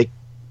 for like,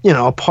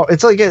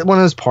 it's like one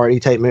of those party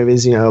type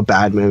movies, a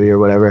bad movie or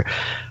whatever.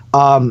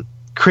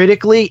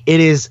 Critically, it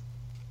is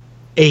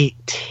a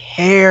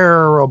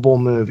terrible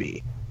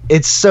movie.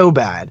 It's so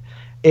bad.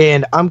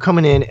 And I'm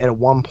coming in at a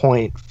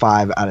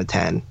 1.5 out of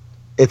 10.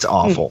 It's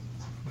awful.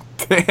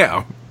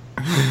 Damn.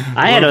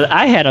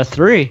 I had a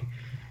 3.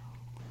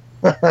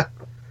 I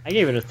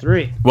gave it a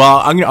 3. Well,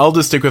 I'll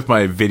just stick with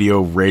my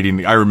video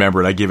rating. I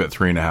remembered I gave it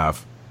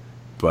 3.5.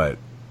 But,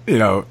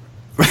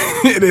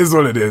 It is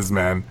what it is,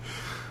 man.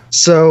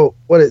 So,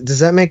 does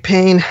that make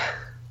Pain?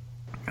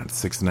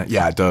 That's 6.5.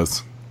 Yeah, it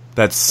does.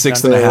 That's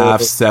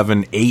 6.5,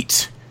 7,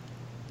 8.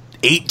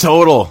 8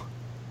 total.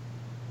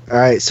 All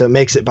right, so it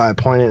makes it by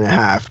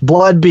 1.5.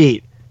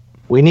 Bloodbeat.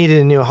 We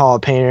needed a new Hall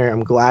of Painter.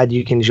 I'm glad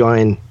you can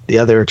join the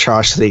other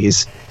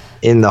atrocities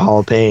in the Hall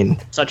of Pain.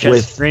 Such as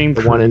with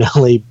the one and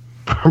only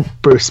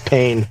Bruce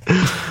Payne.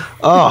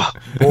 Oh,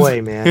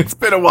 boy, man. It's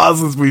been a while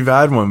since we've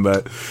had one,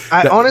 but...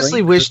 I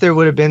honestly wish there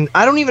would have been...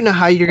 I don't even know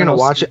how you're going to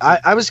watch it.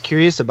 I was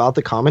curious about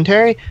the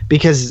commentary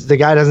because the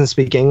guy doesn't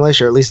speak English,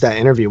 or at least that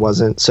interview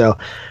wasn't, so...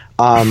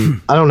 I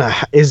don't know.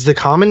 Is the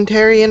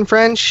commentary in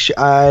French?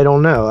 I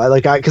don't know.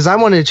 Because I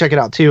wanted to check it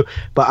out too,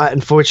 but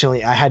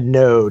unfortunately, I had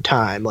no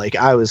time. Like,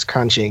 I was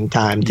crunching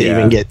time to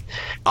even get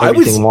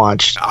everything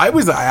watched. I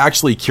was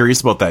actually curious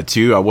about that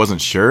too. I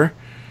wasn't sure.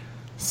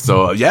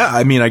 So yeah,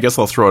 I mean, I guess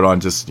I'll throw it on.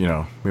 Just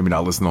maybe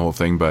not listen to the whole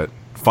thing, but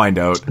find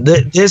out.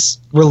 This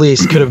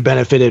release could have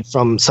benefited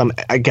from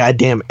a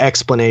goddamn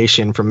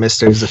explanation from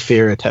Mr.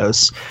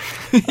 Zafiratos.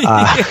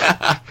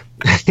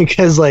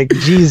 Because,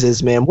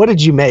 Jesus, man, what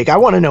did you make? I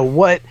want to know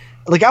what.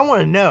 I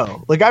want to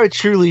know. I would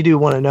truly do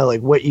want to know,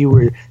 what you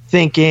were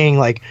thinking,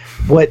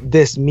 what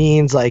this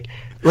means.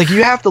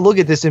 You have to look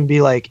at this and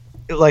be like.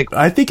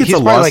 I think it's a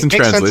loss in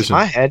translation. In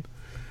my head.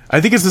 I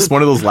think it's just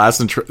one of those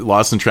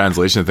lost in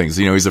translation things.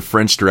 He's a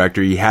French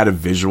director. He had a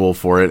visual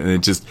for it, and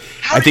it just.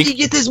 How did he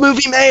get this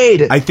movie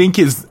made? I think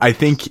his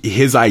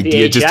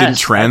idea just didn't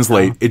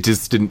translate. It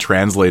just didn't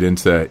translate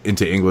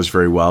into English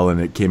very well,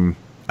 and it came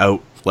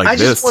out. I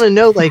just want to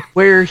know,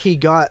 where he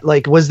got,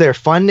 was there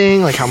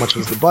funding? How much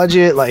was the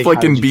budget?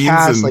 Flicking beans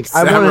cast? And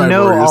I want to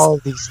know warriors. all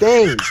of these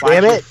things,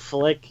 damn it.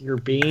 Flick your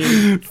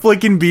bean.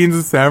 Flicking beans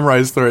and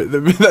samurai story.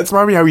 That's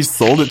probably how he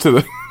sold it to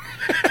the...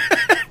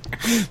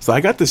 So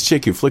I got this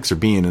chick who flicks her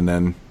bean, and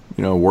then,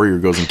 a warrior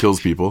goes and kills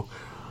people.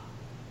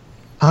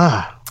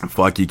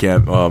 Fuck, you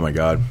can't... Oh, my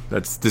God.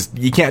 That's just...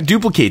 You can't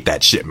duplicate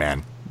that shit,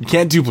 man. You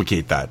can't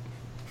duplicate that.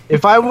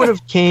 If I would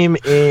have came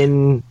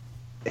in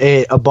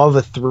above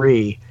a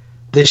 3...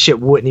 this shit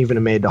wouldn't even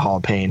have made the Hall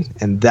of Pain,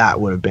 and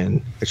that would have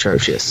been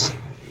atrocious.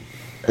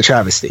 A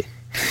travesty.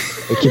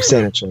 I keep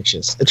saying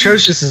atrocious.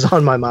 Atrocious is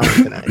on my mind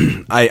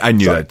tonight. I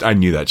knew that. I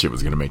knew that shit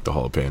was going to make the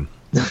Hall of Pain.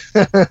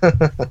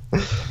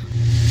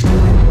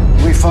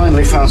 We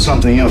finally found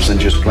something else than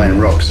just plain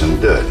rocks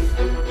and dirt.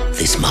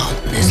 This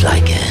mountain is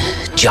like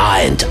a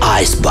giant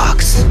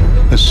icebox.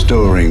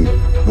 Storing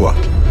what?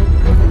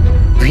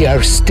 We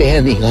are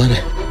standing on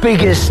the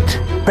biggest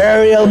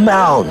burial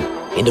mound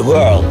in the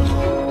world.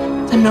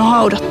 Tänne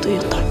on haudattu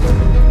jotain.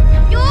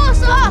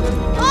 Juuso!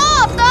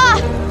 Oota!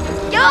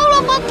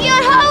 Joulupukki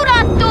on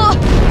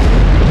haudattu!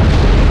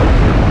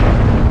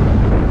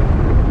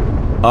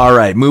 All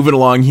right, moving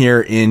along here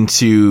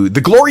into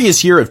the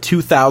glorious year of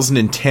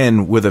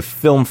 2010 with a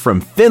film from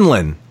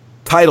Finland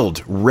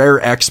titled Rare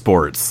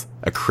Exports,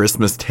 A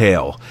Christmas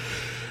Tale.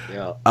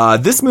 Yeah.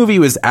 This movie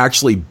was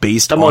actually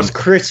based on... the most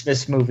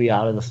Christmas movie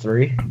out of the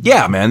 3.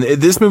 Yeah, man.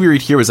 This movie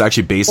right here was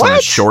actually based on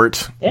a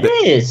short... It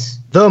is.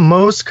 The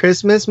most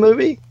Christmas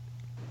movie?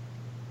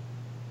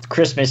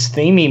 Christmas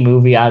themey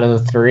movie out of the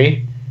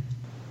 3.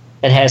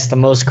 It has the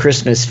most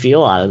Christmas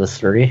feel out of the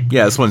 3.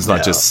 Yeah, this one's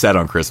not just set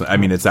on Christmas. I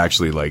mean, it's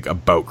actually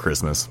about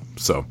Christmas.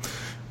 So,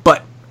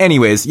 but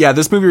anyways, yeah,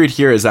 this movie right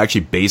here is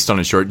actually based on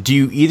a short.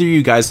 Do either of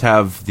you guys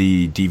have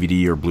the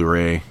DVD or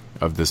Blu-ray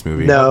of this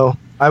movie? No,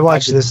 I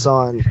watched this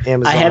on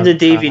Amazon. I have the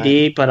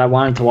DVD, but I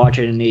wanted to watch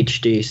it in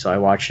HD, so I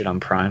watched it on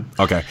Prime.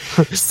 Okay,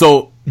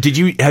 so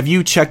have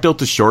you checked out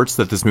the shorts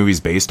that this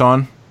movie's based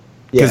on?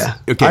 Yeah,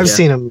 I've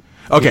seen them.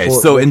 Okay,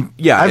 before,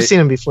 I've seen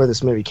them before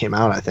this movie came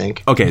out, I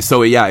think. Okay,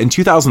 so yeah, in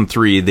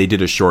 2003 they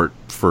did a short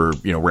for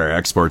Rare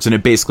Exports, and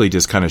it basically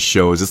just kind of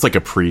shows, it's like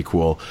a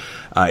prequel.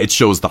 It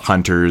shows the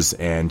hunters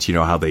and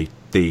how they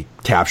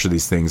capture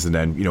these things and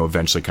then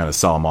eventually kind of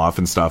sell them off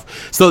and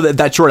stuff. So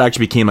that short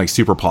actually became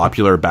super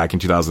popular back in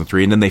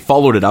 2003, and then they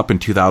followed it up in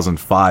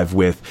 2005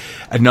 with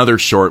another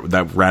short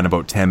that ran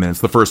about 10 minutes.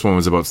 The first one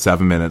was about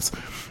 7 minutes.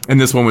 And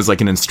this one was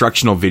an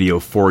instructional video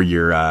for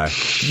your little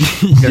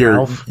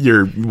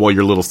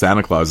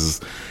Santa Clauses.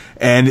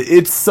 And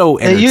it's so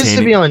entertaining. It used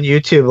to be on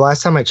YouTube.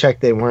 Last time I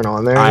checked, they weren't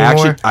on there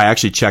anymore. I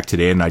actually checked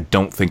today, and I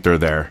don't think they're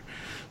there.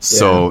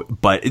 So,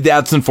 but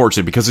that's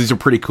unfortunate because these are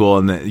pretty cool.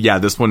 And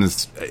this one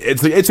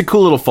it's a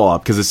cool little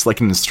follow-up because it's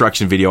an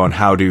instruction video on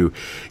how to,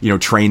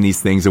 train these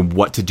things and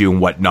what to do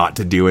and what not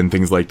to do and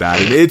things like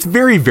that. And it's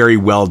very, very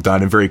well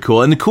done and very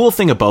cool. And the cool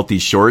thing about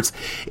these shorts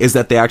is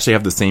that they actually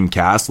have the same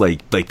cast,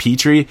 like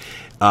Petrie.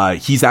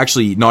 He's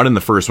actually not in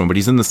the first one, but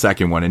he's in the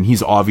second one, and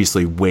he's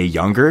obviously way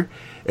younger.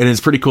 And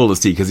it's pretty cool to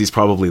see because he's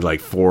probably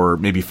 4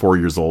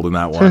 years old in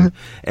that one.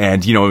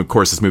 And, of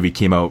course, this movie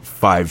came out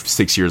 5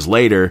 years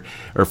later.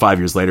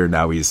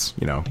 Now he's,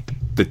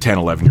 the 10,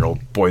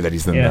 11-year-old boy that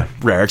he's in the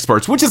Rare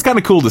Exports, which is kind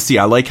of cool to see.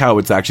 I like how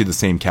it's actually the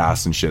same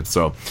cast and shit.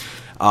 So,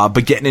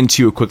 but getting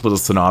into a quick little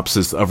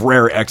synopsis of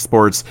Rare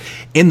Exports,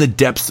 in the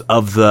depths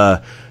of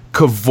the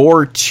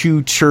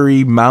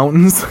Kavor-Tuchuri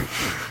Mountains,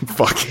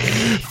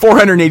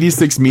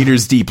 486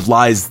 meters deep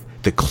lies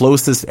the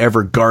closest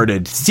ever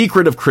guarded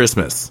secret of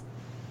Christmas.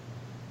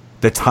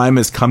 The time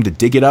has come to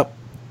dig it up.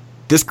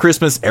 This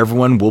Christmas,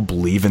 everyone will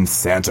believe in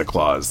Santa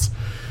Claus.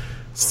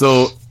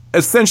 So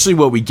essentially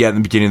what we get in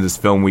the beginning of this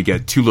film, we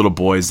get two little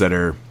boys that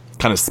are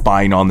kind of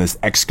spying on this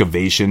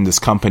excavation. This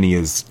company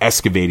is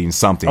excavating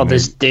something. Oh,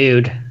 this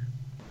dude.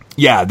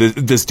 Yeah,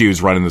 this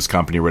dude's running this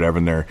company or whatever,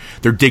 and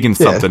they're digging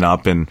something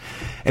up, and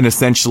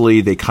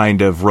essentially they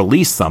kind of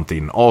release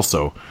something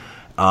also.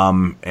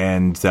 So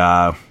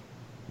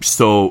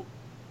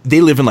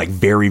they live in like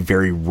very,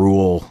 very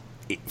rural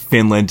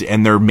Finland,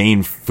 and their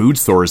main food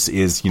source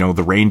is,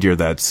 the reindeer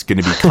that's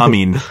going to be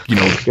coming,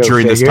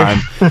 during this time,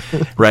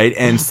 right?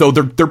 And so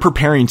they're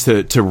preparing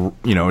to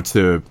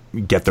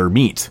get their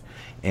meat.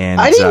 And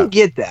I didn't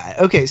get that.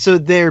 Okay, so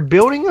they're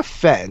building a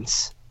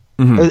fence.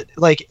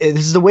 Like,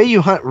 is the way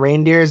you hunt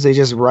reindeers? They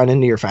just run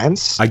into your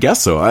fence? I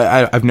guess so.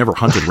 I've never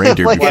hunted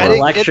reindeer like, before.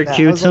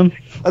 Electrocutes them.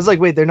 I was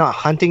like, wait, they're not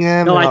hunting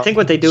them? No, I think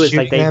what they do is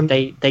like them?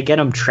 they get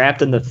them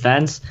trapped in the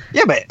fence.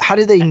 Yeah, but how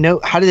do they know?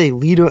 How do they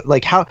lead?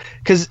 Like how?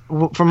 Because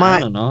from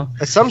my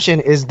assumption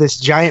is this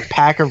giant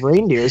pack of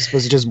reindeers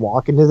was just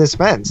walk into this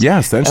fence. Yeah,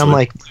 essentially. And I'm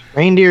like,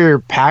 reindeer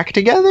pack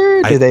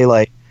together? Do they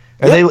like?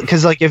 Are they?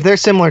 Because like if they're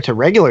similar to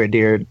regular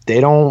deer, they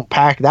don't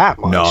pack that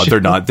much. No,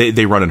 they're not.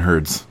 They run in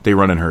herds. They're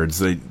not.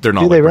 Do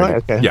like they run?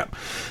 Okay. Yeah.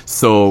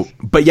 So,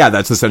 but yeah,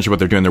 that's essentially what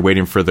they're doing. They're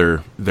waiting for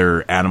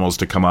their animals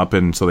to come up,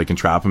 and so they can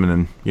trap them,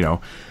 and then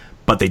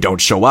but they don't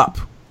show up.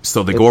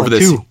 So they go over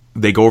this.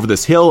 They go over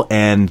this hill,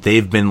 and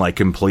they've been like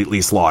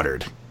completely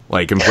slaughtered.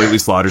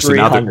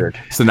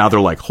 So now they're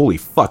like, holy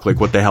fuck,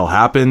 like what the hell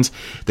happened?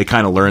 They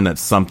kind of learn that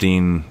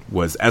something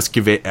was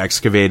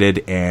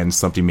excavated and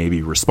something may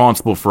be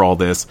responsible for all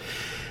this.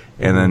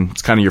 And then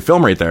it's kind of your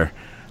film right there.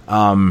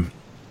 So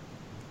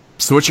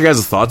what's your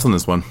guys' thoughts on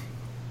this one?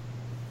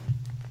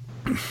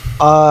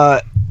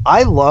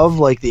 I love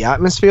like the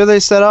atmosphere they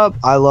set up.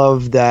 I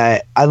love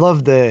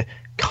the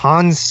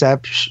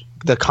concept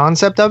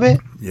of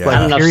it. Yeah.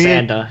 Not enough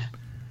Santa.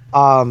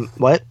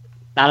 What?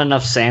 Not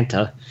enough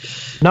Santa.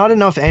 Not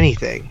enough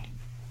anything.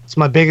 It's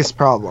my biggest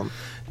problem.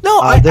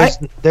 No,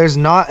 there's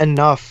not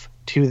enough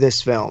to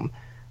this film.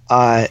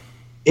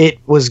 It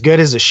was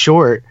good as a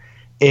short,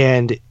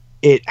 and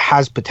it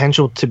has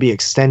potential to be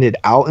extended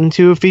out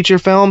into a feature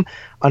film.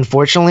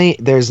 Unfortunately,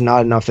 there's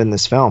not enough in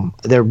this film.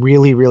 There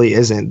really, really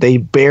isn't. They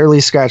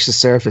barely scratched the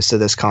surface of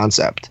this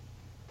concept.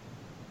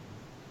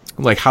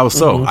 Like how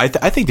so? I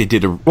think they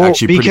did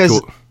actually pretty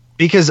cool.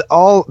 Because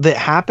all that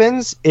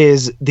happens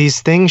is these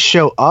things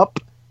show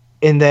up,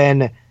 and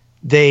then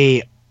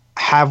they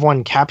have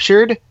one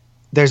captured.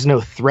 There's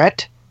no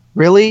threat,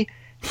 really.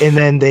 And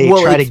then they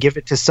try to give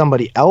it to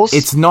somebody else.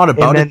 It's not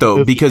about it,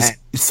 though, because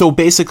so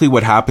basically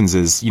what happens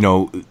is,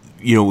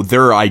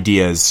 their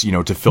idea is,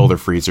 to fill their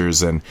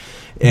freezers and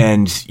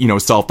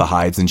sell the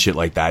hides and shit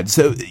like that.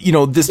 So,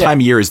 this time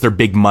of year is their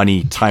big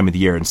money time of the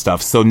year and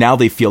stuff. So now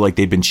they feel like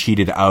they've been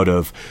cheated out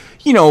of,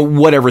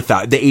 whatever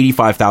the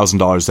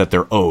 $85,000 that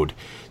they're owed.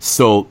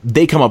 So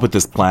they come up with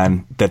this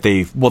plan that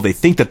they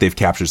think that they've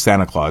captured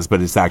Santa Claus,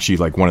 but it's actually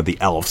like one of the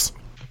elves.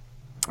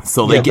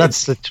 So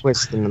that's the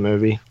twist in the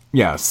movie.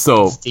 Yeah,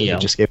 so they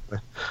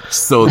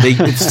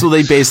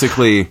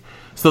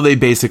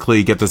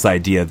basically get this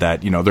idea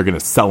that they're going to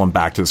sell them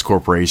back to this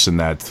corporation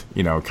that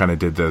kind of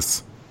did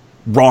this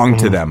wrong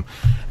to them.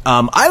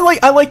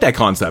 I like that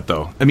concept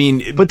though. I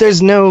mean, but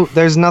there's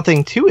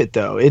nothing to it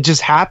though. It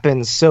just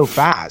happens so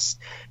fast.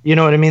 You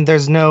know what I mean?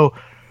 There's no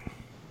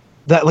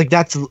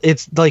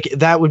it's like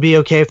that would be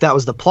okay if that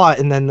was the plot,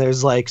 and then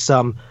there's like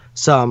some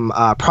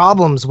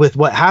problems with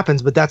what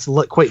happens, but that's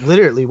quite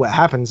literally what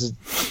happens.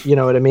 You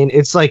know what I mean?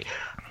 It's like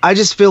I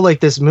just feel like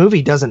this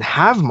movie doesn't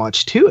have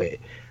much to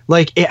it.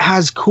 Like it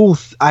has cool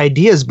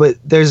ideas, but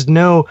there's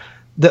no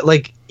that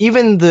like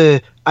even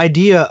the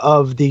idea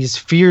of these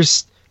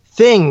fierce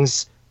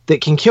things that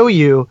can kill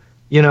you.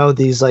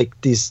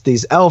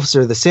 These elves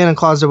or the Santa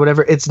Claus or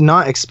whatever. It's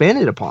not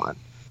expanded upon.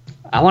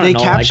 They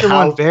capture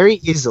one very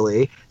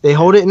easily. They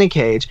hold it in a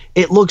cage.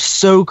 It looks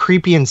so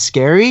creepy and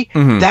scary.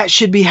 Mm-hmm. That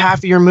should be half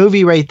of your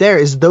movie right there.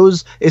 Is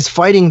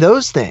fighting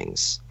those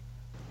things.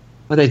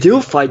 But they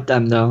do fight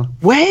them though.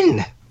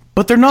 When?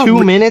 But they're not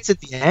 2 minutes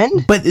at the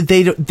end. But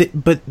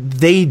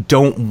they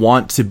don't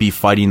want to be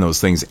fighting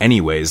those things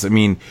anyways. I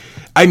mean,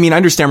 I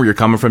understand where you're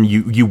coming from.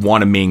 You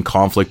want a main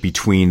conflict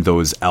between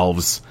those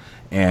elves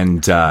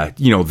and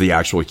the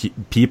actual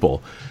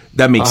people.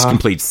 That makes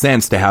complete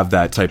sense to have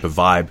that type of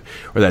vibe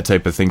or that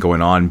type of thing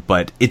going on,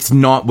 but it's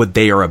not what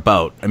they are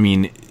about. I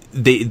mean,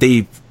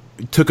 they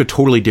took a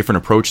totally different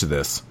approach to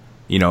this,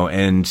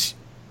 and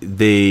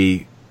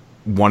they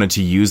wanted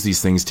to use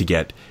these things to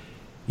get,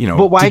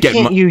 But why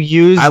can't you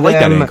use them? I like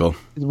that angle.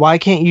 Why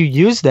can't you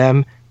use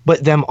them,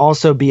 but them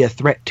also be a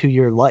threat to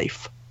your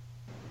life?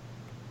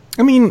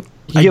 I mean,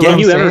 do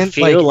you ever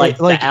feel like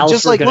the elves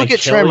just like look at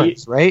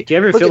Tremors, right? Do you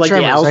ever feel like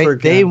the elves were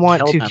they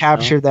want to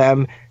capture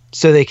them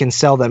so they can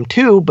sell them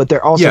too, but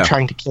they're also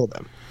trying to kill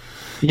them.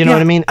 You know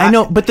what I mean? I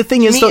know, but the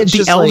thing is, me, though, it's the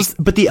just elves,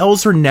 but the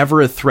elves are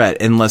never a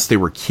threat unless they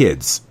were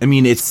kids. I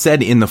mean, it's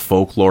said in the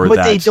folklore But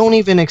that they don't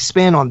even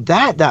expand on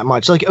that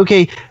much. Like,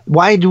 okay,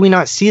 why do we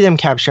not see them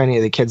capture any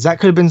of the kids? That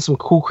could have been some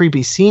cool,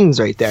 creepy scenes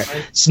right there,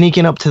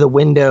 sneaking up to the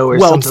window or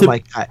something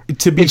like that.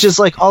 It's just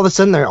like all of a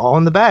sudden they're all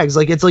in the bags.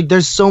 Like, it's like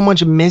there's so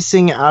much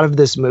missing out of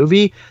this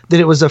movie that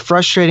it was a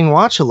frustrating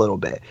watch a little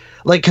bit.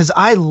 Like, because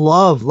I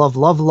love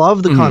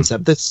the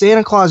concept that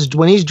Santa Claus,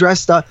 when he's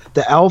dressed up,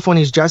 the elf when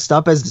he's dressed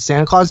up as the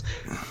Santa Claus,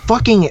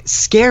 fucking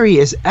scary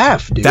as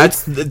F, dude.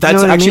 That's You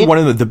know actually what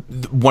I mean?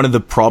 one of the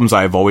problems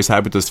I've always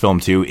had with this film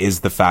too,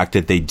 is the fact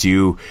that they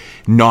do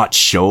not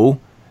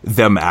show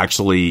them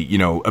actually, you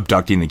know,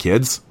 abducting the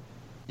kids.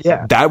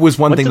 Yeah, that was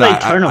one thing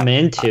that they turn them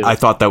into? I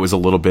thought that was a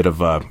little bit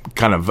of a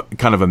kind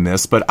of a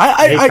miss, but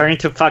they turn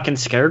into fucking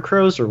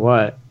scarecrows or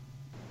what?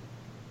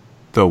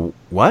 The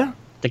what?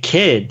 The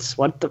kids.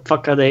 What the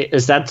fuck are they?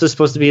 Is that just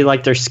supposed to be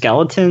like their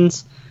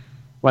skeletons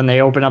when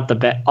they open up the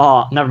bed?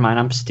 Oh, never mind.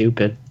 I'm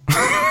stupid.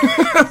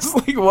 It's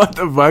like, what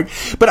the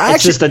fuck? But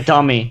it's just a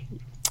dummy.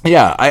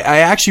 Yeah,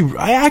 I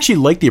actually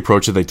like the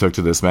approach that they took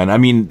to this, man. I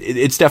mean,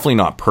 it's definitely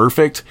not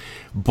perfect,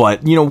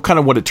 but you know, kind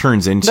of what it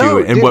turns into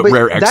and dude, what but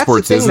Rare that's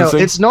Exports the is. thing, though.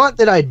 It's not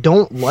that I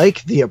don't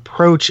like the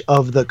approach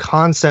of the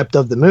concept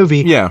of the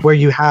movie, where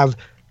you have,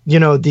 you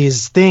know,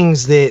 these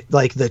things that,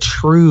 like the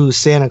true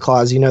Santa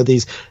Claus, you know,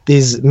 these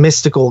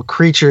mystical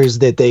creatures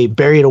that they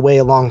buried away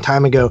a long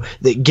time ago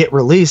that get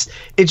released.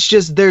 It's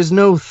just there's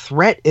no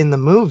threat in the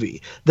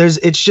movie.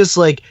 It's just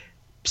like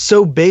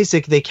so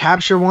basic. They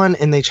capture one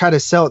and they try to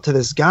sell it to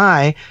this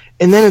guy,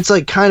 and then it's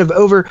like kind of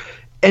over.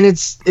 And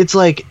it's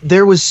like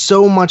there was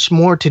so much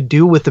more to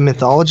do with the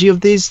mythology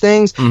of these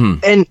things.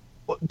 And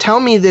tell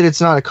me that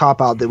it's not a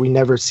cop out that we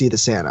never see the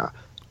Santa.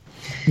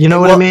 You know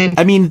what I mean?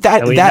 I mean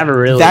that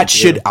really that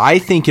should, I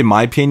think, in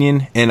my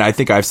opinion, and I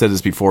think I've said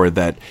this before,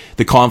 that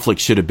the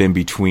conflict should have been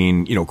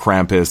between, you know,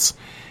 Krampus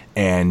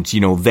and, you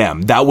know,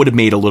 them. That would have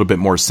made a little bit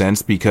more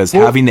sense, because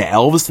having the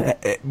elves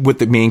with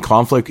the main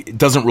conflict, it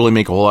doesn't really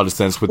make a whole lot of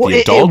sense with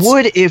the adults. It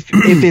would if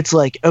it's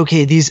like,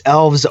 okay, these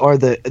elves are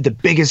the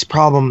biggest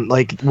problem.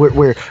 Like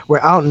we're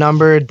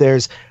outnumbered.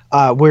 There's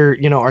where,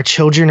 you know, our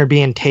children are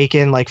being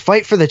taken. Like,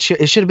 fight for it should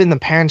have been the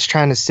parents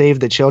trying to save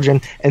the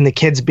children and the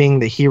kids being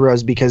the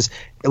heroes, because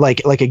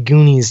like a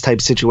Goonies type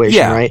situation,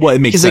 right? Well, it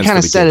makes sense because they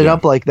kind of set it kid,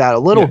 up like that a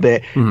little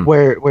bit,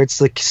 where it's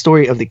the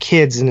story of the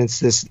kids and it's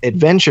this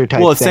adventure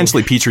type. Well, thing.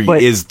 essentially, Petrie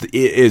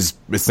is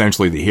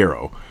essentially the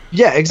hero.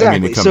 Yeah,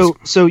 exactly. I mean,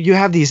 so you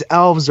have these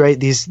elves, right?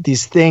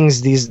 These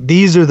things.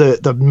 These are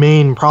the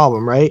main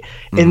problem, right?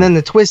 And then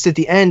the twist at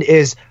the end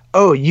is,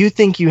 oh, you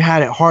think you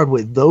had it hard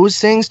with those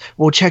things?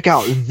 Well, check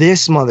out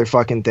this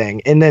motherfucking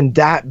thing, and then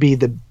that be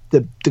the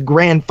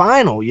grand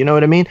final. You know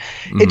what I mean?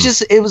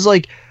 It was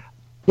like,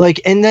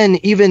 and then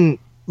even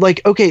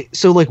like, okay,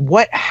 so like,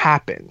 what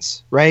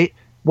happens, right?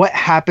 What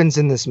happens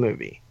in this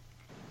movie?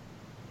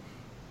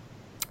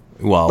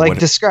 Well, like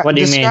describe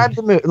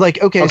the movie.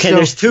 Like, okay, so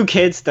there's two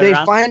kids. They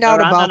find out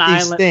about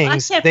these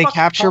things. They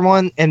capture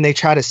one and they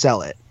try to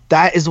sell it.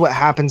 That is what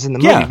happens in the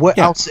movie. What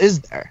else is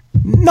there?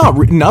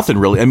 Nothing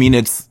really. I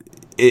mean,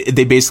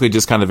 they basically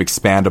just kind of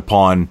expand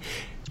upon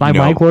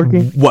mic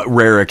working? What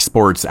Rare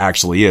Exports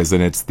actually is,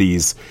 and it's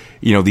these,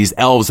 you know, these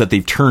elves that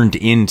they've turned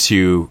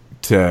into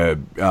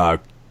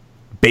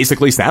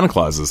basically Santa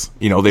Clauses.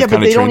 You know, they've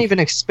but they don't even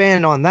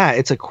expand on that.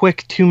 It's a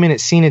quick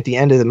 2-minute scene at the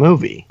end of the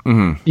movie.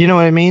 You know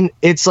what I mean?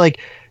 It's like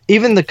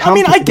even the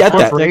company. I get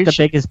that. The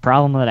biggest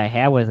problem that I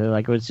had with it,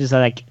 like, it was just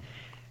like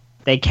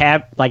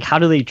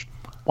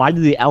why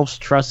do the elves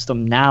trust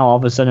them now? All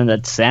of a sudden,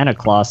 that Santa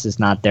Claus is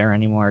not there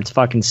anymore. It's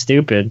fucking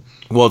stupid.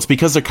 Well, it's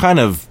because they're kind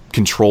of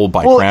controlled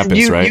by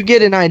Krampus, right? You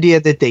get an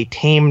idea that they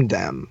tamed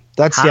them.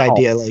 That's the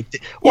idea.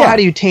 Like, how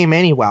do you tame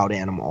any wild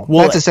animal?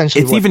 Well, that's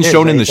essentially it's what even it is,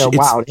 shown right? in the They're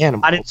wild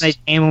animals. Why didn't they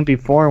tame them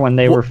before when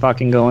they were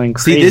fucking going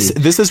crazy? See,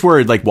 this is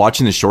where, like,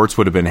 watching the shorts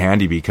would have been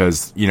handy,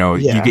 because, you know,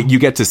 you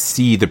get to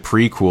see the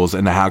prequels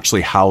and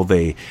actually how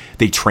they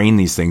train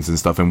these things and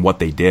stuff and what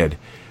they did.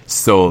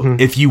 So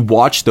if you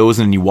watch those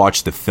and you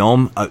watch the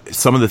film,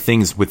 some of the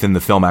things within the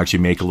film actually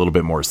make a little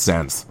bit more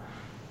sense.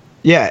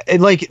 Yeah,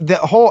 like the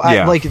whole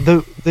like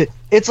the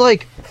it's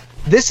like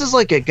this is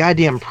like a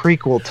goddamn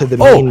prequel to the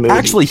main movie.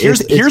 Actually,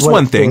 here's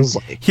one thing.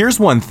 Here's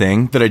one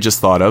thing that I just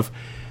thought of.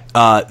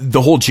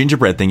 The whole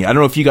gingerbread thing. I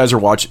don't know if you guys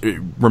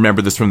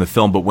remember this from the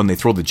film, but when they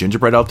throw the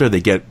gingerbread out there,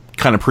 they get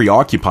kind of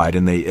preoccupied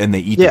and they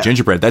eat the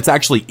gingerbread. That's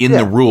actually in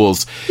the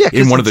rules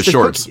in one of the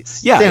shorts.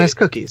 Cookies. Yeah, Santa's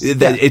cookies.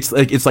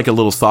 It's like a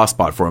little soft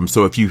spot for them.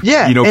 So if you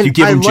if you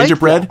give them like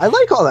gingerbread, I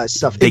like all that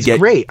stuff. It's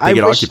great. I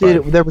wish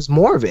that there was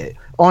more of it.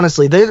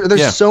 Honestly,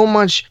 there's so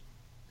much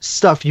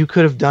stuff you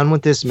could have done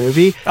with this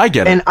movie. I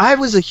get it. And I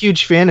was a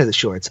huge fan of the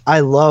shorts.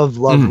 I loved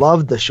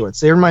the shorts.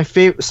 They were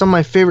some of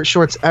my favorite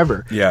shorts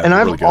ever. Yeah, and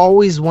I've really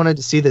always wanted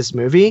to see this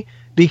movie,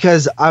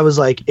 because I was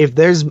like, if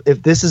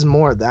this is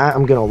more of that,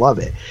 I'm gonna love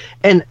it.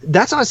 And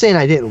that's not saying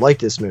I didn't like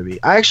this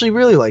movie. I actually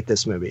really like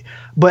this movie,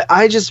 but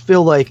I just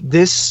feel like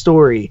this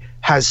story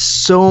has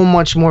so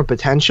much more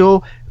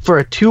potential for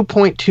a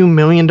 $2.2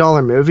 million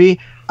movie.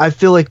 I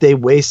feel like they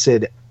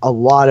wasted a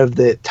lot of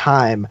the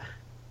time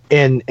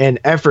and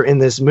effort in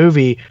this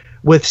movie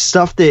with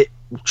stuff that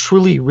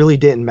truly really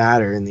didn't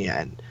matter in the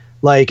end.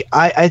 Like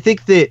I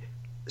think that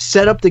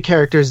set up the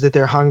characters that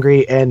they're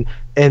hungry and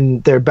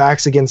their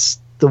backs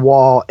against the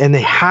wall and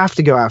they have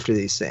to go after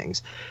these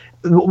things.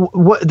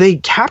 What they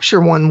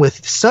capture one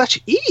with such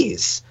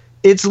ease.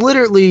 It's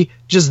literally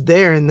just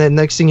there, and then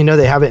next thing you know,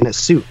 they have it in a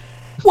suit.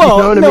 Well,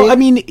 you know what no, I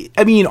mean?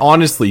 I mean,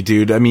 honestly,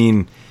 dude, I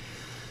mean,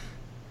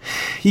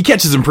 he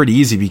catches him pretty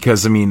easy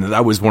because, I mean,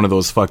 that was one of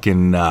those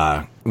fucking,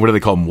 what do they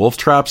call them, wolf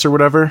traps or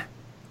whatever?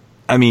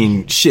 I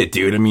mean, shit,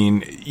 dude. I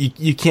mean,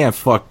 you can't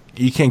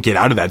get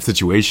out of that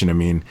situation. I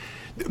mean,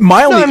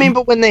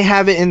 but when they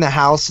have it in the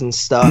house and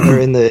stuff, or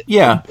in the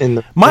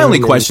my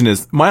only question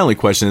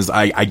is,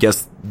 I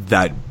guess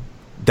that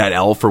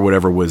elf or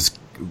whatever was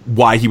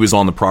why he was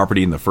on the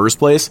property in the first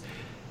place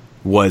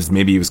was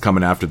maybe he was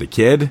coming after the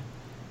kid.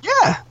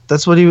 Yeah,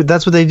 that's what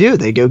they do.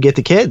 They go get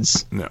the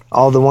kids. No.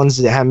 All the ones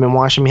that haven't been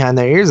washing behind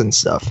their ears and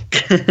stuff.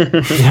 You know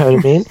what I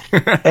mean?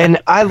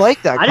 And I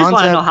like that I just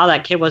want to know how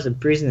that kid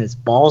wasn't freezing his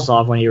balls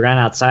off when he ran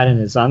outside in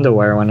his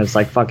underwear when it's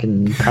like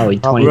fucking probably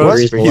 20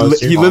 degrees below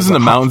zero. He lives in the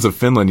mountains of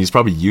Finland. He's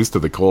probably used to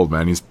the cold,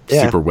 man. He's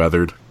super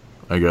weathered,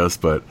 I guess,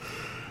 but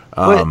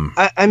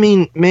I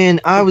mean,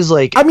 man, I was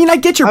like... I mean, I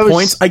get your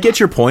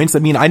points. I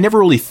mean, I never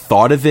really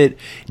thought of it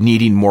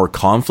needing more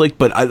conflict,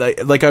 but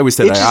like I always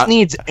said... It just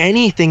needs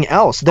anything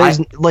else. There's,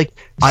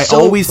 I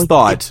always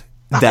thought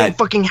that... Nothing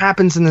fucking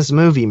happens in this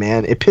movie,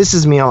 man. It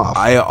pisses me off.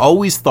 I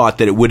always thought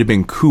that it would have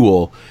been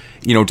cool,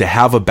 to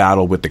have a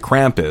battle with the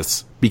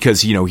Krampus, because,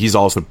 he's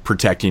also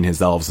protecting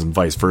his elves and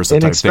vice versa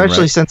and type especially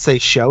thing, right? Since they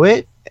show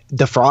it,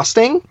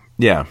 defrosting.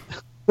 Yeah.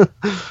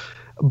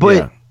 But...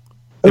 Yeah.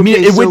 I mean,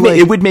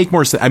 it would make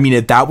more sense. I mean,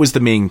 if that was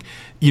the main,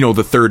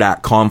 the third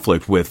act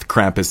conflict with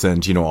Krampus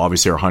and,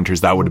 obviously our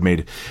hunters, that would have made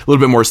a little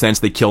bit more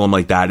sense. They kill him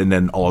like that, and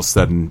then all of a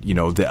sudden,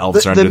 the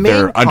elves are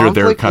under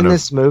their kind of...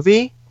 this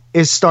movie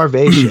is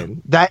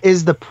starvation. That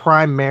is the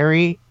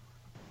primary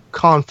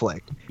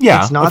conflict.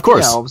 Yeah, it's not of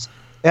course. The elves.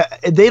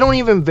 They don't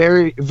even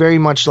very, very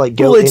much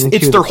go into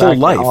it's their whole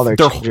life.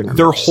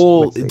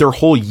 Their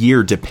whole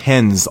year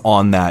depends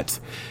on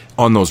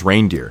those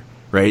reindeer.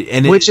 Right,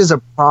 and which is a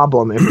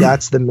problem if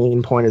that's the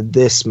main point of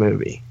this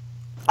movie.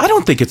 I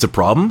don't think it's a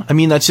problem. I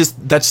mean, that's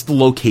the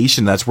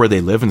location. That's where they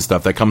live and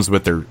stuff. That comes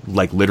with their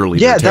literally.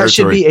 Yeah, their that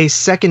should be a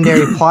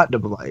secondary plot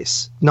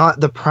device, not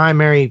the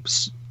primary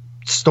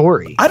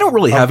story. I don't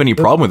really have any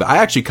problem with it. I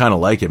actually kind of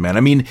like it, man. I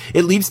mean,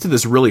 it leads to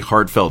this really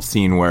heartfelt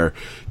scene where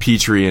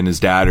Petrie and his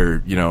dad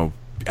are,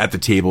 at the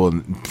table,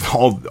 and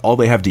all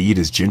they have to eat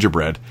is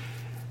gingerbread.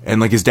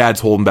 And his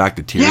dad's holding back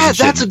the tears. Yeah,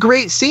 that's a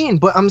great scene.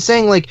 But I'm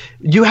saying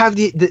you have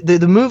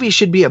the movie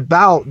should be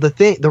about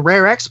the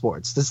rare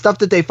exports, the stuff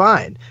that they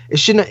find. It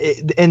shouldn't,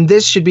 and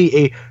this should be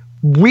a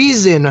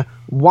reason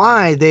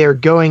why they are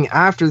going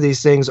after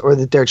these things or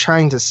that they're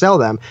trying to sell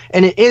them.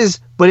 And it is,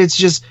 but it's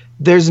just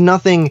there's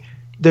no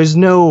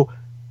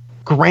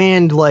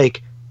grand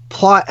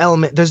plot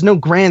element. There's no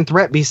grand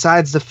threat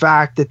besides the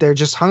fact that they're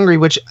just hungry,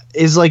 which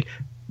is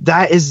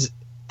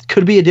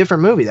could be a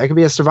different movie. That could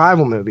be a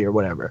survival movie or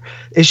whatever.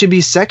 It should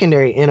be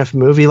secondary in a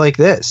movie like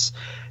this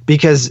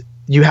because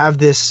you have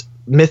this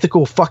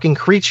mythical fucking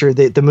creature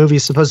that the movie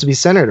is supposed to be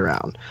centered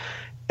around.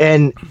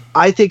 And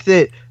I think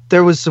that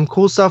there was some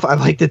cool stuff. I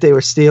like that they were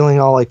stealing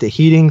all the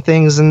heating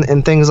things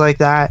and things like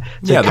that.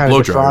 Yeah, the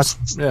blow dryers.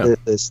 The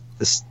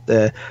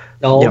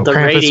Krampus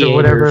radiators. Or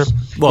whatever.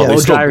 Well, blow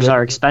dryers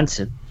are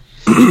expensive.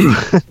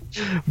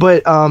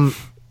 But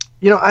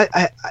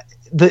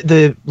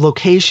the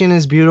location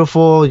is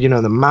beautiful,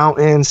 the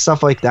mountains,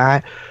 stuff like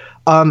that.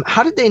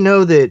 How did they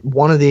know that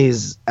one of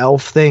these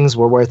elf things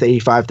were worth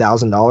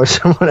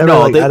 $85,000 or whatever?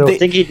 No, I don't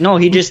think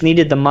he just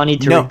needed the money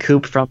to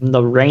recoup from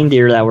the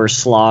reindeer that were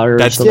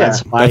slaughtered. That's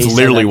why that's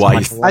literally why.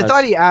 I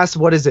thought he asked,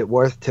 "What is it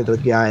worth?" to the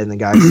guy, and the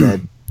guy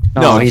said,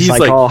 No, he's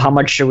like, "Oh, how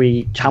much should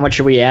we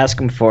ask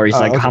him for?" He's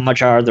like, okay. "How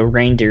much are the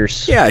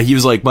reindeers?" Yeah, he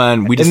was like,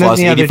 "Man, we just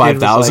lost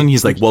 85,000."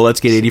 He's like, "Well, let's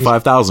get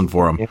 85,000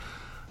 for him."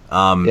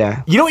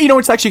 Yeah. You know,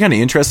 it's actually kind of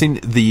interesting.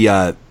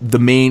 The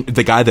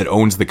guy that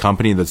owns the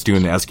company that's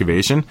doing the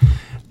excavation,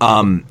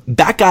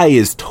 that guy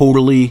is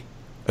totally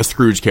a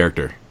Scrooge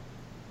character.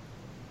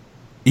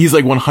 He's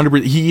like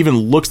 100%. He even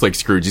looks like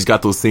Scrooge. He's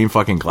got those same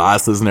fucking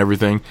glasses and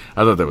everything.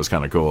 I thought that was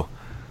kind of cool.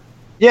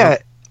 Yeah,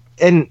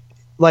 and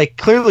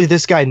clearly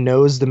this guy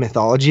knows the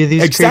mythology of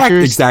these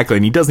creatures. Exactly,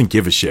 and he doesn't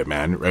give a shit,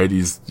 man. Right?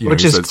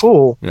 Which is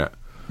cool. Yeah,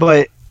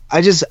 but. I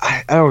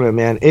don't know,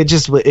 man.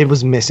 It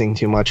was missing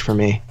too much for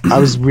me. I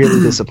was really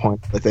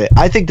disappointed with it.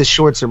 I think the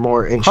shorts are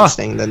more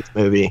interesting than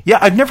the movie. Yeah,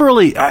 I've never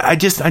really. I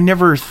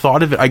never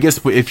thought of it. I guess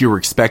if you were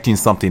expecting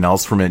something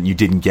else from it and you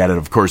didn't get it,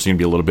 of course you're gonna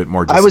be a little bit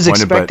more disappointed. I was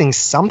expecting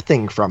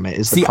something from it.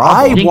 Is the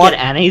problem? You didn't get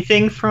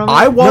anything from it?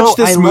 I watched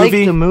this movie. I like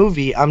the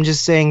movie. I'm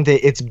just saying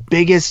that its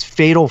biggest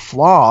fatal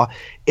flaw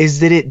is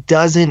that it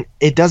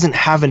doesn't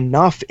have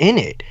enough in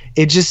it.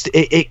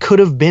 It could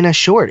have been a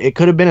short. It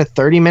could have been a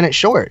 30-minute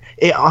short.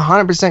 It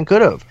 100%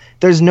 could have.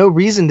 There's no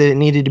reason that it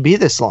needed to be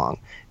this long.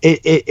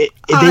 They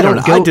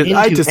don't go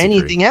into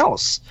anything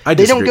else.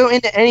 They don't go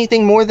into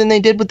anything more than they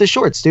did with the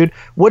shorts, dude.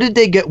 What did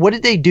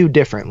they do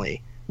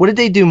differently? What did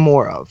they do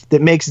more of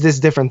that makes this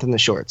different than the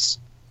shorts?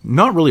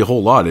 Not really a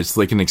whole lot. It's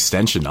like an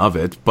extension of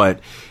it, but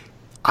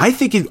I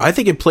think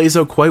it plays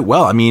out quite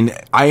well. I mean,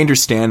 I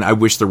understand. I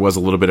wish there was a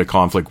little bit of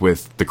conflict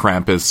with the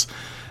Krampus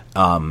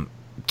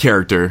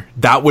character.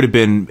 That would have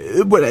been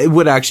it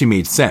would actually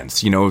made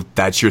sense. You know,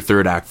 that's your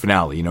third act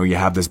finale. You know, you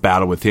have this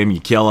battle with him, you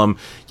kill him,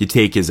 you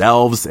take his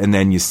elves, and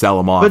then you sell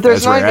them off. But there's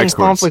as not rare even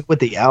exports. conflict with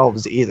the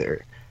elves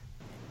either.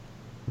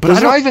 But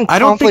there's not even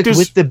conflict there's-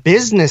 with the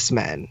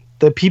businessmen.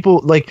 The people,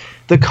 like,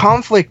 the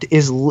conflict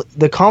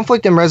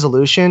and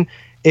resolution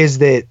is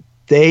that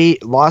they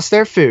lost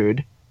their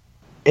food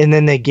and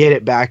then they get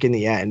it back in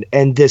the end.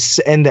 And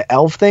the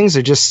elf things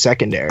are just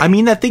secondary. I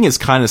mean, that thing is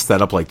kind of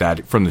set up like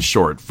that from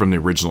the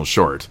original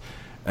short.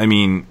 I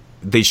mean,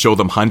 they show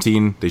them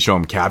hunting, they show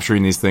them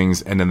capturing these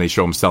things, and then they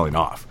show them selling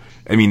off.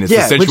 I mean, it's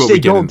essentially which what they we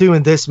get don't do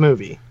in this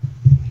movie.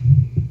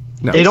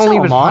 No. They don't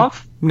even hunt.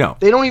 No.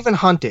 They don't even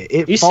hunt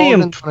it. You see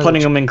them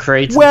putting them in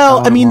crates.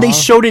 Well, I mean, they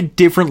showed it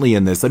differently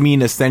in this. I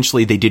mean,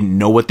 essentially, they didn't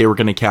know what they were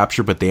going to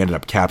capture, but they ended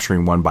up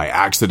capturing one by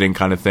accident,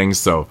 kind of thing.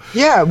 So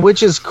Yeah,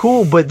 which is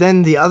cool, but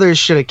then the others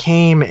should have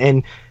came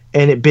and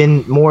it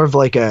been more of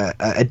like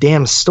a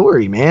damn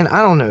story, man.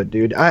 I don't know,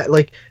 dude.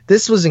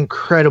 This was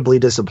incredibly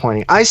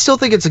disappointing. I still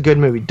think it's a good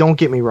movie. Don't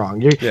get me wrong.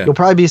 You'll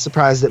probably be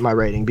surprised at my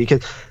rating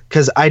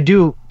because I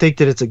do think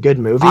that it's a good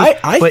movie.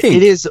 But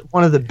it is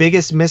one of the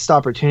biggest missed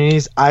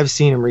opportunities I've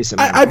seen in recent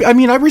memory. I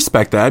mean, I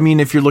respect that. I mean,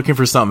 if you're looking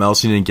for something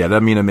else you didn't get,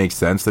 I mean, it makes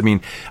sense. I mean,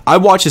 I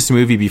watched this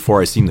movie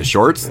before I seen the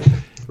shorts,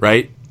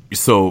 right?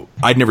 So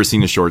I'd never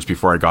seen the shorts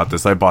before I got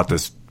this. I bought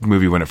this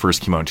movie when it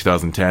first came out in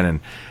 2010,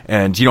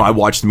 and you know, I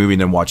watched the movie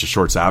and then watched the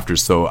shorts after.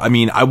 So I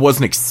mean, I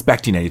wasn't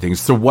expecting anything.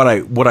 So what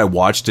I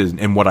watched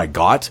and what I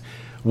got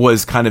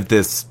was kind of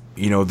this,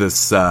 you know,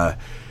 this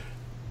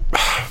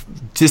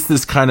just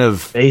this kind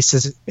of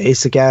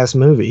basic ass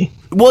movie.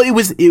 Well, it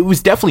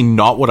was definitely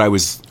not what I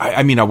was.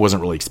 I mean, I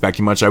wasn't really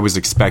expecting much. I was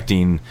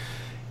expecting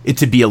it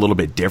to be a little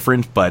bit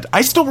different, but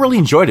I still really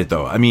enjoyed it,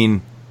 though. I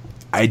mean,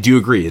 I do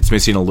agree it's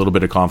missing a little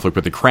bit of conflict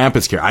with the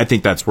Krampus character. I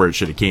think that's where it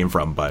should have came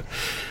from, but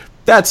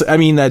that's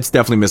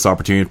definitely missed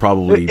opportunity.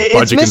 Probably budget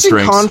it's missing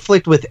constraints.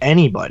 conflict with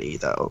anybody,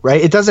 though,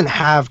 right? It doesn't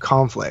have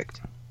conflict.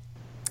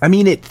 I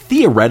mean, it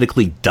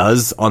theoretically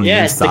does on the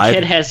inside. The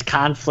kid has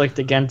conflict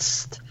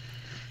against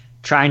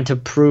trying to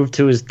prove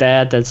to his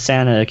dad that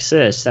Santa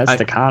exists. That's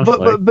the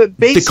conflict. But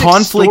basic the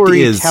conflict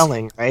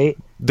storytelling, right?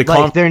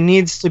 There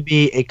needs to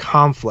be a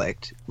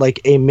conflict,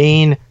 like a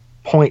main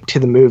point to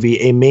the movie,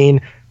 a main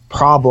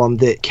problem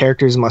that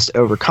characters must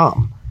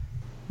overcome.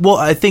 Well,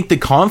 I think the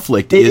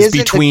conflict is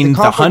between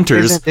the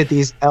hunters. Isn't that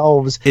these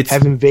elves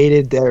have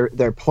invaded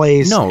their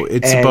place? No,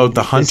 it's about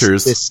the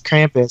hunters. This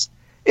Krampus.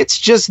 It's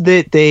just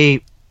that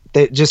they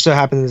just so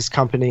happened this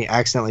company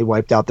accidentally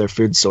wiped out their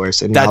food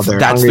source, and now they're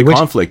hungry. The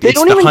conflict. They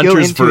don't even go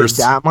into it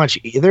that much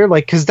either,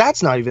 like, because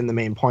that's not even the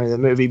main point of the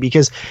movie.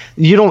 Because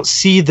you don't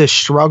see the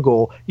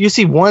struggle. You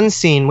see one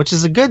scene, which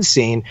is a good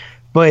scene.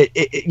 But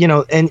you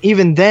know, and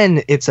even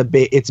then, it's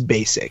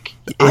basic.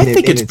 I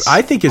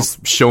think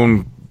it's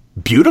shown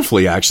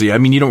beautifully. Actually, I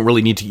mean, you don't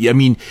really need to. I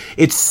mean,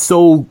 it's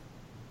so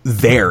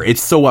there.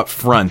 It's so up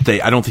front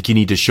that I don't think you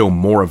need to show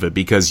more of it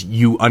because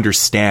you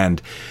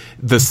understand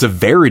the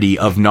severity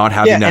of not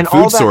having that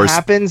food source. And all that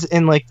happens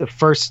in like the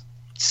first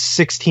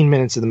 16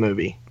 minutes of the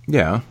movie.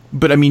 Yeah,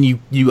 but I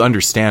mean, you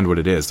understand what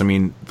it is. I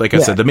mean, like I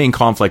said, the main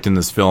conflict in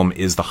this film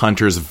is the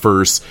hunters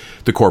versus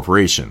the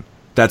corporation.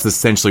 That's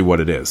essentially what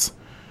it is.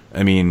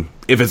 I mean,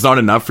 if it's not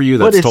enough for you,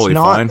 that's totally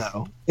fine.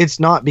 Though. It's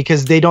not,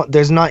 because they don't.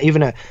 There's not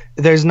even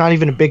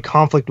a big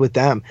conflict with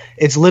them.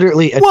 It's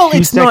literally a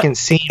 2-second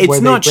scene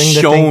where they bring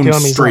the thing to him.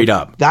 He's straight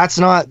like, up. That's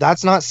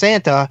not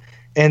Santa,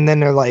 and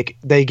then they're like,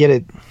 they get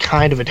a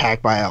kind of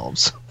attacked by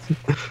elves.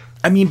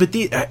 I mean, but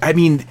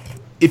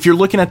if you're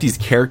looking at these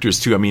characters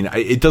too, I mean,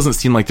 it doesn't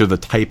seem like they're the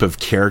type of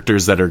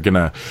characters that are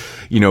gonna,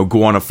 you know,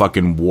 go on a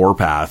fucking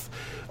warpath.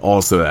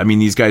 Also, I mean,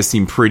 these guys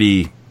seem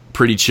pretty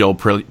chill,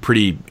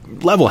 pretty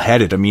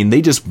level-headed. I mean,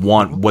 they just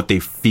want what they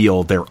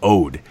feel they're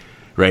owed,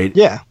 right?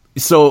 Yeah.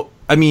 So,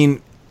 I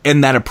mean,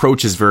 and that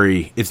approach is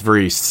very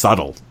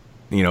subtle.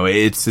 You know,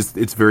 it's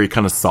very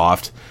kind of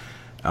soft.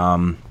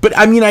 But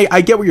I mean,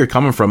 I get where you're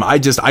coming from. I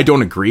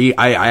don't agree.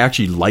 I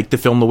actually like the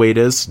film the way it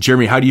is.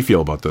 Jeremy, how do you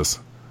feel about this?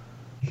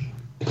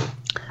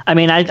 I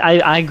mean,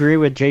 I agree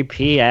with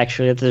JP.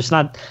 Actually,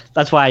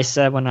 that's why I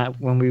said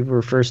when we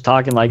were first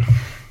talking, like,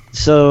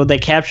 so they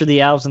capture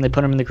the elves and they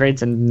put them in the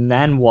crates, and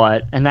then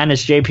what? And then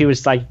as JP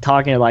was like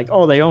talking, like,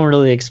 oh, they don't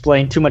really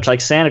explain too much, like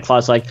Santa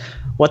Claus. Like,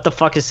 what the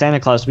fuck is Santa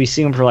Claus? We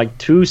see him for like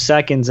 2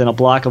 seconds in a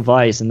block of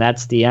ice, and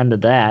that's the end of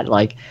that.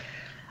 Like,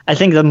 I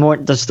think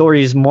the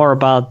story is more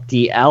about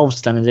the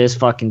elves than it is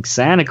fucking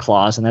Santa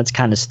Claus, and that's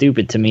kind of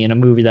stupid to me in a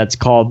movie that's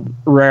called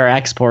Rare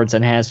Exports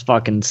and has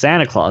fucking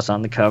Santa Claus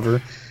on the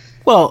cover.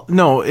 Well,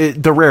 no,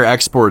 the Rare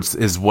Exports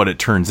is what it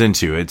turns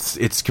into.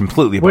 It's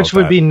completely about which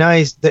would be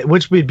nice.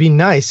 Which would be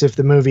nice if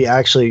the movie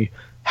actually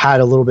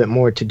had a little bit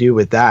more to do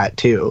with that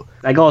too.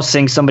 Like,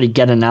 seeing somebody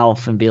get an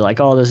elf and be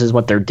like, oh, this is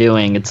what they're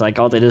doing. It's like,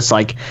 they just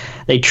like,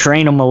 they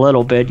train them a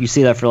little bit. You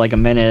see that for like a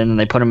minute, and then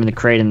they put them in the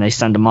crate and they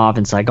send them off.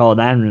 And it's like,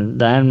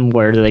 then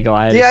where do they go?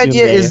 The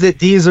idea is that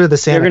these are the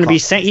Santa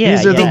Claus.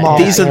 They're going to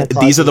be these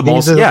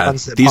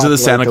are the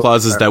Santa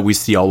Clauses that we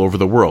see all over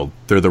the world.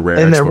 They're the Rare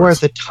and Exports. They're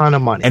worth a ton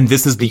of money. And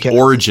this is the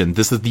origin.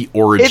 This is the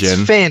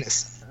origin. It's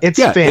fantasy.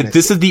 Fantasy.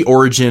 This is the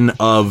origin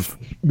of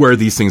where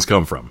these things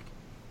come from.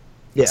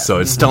 Yeah. So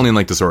it's telling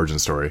like this origin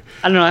story.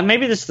 I don't know.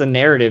 Maybe the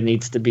narrative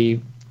needs to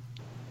be.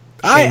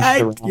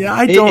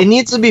 It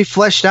needs to be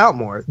fleshed out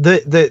more.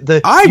 I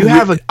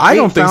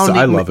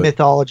love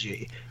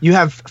mythology. You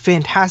have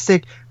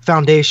fantastic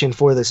foundation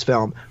for this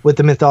film with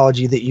the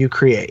mythology that you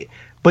create,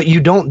 but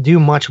you don't do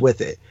much with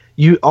it.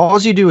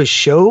 All you do is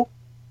show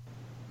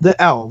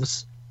the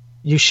elves.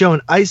 You show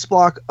an ice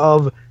block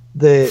of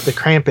the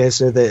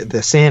Krampus or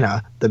the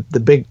Santa,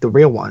 the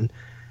real one.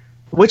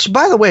 Which,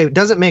 by the way,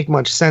 doesn't make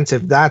much sense.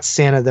 If that's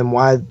Santa, then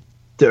why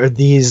are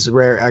these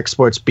Rare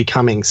Exports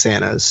becoming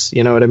Santas?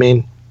 You know what I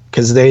mean?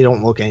 Because they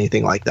don't look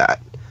anything like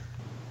that.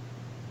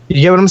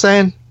 You get what I'm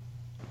saying?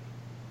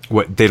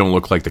 What, they don't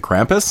look like the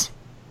Krampus?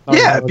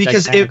 Yeah,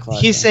 because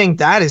he's saying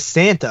that is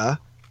Santa,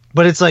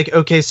 but it's like,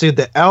 okay, so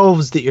the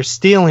elves that you're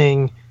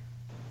stealing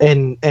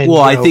and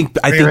well, I think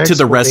to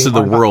the rest of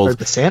the world,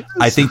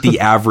 I think the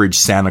average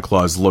Santa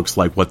Claus looks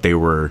like what they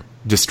were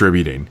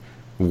distributing.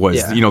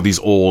 Was these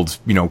old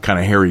kind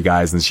of hairy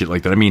guys and shit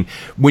like that. I mean,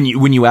 when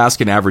you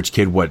ask an average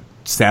kid what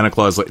Santa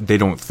Claus, they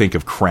don't think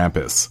of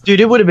Krampus. Dude,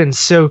 it would have been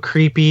so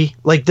creepy.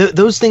 Like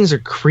those things are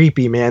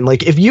creepy, man.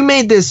 Like if you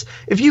made this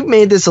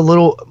a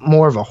little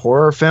more of a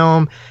horror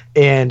film,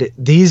 and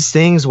these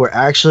things were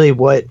actually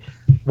what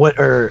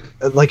are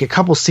like a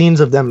couple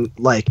scenes of them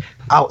like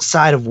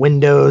outside of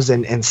windows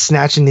and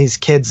snatching these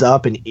kids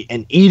up and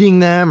eating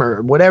them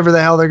or whatever the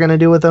hell they're gonna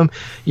do with them.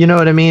 You know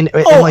what I mean?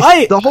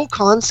 The whole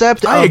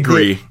concept. I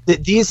agree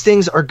that these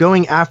things are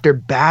going after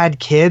bad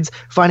kids,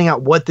 finding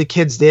out what the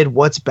kids did,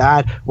 what's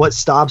bad, what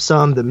stops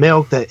them, the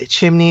milk, the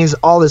chimneys,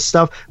 all this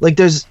stuff. Like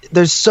there's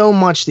so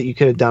much that you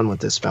could have done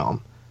with this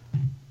film,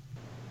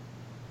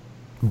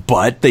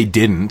 but they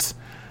didn't,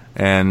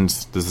 and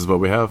this is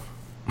what we have.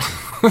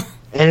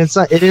 And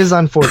it is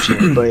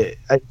unfortunate, but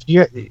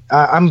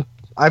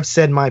I've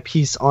said my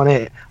piece on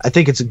it. I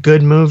think it's a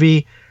good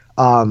movie,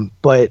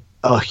 but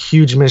a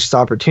huge missed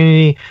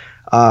opportunity.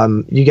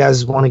 You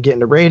guys want to get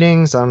into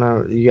ratings? I don't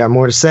know. You got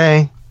more to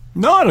say?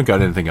 No, I don't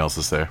got anything else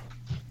to say.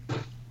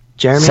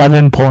 Jeremy?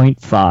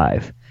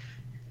 7.5.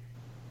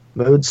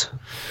 Modes?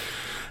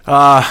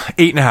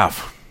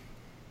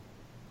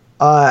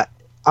 8.5.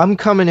 I'm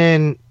coming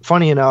in.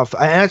 Funny enough,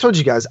 I told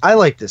you guys I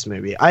like this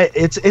movie.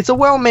 It's a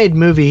well-made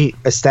movie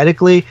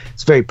aesthetically.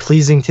 It's very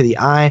pleasing to the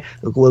eye.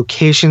 The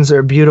locations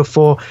are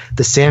beautiful.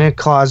 The Santa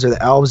Claus or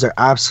the elves are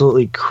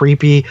absolutely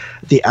creepy.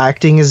 The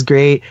acting is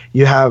great.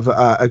 You have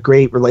a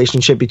great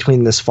relationship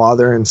between this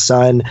father and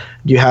son.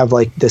 You have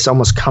like this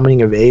almost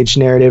coming of age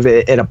narrative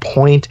at a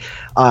point.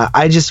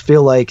 I just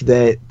feel like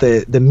that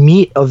the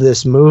meat of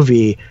this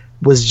movie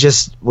was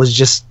just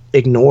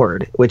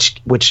ignored,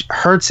 which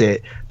hurts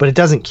it, but it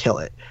doesn't kill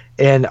it.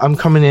 And I'm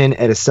coming in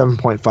at a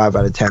 7.5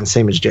 out of 10,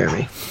 same as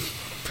Jeremy.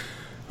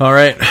 All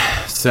right,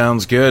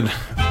 sounds good.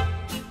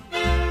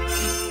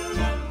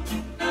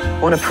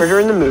 Want to put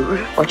her in the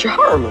mood? Watch a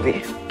horror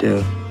movie.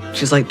 Dude,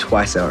 she's like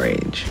twice our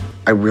age.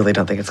 I really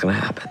don't think it's gonna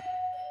happen.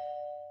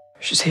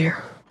 She's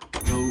here.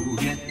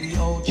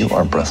 You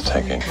are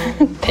breathtaking.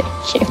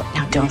 Thank you.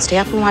 Now don't stay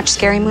up and watch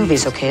scary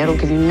movies, okay? It'll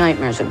give you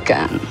nightmares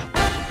again.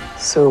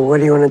 So what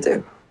do you want to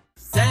do?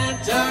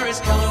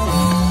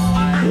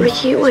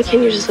 Ricky, why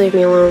can't you just leave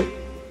me alone?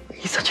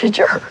 He's such a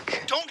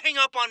jerk. Don't hang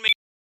up on me.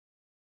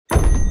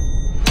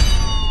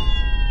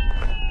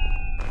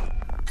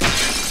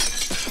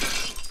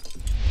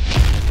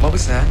 What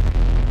was that?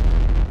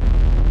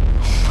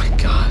 Oh my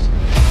god.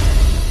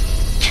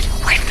 Get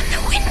away from the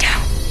window.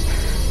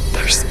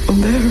 There's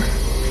someone there.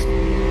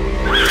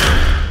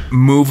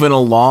 Moving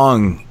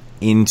along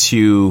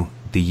into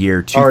the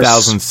year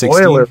 2016.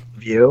 Spoiler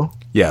review.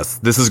 Yes,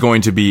 this is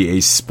going to be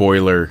a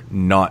spoiler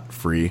not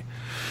free.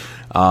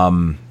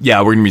 We're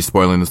going to be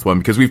spoiling this one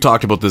because we've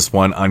talked about this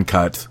one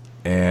uncut,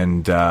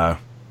 and there's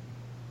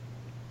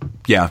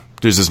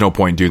just no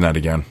point in doing that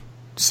again.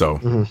 So,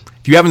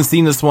 If you haven't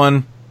seen this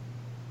one,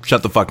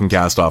 shut the fucking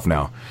cast off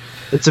now.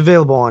 It's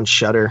available on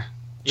Shudder.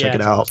 Check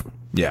it out.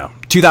 Yeah.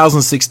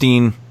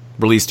 2016,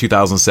 released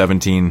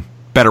 2017.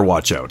 Better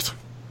watch out.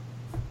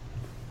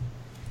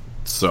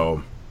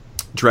 So,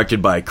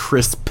 directed by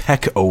Chris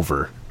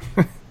Peckover.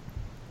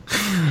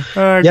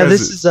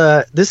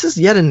 This is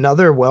yet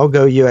another Well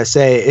Go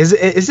USA. Is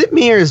it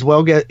me, or is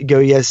Well Go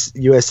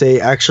USA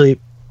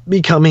actually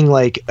becoming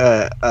like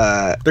they're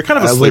kind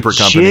of a sleeper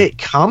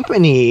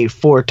company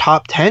for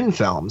top 10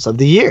 films of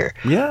the year.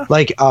 Yeah.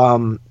 Like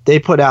they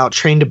put out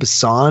Train to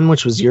Busan,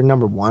 which was your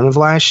number 1 of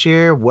last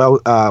year. Well,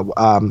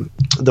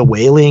 The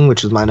Wailing,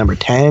 which was my number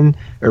 10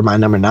 or my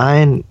number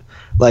 9.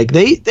 Like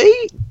they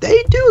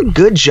do a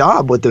good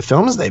job with the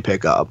films they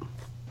pick up.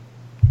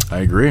 I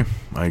agree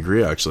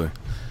actually.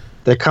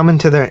 They're coming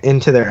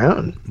into their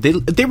own.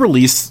 They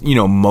release,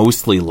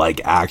 mostly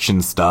like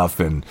action stuff,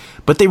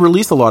 but they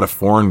release a lot of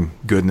foreign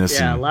goodness.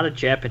 Yeah, a lot of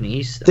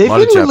Japanese stuff. They've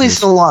been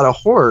releasing a lot of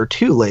horror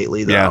too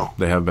lately, though. Yeah,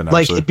 they have been.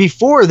 Actually. Like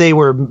before, they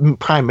were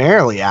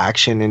primarily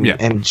action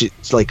and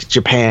like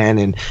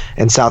Japan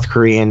and South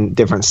Korean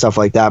different stuff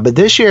like that. But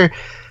this year,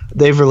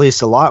 they've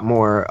released a lot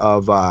more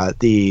of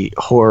the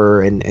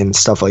horror and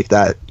stuff like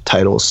that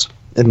titles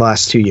in the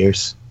last 2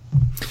 years.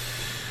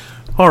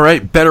 All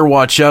right, better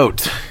watch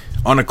out.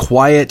 On a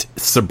quiet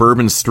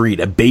suburban street,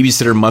 a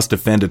babysitter must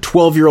defend a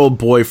 12-year-old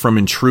boy from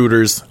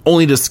intruders,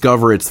 only to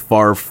discover it's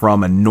far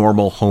from a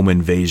normal home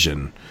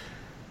invasion.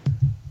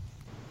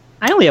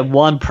 I only have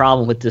one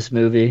problem with this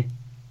movie.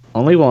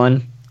 Only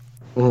one.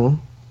 Mm-hmm.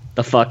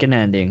 The fucking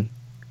ending.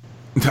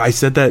 I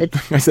said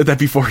that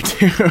before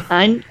too.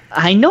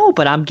 I know,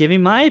 but I'm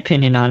giving my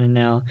opinion on it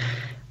now.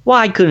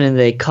 Why couldn't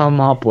they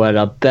come up with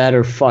a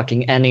better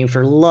fucking ending?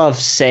 For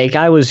love's sake,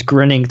 I was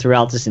grinning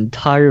throughout this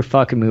entire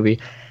fucking movie.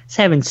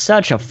 Having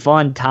such a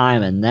fun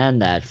time, and then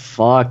that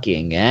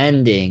fucking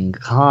ending.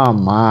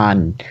 Come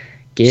on,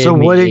 so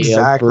what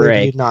exactly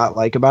do you not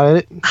like about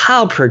it?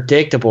 How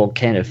predictable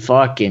can it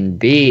fucking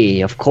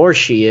be? Of course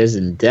she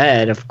isn't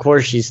dead. Of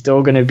course she's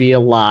still gonna be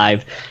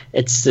alive.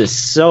 It's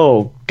just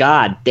so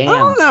goddamn. I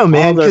don't know,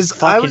 man,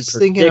 because I was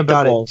thinking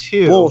about it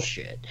too.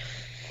 Bullshit.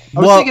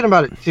 I was thinking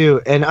about it too,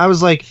 and I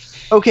was like,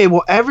 okay,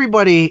 well,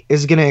 everybody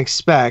is gonna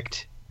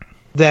expect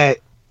that,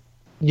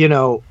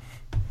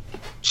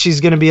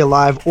 she's going to be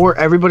alive, or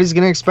everybody's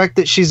going to expect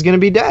that she's going to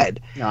be dead.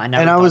 No, I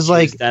never thought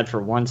she was dead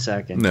for 1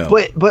 second. No.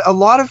 But a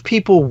lot of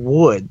people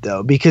would,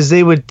 though, because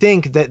they would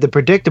think that the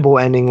predictable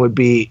ending would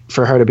be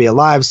for her to be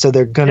alive, so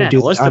they're going to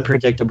do what's the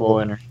predictable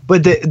ending?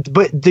 But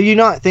do you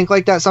not think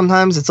like that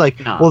sometimes? It's like,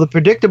 well, the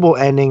predictable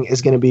ending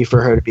is going to be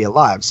for her to be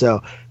alive,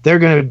 so they're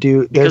going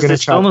to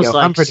try to go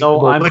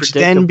unpredictable, which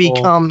then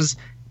becomes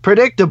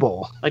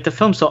predictable. Like the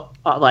film's so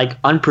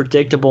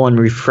unpredictable and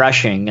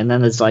refreshing, and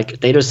then it's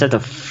like they just have to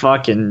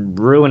fucking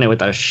ruin it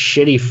with a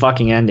shitty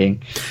fucking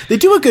ending. They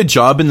do a good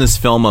job in this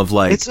film of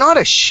like, it's not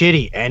a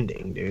shitty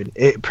ending,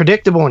 dude.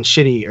 Predictable and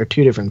shitty are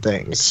two different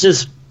things. It's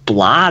just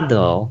blah,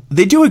 though.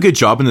 They do a good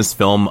job in this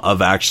film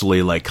of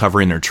actually like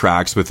covering their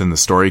tracks within the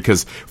story,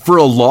 because for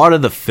a lot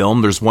of the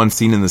film, there's one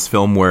scene in this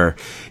film where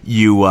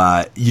you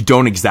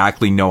don't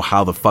exactly know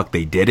how the fuck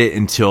they did it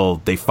until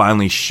they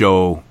finally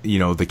show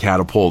the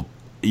catapult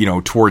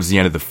towards the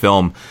end of the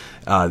film,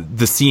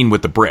 the scene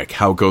with the brick,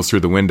 how it goes through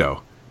the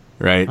window,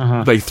 right?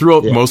 Like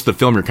throughout most of the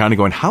film, you're kind of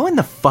going, how in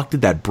the fuck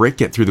did that brick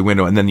get through the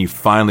window? And then you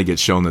finally get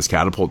shown this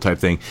catapult type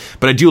thing.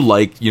 But I do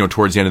like,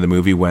 towards the end of the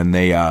movie when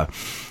they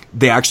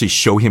actually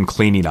show him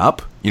cleaning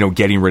up,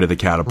 getting rid of the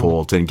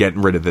catapult and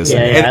getting rid of this.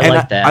 I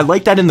like that. I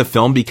like that in the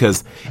film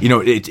because,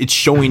 it's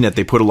showing that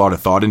they put a lot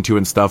of thought into it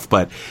and stuff.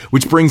 But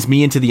which brings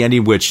me into the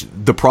ending, which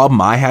the problem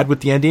I had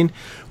with the ending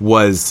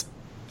was,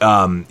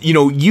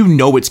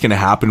 it's going to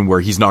happen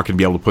where he's not going to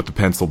be able to put the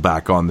pencil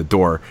back on the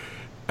door.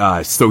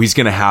 So he's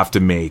going to have to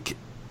make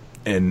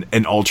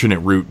an alternate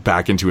route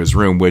back into his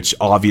room, which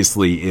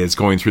obviously is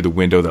going through the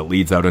window that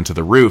leads out into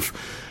the roof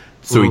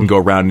so he can go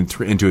around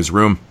into his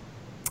room.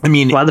 I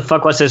mean, why the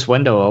fuck was this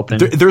window open?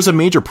 There's a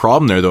major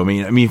problem there, though. I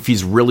mean, if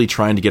he's really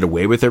trying to get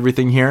away with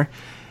everything here,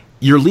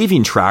 you're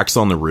leaving tracks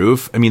on the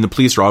roof. I mean, the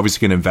police are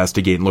obviously going to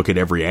investigate and look at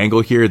every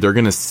angle here. They're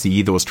going to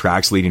see those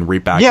tracks leading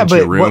right back into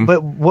your room.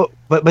 But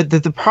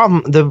the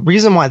problem, the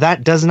reason why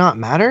that does not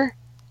matter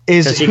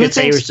is he could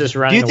say he was just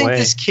running away. Do you think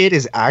this kid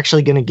is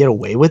actually going to get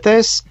away with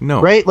this? No.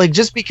 Right? Like,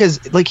 just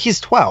because, like, he's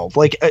 12.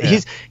 Like,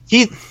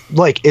 he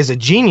is a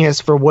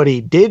genius for what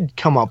he did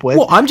come up with.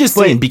 Well, I'm just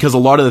saying, because a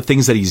lot of the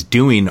things that he's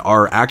doing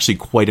are actually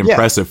quite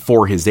impressive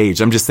for his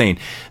age. I'm just saying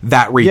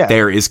that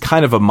there is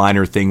kind of a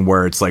minor thing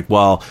where it's like,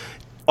 well,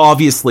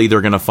 obviously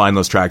they're going to find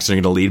those tracks and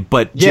they're going to lead,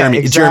 but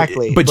Jeremy,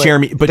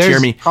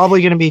 Jeremy,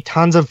 probably going to be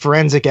tons of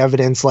forensic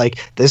evidence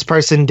like this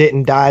person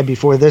didn't die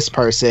before this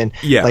person.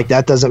 Yeah, like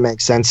that doesn't make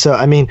sense. So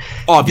I mean,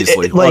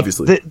 obviously.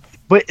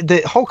 But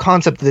the whole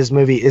concept of this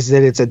movie is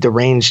that it's a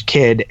deranged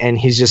kid and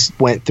he's just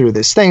went through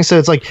this thing. So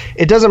it's like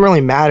it doesn't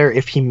really matter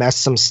if he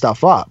messed some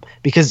stuff up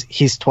because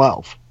he's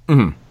 12.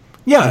 Mm-hmm.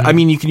 Yeah, I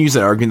mean, you can use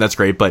that argument. That's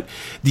great, but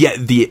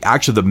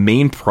the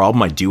main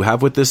problem I do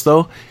have with this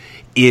though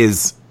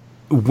is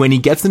when he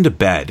gets into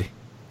bed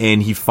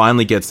and he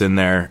finally gets in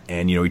there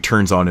and, he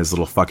turns on his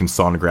little fucking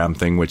sonogram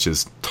thing, which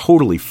is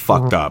totally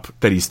fucked up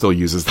that he still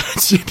uses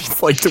that shit.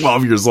 He's like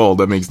 12 years old.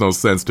 That makes no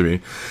sense to me.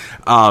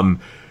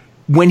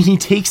 When he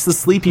takes the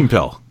sleeping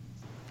pill,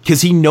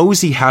 because he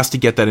knows he has to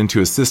get that into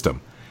his system.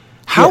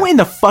 How in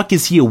the fuck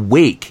is he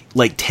awake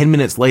like 10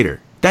 minutes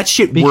later? That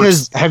shit works.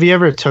 Because have you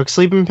ever took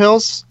sleeping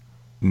pills?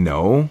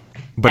 No.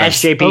 But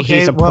SJP,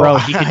 he's a pro.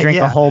 He could drink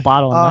a whole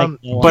bottle of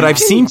NyQuil. But I've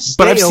seen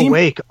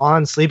awake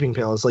on sleeping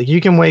pills. Like, you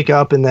can wake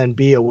up and then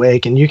be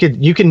awake, and you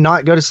can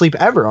not go to sleep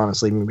ever on a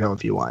sleeping pill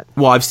if you want.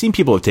 Well, I've seen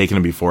people have taken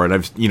them before, and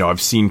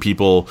I've seen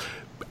people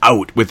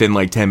out within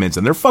like 10 minutes,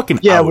 and they're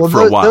fucking out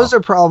for a while. Those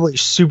are probably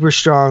super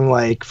strong,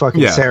 like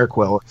fucking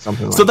Seroquel or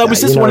something like that. So that was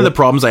just one of the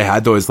problems I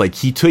had, though, is like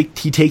he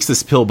takes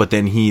this pill, but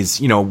then he's,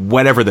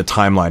 whatever the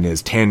timeline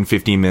is, 10,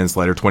 15 minutes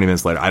later, 20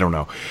 minutes later, I don't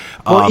know.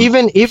 Well,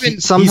 even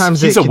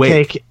sometimes it can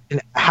take a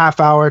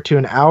half hour to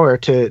an hour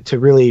to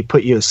really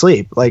put you to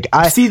sleep. Like,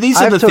 these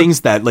are the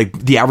things that like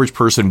the average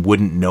person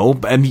wouldn't know.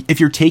 But I mean, if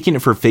you're taking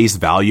it for face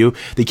value,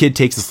 the kid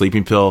takes a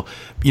sleeping pill.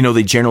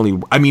 They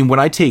generally. I mean, when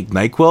I take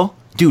NyQuil,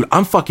 dude,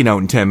 I'm fucking out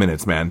in 10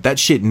 minutes, man. That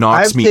shit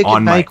knocks me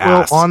on my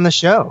ass. On the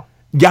show.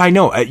 Yeah, I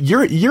know.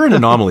 You're an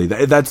anomaly.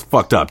 That's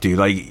fucked up, dude.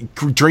 Like,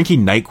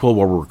 drinking NyQuil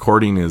while we're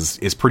recording is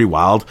pretty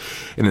wild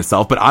in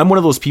itself. But I'm one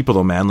of those people,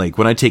 though, man. Like,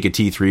 when I take a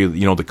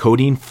T3, the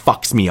codeine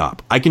fucks me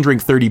up. I can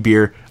drink 30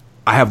 beer.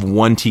 I have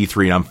one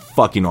T3 and I'm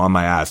fucking on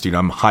my ass, dude.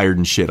 I'm hired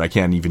and shit. I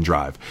can't even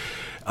drive.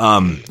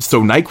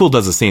 So NyQuil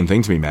does the same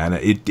thing to me, man.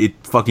 It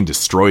fucking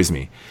destroys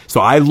me. So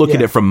I look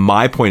at it from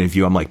my point of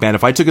view. I'm like, man,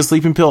 if I took a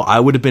sleeping pill, I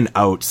would have been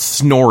out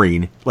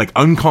snoring, like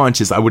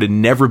unconscious. I would have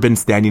never been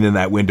standing in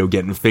that window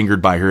getting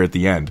fingered by her at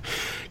the end,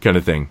 kind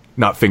of thing.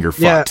 Not finger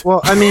fucked. Yeah,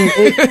 well, I mean,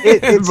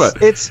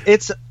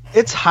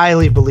 it's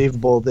highly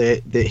believable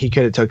that he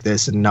could have took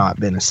this and not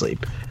been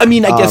asleep. I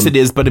mean, I guess it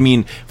is, but I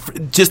mean,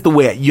 just the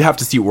way you have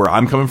to see where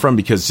I'm coming from,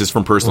 because just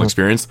from personal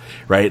experience,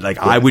 right? Like,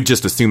 I would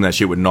just assume that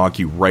shit would knock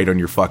you right on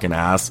your fucking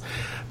ass.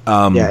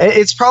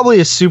 It's probably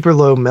a super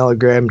low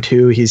milligram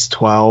too. He's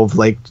 12.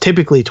 Like,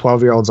 typically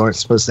 12-year-olds aren't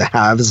supposed to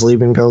have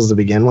sleeping pills to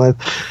begin with.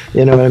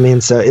 You know what I mean?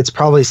 So it's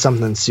probably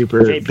something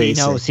super basic.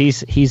 Knows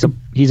he's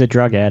a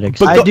drug addict.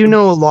 But I do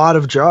know a lot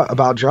of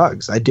about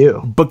drugs. I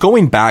do. But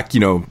going back,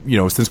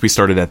 since we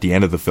started at the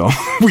end of the film,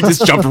 we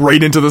just jumped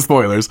right into the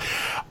spoilers.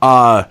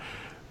 But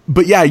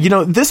yeah,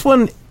 this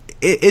one,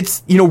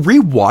 it's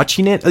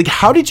rewatching it. Like,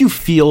 how did you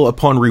feel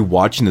upon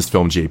rewatching this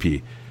film,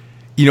 JP?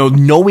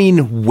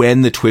 Knowing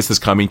when the twist is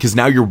coming, because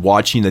now you're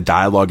watching the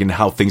dialogue and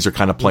how things are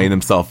kind of playing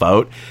themselves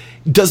out.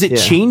 Does it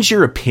change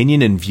your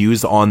opinion and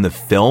views on the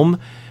film?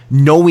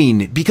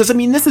 Because I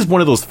mean, this is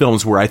one of those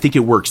films where I think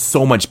it works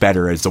so much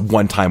better as a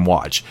one-time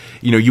watch.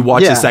 You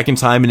watch it a second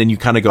time and then you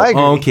kind of go,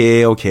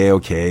 okay.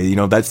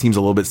 That seems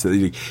a little bit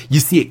silly. You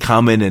see it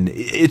coming and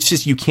it's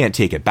just, you can't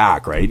take it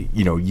back, right?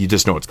 You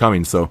just know it's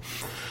coming. So,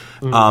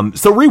 so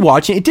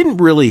rewatching, it didn't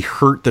really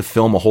hurt the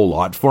film a whole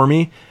lot for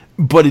me,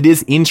 but it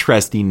is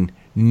interesting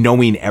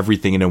knowing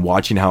everything and then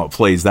watching how it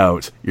plays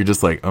out. You're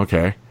just like,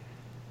 okay.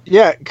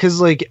 Yeah, because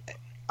like,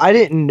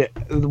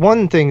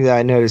 one thing that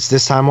I noticed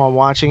this time while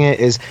watching it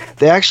is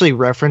they actually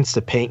referenced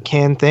the paint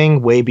can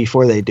thing way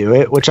before they do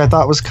it, which I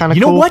thought was kind of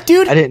cool. You know what,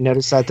 dude? I didn't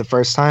notice that the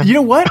first time. You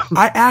know what?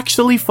 I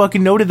actually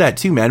fucking noted that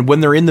too, man.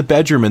 When they're in the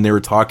bedroom and they were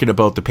talking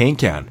about the paint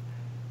can.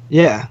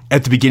 Yeah.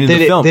 At the beginning of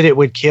the film. That it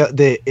would kill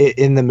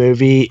in the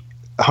movie.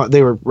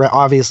 They were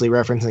obviously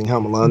referencing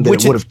Home Alone, that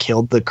it would have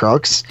killed the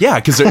crooks. Yeah,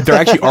 because they're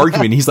actually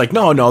arguing. He's like,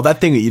 no, that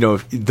thing,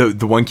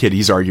 the one kid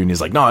he's arguing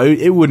is like, no,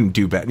 it wouldn't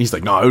do bad. And he's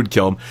like, no, it would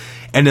kill him.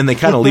 And then they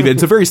kind of leave it.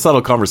 It's a very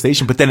subtle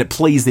conversation, but then it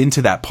plays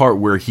into that part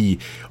where you're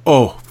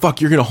going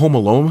to Home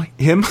Alone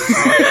him?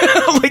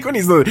 Like when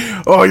he's like,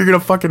 you're going to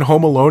fucking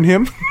Home Alone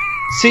him?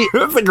 See,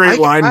 that's a great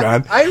line,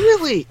 man. I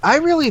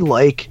really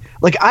like,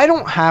 I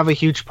don't have a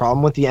huge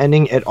problem with the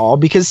ending at all,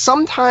 because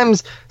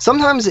sometimes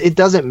it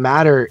doesn't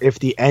matter if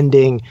the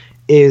ending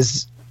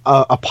is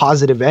a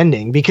positive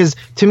ending, because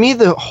to me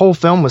the whole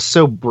film was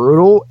so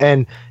brutal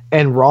and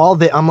raw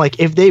that I'm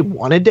like, if they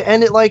wanted to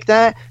end it like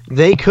that,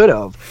 they could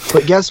have.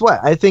 But guess what?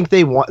 I think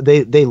they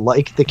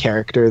like the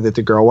character that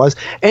the girl was,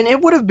 and it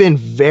would have been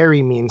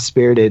very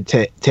mean-spirited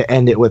to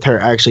end it with her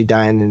actually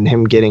dying and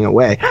him getting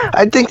away.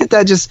 I think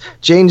that just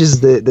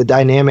changes the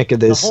dynamic of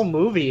this. The whole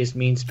movie is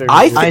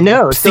mean-spirited. I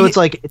know. So it's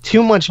like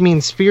too much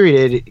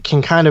mean-spirited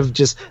can kind of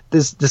just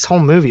this whole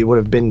movie would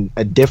have been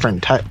a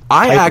different type.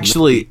 I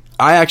actually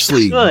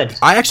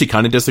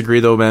kind of disagree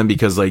though, man,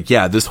 because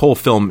this whole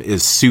film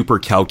is super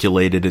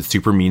calculated. It's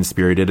super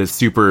mean-spirited. It's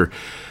super,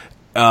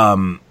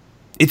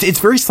 it's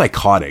very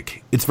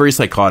psychotic. It's very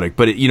psychotic,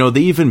 but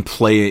they even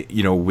play,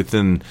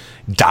 within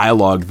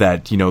dialogue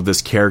that,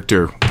 this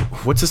character,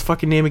 what's his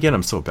fucking name again?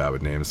 I'm so bad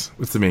with names.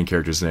 What's the main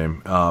character's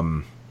name?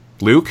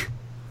 Luke?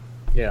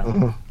 Yeah.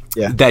 Mm-hmm.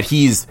 Yeah. That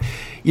he's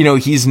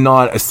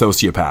not a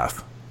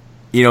sociopath.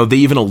 They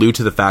even allude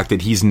to the fact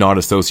that he's not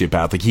a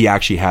sociopath. Like, he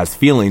actually has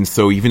feelings.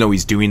 So even though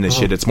he's doing this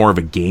shit, it's more of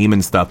a game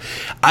and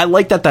stuff. I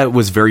like that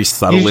was very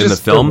subtle in the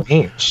film,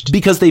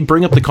 because they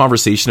bring up the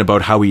conversation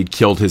about how he'd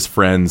killed his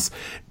friend's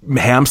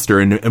hamster.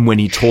 And when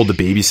he told the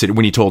babysitter,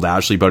 when he told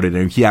Ashley about it,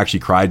 and he actually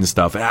cried and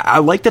stuff. I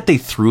like that they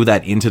threw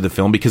that into the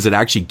film, because it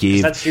actually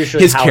gave that's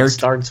usually his how character. It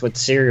starts with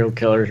serial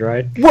killers,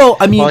 right? Well,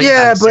 I mean,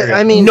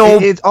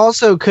 it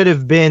also could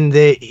have been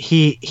that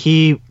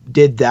he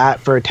did that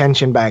for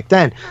attention back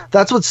then.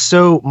 That's what's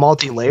so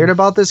multi-layered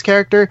about this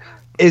character,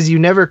 is you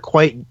never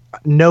quite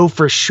know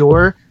for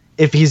sure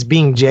if he's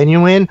being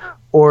genuine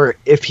or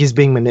if he's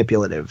being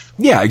manipulative.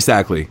 Yeah,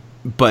 exactly.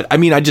 But I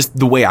mean,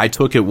 the way I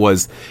took it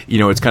was,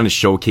 it's kind of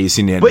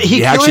showcasing it. But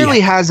he clearly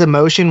has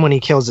emotion when he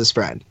kills his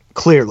friend.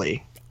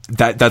 Clearly.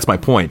 That's my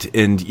point.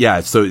 And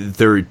yeah, so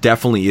there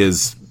definitely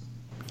is.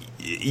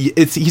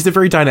 He's a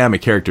very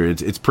dynamic character.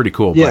 It's pretty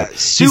cool. Yeah, but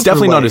he's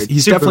definitely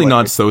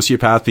not a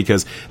sociopath,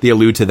 because they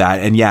allude to that.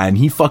 And yeah, and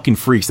he fucking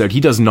freaks out.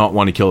 He does not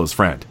want to kill his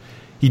friend.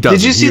 He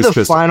does. Did you see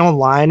the final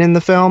line in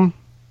the film?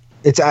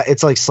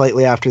 It's like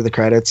slightly after the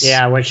credits.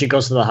 Yeah, when she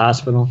goes to the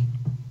hospital.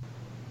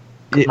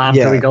 Mom,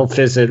 can we go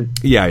visit?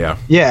 Yeah.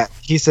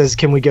 He says,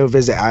 "Can we go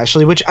visit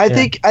Ashley?" Which I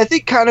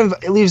think kind of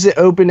leaves it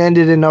open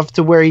ended enough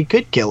to where he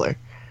could kill her.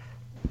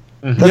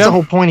 Mm-hmm. That's the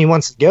whole point. He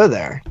wants to go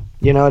there.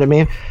 You know what I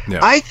mean? Yeah.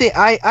 I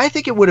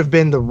think it would have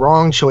been the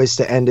wrong choice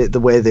to end it the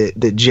way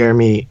that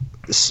Jeremy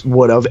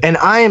would have. And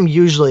I am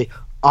usually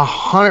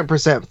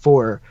 100%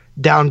 for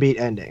downbeat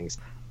endings.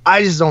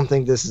 I just don't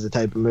think this is the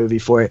type of movie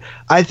for it.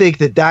 I think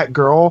that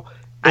girl.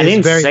 I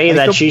didn't say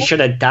that she should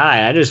have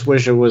died. I just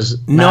wish it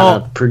was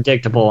not a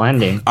predictable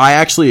ending. I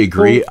actually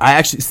agree. I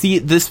actually see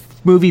this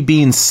movie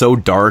being so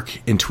dark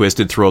and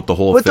twisted throughout the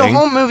whole thing. But the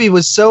whole movie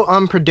was so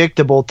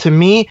unpredictable to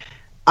me.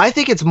 I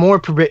think it's more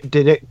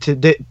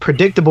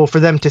predictable for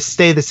them to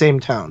stay the same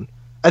tone.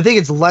 I think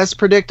it's less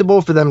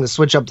predictable for them to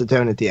switch up the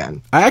tone at the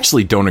end. I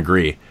actually don't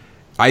agree.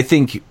 I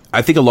think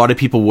a lot of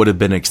people would have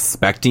been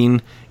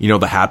expecting,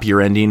 the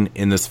happier ending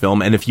in this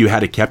film. And if you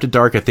had kept it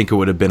dark, I think it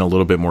would have been a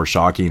little bit more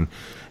shocking.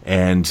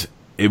 And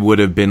it would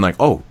have been like,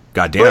 oh,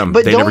 goddamn,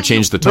 they never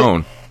changed the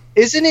tone.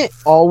 Isn't it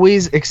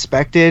always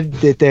expected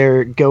that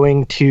they're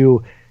going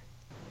to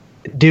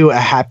do a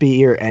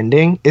happier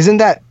ending? Isn't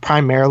that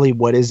primarily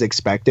what is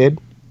expected?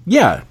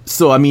 Yeah.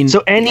 So, I mean...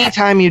 So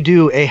anytime you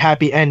do a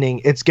happy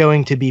ending, it's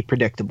going to be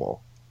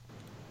predictable.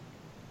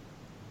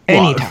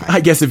 Anytime. Well,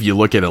 I guess if you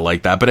look at it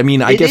like that, but I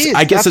mean, I guess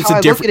it's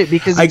a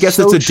difference. I guess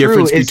it's a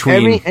difference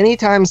between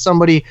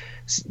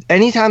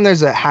anytime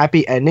there's a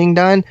happy ending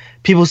done,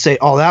 people say,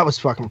 "Oh, that was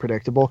fucking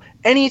predictable."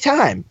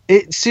 Anytime,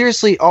 it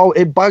seriously,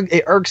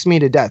 it irks me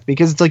to death,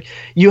 because it's like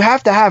you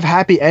have to have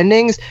happy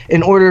endings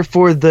in order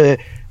for the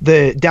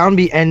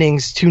downbeat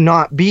endings to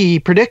not be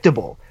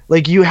predictable.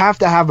 Like, you have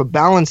to have a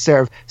balance there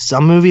of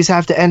some movies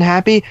have to end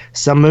happy,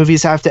 some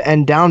movies have to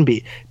end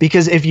downbeat.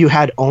 Because if you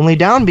had only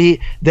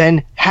downbeat,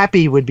 then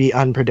happy would be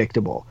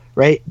unpredictable,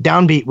 right?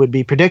 Downbeat would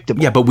be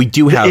predictable. Yeah, but we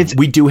do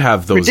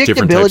have those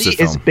different types of film.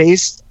 Predictability is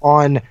based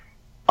on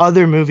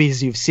other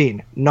movies you've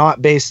seen,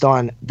 not based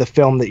on the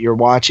film that you're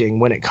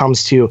watching when it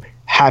comes to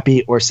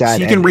happy or sad.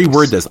 So you can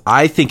reword this.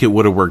 I think it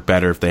would have worked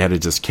better if they had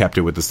just kept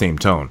it with the same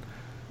tone.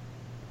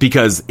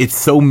 Because it's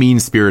so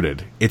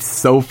mean-spirited. It's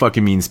so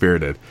fucking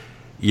mean-spirited.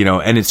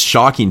 And it's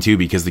shocking too,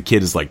 because the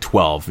kid is like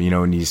 12,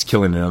 and he's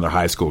killing another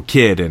high school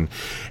kid. And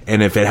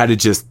if it had to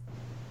just,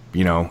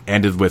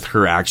 ended with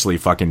her actually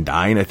fucking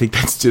dying, I think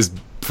that's just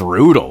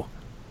brutal.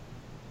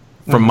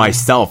 From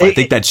myself, I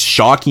think that's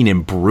shocking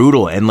and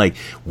brutal. And like,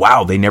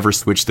 wow, they never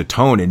switched the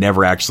tone. It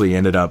never actually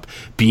ended up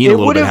being a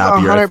little bit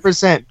happier. It would have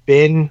 100%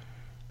 been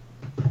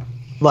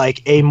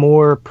like a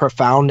more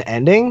profound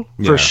ending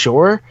for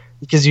sure.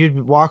 Because you'd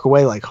walk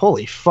away like,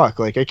 holy fuck,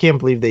 like I can't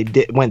believe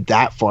they went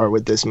that far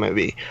with this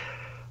movie.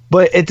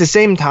 But at the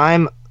same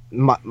time,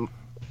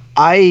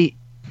 I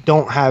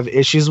don't have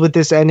issues with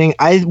this ending.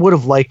 I would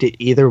have liked it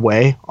either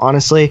way,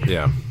 honestly.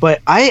 Yeah.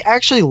 But I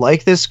actually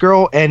like this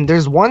girl, and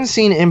there's one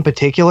scene in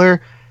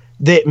particular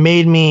that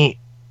made me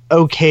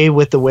okay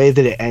with the way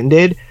that it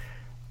ended.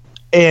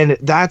 And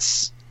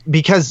that's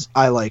because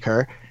I like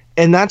her.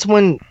 And that's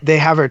when they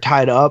have her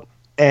tied up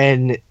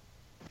and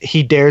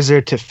he dares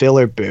her to fill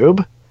her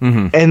boob.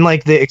 Mm-hmm. And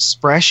like the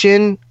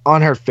expression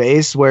on her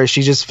face where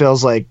she just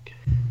feels like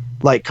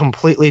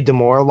completely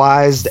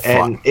demoralized,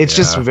 and it's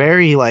just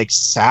very like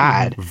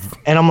sad.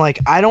 And I'm like,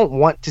 I don't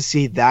want to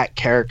see that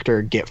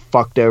character get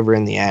fucked over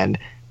in the end,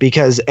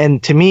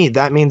 and to me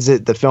that means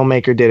that the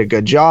filmmaker did a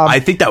good job. I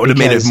think that would have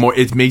made it more,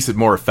 it makes it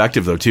more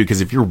effective though too, because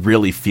if you're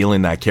really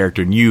feeling that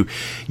character and you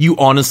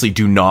honestly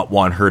do not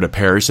want her to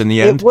perish in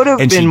the end,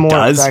 and she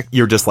does,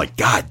 you're just like,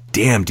 god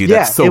damn, dude,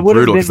 that's so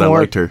brutal, because I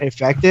liked her.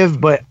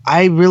 Effective, but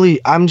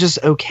I'm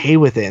just okay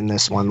with it in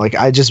this one. Like,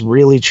 I just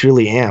really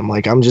truly am.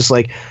 Like, I'm just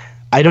like,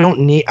 I don't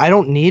need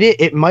it.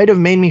 It might have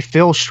made me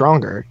feel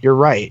stronger. You're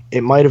right.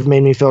 It might have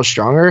made me feel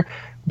stronger,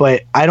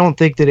 but I don't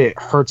think that it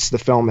hurts the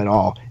film at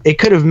all. It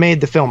could have made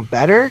the film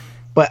better,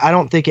 but I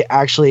don't think it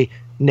actually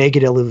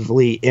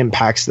negatively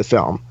impacts the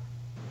film.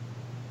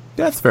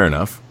 That's fair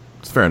enough.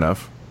 It's fair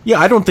enough. Yeah,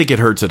 I don't think it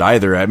hurts it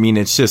either. I mean,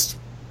 it's just,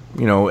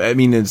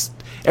 it's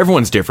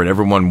everyone's different.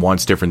 Everyone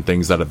wants different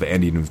things out of the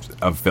ending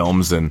of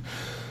films, and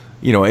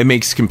it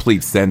makes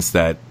complete sense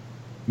that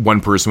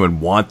one person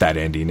would want that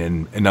ending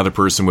and another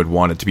person would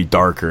want it to be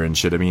darker and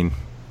shit. I mean,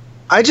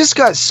 I just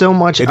got so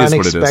much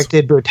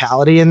unexpected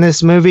brutality in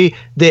this movie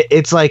that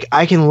it's like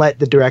I can let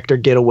the director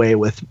get away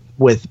with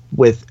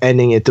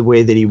ending it the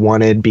way that he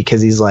wanted, because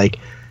he's like,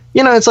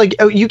 it's like,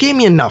 oh, you gave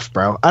me enough,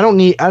 bro. I don't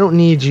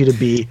need you to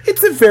be.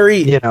 It's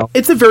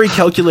a very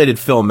calculated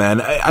film,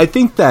 man. I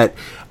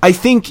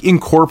think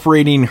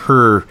incorporating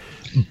her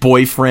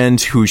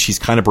boyfriend who she's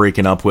kind of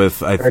breaking up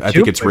with. I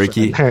think it's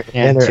Ricky.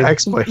 And her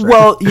ex-boyfriend.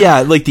 Well,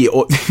 yeah, like the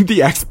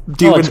ex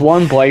dude. Oh, it's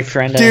one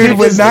boyfriend. Dude,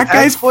 when that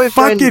guy's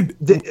fucking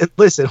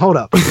listen, hold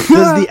up. Does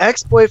the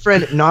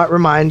ex-boyfriend not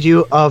remind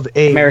you of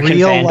a American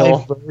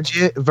real-life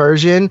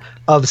version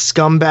of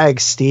Scumbag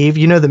Steve?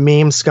 You know the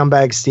meme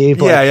Scumbag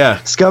Steve? Yeah.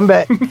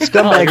 Scumbag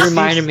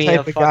reminded Steve's me the type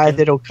of of guy fucking-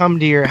 that'll come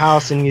to your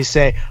house and you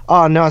say,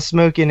 "Oh, no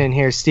smoking in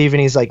here, Steve,"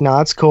 and he's like, "No,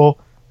 it's cool."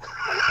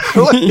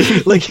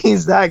 Like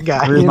he's that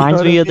guy.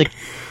 Reminds me of the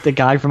the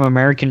guy from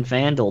American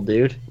Vandal,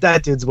 dude.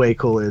 that dude's way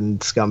cooler than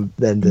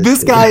this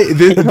dude. guy.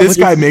 This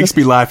guy makes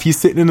me laugh. He's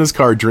sitting in his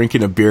car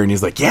drinking a beer, and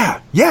he's like, "Yeah,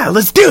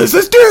 let's do this,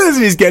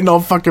 and he's getting all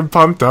fucking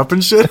pumped up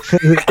and shit.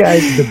 This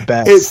guy's the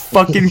best. It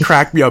fucking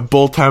cracked me up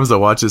both times I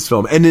watched this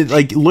film. And it,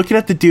 like, looking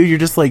at the dude, you're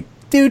just like,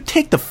 dude,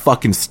 take the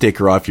fucking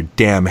sticker off your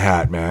damn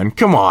hat, man.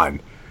 Come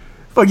on.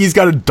 Fuck, he's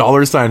got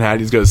a $sign hat.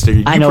 He's got a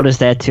sticker. I noticed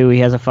that too. He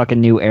has a fucking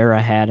New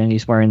Era hat and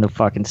he's wearing the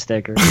fucking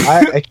sticker.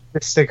 I keep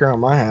a sticker on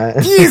my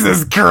hat.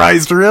 Jesus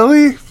Christ,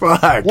 really?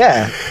 Fuck.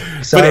 Yeah.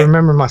 So But I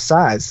remember my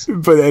size.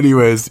 But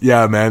anyways,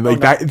 yeah, man.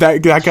 Like,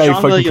 that guy Sean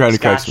fucking William kind of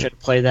Scott cracks me. should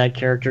play that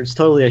character. It's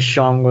totally a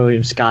Sean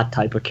William Scott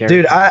type of character.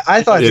 Dude,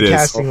 I thought It the is.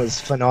 casting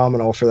was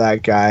phenomenal for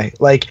that guy.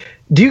 Like,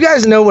 do you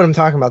guys know what I'm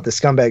talking about? The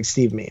Scumbag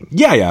Steve meme.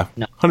 Yeah.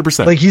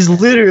 100%. Like, he's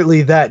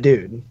literally that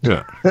dude.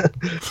 yeah.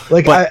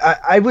 Like,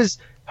 I was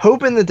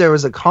hoping that there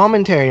was a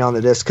commentary on the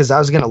disc because I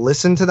was going to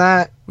listen to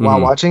that while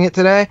watching it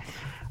today.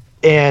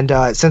 And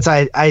since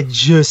I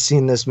just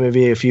seen this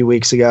movie a few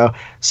weeks ago,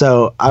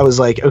 so I was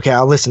like, okay,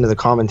 I'll listen to the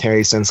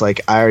commentary since like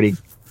I already,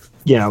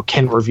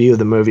 can review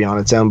the movie on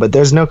its own. But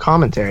there's no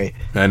commentary.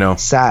 I know.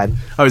 Sad.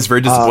 I was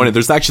very disappointed.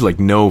 There's actually like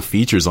no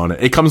features on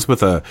it. It comes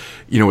with a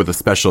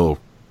special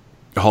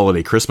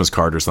holiday Christmas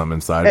card or something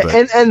inside. But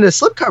And the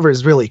slipcover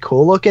is really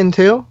cool looking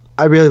too.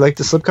 I really like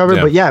the slipcover,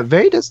 Yeah. but yeah,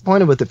 very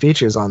disappointed with the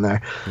features on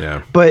there.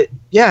 yeah. But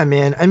yeah,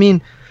 man, I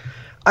mean,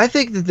 I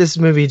think that this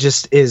movie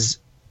just is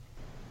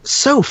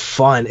so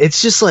fun.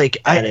 It's just like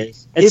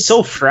It's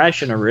so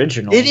fresh and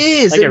original. It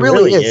is. Like, it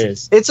really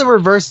is. It's a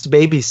reverse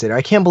Babysitter.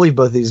 I can't believe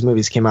both of these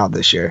movies came out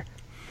this year.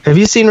 Have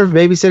you seen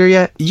Babysitter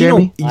yet,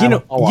 Jeremy? You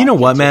know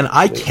what, man?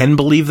 I can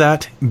believe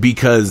that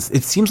because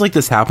it seems like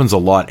this happens a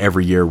lot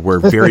every year. Where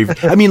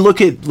I mean,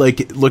 look at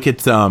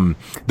the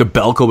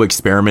Belko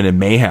Experiment and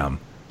Mayhem.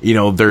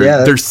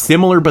 They're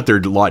similar, but they're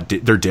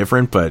they're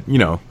different. But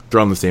they're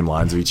on the same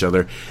lines of each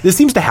other. This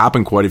seems to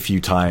happen quite a few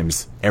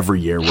times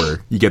every year where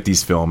you get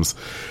these films.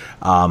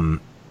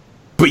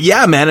 But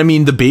yeah, man. I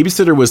mean, The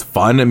Babysitter was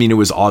fun. I mean, it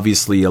was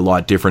obviously a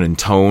lot different in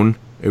tone.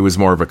 It was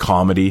more of a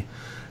comedy.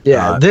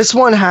 Yeah, this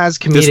one has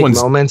comedic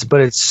moments,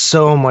 but it's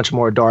so much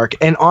more dark.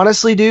 And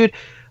honestly, dude,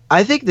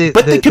 I think the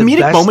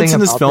comedic best moments thing in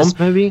this about film,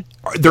 movie,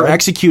 they're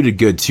executed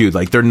good too.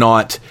 Like they're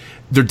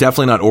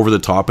definitely not over the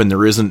top, and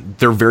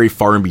they're very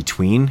far in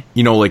between.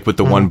 Like with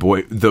the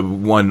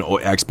one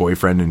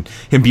ex-boyfriend and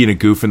him being a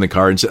goof in the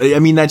car. And I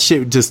mean, that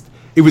shit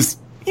it was,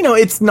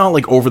 it's not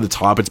like over the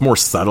top. It's more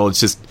subtle. It's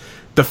just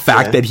the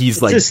fact that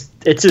he's it's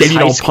getting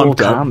all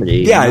pumped up.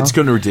 Comedy. Yeah, it's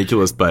kind of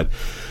ridiculous, but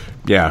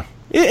yeah.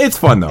 It's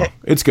fun though.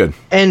 It's good.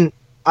 And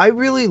I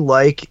really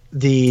like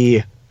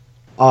the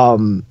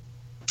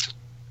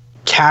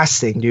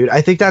casting, dude.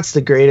 I think that's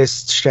the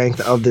greatest strength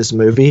of this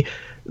movie.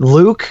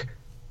 Luke,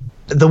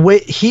 the way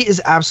he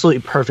is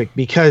absolutely perfect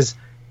because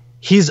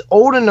he's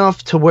old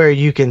enough to where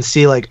you can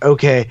see like,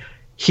 okay,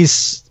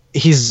 he's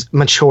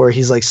mature,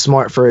 he's like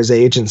smart for his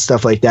age and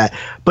stuff like that.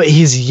 But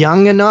he's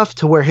young enough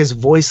to where his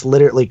voice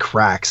literally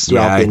cracks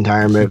throughout the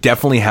entire movie.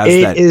 Definitely has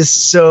that. It is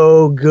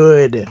so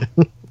good.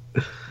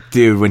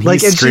 Dude, when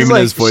he's screaming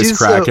his voice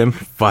cracking,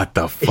 what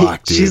the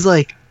fuck, dude? She's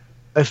like,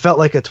 I felt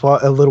like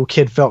a little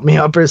kid felt me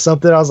up or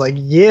something. I was like,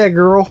 yeah,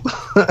 girl.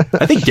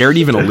 I think Garrett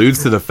even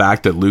alludes to the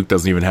fact that Luke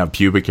doesn't even have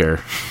pubic hair.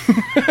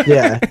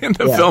 Yeah. In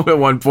the film at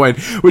one point,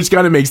 which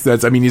kind of makes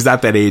sense. I mean, he's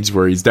at that age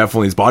where his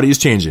body is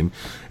changing.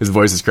 His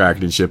voice is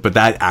cracking and shit, but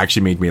that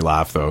actually made me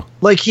laugh though.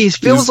 Like he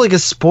feels like a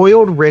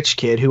spoiled rich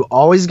kid who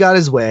always got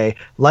his way,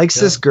 likes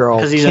this girl.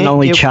 Because he's an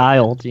only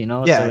child,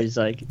 Yeah. So he's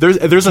like, there's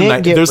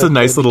a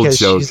nice little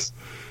joke.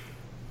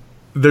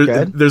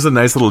 There's a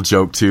nice little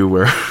joke too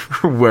where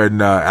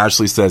when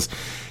Ashley says,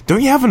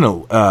 "Don't you have an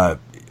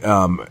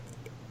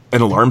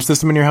alarm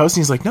system in your house?"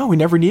 And he's like, "No, we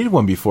never needed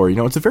one before.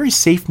 It's a very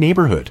safe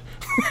neighborhood."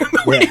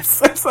 I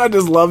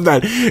just love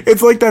that.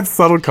 It's like that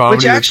subtle comedy.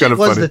 Which actually kind of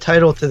was funny. the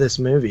title to this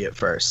movie at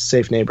first,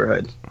 Safe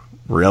Neighborhood.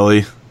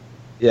 Really?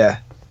 Yeah.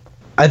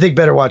 I think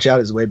Better Watch Out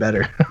is way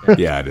better.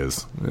 Yeah, it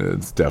is.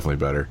 It's definitely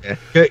better.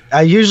 Yeah.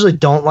 I usually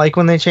don't like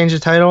when they change the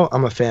title.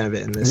 I'm a fan of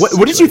it in this.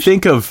 What did you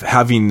think of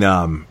having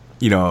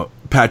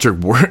Patrick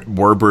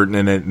Warburton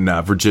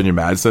and Virginia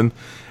Madsen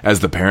as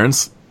the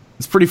parents?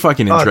 It's pretty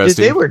fucking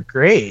interesting. Dude, they were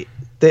great.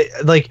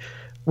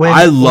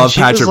 I love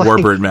Patrick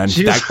Warburton, man.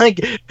 She was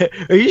like,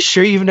 "Are you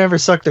sure you've never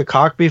sucked a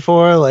cock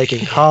before? Like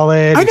in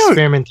college,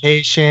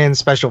 experimentation,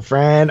 special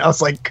friend." I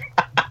was like,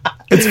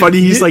 "It's funny."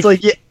 He's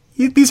like, yeah.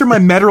 "These are my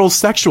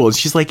metrosexual." And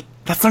she's like,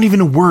 "That's not even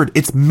a word.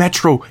 It's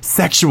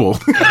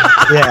metrosexual."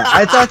 Yeah,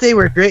 I thought they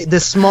were great. The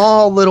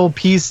small little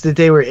piece that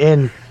they were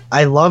in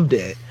I loved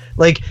it.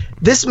 Like,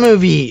 this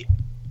movie,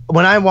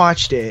 when I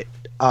watched it,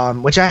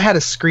 which I had a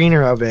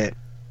screener of it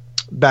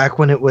back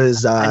when it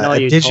was a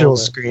digital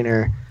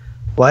screener.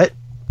 What?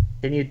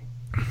 Didn't you?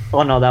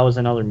 Oh no, that was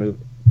another movie.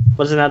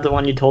 Wasn't that the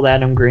one you told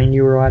Adam Green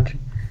you were watching?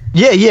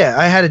 Yeah.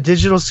 I had a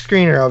digital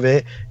screener of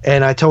it,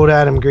 and I told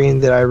Adam Green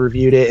that I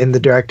reviewed it, and the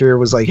director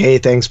was like, "Hey,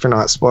 thanks for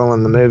not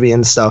spoiling the movie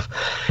and stuff."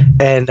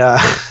 And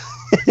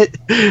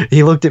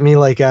he looked at me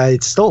like I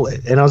stole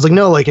it, and I was like,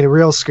 "No, like in a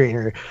real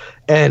screener."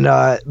 And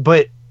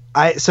but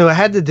I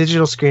had the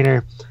digital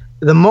screener.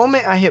 The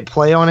moment I hit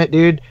play on it,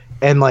 dude,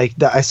 and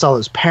like I saw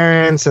those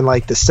parents and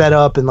like the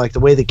setup and like the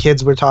way the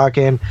kids were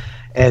talking,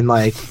 and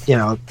like, you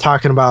know,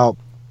 talking about,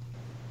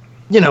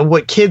 you know,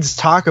 what kids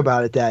talk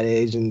about at that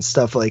age and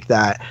stuff like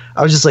that.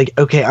 I was just like,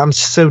 okay, I'm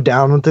so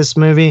down with this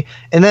movie.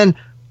 And then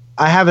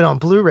I have it on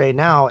Blu-ray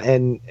now,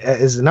 and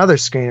as another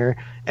screener,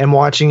 and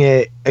watching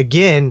it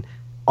again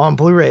on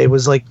Blu-ray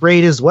was like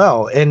great as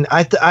well. And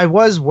I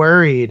was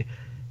worried,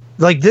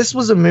 like, this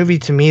was a movie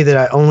to me that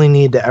I only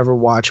need to ever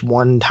watch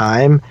one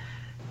time,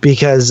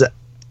 because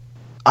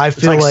I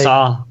feel like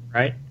Saw,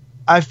 right?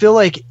 I feel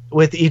like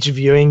with each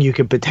viewing you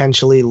could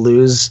potentially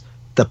lose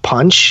the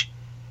punch.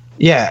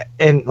 Yeah,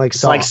 and like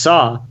Saw. Like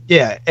Saw.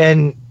 Yeah,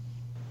 and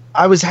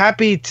I was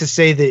happy to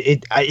say that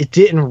it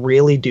didn't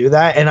really do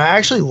that, and I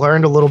actually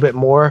learned a little bit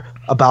more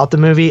about the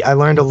movie. I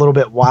learned a little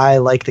bit why I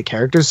like the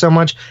characters so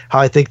much, how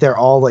I think they're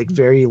all like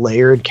very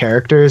layered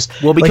characters.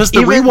 Well, because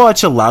like, the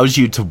rewatch allows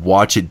you to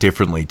watch it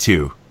differently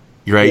too,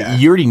 right? Yeah.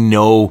 You already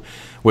know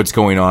what's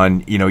going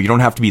on. You know, you don't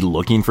have to be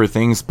looking for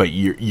things, but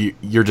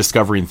you're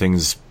discovering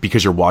things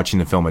because you're watching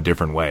the film a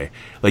different way.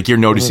 Like, you're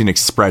noticing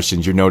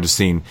expressions, you're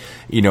noticing,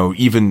 you know,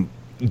 even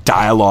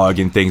dialogue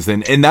and things.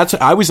 And that's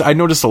I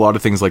noticed a lot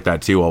of things like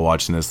that too while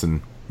watching this,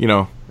 and you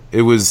know,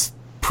 it was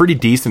pretty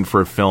decent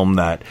for a film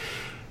that,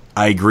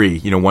 I agree,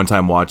 you know, one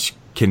time watch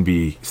can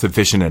be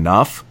sufficient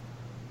enough.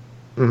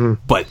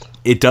 But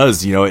it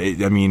does, you know,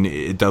 I mean,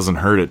 it doesn't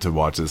hurt it to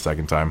watch it a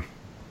second time,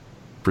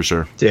 for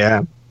sure.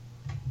 Yeah.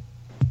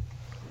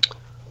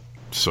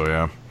 So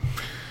yeah.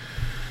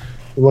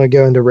 You want to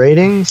go into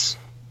ratings?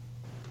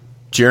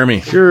 Jeremy.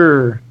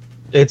 Sure.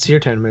 It's your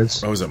 10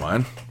 minutes. Oh, is it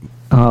mine?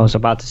 Oh, I was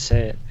about to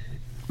say it.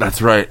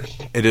 That's right.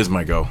 It is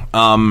my go.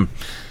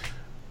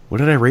 What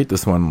did I rate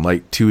this one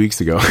like 2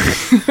 weeks ago?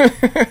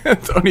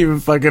 Don't even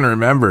fucking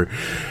remember.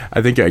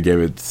 I think I gave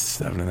it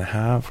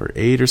 7.5 or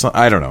 8 or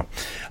something. I don't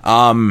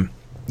know.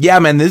 Yeah,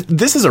 man,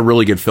 this is a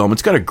really good film.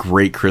 It's got a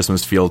great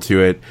Christmas feel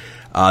to it.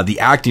 The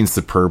acting's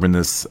superb in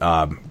this.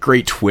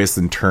 Great twists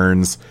and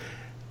turns.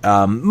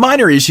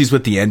 Minor issues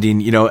with the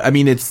ending. You know, I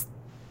mean,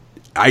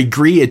 I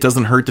agree, it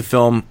doesn't hurt the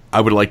film.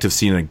 I would like to have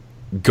seen it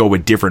go a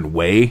different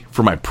way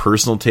for my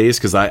personal taste,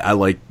 because I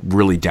like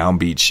really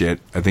downbeat shit.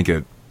 I think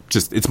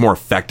it's more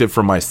effective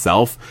for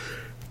myself.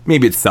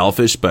 Maybe it's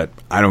selfish, but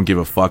I don't give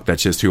a fuck.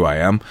 That's just who I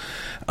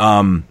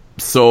am.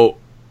 So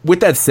with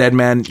that said,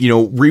 man, you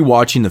know,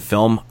 rewatching the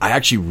film, I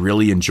actually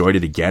really enjoyed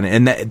it again,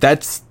 and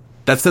that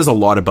says a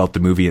lot about the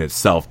movie in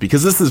itself,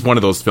 because this is one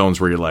of those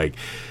films where you're like,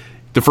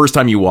 the first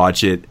time you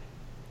watch it,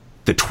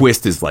 the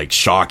twist is like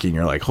shocking.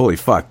 You're like, holy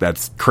fuck,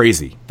 that's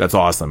crazy. That's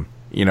awesome.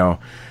 You know,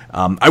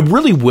 I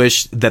really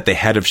wish that they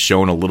had have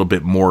shown a little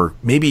bit more,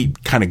 maybe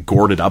kind of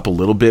gored it up a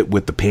little bit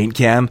with the paint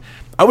can.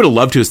 I would have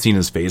loved to have seen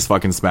his face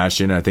fucking smashed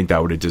in. I think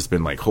that would have just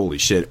been like, holy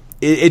shit.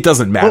 It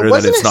doesn't matter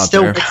that it's not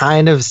still there.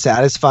 Kind of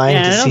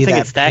satisfying to see that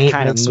it's that paint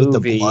kind of mix movie,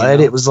 with the blood. you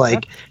know? It was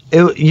like,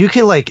 you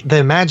can like, the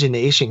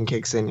imagination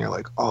kicks in. You're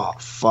like, oh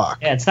fuck.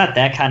 Yeah, it's not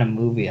that kind of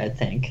movie, I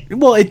think.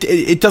 Well,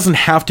 it doesn't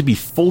have to be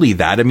fully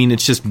that. I mean,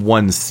 it's just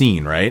one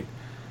scene, right?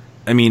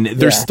 I mean,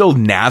 there's still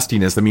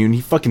nastiness. I mean,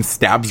 he fucking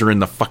stabs her in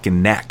the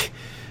fucking neck,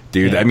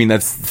 dude. I mean,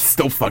 that's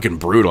still fucking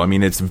brutal. I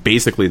mean, it's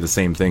basically the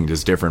same thing,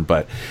 just different.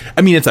 But,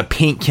 I mean, it's a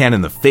paint can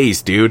in the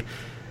face, dude.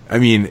 I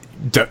mean,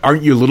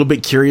 aren't you a little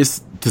bit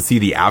curious to see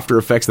the after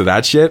effects of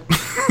that shit?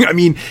 I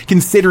mean,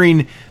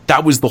 considering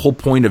that was the whole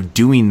point of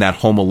doing that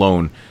Home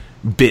Alone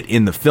bit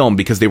in the film,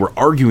 because they were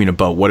arguing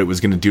about what it was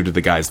going to do to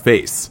the guy's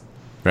face,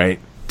 right?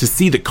 To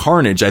see the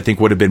carnage, I think,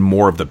 would have been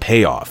more of the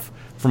payoff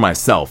for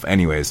myself,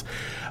 anyways.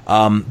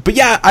 But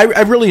yeah,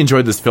 I really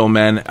enjoyed this film,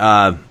 man.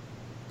 I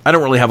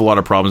don't really have a lot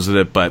of problems with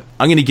it, but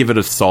I'm going to give it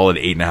a solid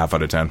 8.5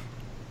 out of 10.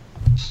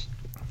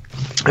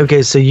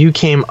 Okay, so you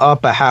came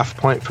up a half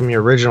point from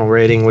your original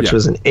rating, which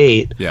was an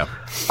 8. Yeah.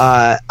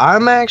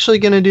 I'm actually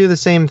going to do the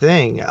same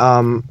thing.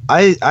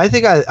 I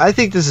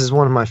think this is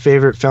one of my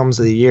favorite films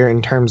of the year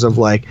in terms of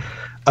like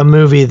a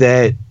movie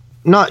that,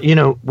 not, you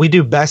know, we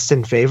do best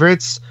and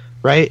favorites,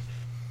 right?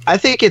 I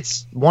think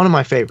it's one of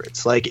my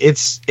favorites. Like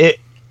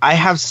I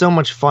have so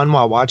much fun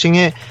while watching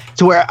it,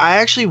 to where I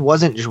actually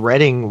wasn't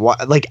dreading.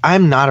 Like,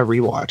 I'm not a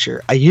rewatcher.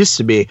 I used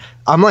to be.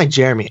 I'm like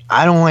Jeremy.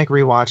 I don't like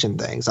rewatching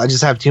things. I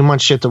just have too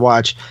much shit to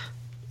watch,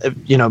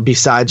 you know,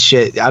 besides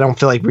shit. I don't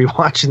feel like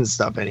rewatching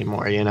stuff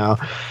anymore, you know,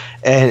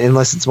 and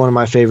unless it's one of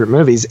my favorite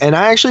movies. And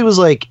I actually was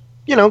like,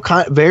 you know,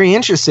 very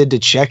interested to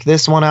check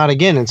this one out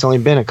again. It's only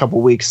been a couple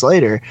weeks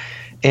later.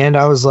 And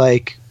I was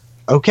like,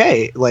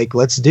 okay, like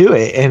let's do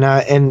it. And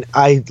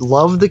I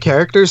love the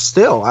characters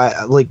still.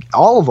 I like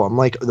all of them,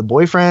 like the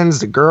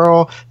boyfriends, the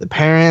girl, the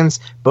parents,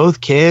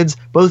 both kids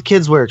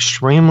were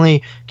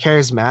extremely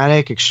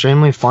charismatic,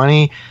 extremely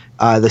funny.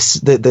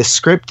 The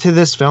script to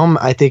this film,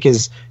 I think,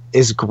 is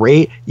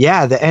great.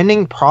 Yeah, the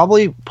ending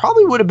probably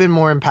would have been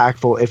more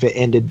impactful if it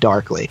ended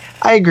darkly.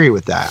 I agree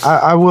with that.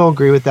 I will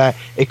agree with that.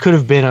 It could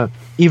have been a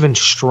even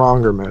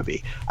stronger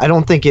movie. I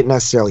don't think it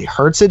necessarily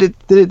hurts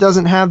it that it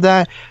doesn't have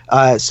that.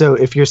 So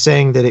if you're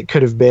saying that it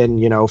could have been,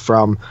 you know,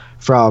 from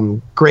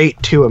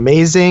great to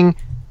amazing,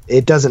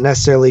 it doesn't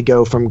necessarily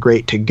go from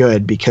great to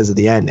good because of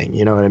the ending.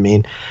 You know what I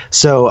mean?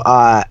 So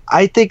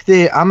I think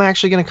that I'm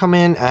actually going to come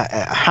in at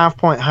a half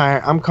point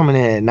higher. I'm coming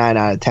in at 9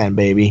 out of 10,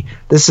 baby.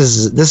 This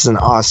is an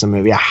awesome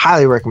movie. I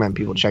highly recommend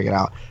people check it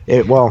out.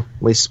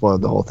 We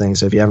spoiled the whole thing,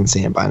 so if you haven't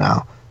seen it by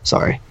now,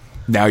 sorry.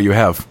 Now you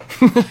have.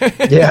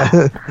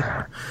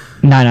 Yeah.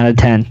 9 out of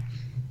 10.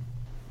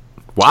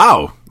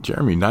 Wow.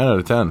 Jeremy, 9 out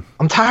of 10.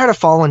 I'm tired of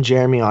following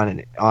Jeremy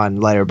on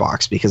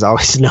Letterboxd because I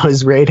always know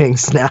his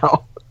ratings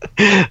now.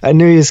 I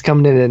knew he was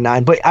coming in at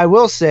 9, but I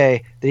will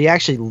say that he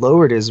actually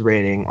lowered his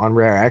rating on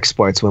Rare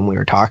Exports when we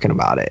were talking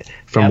about it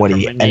from what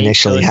he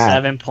initially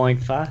had.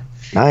 7.5.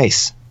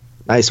 Nice.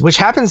 Which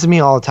happens to me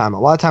all the time. A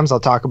lot of times I'll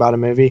talk about a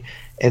movie,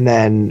 and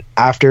then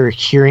after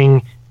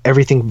hearing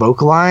everything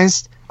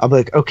vocalized, I'll be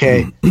like,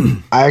 okay,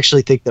 I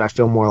actually think that I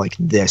feel more like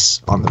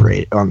this on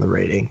the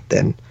rating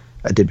than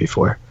I did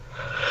before.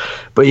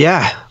 But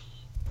yeah,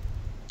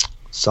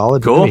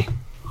 solid movie.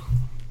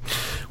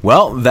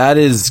 Well, that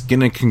is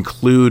going to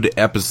conclude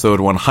episode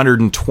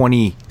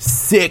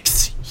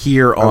 126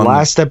 here on the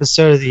last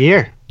episode of the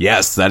year.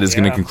 Yes, that is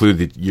going to conclude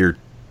the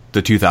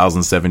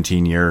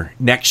 2017 year.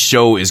 Next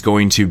show is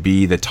going to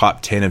be the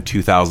top 10 of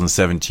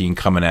 2017,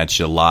 coming at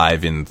you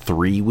live in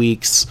 3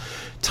 weeks'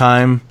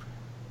 time,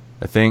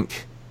 I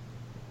think.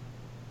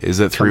 Is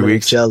it 3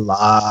 weeks?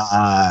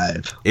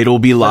 Live. It'll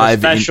be live.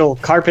 Special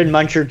Carpet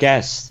Muncher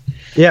guest.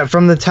 Yeah,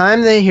 from the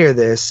time they hear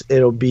this,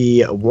 it'll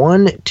be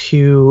 1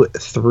 to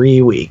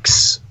 3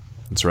 weeks.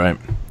 That's right.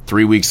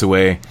 3 weeks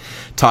away.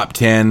 Top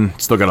 10.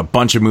 Still got a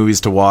bunch of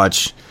movies to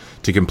watch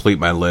to complete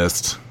my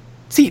list.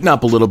 It's heating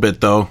up a little bit,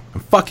 though.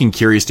 I'm fucking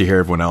curious to hear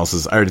everyone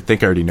else's. I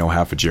think I already know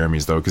half of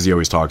Jeremy's, though, because he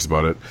always talks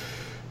about it.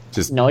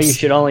 No, you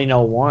should only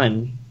know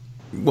one.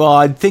 Well,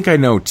 I think I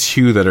know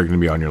 2 that are going to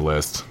be on your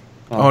list.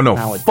 Oh no,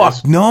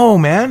 fuck. No,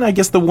 man. I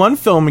guess the one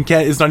film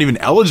is not even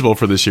eligible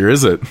for this year,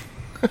 is it?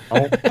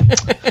 Oh.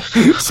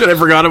 Shit, I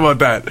forgot about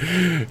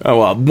that. Oh,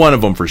 well, one of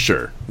them for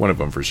sure. But one of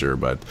them for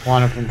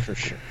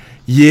sure.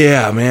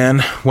 Yeah,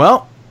 man.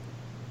 Well,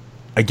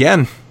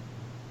 again,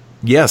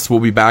 yes, we'll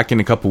be back in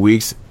a couple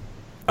weeks.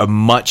 A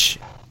much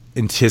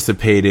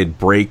anticipated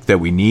break that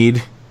we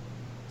need.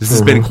 This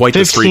has been quite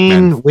the streak,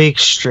 man. 15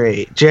 weeks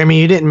straight. Jeremy,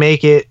 you didn't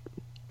make it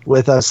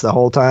with us the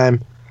whole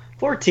time.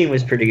 14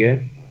 was pretty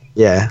good.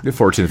 Yeah.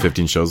 14 to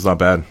 15 shows, not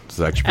bad. It's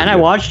actually and I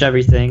watched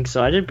everything,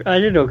 so I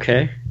did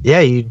okay.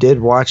 Yeah, you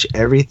did watch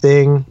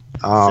everything.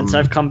 Since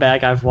I've come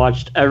back, I've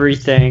watched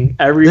everything,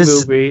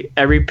 movie,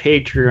 every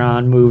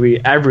Patreon movie,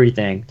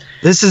 everything.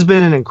 This has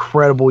been an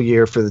incredible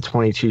year for the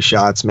 22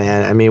 Shots,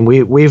 man. I mean,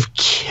 we've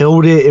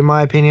killed it, in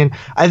my opinion.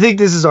 I think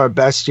this is our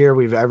best year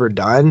we've ever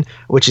done,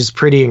 which is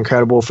pretty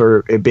incredible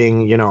for it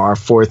being, you know, our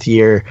 4th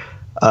year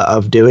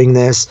of doing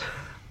this.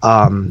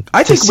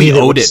 I think we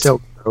owed it. Still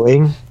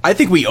growing. I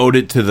think we owed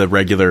it to the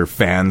regular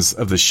fans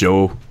of the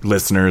show,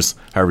 listeners,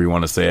 however you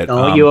want to say it.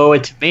 No, you owe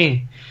it to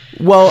me.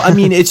 Well, I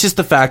mean, it's just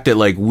the fact that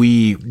like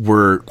we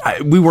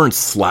weren't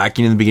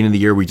slacking in the beginning of the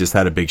year. We just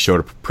had a big show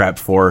to prep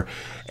for,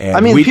 and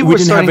I mean, people we were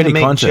didn't starting have any to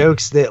make content.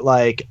 jokes that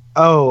like,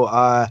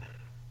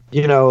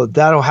 you know,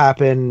 that'll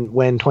happen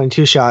when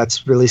 22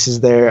 Shots releases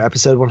their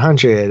episode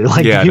 100.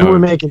 Like, people were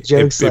making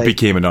jokes. It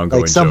became an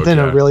ongoing like something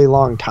joke, a really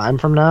long time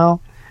from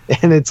now.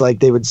 And it's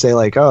like they would say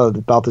like, oh,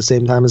 about the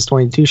same time as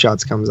 22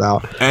 Shots comes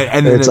out,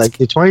 and it's like,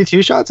 the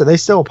 22 Shots, are they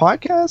still a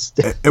podcast?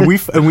 and we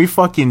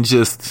fucking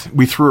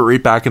we threw it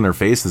right back in their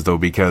faces though,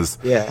 because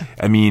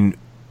I mean,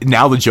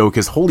 now the joke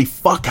is, holy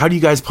fuck, how do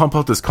you guys pump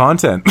out this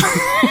content?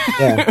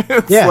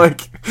 It's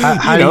like,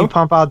 how do you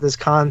pump out this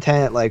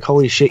content? Like,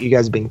 holy shit, you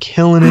guys have been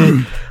killing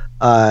it.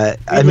 I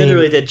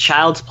literally did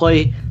Child's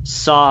Play,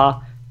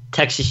 Saw,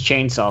 Texas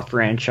Chainsaw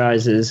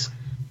franchises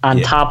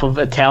on top of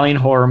Italian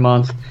Horror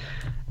Month.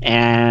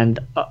 And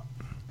a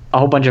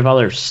whole bunch of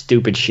other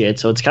stupid shit,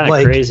 so it's kind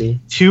of crazy.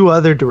 2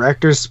 other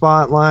director's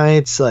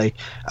spotlights, like,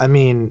 I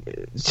mean,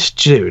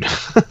 dude,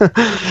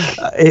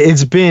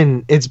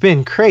 it's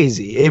been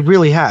crazy. It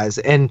really has.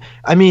 And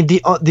I mean,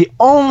 the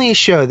only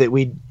show that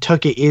we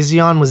took it easy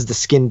on was the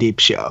Skin Deep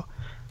show.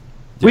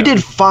 Yeah. We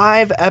did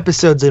 5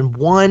 episodes in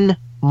 1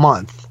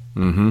 month.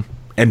 Mm-hmm.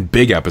 And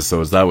big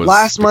episodes. That was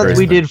last month.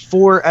 We did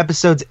 4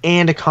 episodes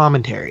and a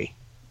commentary.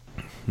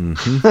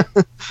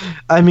 Mm-hmm.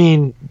 I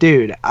mean,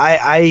 dude,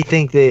 I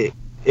think that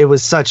it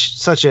was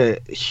such a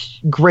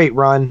great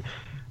run,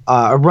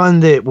 a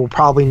run that will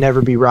probably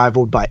never be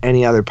rivaled by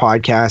any other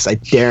podcast. I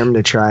dare them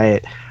to try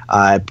it.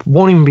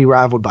 Won't even be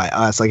rivaled by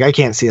us. Like, I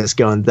can't see us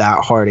going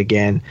that hard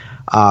again.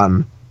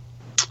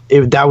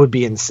 that would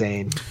be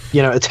insane.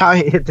 You know,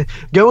 Italian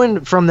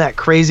going from that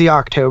crazy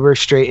October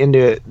straight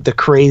into the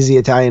crazy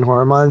Italian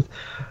horror month.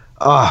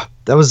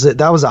 That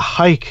was a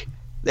hike,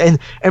 and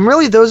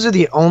really those are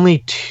the only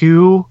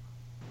 2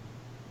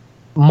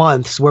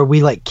 months where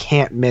we like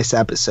can't miss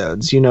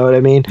episodes. You know what I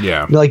mean?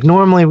 Yeah. Like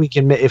normally we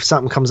can, if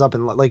something comes up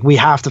and like we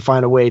have to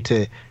find a way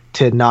to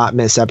not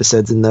miss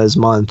episodes in those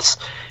months.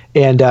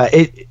 And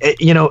it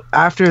you know,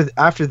 after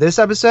this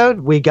episode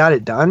we got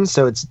it done,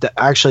 so it's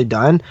actually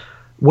done.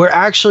 We're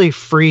actually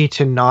free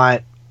to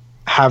not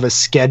have a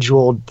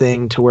scheduled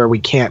thing to where we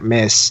can't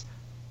miss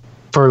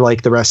for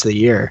like the rest of the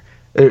year.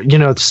 You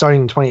know,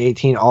 starting in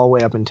 2018 all the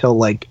way up until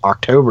like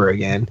October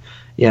again.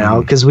 You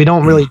know, because we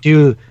don't really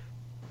do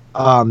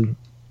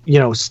you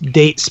know,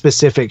 date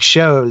specific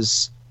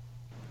shows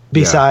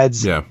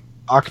besides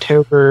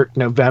October,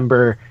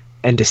 November,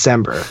 and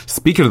December.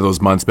 Speaking of those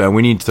months, man,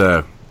 we need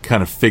to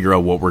kind of figure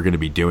out what we're going to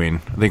be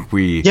doing. I think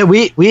we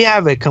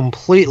have a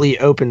completely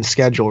open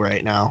schedule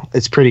right now.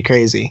 It's pretty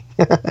crazy.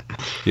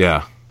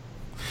 Yeah,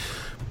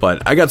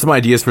 but I got some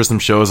ideas for some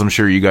shows. I'm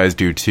sure you guys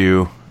do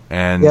too.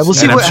 And yeah, we'll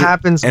see what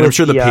happens. And I'm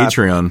sure the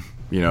Patreon.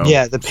 You know,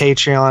 yeah, the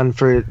Patreon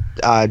for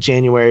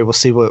January. We'll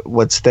see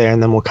what's there,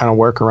 and then we'll kind of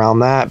work around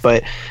that.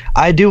 But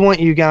I do want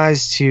you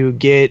guys to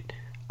get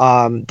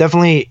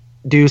definitely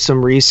do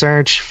some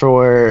research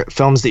for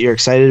films that you're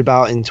excited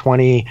about in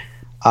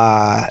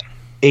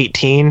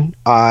 2018.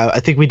 I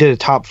think we did a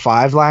top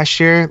 5 last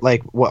year,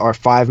 like what our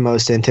 5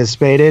 most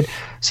anticipated.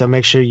 So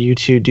make sure you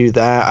two do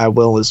that. I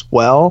will as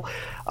well.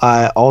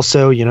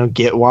 Also, you know,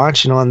 get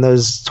watching on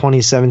those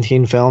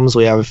 2017 films.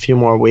 We have a few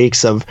more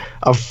weeks of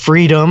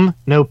freedom.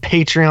 No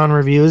Patreon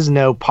reviews,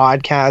 no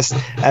podcast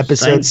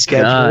episode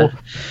schedule.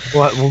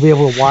 We'll be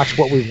able to watch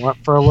what we want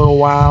for a little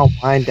while,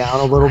 wind down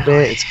a little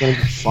bit. It's going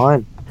to be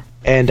fun.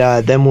 And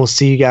then we'll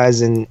see you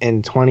guys in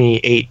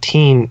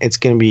 2018. It's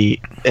going to be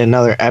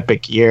another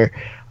epic year.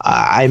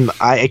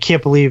 I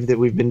can't believe that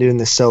we've been doing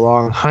this so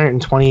long.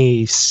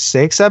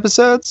 126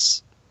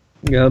 episodes?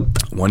 Yep.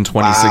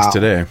 126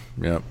 today.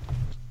 Yep.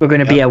 We're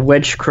going to be at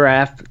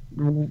Witchcraft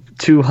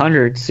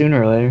 200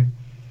 sooner or later.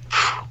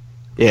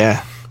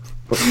 Yeah.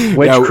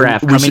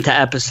 Witchcraft coming to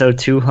episode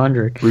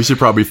 200. We should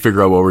probably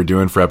figure out what we're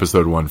doing for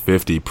episode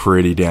 150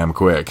 pretty damn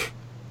quick.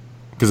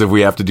 Because if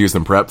we have to do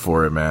some prep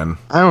for it, man.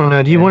 I don't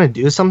know. Do you want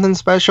to do something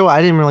special?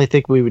 I didn't really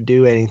think we would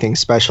do anything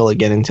special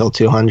again until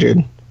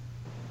 200.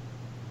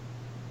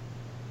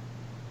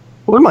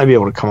 We might be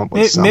able to come up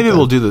with something. Maybe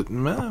we'll do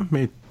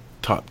maybe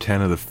top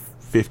 10 of the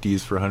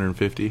 50s for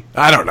 150.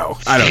 I don't know.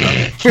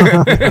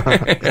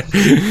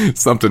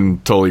 Something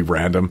totally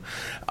random.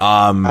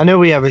 I know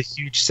we have a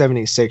huge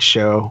 76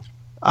 show.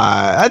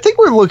 I think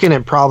we're looking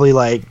at probably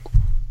like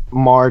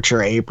March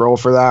or April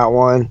for that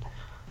one.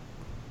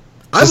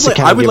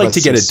 I would like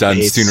to get it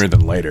done sooner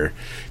than later,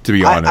 to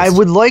be honest. I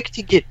would like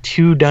to get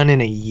 2 done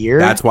in a year.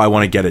 That's why I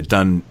want to get it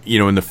done, you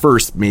know, in the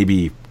first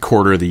maybe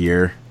quarter of the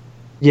year.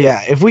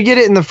 Yeah, if we get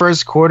it in the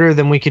first quarter,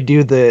 then we could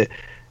do the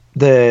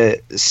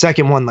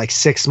second one like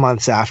 6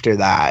 months after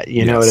that.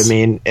 You know what I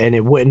mean? And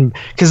it wouldn't,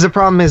 because the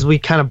problem is we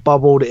kind of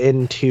bubbled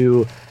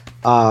into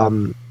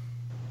the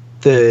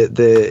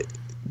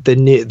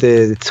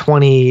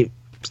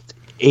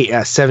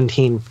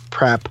 2017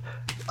 prep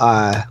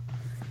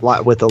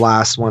with the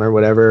last one or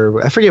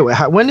whatever. I forget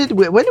when did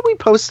we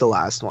post the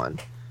last one?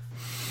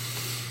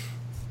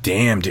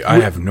 Damn, dude, I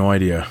have no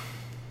idea.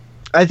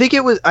 I think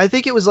it was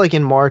like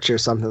in March or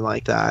something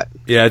like that.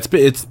 Yeah,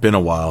 it's been a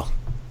while.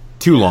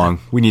 Too long.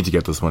 We need to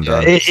get this one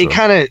done. It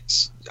kind of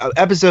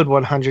episode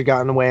 100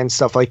 got in the way and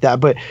stuff like that,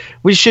 but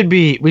we should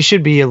be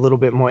a little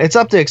bit more. It's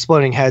up to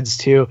Exploding Heads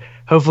too.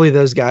 Hopefully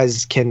those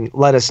guys can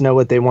let us know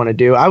what they want to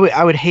do.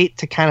 I would hate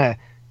to kind of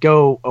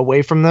go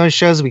away from those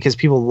shows because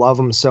people love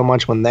them so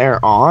much when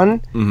they're on.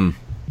 Mm-hmm.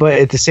 But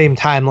at the same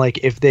time, like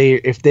if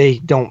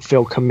they don't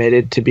feel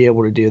committed to be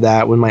able to do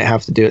that, we might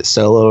have to do it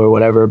solo or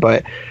whatever.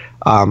 But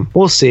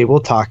we'll see.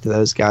 We'll talk to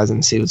those guys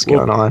and see what's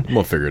going on.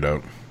 We'll figure it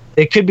out.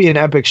 It could be an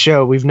epic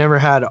show. We've never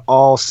had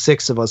all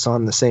 6 of us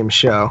on the same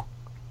show.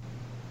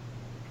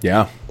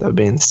 Yeah. That would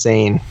be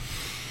insane.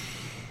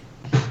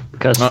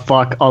 Because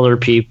fuck other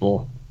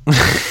people.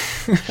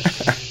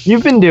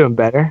 You've been doing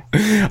better.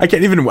 I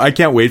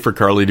can't wait for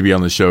Carly to be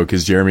on the show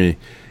because Jeremy,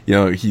 you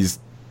know, I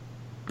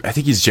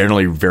think he's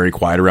generally very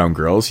quiet around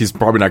girls. He's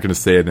probably not going to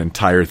say an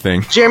entire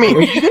thing. Jeremy,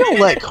 are you going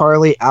to let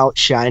Carly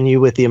outshine you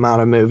with the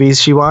amount of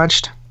movies she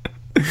watched?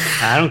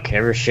 I don't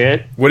give a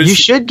shit. You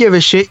should give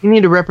a shit. You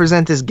need to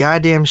represent this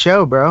goddamn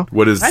show, bro.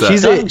 What is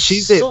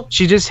that?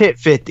 She just hit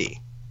 50.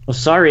 Well,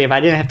 sorry, if I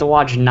didn't have to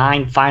watch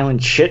 9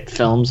 violent shit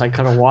films, I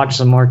could have watched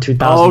some more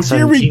 2017. Oh,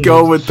 here we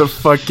go with the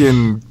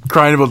fucking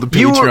crying about the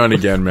Patreon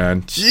again,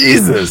 man.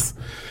 Jesus.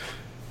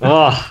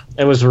 Oh,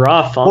 it was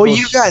rough. Well,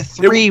 you got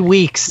 3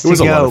 weeks to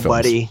go,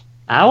 buddy.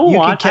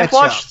 I've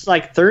watched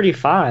like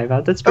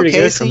 35. That's pretty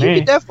good for me. You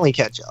can definitely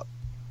catch up.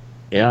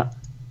 Yeah.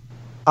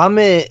 I'm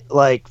at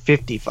like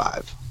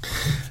 55.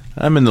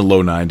 I'm in the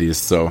low 90s,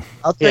 so.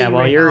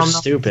 You're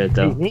stupid,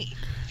 though.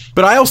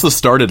 But I also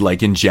started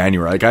like in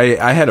January. Like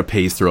I had a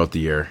pace throughout the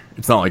year.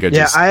 It's not like I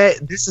just. Yeah,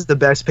 this is the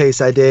best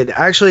pace I did.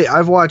 Actually,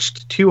 I've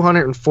watched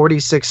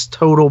 246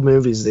 total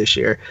movies this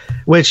year,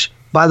 which,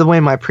 by the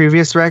way, my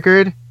previous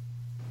record,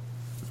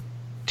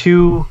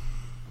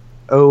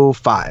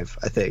 205,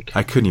 I think.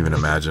 I couldn't even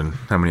imagine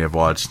how many I've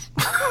watched.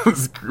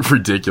 It's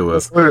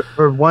ridiculous.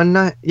 Or one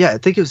night. Yeah, I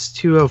think it was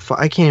 205.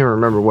 I can't even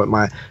remember what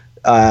my.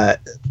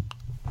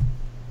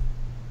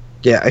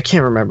 Yeah, I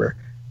can't remember.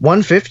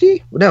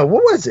 150? No,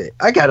 what was it?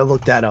 I gotta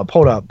look that up.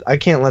 Hold up. I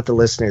can't let the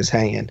listeners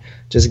hang in.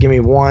 Just give me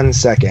 1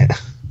 second.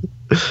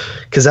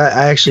 Because I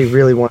actually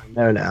really want to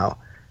know now.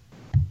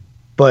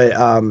 But,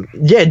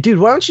 yeah, dude,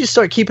 why don't you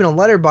start keeping a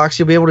letterbox?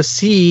 You'll be able to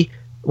see...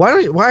 Why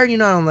are you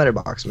not on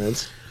Letterboxd,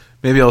 Mids?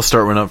 Maybe I'll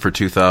start one up for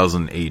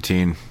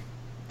 2018.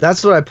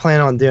 That's what I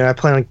plan on doing. I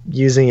plan on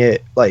using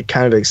it, like,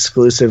 kind of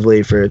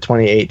exclusively for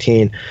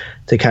 2018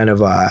 to kind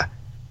of,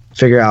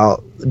 figure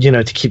out,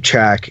 to keep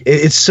track.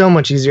 It's so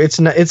much easier. It's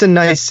a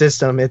nice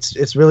system.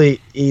 It's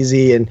really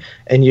easy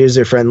and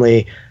user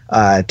friendly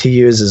to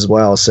use as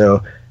well.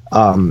 So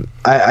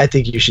I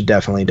think you should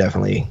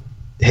definitely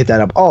hit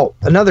that up. Oh,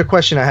 another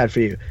question I had for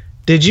you.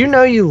 Did you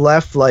know you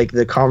left like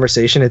the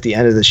conversation at the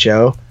end of the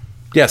show?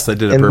 Yes, I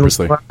did it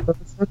purposely.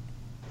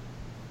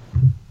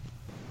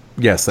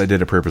 Yes, I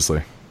did it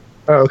purposely.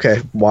 Oh, okay.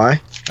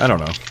 Why? I don't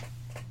know.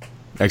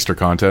 Extra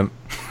content.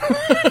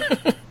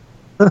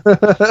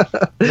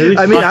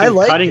 I mean, I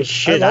liked cutting it.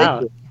 shit I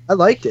out. I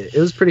liked it. It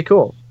was pretty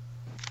cool.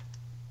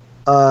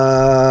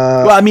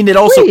 Well, I mean, it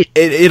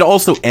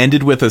also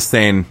ended with us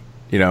saying,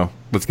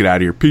 let's get out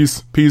of here.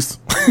 Peace.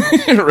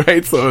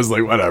 Right? So it was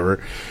like,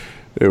 whatever.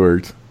 It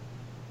worked.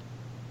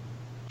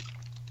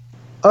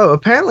 Oh,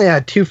 apparently I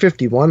had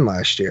 251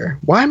 last year.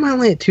 Why am I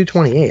only at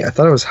 228? I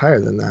thought it was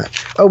higher than that.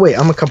 Oh, wait,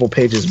 I'm a couple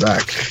pages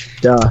back.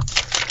 Duh.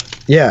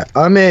 Yeah,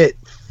 I'm at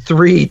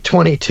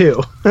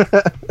 322.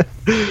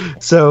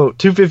 So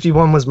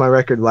 251 was my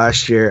record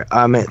last year.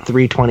 I'm at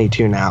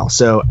 322 now.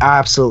 So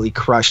absolutely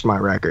crushed my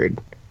record.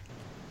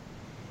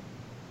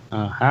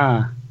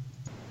 Uh-huh.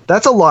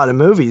 That's a lot of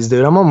movies,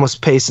 dude. I'm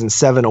almost pacing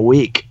 7 a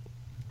week.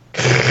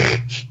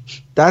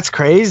 That's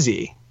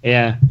crazy.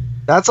 Yeah.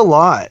 That's a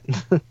lot.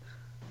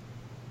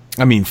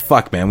 I mean,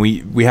 fuck, man.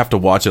 We have to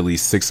watch at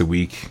least 6 a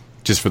week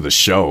just for the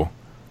show.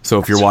 So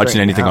if you're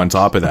watching anything on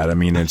top of that, I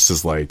mean, it's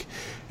just like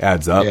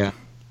adds up.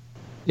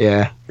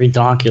 Yeah.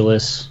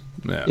 Redonkulous.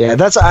 Yeah,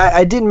 that's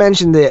I did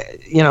mention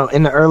that,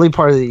 in the early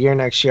part of the year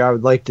next year, I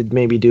would like to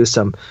maybe do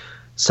some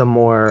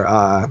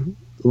more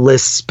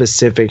list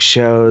specific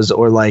shows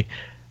or like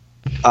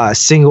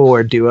single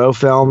or duo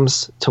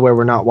films to where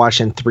we're not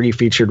watching 3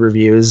 featured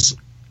reviews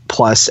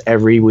plus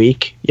every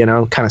week,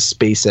 kind of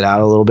space it out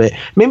a little bit.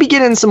 Maybe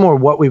get in some more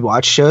What We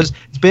Watch shows.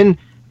 It's been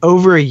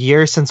over a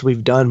year since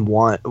we've done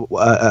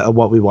a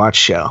What We Watch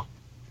show.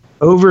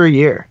 Over a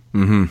year.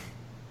 Mm-hmm.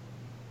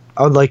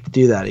 I would like to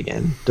do that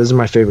again. Those are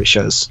my favorite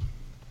shows.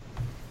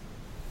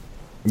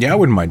 Yeah, I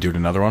wouldn't mind doing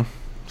another one.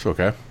 It's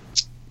okay.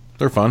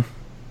 They're fun.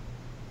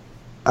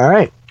 All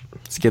right.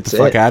 Let's get the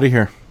fuck out of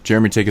here.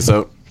 Jeremy, take us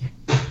out.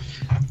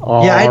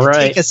 I had to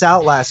take us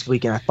out last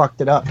week and I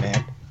fucked it up,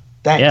 man.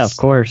 Thanks. Yeah, of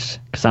course,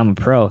 because I'm a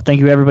pro. Thank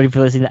you, everybody, for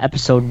listening to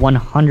episode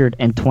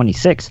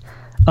 126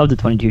 of the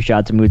 22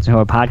 Shots of Moods and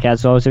Horror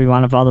podcast. So if you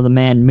want to follow the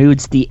man,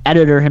 Moods, the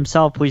editor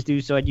himself, please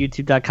do so at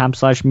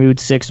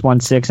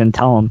youtube.com/Moods616 and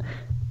tell him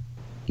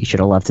he should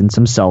have left in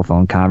some cell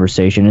phone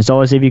conversation. As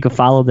always, if you could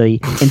follow the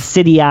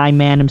Insidious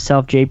man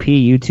himself,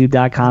 JP,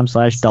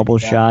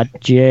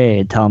 youtube.com/DoubleShotJ,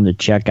 and tell him to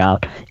check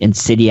out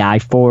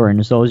Insidious 4. And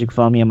as always, you can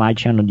follow me on my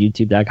channel,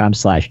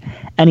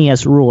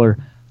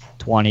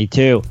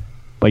 youtube.com/NESRuler22.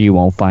 But you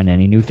won't find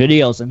any new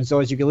videos. And as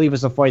always, you can leave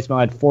us a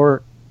voicemail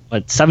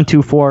at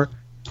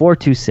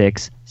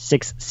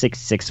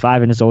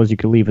 724-426-6665. And as always, you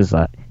can leave us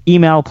an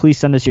email. Please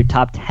send us your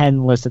top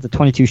 10 list at the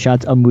 22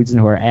 shots of moods and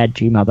horror at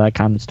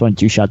gmail.com. It's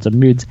 22 shots of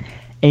moods,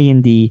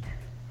 A&D,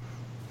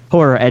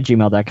 horror at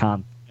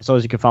gmail.com. As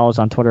always, you can follow us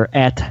on Twitter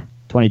at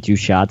 22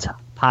 shots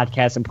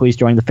podcast. And please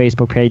join the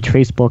Facebook page,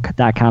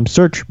 facebook.com,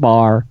 search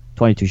bar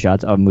 22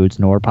 shots of moods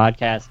and horror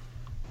podcast.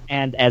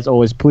 And as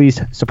always, please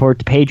support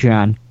the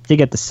Patreon to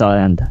get the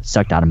sand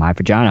sucked out of my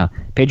vagina.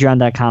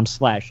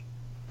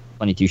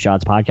 Patreon.com/22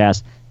 shots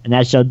podcast. And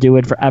that shall do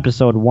it for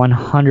episode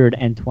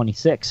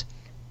 126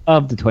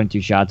 of the 22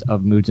 Shots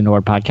of Moods and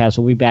Horror podcast.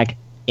 We'll be back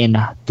in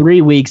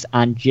 3 weeks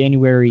on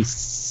January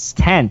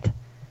 10th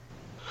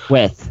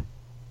with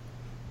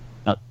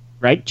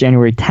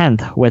January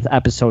 10th with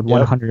episode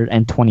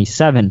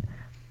 127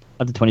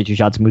 of the 22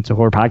 Shots of Moods and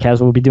Horror podcast.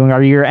 We'll be doing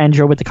our year-end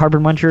show with the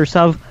Carbon Muncher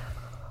herself.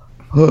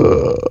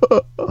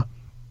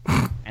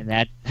 And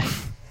that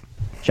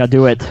shall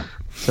do it.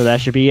 So that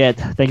should be it.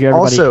 Thank you,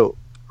 everybody. Also,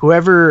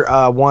 whoever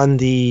won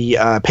the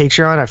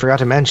Patreon, I forgot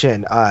to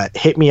mention,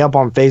 hit me up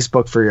on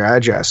Facebook for your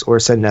address or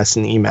send us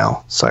an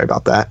email. Sorry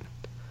about that.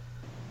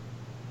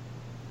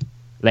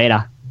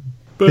 Later.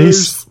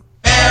 Peace.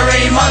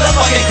 Merry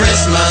motherfucking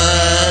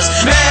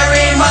Christmas.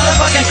 Merry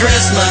motherfucking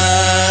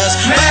Christmas.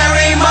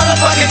 Merry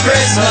motherfucking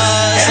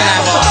Christmas. And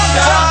have a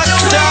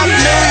fucked up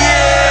New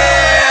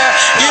Year.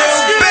 You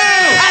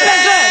boo!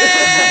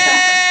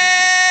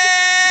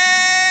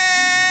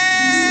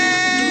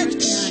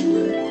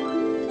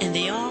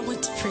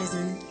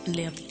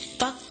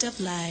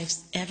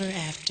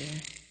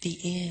 The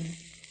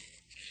end.